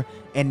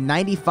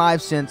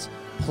 $1.95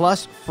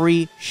 plus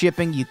free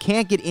shipping. You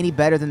can't get any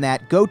better than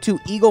that. Go to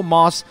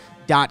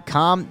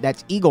eaglemoss.com.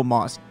 That's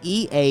EagleMoss,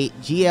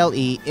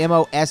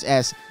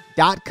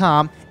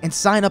 EAGLEMOSS.com, and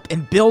sign up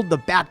and build the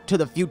Back to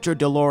the Future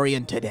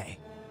DeLorean today.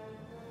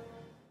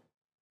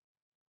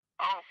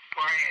 Oh,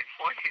 Brad,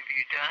 what have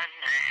you done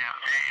now?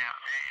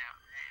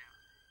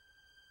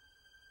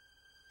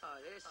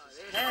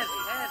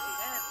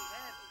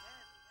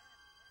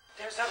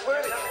 There's that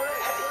word again.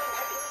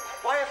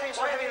 Why are things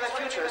so heavy in the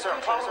future? Is there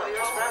a problem with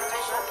the Earth's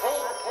gravitational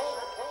pull?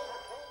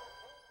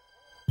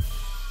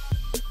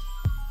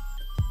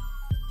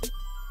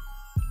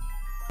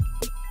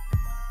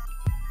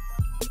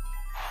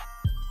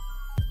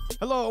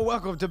 Hello,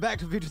 welcome to Back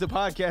to the Future, the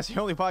podcast, the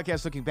only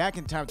podcast looking back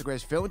in time at the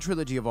greatest film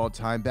trilogy of all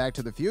time, Back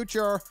to the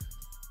Future.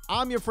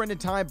 I'm your friend in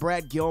time,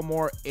 Brad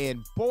Gilmore,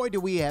 and boy, do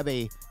we have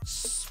a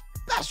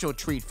special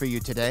treat for you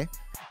today.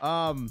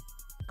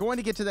 Going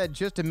to get to that in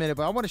just a minute,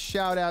 but I want to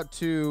shout out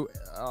to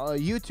a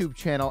YouTube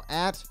channel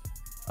at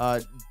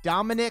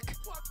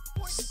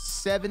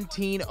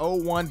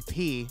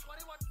Dominic1701P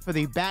for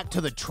the Back to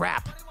the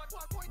Trap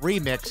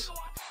remix,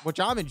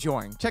 which I'm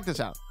enjoying. Check this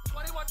out.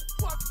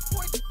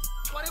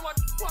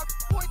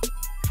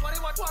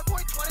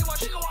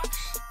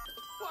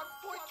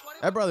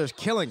 That brother's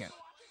killing it.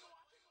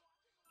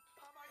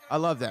 I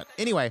love that.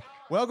 Anyway,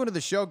 welcome to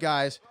the show,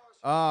 guys.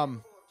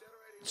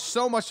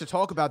 So much to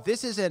talk about.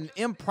 This is an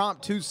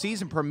impromptu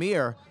season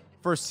premiere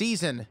for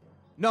season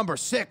number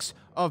 6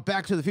 of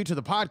Back to the Future,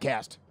 the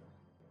podcast.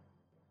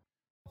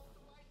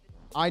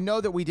 I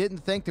know that we didn't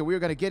think that we were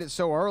going to get it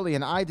so early,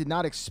 and I did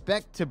not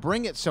expect to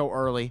bring it so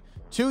early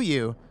to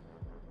you,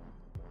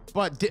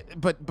 but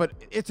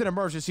it's an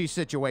emergency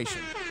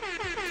situation.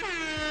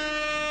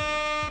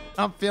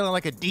 I'm feeling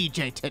like a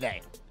DJ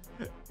today.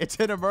 It's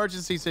an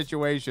emergency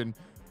situation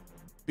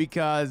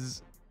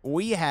because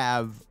we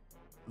have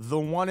the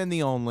one and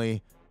the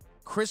only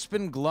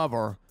Crispin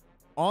Glover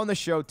on the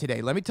show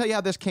today. Let me tell you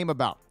how this came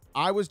about.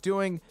 I was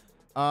doing,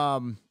 I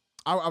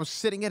was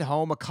sitting at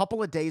home a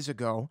couple of days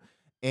ago,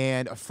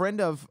 and a friend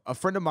of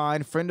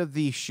mine, friend of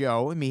the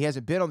show, I mean, he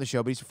hasn't been on the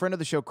show, but he's a friend of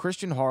the show,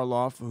 Christian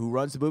Harloff, who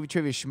runs the Movie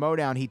Trivia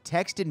Schmodown. He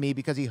texted me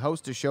because he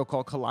hosts a show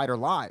called Collider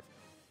Live,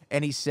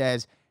 and he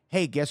says,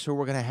 "Hey, guess who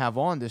we're going to have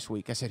on this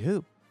week?" I said,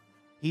 "Who?"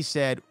 He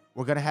said,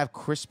 "We're going to have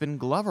Crispin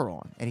Glover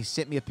on." And he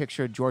sent me a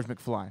picture of George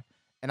McFly.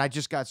 And I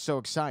just got so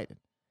excited.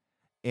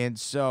 And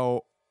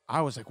so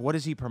I was like, what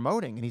is he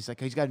promoting? And he's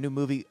like, he's got a new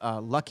movie,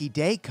 Lucky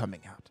Day,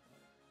 coming out.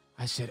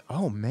 I said,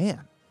 oh,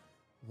 man.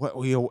 What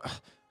you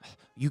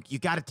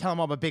got to tell him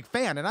I'm a big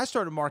fan. And I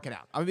started marking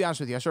out. I'm going to be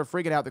honest with you. I started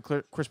freaking out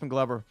that Crispin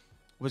Glover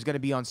was going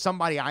to be on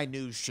somebody I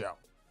knew's show.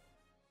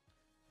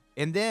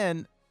 And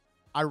then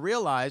I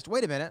realized,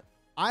 wait a minute.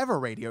 I have a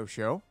radio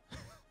show.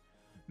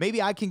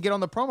 Maybe I can get on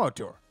the promo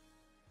tour.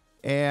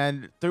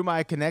 And through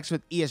my connects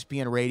with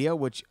ESPN Radio,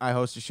 which I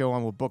host a show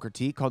on with Booker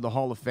T called The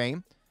Hall of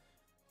Fame,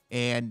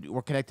 and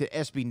we're connected to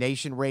SB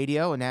Nation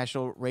Radio, a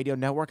national radio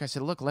network, I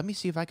said, look, let me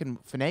see if I can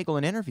finagle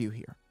an interview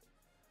here.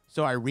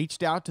 So I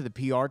reached out to the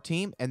PR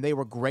team, and they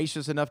were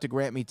gracious enough to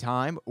grant me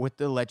time with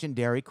the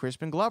legendary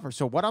Crispin Glover.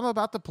 So what I'm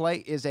about to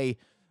play is a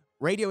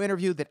radio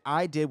interview that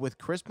I did with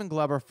Crispin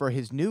Glover for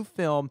his new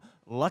film,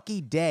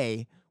 Lucky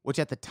Day, which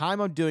at the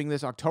time I'm doing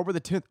this, October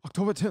 10th,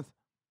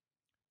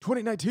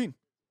 2019.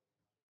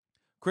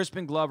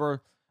 Crispin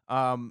Glover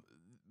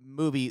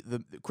movie,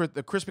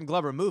 the Crispin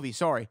Glover movie,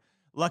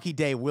 Lucky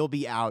Day will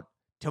be out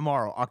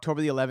tomorrow,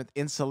 October the 11th,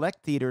 in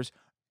select theaters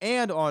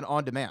and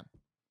on demand.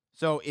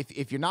 So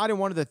if you're not in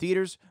one of the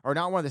theaters or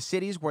not one of the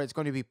cities where it's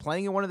going to be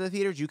playing in one of the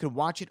theaters, you can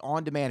watch it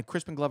on demand.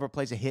 Crispin Glover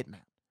plays a hitman.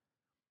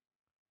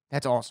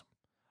 That's awesome.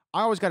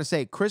 I always got to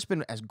say,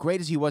 Crispin, as great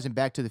as he was in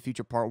Back to the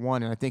Future Part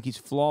 1, and I think he's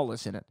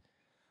flawless in it,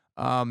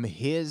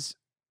 his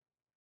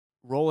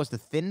role as the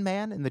Thin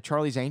Man in the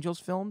Charlie's Angels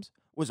films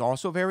was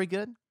also very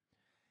good,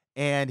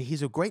 and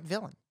he's a great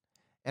villain.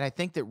 And I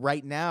think that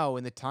right now,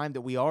 in the time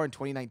that we are in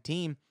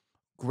 2019,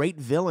 great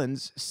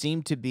villains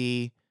seem to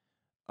be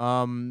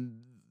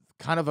kind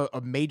of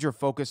a major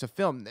focus of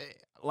film.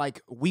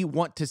 Like, we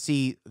want to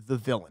see the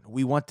villain.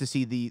 We want to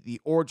see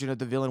the origin of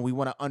the villain. We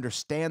want to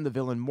understand the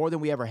villain more than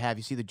we ever have.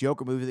 You see the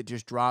Joker movie that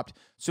just dropped.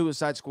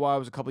 Suicide Squad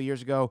was a couple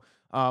years ago.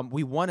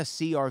 We want to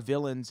see our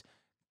villains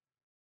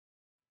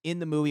in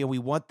the movie, and we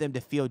want them to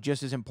feel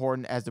just as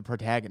important as the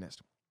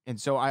protagonist. And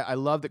so I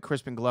love that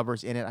Crispin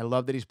Glover's in it. I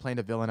love that he's playing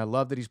a villain. I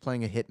love that he's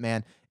playing a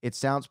hitman. It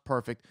sounds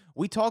perfect.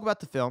 We talk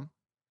about the film,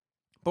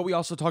 but we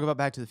also talk about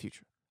Back to the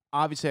Future.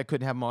 Obviously, I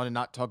couldn't have him on and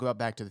not talk about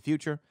Back to the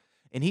Future.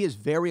 And he is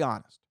very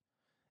honest.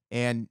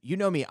 And you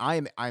know me,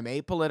 I'm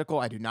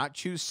apolitical. I do not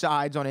choose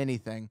sides on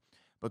anything.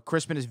 But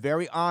Crispin is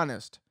very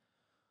honest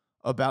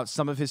about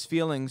some of his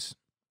feelings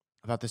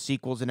about the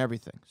sequels and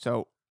everything.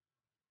 So,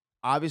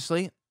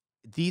 obviously,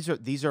 these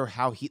are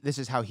how this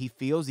is how he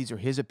feels. These are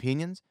his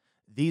opinions.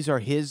 These are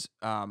his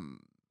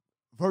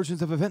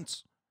versions of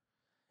events.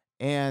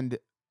 And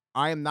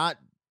I am not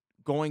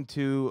going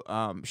to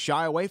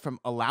shy away from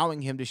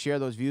allowing him to share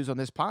those views on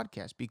this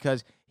podcast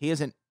because he is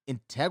an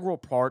integral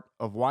part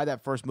of why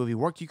that first movie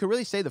worked. You could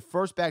really say the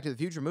first Back to the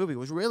Future movie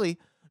was really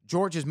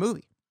George's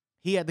movie.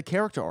 He had the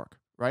character arc,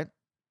 right?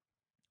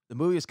 The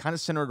movie is kind of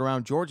centered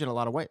around George in a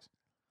lot of ways.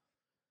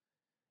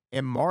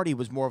 And Marty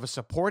was more of a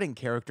supporting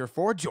character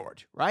for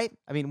George, right?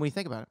 I mean, when you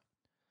think about it.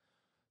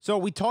 So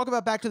we talk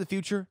about Back to the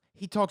Future.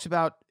 He talks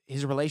about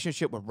his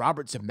relationship with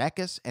Robert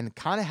Zemeckis and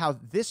kind of how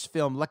this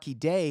film, Lucky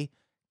Day,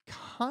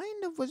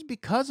 kind of was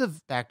because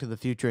of Back to the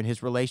Future and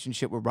his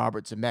relationship with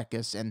Robert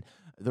Zemeckis and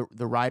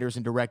the writers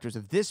and directors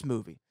of this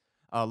movie,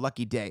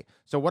 Lucky Day.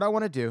 So what I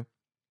want to do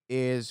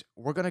is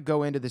we're going to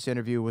go into this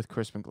interview with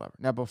Crispin Glover.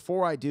 Now,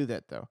 before I do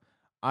that, though,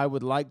 I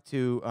would like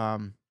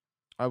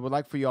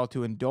for y'all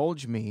to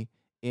indulge me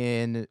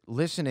in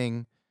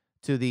listening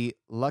to the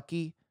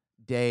Lucky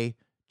Day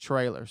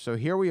trailer. So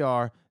here we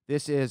are.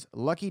 This is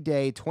Lucky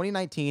Day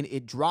 2019.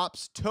 It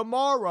drops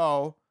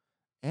tomorrow,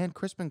 and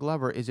Crispin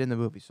Glover is in the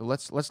movie. So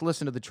let's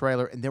listen to the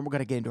trailer, and then we're going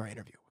to get into our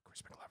interview with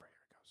Crispin Glover.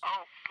 Here it goes.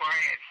 Oh,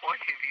 Brad, what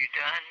have you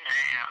done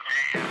now?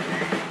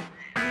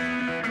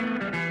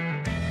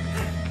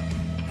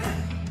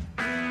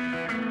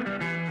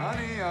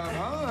 Honey, I'm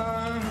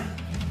home.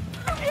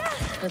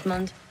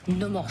 Redmond,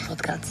 no more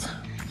shortcuts.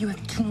 You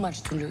have too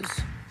much to lose.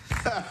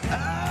 The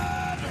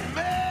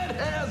man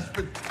has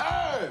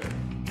returned.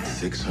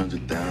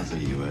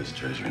 600,000 U.S.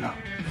 Treasury now.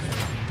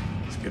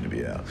 It's good to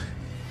be out.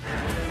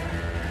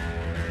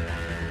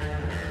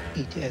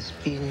 It has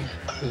been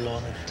a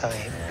long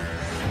time.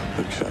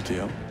 Look, shot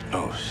you up.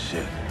 Oh,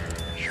 shit.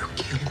 You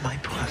killed my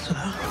brother.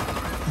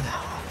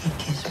 Now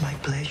it is my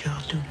pleasure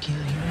to kill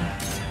you.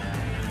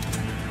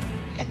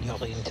 And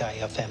your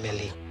entire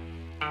family.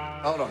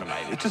 Hold on,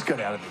 mate. It just got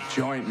out of the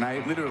joint,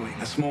 mate. Literally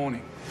this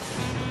morning.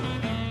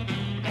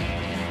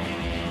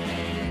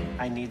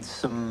 I need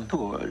some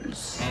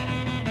tools.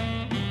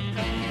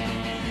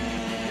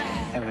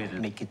 I will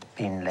make it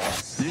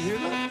painless. You hear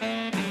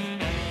that?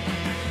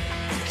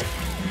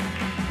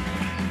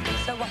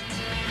 So what?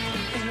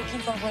 He's looking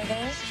for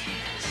revenge?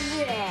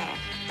 Yeah.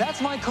 That's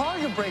my car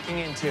you're breaking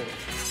into. It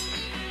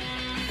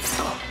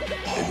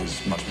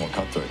was much more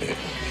cutthroat here.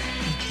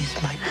 It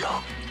is my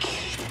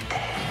lucky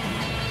day.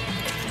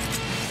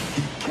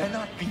 He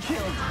cannot be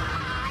killed.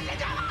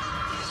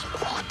 It's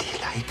more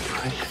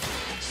delightful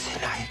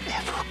than I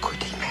ever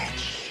could imagine.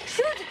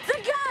 Shoot the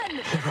gun!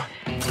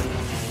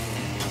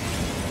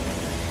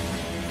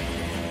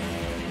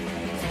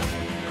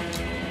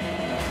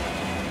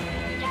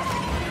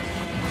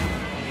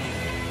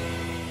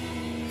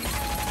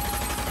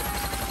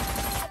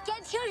 I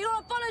can't hear your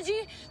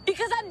apology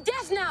because I'm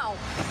deaf now.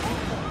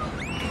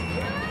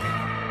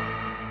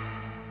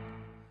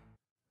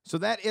 So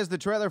that is the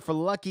trailer for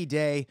Lucky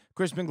Day.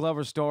 Crispin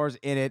Glover stars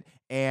in it.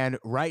 And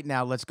right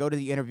now, let's go to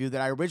the interview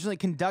that I originally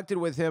conducted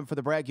with him for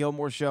the Brad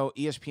Gilmore Show,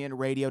 ESPN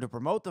Radio, to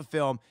promote the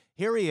film.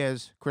 Here he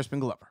is,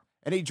 Crispin Glover.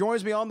 And he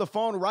joins me on the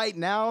phone right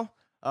now.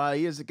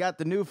 He has got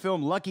the new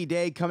film Lucky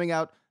Day coming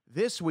out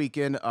this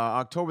weekend,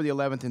 October the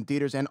 11th in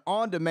theaters and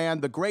on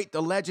demand. The great,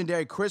 the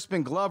legendary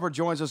Crispin Glover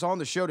joins us on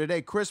the show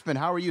today. Crispin,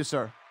 how are you,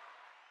 sir?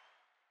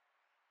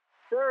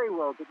 Very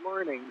well. Good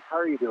morning. How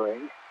are you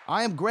doing?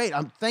 I am great.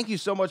 Thank you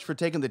so much for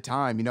taking the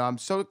time. You know, I'm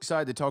so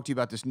excited to talk to you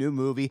about this new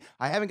movie.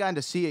 I haven't gotten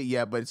to see it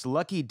yet, but it's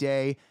Lucky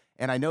Day,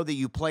 and I know that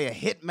you play a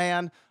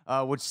hitman,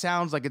 which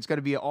sounds like it's going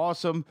to be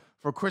awesome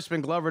for Crispin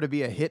Glover to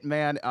be a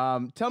hitman.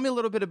 Tell me a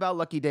little bit about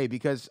Lucky Day,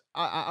 because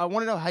I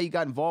want to know how you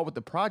got involved with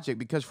the project,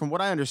 because from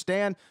what I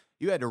understand,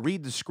 you had to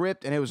read the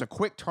script, and it was a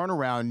quick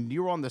turnaround.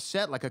 You were on the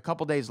set like a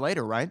couple days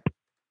later, right?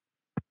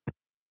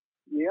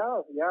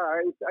 Yeah.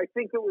 I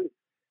think it was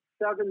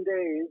 7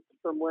 days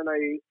from when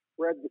I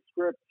read the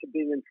script to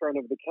being in front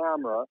of the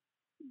camera.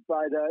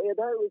 But it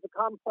was a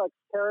complex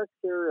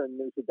character, and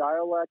there's a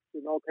dialect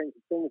and all kinds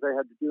of things I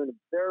had to do in a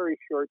very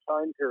short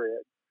time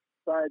period.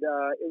 But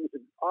it was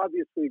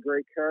obviously a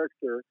great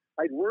character.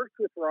 I'd worked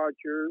with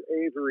Roger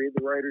Avery,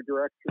 the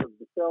writer-director of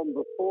the film,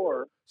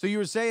 before. So you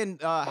were saying,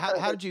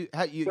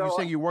 you're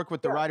saying you worked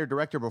with the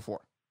writer-director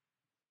before?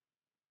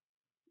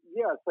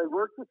 Yes, I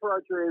worked with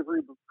Roger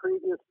Avery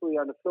previously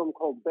on a film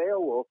called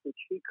Beowulf, which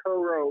he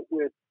co-wrote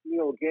with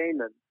Neil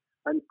Gaiman.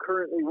 I'm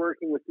currently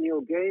working with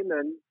Neil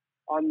Gaiman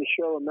on the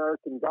show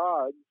American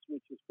Gods,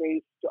 which is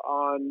based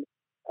on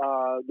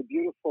the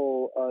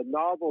beautiful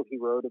novel he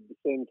wrote of the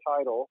same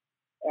title.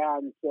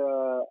 And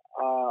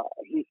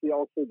he's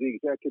also the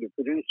executive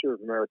producer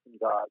of American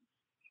Gods.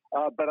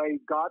 But I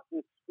got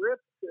the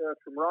script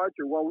from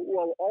Roger.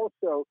 Well,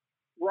 also,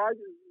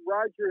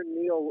 Roger and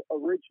Neil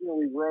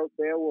originally wrote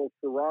Beowulf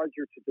for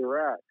Roger to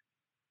direct.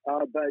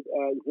 But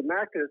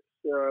Zemeckis,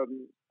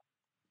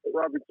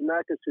 Robert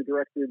Zemeckis, who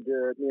directed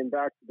me in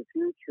Back to the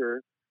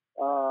Future,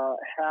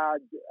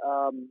 had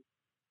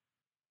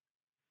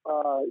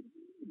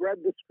read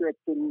the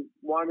script and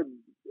wanted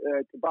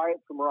to buy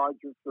it from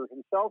Roger for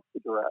himself to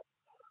direct,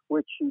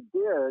 which he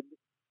did.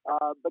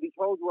 But he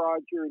told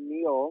Roger and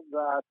Neil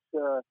that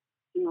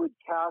he would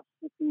cast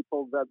the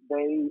people that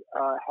they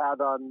had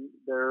on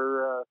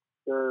their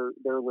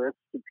list,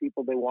 the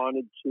people they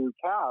wanted to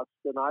cast,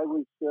 and I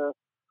was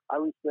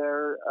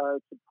there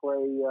to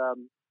play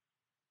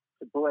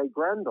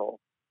Grendel,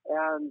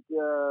 and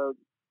there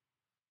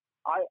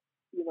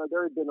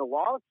had been a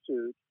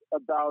lawsuit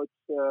about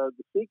the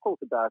sequel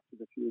to Back to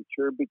the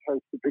Future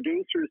because the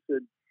producers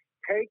had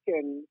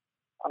taken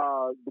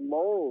the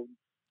molds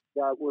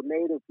that were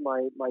made of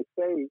my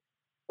face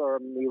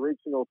from the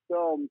original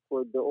film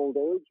for the old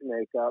age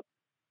makeup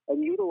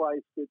and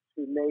utilized it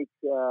to make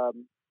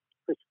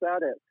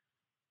prosthetics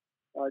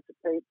to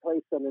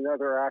place on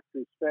another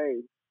actor's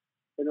face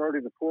in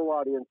order to fool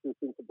audiences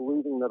into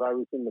believing that I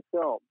was in the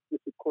film. This,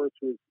 of course,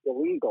 was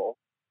illegal,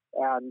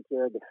 and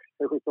there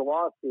was a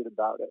lawsuit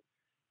about it.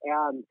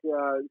 And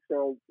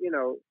so,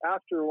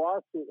 after a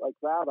lawsuit like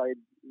that, I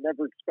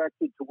never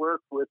expected to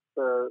work with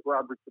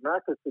Robert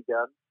Zemeckis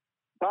again.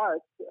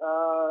 But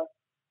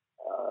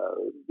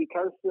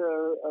because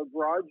of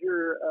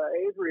Roger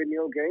Avery and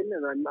Neil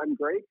Gaiman, I'm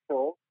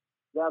grateful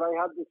that I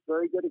had this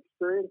very good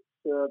experience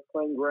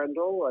playing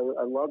Grendel.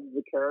 I loved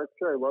the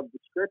character, I loved the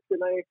script,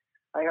 and I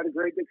had a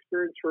great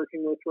experience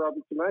working with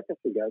Robert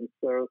Zemeckis again.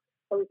 So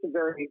that was a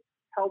very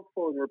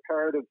helpful and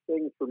reparative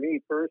thing for me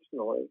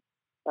personally.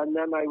 And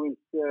then I was,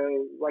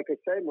 like I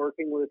said,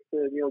 working with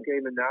Neil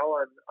Gaiman now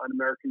on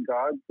American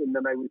Gods, and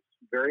then I was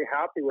very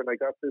happy when I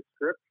got this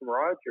script from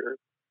Roger.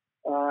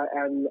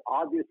 And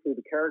obviously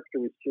the character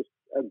was just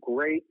a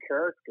great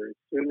character. As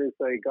soon as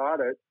I got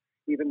it,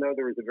 even though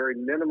there was a very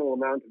minimal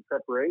amount of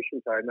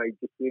preparation time, I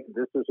just knew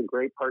this was a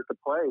great part to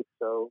play.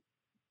 So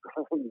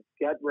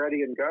get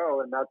ready and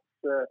go. And that's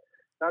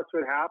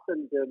what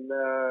happened. And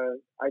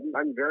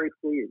I'm very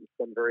pleased.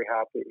 I'm very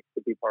happy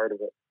to be part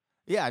of it.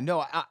 Yeah,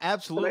 no,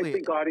 absolutely. And I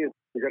think audiences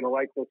are going to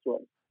like this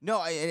one.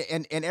 No,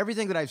 and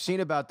everything that I've seen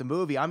about the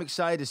movie, I'm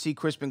excited to see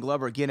Crispin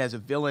Glover again as a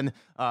villain.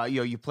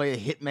 You play a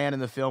hitman in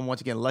the film,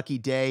 once again, Lucky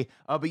Day.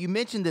 But you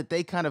mentioned that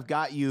they kind of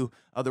got you,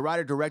 the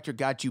writer-director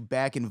got you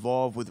back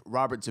involved with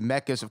Robert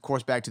Zemeckis, of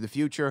course, Back to the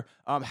Future.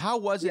 How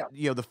was it,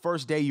 the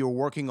first day you were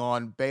working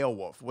on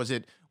Beowulf?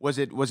 Did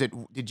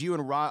you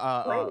and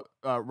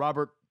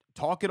Robert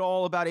talk at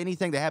all about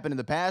anything that happened in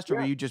the past, or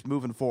were you just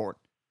moving forward?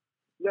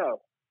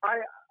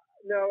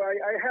 No,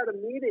 I had a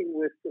meeting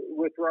with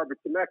Robert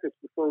Zemeckis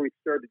before we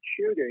started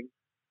shooting.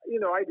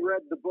 I'd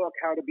read the book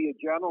How to Be a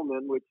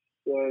Gentleman, which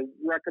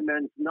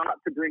recommends not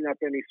to bring up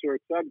any sore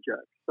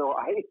subject. So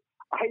I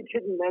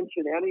didn't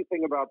mention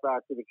anything about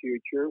Back to the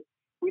Future.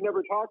 We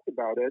never talked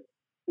about it.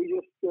 We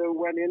just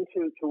went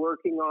into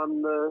working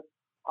on the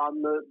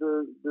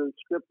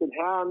script in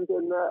hand,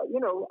 and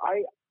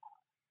I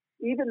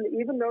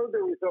even though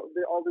there was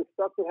all this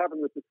stuff that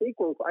happened with the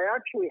sequels, I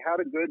actually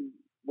had a good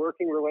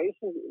working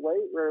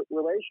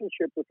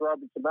relationship with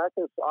Robert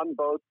Zemeckis on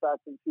both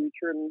Back to the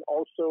Future and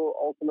also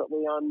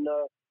ultimately on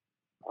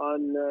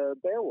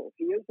Beowulf.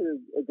 He is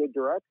a good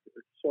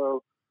director.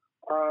 So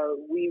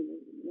we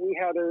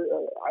had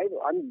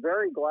I'm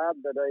very glad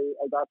that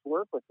I got to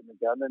work with him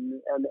again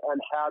and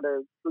had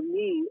for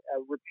me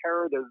a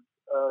reparative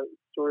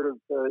sort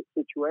of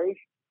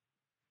situation.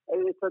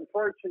 And it's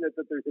unfortunate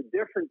that there's a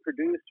different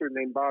producer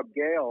named Bob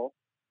Gale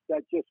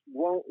that just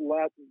won't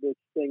let this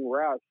thing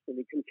rest, and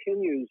he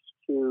continues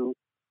to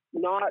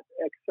not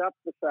accept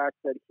the fact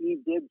that he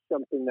did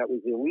something that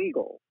was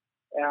illegal.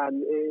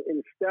 And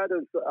instead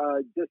of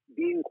just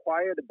being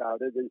quiet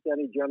about it, as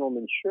any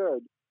gentleman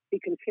should, he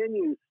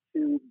continues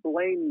to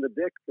blame the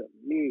victim,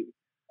 me,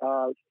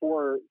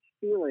 for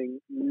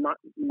stealing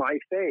my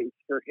face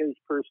for his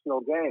personal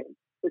gain.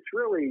 It's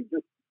really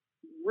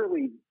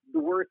the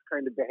worst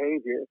kind of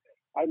behavior.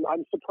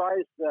 I'm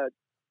surprised that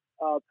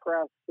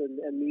press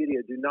and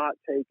media do not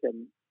take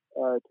him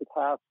to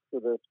task for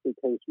this,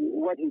 because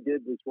what he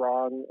did was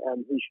wrong,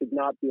 and he should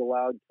not be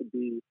allowed to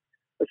be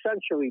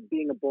essentially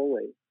being a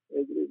bully.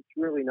 It's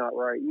really not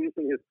right.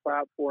 Using his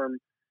platform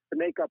to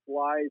make up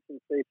lies and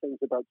say things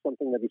about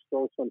something that he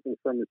stole something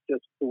from is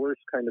just the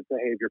worst kind of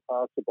behavior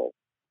possible.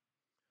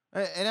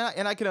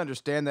 And I can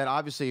understand that.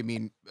 Obviously, I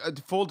mean,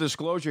 full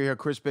disclosure here,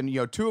 Crispin,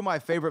 two of my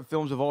favorite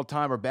films of all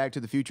time are Back to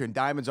the Future and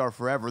Diamonds Are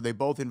Forever. They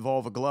both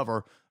involve a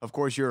Glover. Of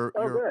course, your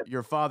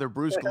father,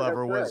 Bruce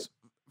Glover, was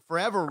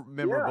forever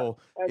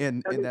memorable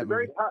in that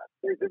movie.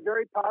 There's a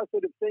very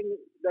positive thing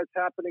that's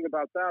happening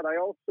about that. I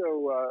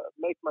also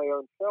make my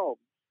own films.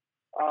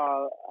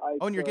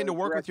 And you're getting to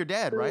work with your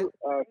dad, right?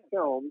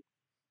 Films.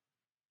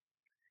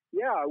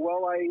 Yeah,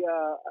 well, my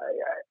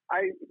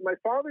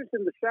father's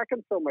in the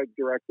second film I've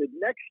directed.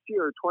 Next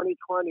year,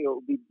 2020, it will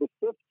be the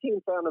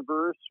 15th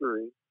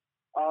anniversary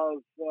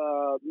of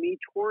me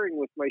touring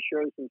with my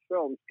shows and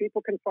films.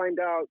 People can find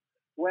out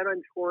when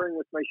I'm touring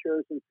with my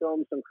shows and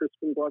films on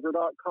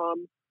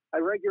crispinglover.com. I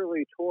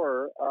regularly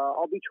tour.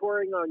 I'll be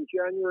touring on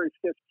January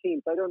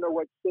 15th. I don't know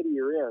what city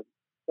you're in,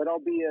 but I'll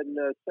be in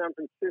San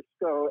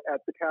Francisco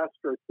at the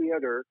Castro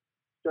Theater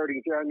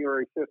starting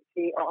January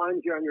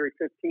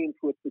 15th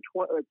with the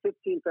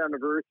 15th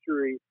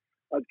anniversary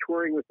of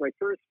touring with my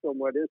first film,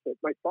 What Is It?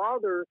 My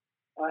father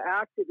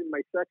acted in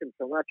my second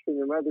film. Actually,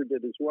 my mother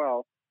did as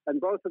well. And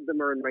both of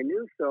them are in my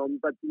new film.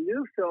 But the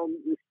new film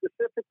was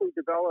specifically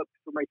developed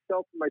for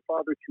myself and my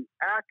father to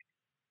act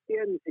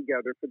in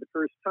together for the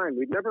first time.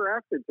 We'd never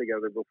acted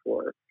together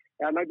before.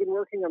 And I've been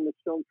working on this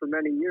film for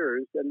many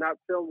years, and that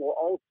film will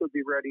also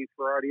be ready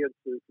for audiences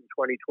in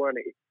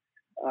 2020.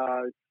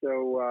 I'm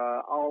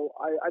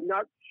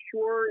not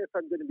sure if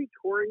I'm going to be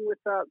touring with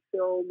that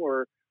film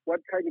or what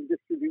kind of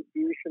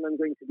distribution I'm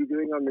going to be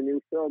doing on the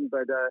new film,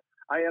 but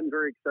I am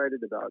very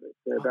excited about it.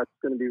 That's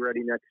going to be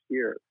ready next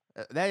year.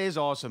 That is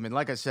awesome. And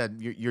like I said,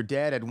 your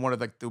dad had one of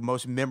the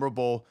most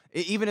memorable,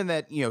 even in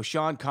that,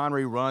 Sean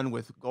Connery run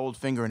with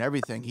Goldfinger and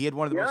everything, he had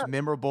one of the most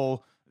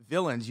memorable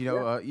villains,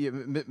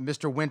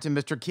 Mr. Winton,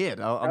 Mr. Kidd.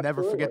 I'll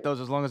never forget those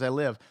as long as I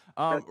live.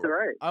 That's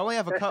right. I only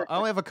have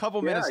a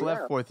couple minutes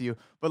left with you,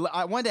 but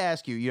I wanted to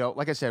ask you,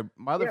 like I said,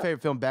 my other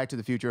favorite film, Back to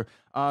the Future,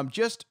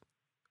 just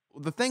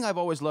the thing I've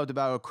always loved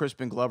about a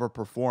Crispin Glover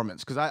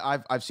performance, because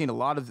I've seen a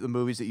lot of the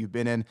movies that you've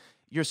been in.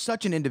 You're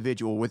such an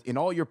individual in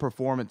all your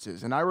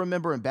performances. And I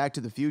remember in Back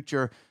to the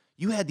Future,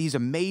 you had these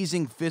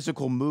amazing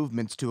physical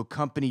movements to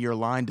accompany your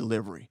line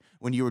delivery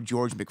when you were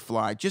George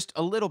McFly. Just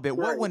a little bit.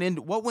 Right.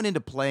 What went into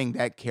playing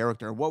that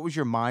character? What was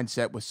your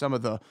mindset with some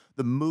of the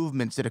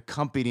movements that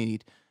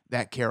accompanied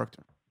that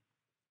character?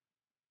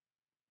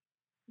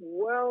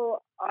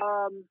 Well,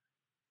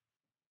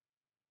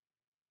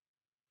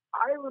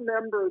 I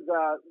remember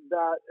that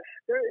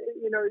there,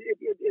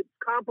 it's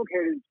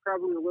complicated. It's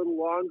probably a little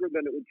longer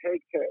than it would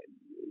take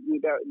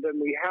than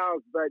we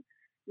have, but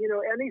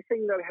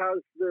anything that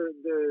has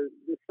the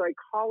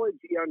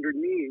psychology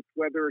underneath,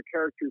 whether a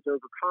character is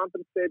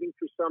overcompensating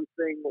for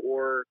something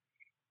or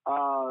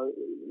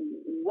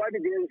what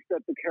it is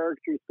that the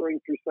character is going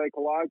through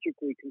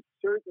psychologically, can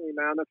certainly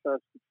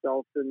manifest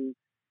itself in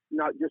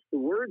not just the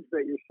words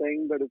that you're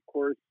saying, but of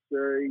course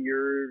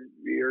your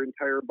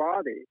entire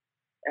body.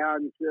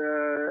 And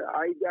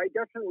I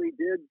definitely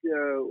did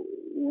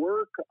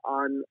work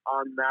on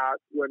that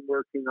when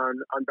working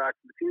on Back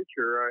to the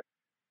Future.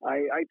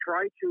 I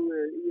try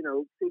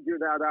to figure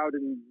that out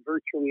in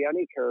virtually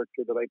any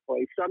character that I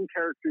play. Some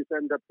characters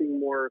end up being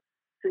more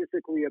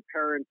physically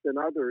apparent than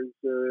others.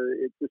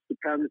 It just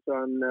depends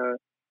on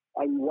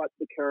what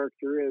the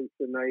character is.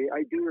 And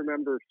I do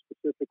remember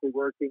specifically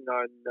working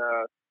on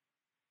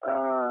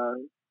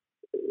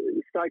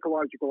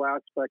psychological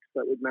aspects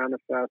that would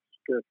manifest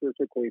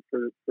physically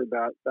for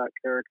that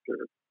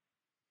character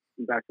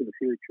in Back to the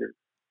Future.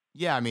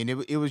 Yeah, I mean,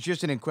 it was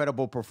just an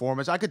incredible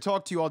performance. I could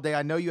talk to you all day.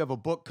 I know you have a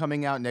book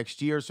coming out next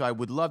year, so I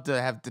would love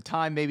to have the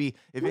time maybe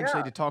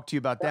eventually to talk to you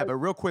about that. But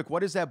real quick,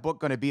 what is that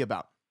book going to be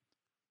about?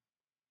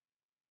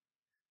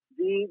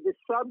 The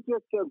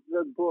subject of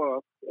the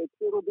book,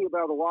 it'll be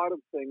about a lot of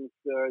things.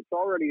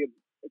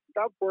 It's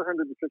about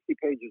 450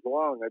 pages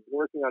long. I've been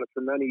working on it for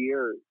many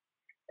years.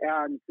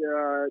 And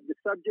the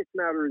subject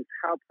matter is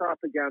how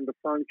propaganda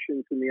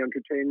functions in the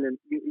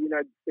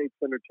United States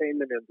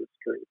entertainment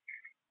industry.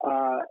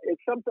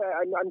 It's something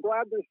I'm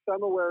glad there's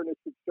some awareness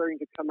that's starting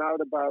to come out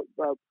about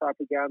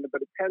propaganda,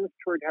 but it tends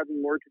toward having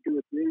more to do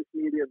with news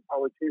media and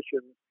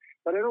politicians.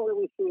 But I don't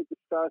really see it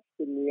discussed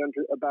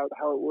about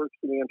how it works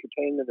in the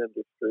entertainment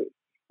industry.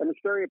 And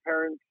it's very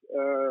apparent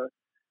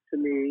to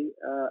me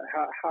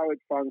how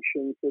it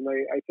functions, and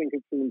I think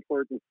it's an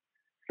important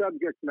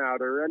subject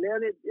matter. And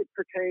then it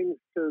pertains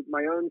to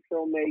my own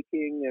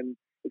filmmaking and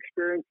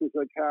experiences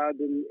I've had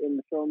in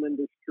the film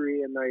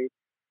industry. And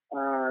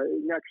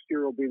next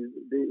year will be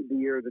the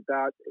year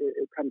that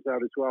it comes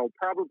out as well.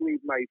 Probably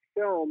my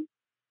film,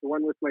 the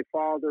one with my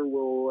father,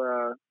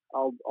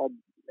 I'll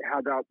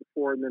have out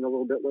before, and then a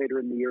little bit later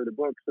in the year the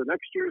book. So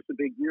next year is a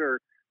big year.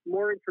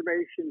 More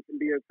information can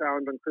be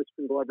found on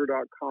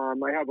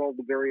crispinglover.com. I have all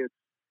the various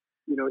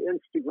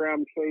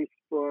Instagram,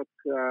 Facebook,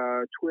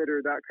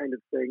 Twitter, that kind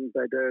of thing.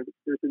 But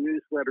there's a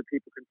newsletter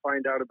people can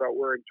find out about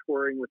where I'm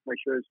touring with my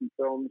shows and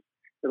films.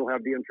 It'll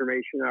have the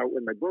information out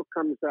when my book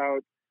comes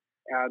out.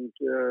 And,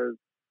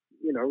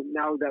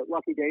 now that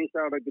Lucky Day's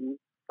out, I've been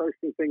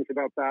posting things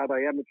about that.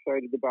 I am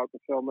excited about the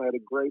film. I had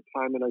a great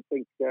time, and I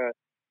think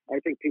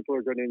people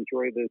are going to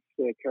enjoy this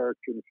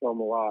character in the film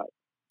a lot.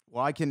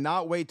 Well, I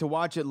cannot wait to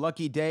watch it.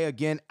 Lucky Day,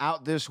 again,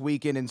 out this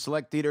weekend in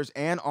select theaters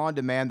and on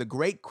demand. The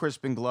great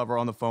Crispin Glover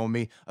on the phone with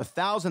me.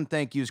 1,000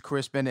 thank yous,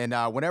 Crispin. And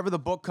whenever the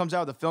book comes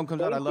out, the film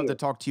comes out, I'd love to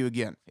talk to you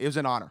again. It was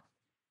an honor.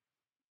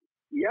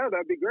 Yeah,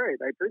 that'd be great.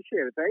 I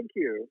appreciate it. Thank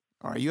you.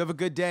 All right, you have a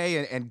good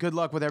day, and good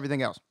luck with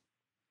everything else.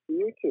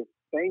 You too.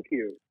 Thank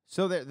you.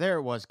 So there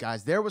it was,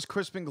 guys. There was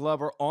Crispin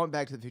Glover on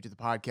Back to the Future, the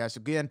podcast.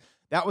 Again,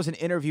 that was an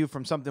interview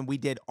from something we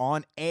did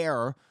on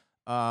air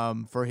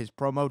for his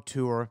promo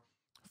tour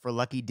for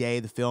Lucky Day,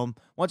 the film.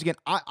 Once again,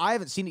 I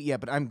haven't seen it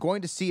yet, but I'm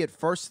going to see it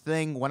first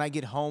thing when I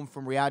get home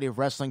from Reality of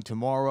Wrestling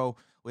tomorrow.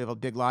 We have a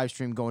big live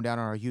stream going down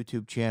on our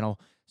YouTube channel,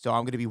 so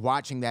I'm going to be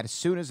watching that as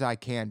soon as I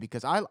can,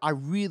 because I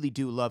really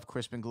do love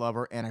Crispin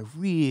Glover, and I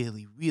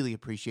really, really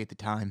appreciate the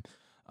time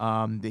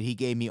that he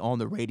gave me on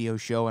the radio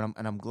show, and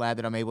I'm glad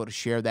that I'm able to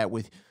share that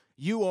with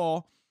you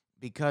all,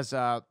 because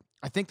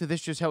I think that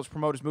this just helps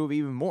promote his movie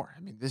even more.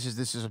 I mean, this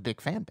is a big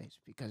fan base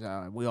because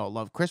we all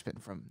love Crispin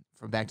from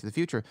Back to the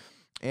Future.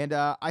 And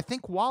I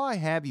think while I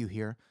have you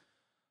here,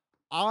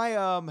 I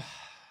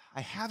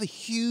have a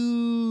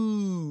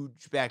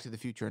huge Back to the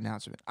Future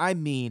announcement. I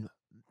mean,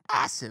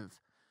 massive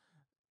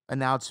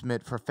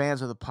announcement for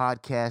fans of the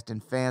podcast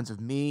and fans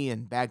of me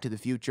and Back to the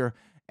Future.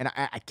 And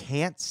I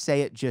can't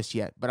say it just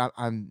yet, but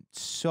I'm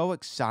so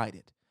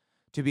excited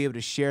to be able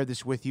to share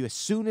this with you as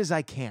soon as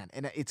I can.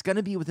 And it's going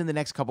to be within the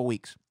next couple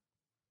weeks.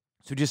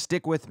 So just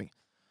stick with me.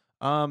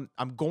 I'm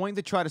going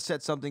to try to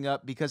set something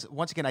up because,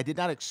 once again, I did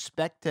not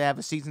expect to have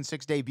a Season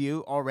 6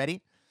 debut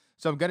already.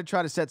 So I'm going to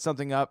try to set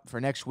something up for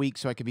next week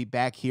so I can be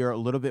back here a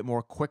little bit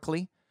more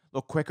quickly, a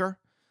little quicker,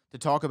 to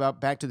talk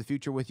about Back to the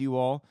Future with you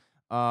all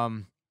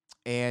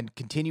and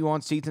continue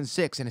on Season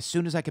 6. And as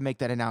soon as I can make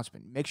that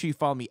announcement, make sure you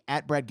follow me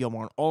at Brad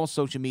Gilmore on all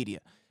social media.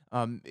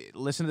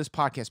 Listen to this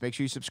podcast. Make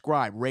sure you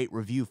subscribe, rate,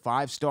 review,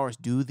 5 stars.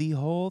 Do the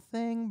whole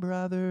thing,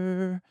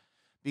 brother,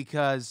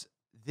 because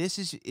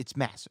it's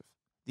massive.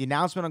 The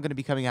announcement I'm going to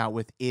be coming out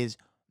with is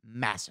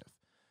massive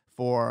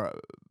for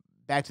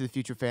Back to the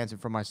Future fans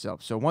and for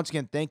myself. So once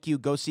again, thank you.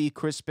 Go see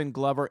Crispin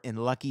Glover in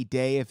Lucky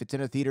Day if it's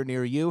in a theater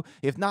near you.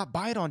 If not,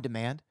 buy it on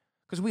demand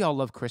because we all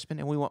love Crispin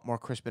and we want more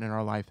Crispin in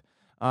our life.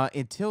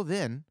 Until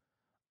then,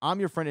 I'm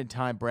your friend in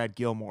time, Brad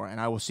Gilmore, and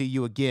I will see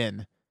you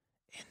again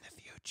in the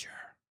future.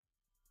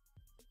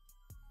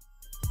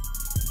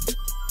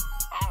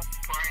 Oh,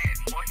 Brad,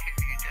 what have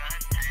you done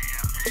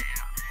now?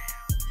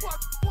 What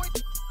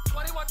point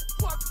 21?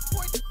 What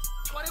point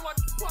 21?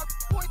 What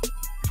point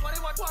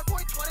 21? What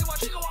point 21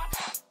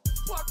 gigawatts?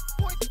 What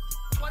point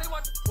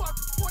 21? What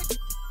point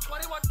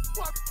 21?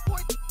 What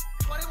point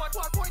 21?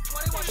 What point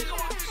 21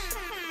 gigawatts?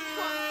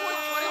 What point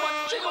 21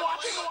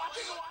 gigawatts?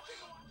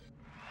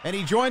 And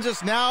he joins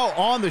us now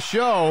on the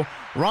show,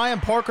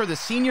 Ryan Parker, the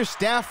senior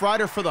staff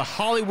writer for The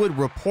Hollywood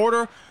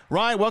Reporter.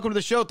 Ryan, welcome to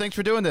the show. Thanks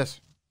for doing this.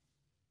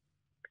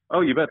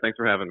 Oh, you bet. Thanks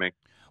for having me.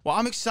 Well,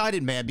 I'm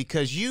excited, man,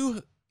 because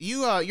you're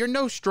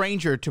no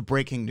stranger to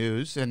breaking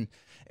news and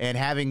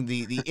having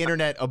the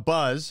internet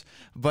abuzz.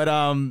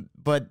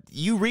 But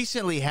you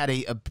recently had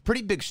a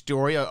pretty big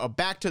story. A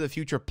Back to the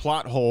Future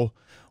plot hole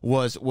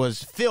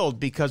was filled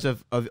because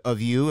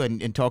of you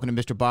and talking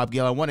to Mr. Bob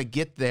Gale. I want to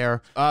get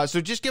there.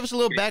 So just give us a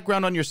little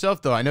background on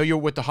yourself, though. I know you're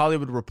with The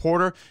Hollywood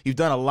Reporter. You've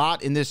done a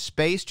lot in this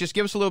space. Just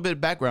give us a little bit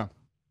of background.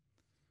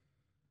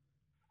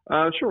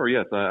 Sure,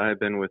 yes. I've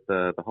been with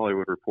the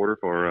Hollywood Reporter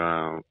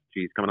for,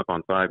 coming up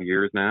on 5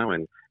 years now.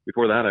 And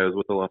before that, I was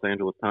with the Los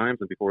Angeles Times.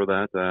 And before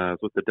that, I was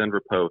with the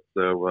Denver Post.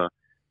 So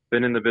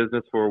been in the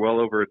business for well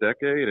over a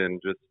decade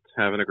and just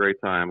having a great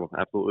time.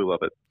 Absolutely love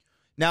it.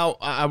 Now,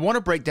 I want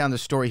to break down the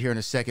story here in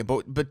a second,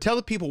 but tell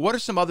the people, what are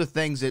some other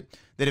things that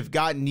have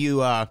gotten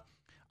you, I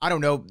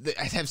don't know, that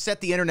have set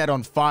the internet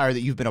on fire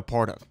that you've been a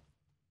part of?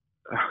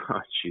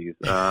 Oh, jeez.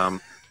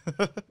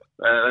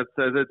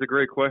 That's a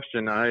great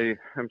question.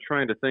 I'm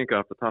trying to think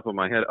off the top of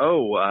my head.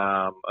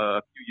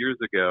 A few years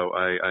ago,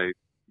 I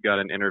got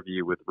an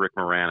interview with Rick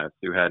Moranis,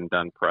 who hadn't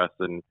done press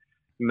in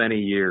many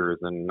years,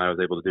 and I was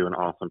able to do an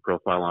awesome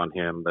profile on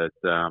him that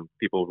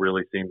people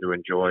really seemed to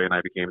enjoy, and I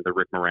became the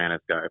Rick Moranis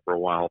guy for a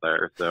while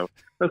there. So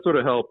that sort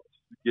of helped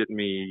get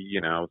me,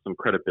 some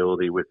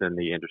credibility within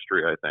the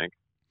industry, I think.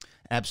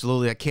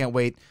 Absolutely. I can't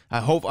wait.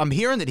 I'm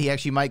hearing that he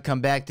actually might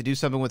come back to do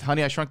something with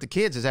Honey, I Shrunk the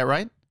Kids. Is that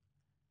right?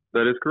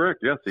 That is correct.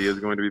 Yes, he is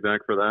going to be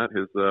back for that.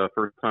 His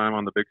first time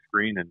on the big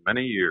screen in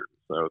many years.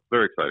 So it's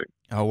very exciting.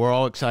 Oh, we're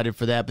all excited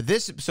for that. But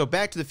so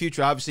Back to the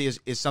Future obviously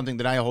is something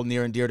that I hold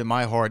near and dear to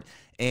my heart.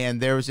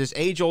 And there was this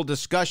age-old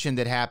discussion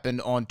that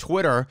happened on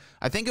Twitter.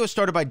 I think it was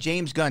started by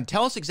James Gunn.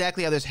 Tell us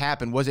exactly how this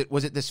happened. Was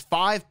it this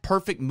 5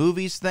 perfect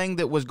movies thing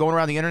that was going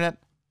around the internet?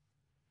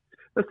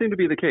 That seemed to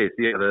be the case.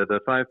 Yeah, the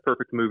 5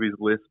 perfect movies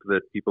list that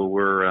people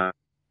were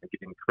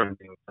getting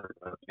trending, their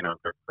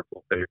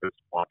personal favorites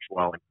to watch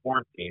while in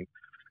quarantine,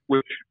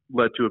 which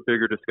led to a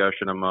bigger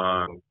discussion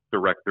among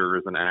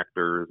directors and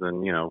actors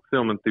and,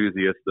 film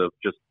enthusiasts of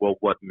just, well,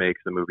 what makes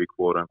a movie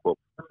quote unquote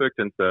perfect.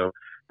 And so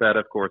that,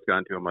 of course, got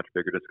into a much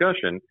bigger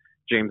discussion.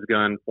 James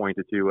Gunn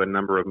pointed to a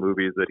number of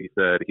movies that he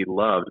said he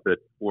loved that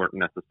weren't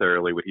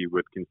necessarily what he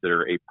would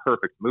consider a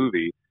perfect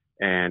movie.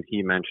 And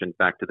he mentioned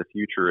Back to the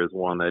Future as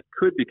one that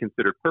could be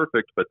considered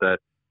perfect, but that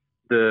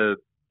the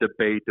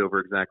debate over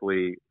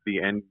exactly the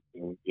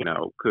ending,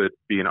 could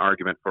be an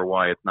argument for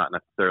why it's not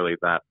necessarily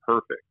that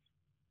perfect.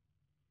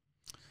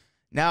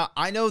 Now,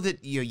 I know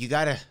that you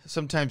got to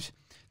sometimes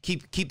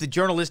keep the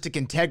journalistic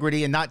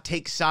integrity and not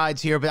take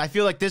sides here, but I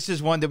feel like this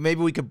is one that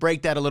maybe we could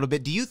break that a little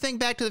bit. Do you think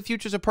Back to the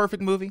Future is a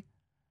perfect movie?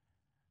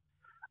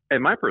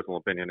 In my personal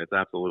opinion, it's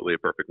absolutely a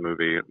perfect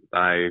movie.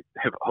 I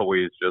have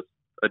always just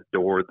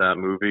adored that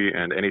movie,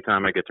 and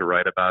anytime I get to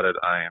write about it,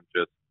 I am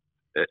just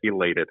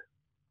elated.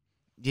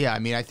 Yeah, I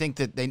mean, I think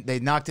that they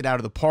knocked it out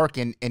of the park,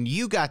 and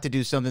you got to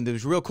do something that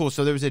was real cool.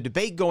 So there was a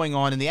debate going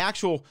on, and the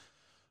actual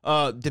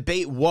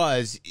debate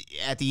was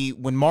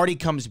when Marty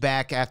comes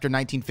back after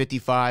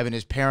 1955 and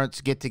his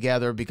parents get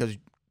together because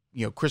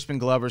Crispin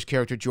Glover's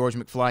character, George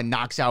McFly,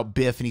 knocks out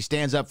Biff and he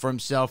stands up for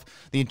himself.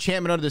 The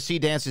enchantment under the sea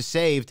dance is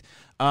saved.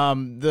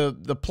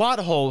 The plot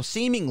hole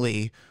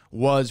seemingly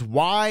was,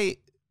 why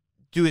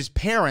do his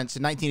parents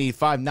in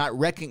 1985 not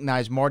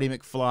recognize Marty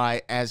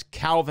McFly as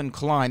Calvin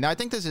Klein? Now, I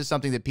think this is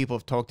something that people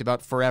have talked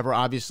about forever,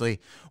 obviously.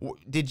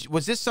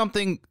 Was this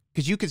something,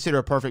 because you consider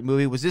a perfect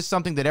movie, was this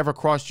something that ever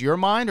crossed your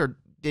mind, or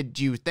did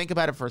you think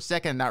about it for a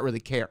second and not really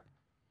care?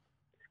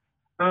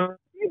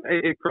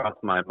 It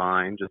crossed my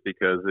mind just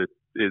because it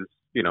is,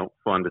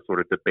 fun to sort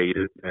of debate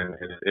it, and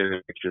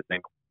it makes you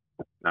think,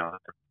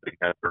 they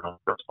have their own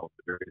personal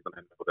theories, and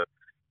I know that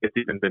it's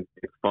even been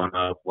made fun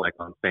of, like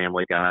on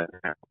Family Guy.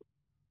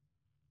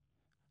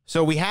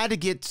 So we had to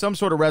get some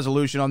sort of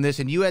resolution on this,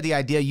 and you had the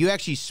idea. You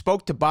actually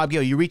spoke to Bob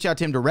Gale. You reached out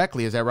to him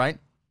directly, is that right?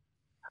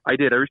 I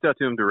did. I reached out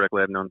to him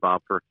directly. I've known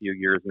Bob for a few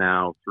years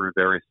now through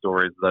various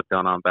stories that I've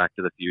done on Back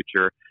to the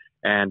Future.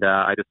 And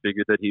I just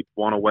figured that he'd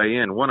want to weigh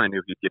in. One, I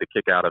knew he'd get a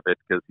kick out of it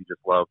because he just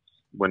loves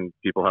when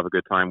people have a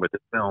good time with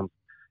his films.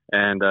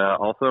 And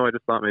also, I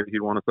just thought maybe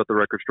he'd want to set the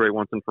record straight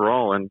once and for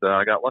all, and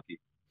I got lucky.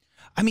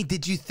 I mean,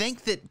 did you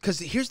think that, because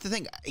here's the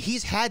thing,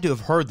 he's had to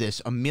have heard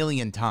this a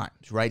million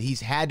times, right?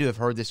 He's had to have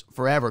heard this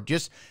forever.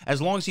 Just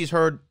as long as he's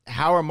heard,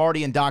 how are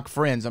Marty and Doc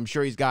friends? I'm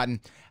sure he's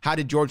gotten, how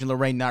did George and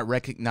Lorraine not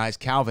recognize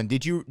Calvin?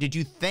 Did you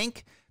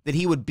think that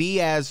he would be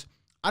as,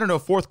 I don't know,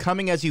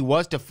 forthcoming as he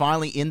was to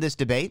finally end this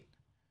debate?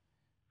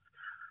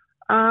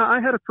 I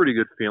had a pretty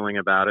good feeling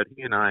about it.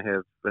 He and I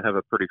have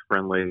a pretty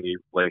friendly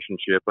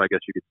relationship. I guess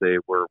you could say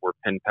we're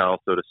pen pals,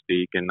 so to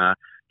speak, and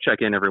check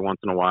in every once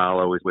in a while.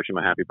 I always wish him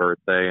a happy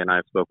birthday, and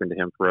I've spoken to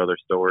him for other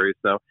stories.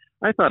 So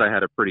I thought I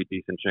had a pretty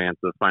decent chance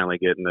of finally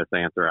getting this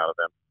answer out of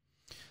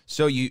him.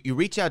 So you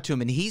reach out to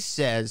him, and he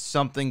says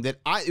something that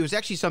it was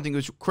actually something that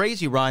was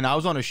crazy, Ryan. I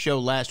was on a show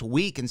last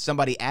week, and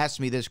somebody asked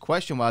me this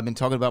question while I've been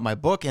talking about my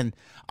book, and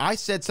I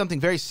said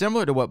something very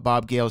similar to what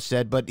Bob Gale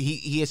said, but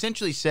he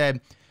essentially said,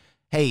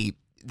 hey,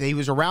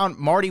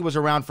 Marty was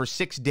around for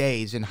 6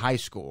 days in high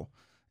school.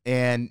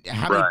 And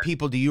how many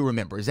people do you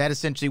remember? Is that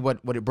essentially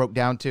what it broke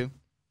down to?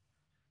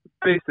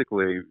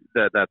 Basically,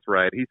 that's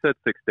right. He said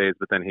 6 days,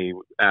 but then he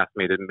asked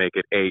me to make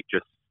it 8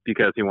 just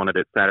because he wanted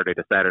it Saturday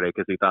to Saturday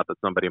because he thought that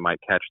somebody might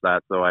catch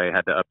that. So I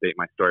had to update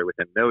my story with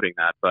him noting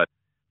that. But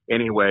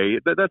anyway,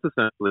 that's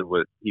essentially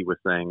what he was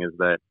saying, is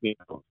that, think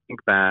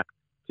back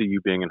to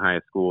you being in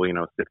high school,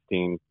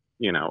 16,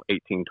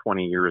 18,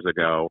 20 years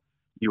ago.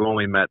 You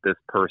only met this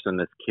person,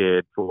 this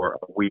kid, for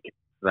a week.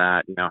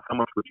 That, how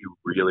much would you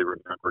really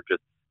remember?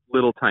 Just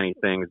little tiny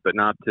things, but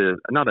not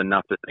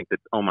enough to think that,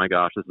 oh my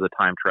gosh, this is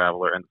a time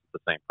traveler and this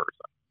is the same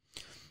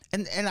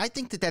person. And I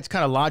think that that's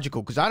kind of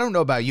logical, because I don't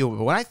know about you,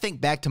 but when I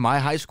think back to my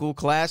high school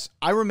class,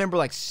 I remember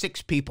like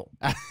 6 people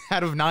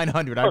out of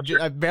 900.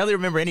 I barely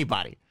remember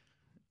anybody.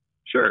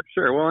 Sure.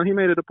 Well, and he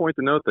made it a point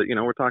to note that,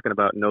 we're talking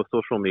about no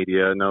social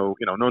media, no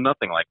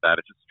nothing like that.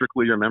 It's just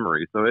strictly your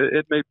memory. So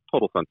it made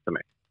total sense to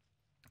me.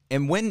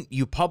 And when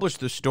you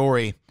published the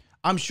story,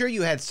 I'm sure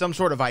you had some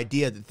sort of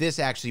idea that this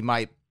actually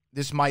might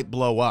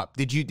blow up.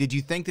 Did you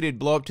think that it'd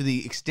blow up to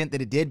the extent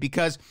that it did?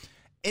 Because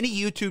any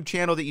YouTube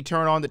channel that you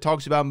turn on that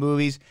talks about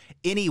movies,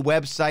 any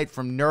website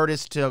from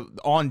Nerdist to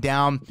on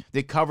down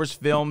that covers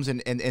films and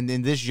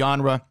in this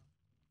genre,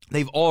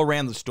 they've all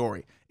ran the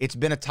story. It's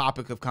been a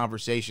topic of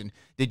conversation.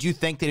 Did you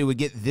think that it would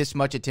get this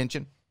much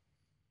attention?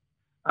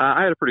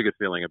 I had a pretty good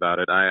feeling about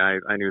it.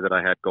 I knew that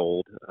I had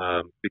gold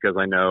because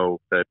I know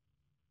that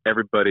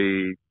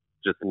everybody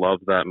just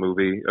loves that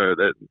movie, or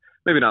that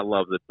maybe not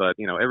loves it, but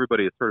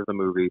everybody has heard of the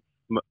movie.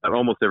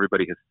 Almost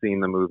everybody has seen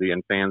the movie,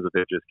 and fans of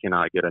it just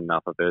cannot get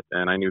enough of it.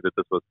 And I knew that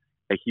this was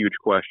a huge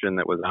question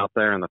that was out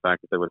there, and the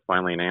fact that there was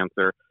finally an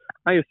answer,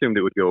 I assumed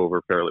it would go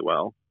over fairly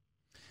well.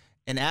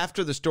 And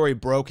after the story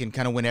broke and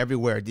kind of went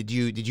everywhere, did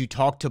you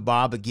talk to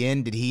Bob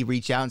again? Did he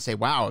reach out and say,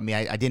 "Wow,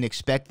 I didn't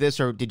expect this,"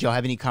 or did y'all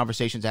have any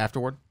conversations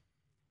afterward?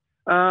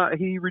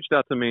 He reached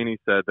out to me and he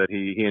said that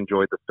he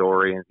enjoyed the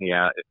story, and he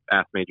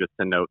asked me just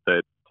to note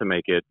that to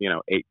make it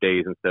 8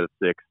 days instead of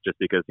 6, just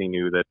because he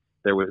knew that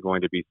there was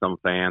going to be some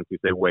fans who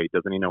say, wait,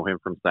 doesn't he know him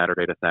from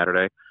Saturday to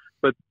Saturday?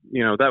 But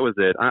that was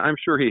it. I'm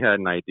sure he had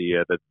an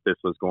idea that this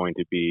was going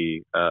to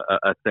be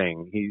a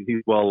thing.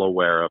 He's well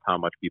aware of how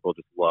much people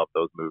just love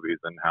those movies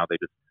and how they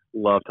just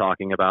love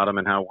talking about them,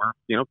 and how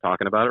we're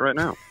talking about it right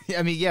now.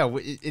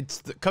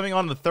 It's coming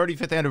on the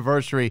 35th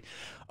anniversary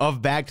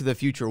of Back to the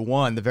Future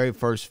 1, the very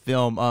first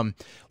film.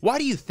 Why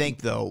do you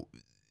think, though,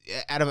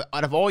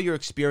 out of all your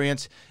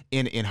experience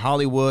in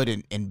Hollywood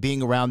and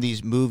being around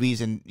these movies,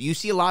 and you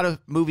see a lot of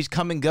movies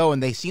come and go,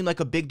 and they seem like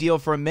a big deal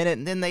for a minute,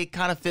 and then they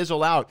kind of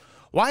fizzle out.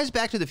 Why has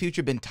Back to the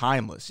Future been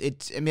timeless?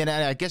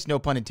 I guess no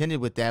pun intended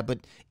with that,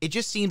 but it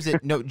just seems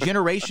that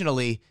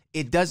generationally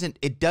it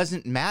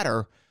doesn't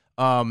matter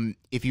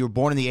if you were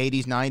born in the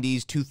 80s, 90s,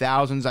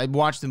 2000s. I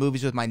watched the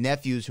movies with my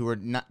nephews who were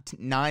 9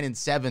 and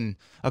 7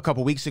 a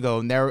couple weeks ago,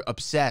 and they're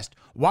obsessed.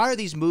 Why are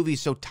these movies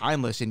so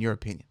timeless, in your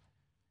opinion?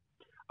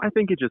 I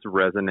think it just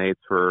resonates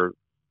for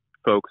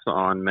folks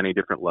on many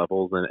different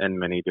levels and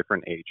many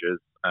different ages.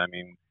 I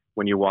mean,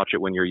 when you watch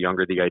it when you're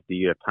younger, the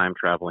idea of time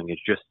traveling is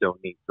just so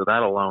neat. So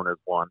that alone is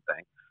one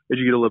thing. As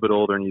you get a little bit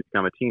older and you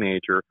become a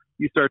teenager,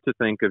 you start to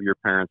think of your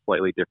parents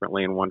slightly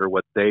differently and wonder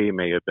what they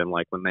may have been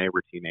like when they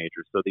were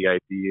teenagers. So the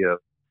idea of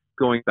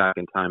going back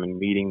in time and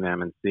meeting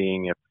them and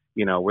seeing if,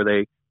 were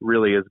they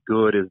really as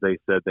good as they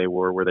said they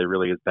were they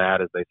really as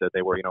bad as they said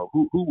they were,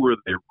 who were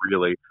they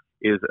really,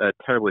 is a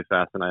terribly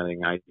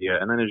fascinating idea.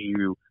 And then as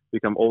you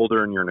become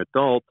older and you're an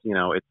adult,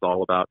 it's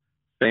all about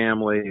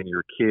family and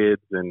your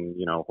kids and,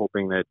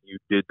 hoping that you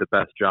did the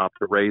best job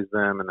to raise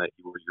them and that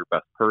you were your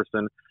best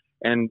person.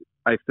 And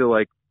I feel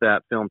like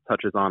that film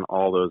touches on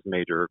all those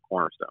major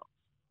cornerstones.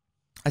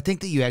 I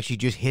think that you actually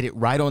just hit it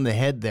right on the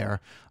head there.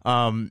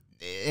 And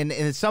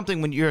it's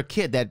something when you're a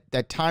kid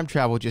that time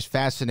travel just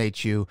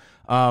fascinates you.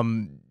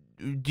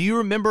 Do you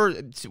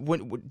remember,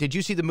 did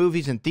you see the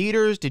movies in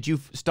theaters? Did you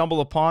stumble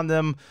upon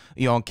them,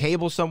 on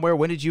cable somewhere?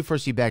 When did you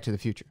first see Back to the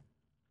Future?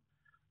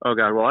 Oh,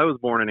 God. Well, I was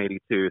born in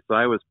 82, so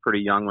I was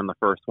pretty young when the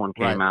first one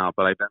came out,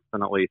 but I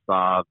definitely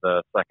saw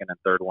the second and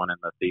third one in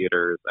the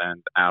theaters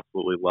and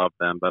absolutely loved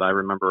them. But I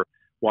remember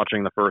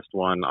watching the first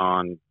one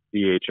on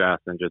VHS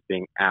and just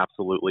being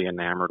absolutely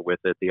enamored with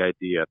it, the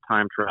idea of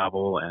time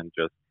travel and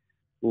just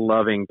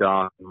loving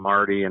Doc and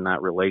Marty and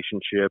that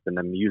relationship, and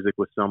the music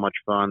was so much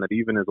fun that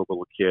even as a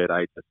little kid,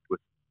 I just was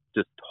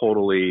just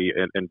totally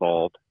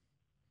involved.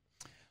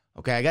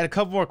 Okay, I got a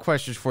couple more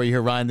questions for you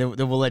here, Ryan,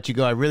 then we'll let you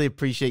go. I really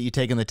appreciate you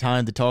taking the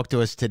time to talk to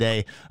us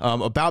today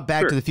about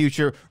Back to the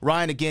Future.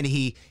 Ryan, again,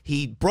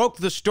 he broke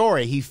the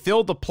story. He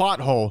filled the plot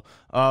hole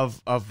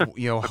of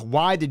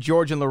why did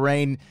George and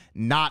Lorraine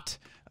not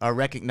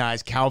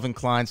recognize Calvin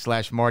Klein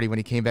 / Marty when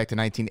he came back to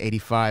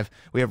 1985.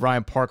 We have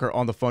Ryan Parker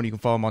on the phone. You can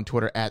follow him on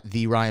Twitter at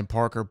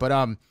 @TheRyanParker.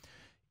 But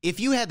if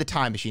you had the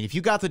time machine, if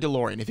you got the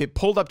DeLorean, if it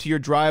pulled up to your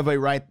driveway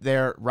right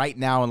there, right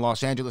now in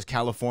Los Angeles,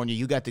 California,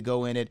 you got to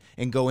go in it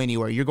and go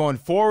anywhere. You're going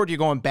forward, you're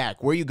going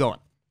back. Where are you going?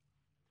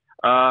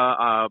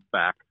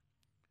 Back.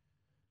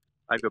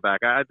 I'd go back.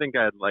 I think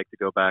I'd like to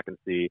go back and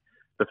see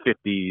the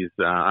 50s.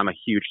 I'm a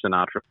huge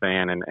Sinatra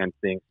fan, and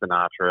seeing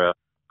Sinatra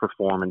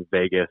perform in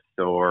Vegas,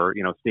 or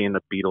seeing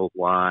the Beatles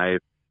live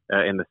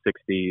in the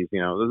 60s,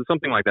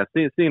 something like that.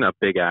 Seeing a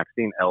big act,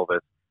 seeing Elvis,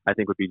 I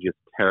think would be just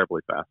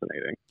terribly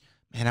fascinating.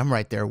 Man, I'm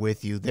right there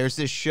with you. There's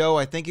this show,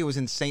 I think it was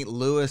in St.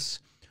 Louis,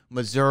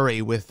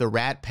 Missouri, with the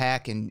Rat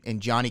Pack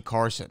and Johnny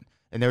Carson.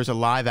 And there's a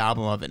live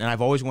album of it. And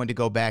I've always wanted to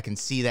go back and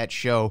see that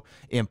show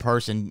in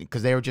person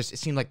because it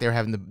seemed like they were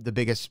having the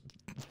biggest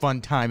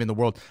fun time in the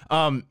world.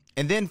 And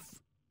then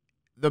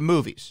the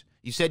movies.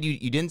 You said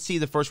you didn't see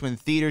the first one in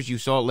theaters. You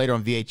saw it later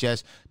on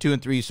VHS. 2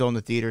 and 3 you saw in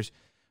the theaters.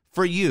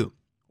 For you,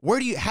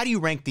 how do you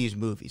rank these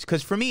movies?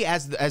 Because for me,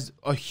 as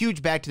a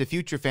huge Back to the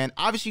Future fan,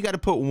 obviously you got to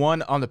put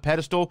one on the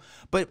pedestal,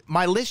 but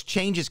my list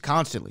changes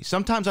constantly.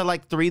 Sometimes I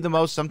like 3 the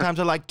most.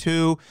 Sometimes I like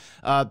 2.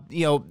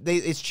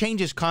 It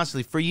changes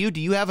constantly. For you, do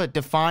you have a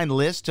defined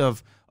list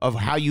of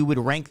how you would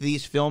rank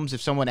these films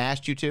if someone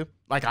asked you to,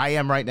 like I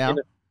am right now?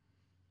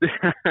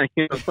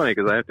 It's funny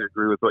because I have to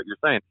agree with what you're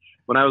saying.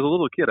 When I was a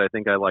little kid, I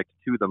think I liked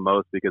 2 the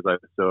most because I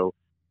was so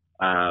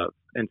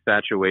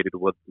infatuated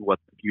with what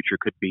the future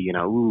could be,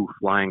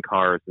 flying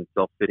cars and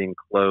self-fitting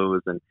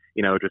clothes and,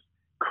 just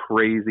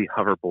crazy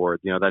hoverboards,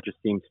 that just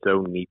seemed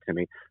so neat to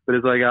me. But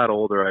as I got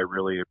older, I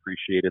really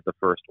appreciated the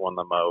first one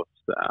the most.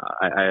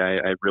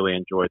 I really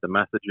enjoyed the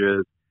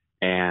messages,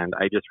 and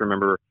I just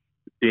remember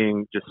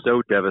being just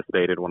so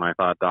devastated when I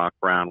thought Doc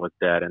Brown was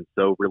dead and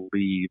so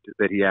relieved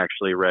that he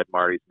actually read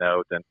Marty's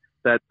note. And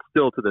that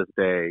still to this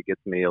day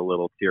gets me a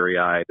little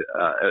teary-eyed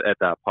at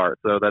that part.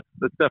 So that's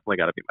definitely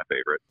got to be my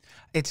favorite.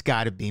 It's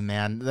got to be,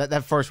 man.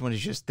 That first one is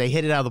just, they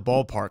hit it out of the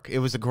ballpark. It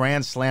was a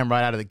grand slam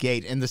right out of the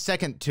gate. And the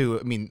second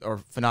 2, are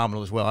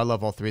phenomenal as well. I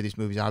love all 3 of these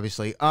movies,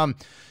 obviously.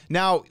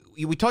 Now,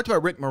 we talked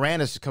about Rick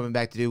Moranis coming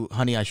back to do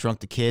Honey, I Shrunk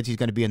the Kids. He's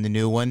going to be in the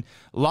new one.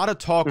 A lot of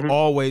talk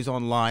always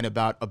online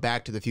about a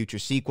Back to the Future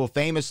sequel.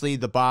 Famously,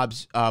 the Bob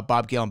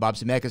Gale and Bob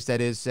Zemeckis,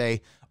 that is,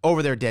 say,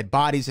 over their dead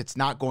bodies, it's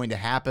not going to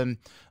happen.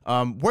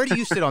 Where do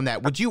you sit on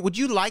that? Would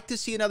you like to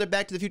see another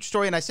Back to the Future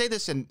story? And I say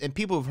this, and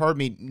people who've heard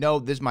me know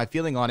this is my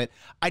feeling on it.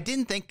 I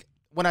didn't think,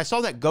 when I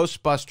saw that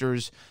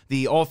Ghostbusters,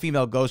 the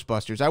all-female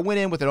Ghostbusters, I went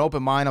in with an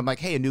open mind. I'm like,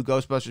 hey, a new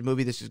Ghostbusters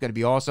movie, this is going to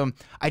be awesome.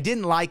 I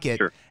didn't like it.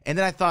 Sure. And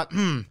then I thought,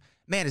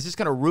 man, is this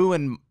going to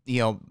ruin,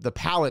 the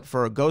palette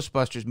for a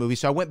Ghostbusters movie?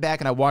 So I went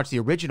back and I watched the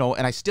original,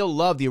 and I still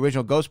love the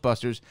original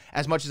Ghostbusters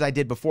as much as I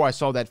did before I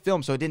saw that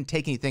film, so it didn't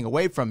take anything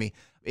away from me.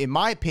 In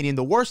my opinion,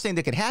 the worst thing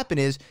that could happen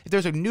is if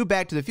there's a new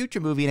Back to the Future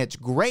movie and it's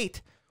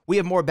great, we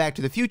have more Back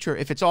to the Future.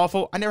 If it's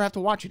awful, I never have to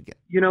watch it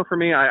again. For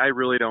me, I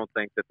really don't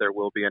think that there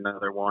will be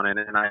another one,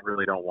 and I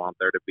really don't want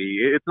there to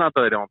be. It's not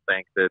that I don't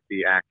think that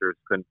the actors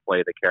couldn't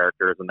play the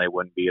characters and they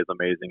wouldn't be as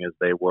amazing as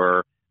they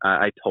were.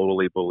 I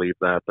totally believe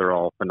that. They're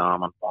all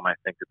phenomenal, and I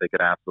think that they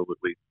could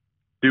absolutely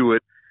do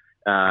it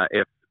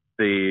if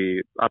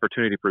the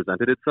opportunity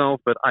presented itself,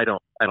 but I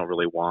don't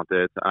really want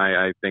it.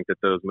 I think that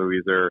those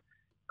movies are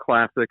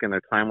classic and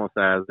they're timeless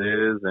as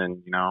is,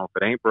 and if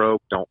it ain't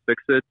broke, don't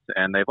fix it.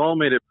 And they've all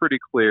made it pretty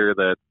clear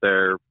that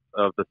they're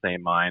of the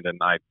same mind, and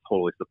I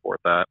totally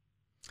support that.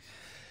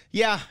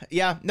 Yeah.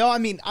 No, I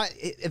mean,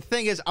 the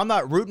thing is, I'm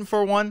not rooting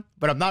for one,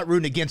 but I'm not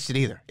rooting against it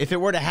either. If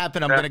it were to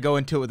happen, I'm going to go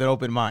into it with an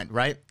open mind,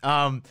 right?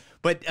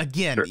 But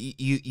again, sure.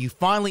 you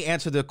finally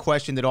answered the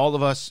question that all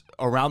of us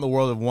around the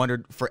world have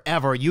wondered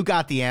forever. You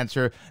got the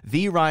answer.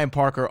 The Ryan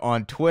Parker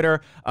on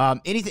Twitter.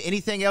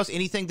 Anything else?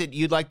 Anything that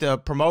you'd like to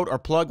promote or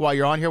plug while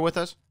you're on here with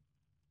us?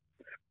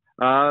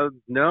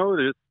 No,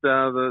 just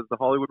the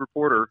Hollywood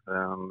Reporter.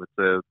 It's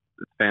a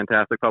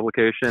fantastic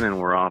publication, and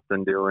we're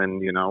often doing,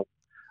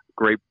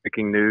 great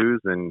breaking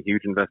news and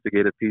huge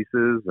investigative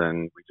pieces,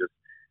 and we just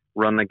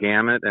run the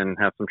gamut and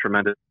have some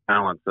tremendous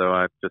talent. So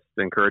I just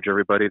encourage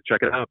everybody to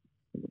check it out.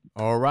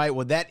 All right.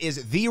 Well, that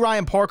is the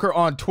Ryan Parker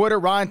on Twitter.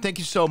 Ryan, thank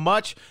you so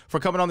much for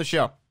coming on the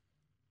show.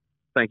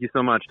 Thank you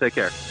so much. Take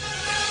care.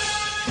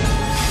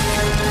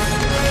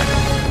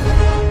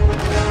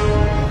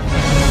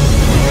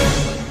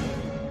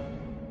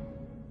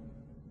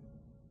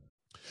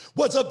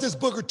 What's up, this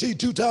Booker T,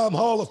 two-time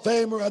Hall of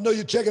Famer. I know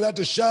you're checking out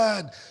The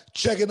Shine,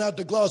 checking out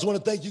The Gloss. I want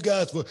to thank you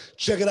guys for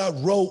checking out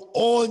Row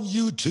on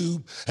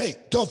YouTube. Hey,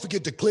 don't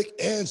forget to click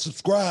and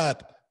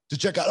subscribe to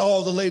check out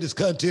all the latest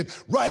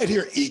content right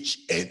here each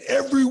and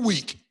every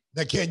week.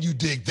 Now, can you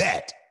dig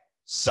that,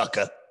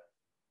 sucker?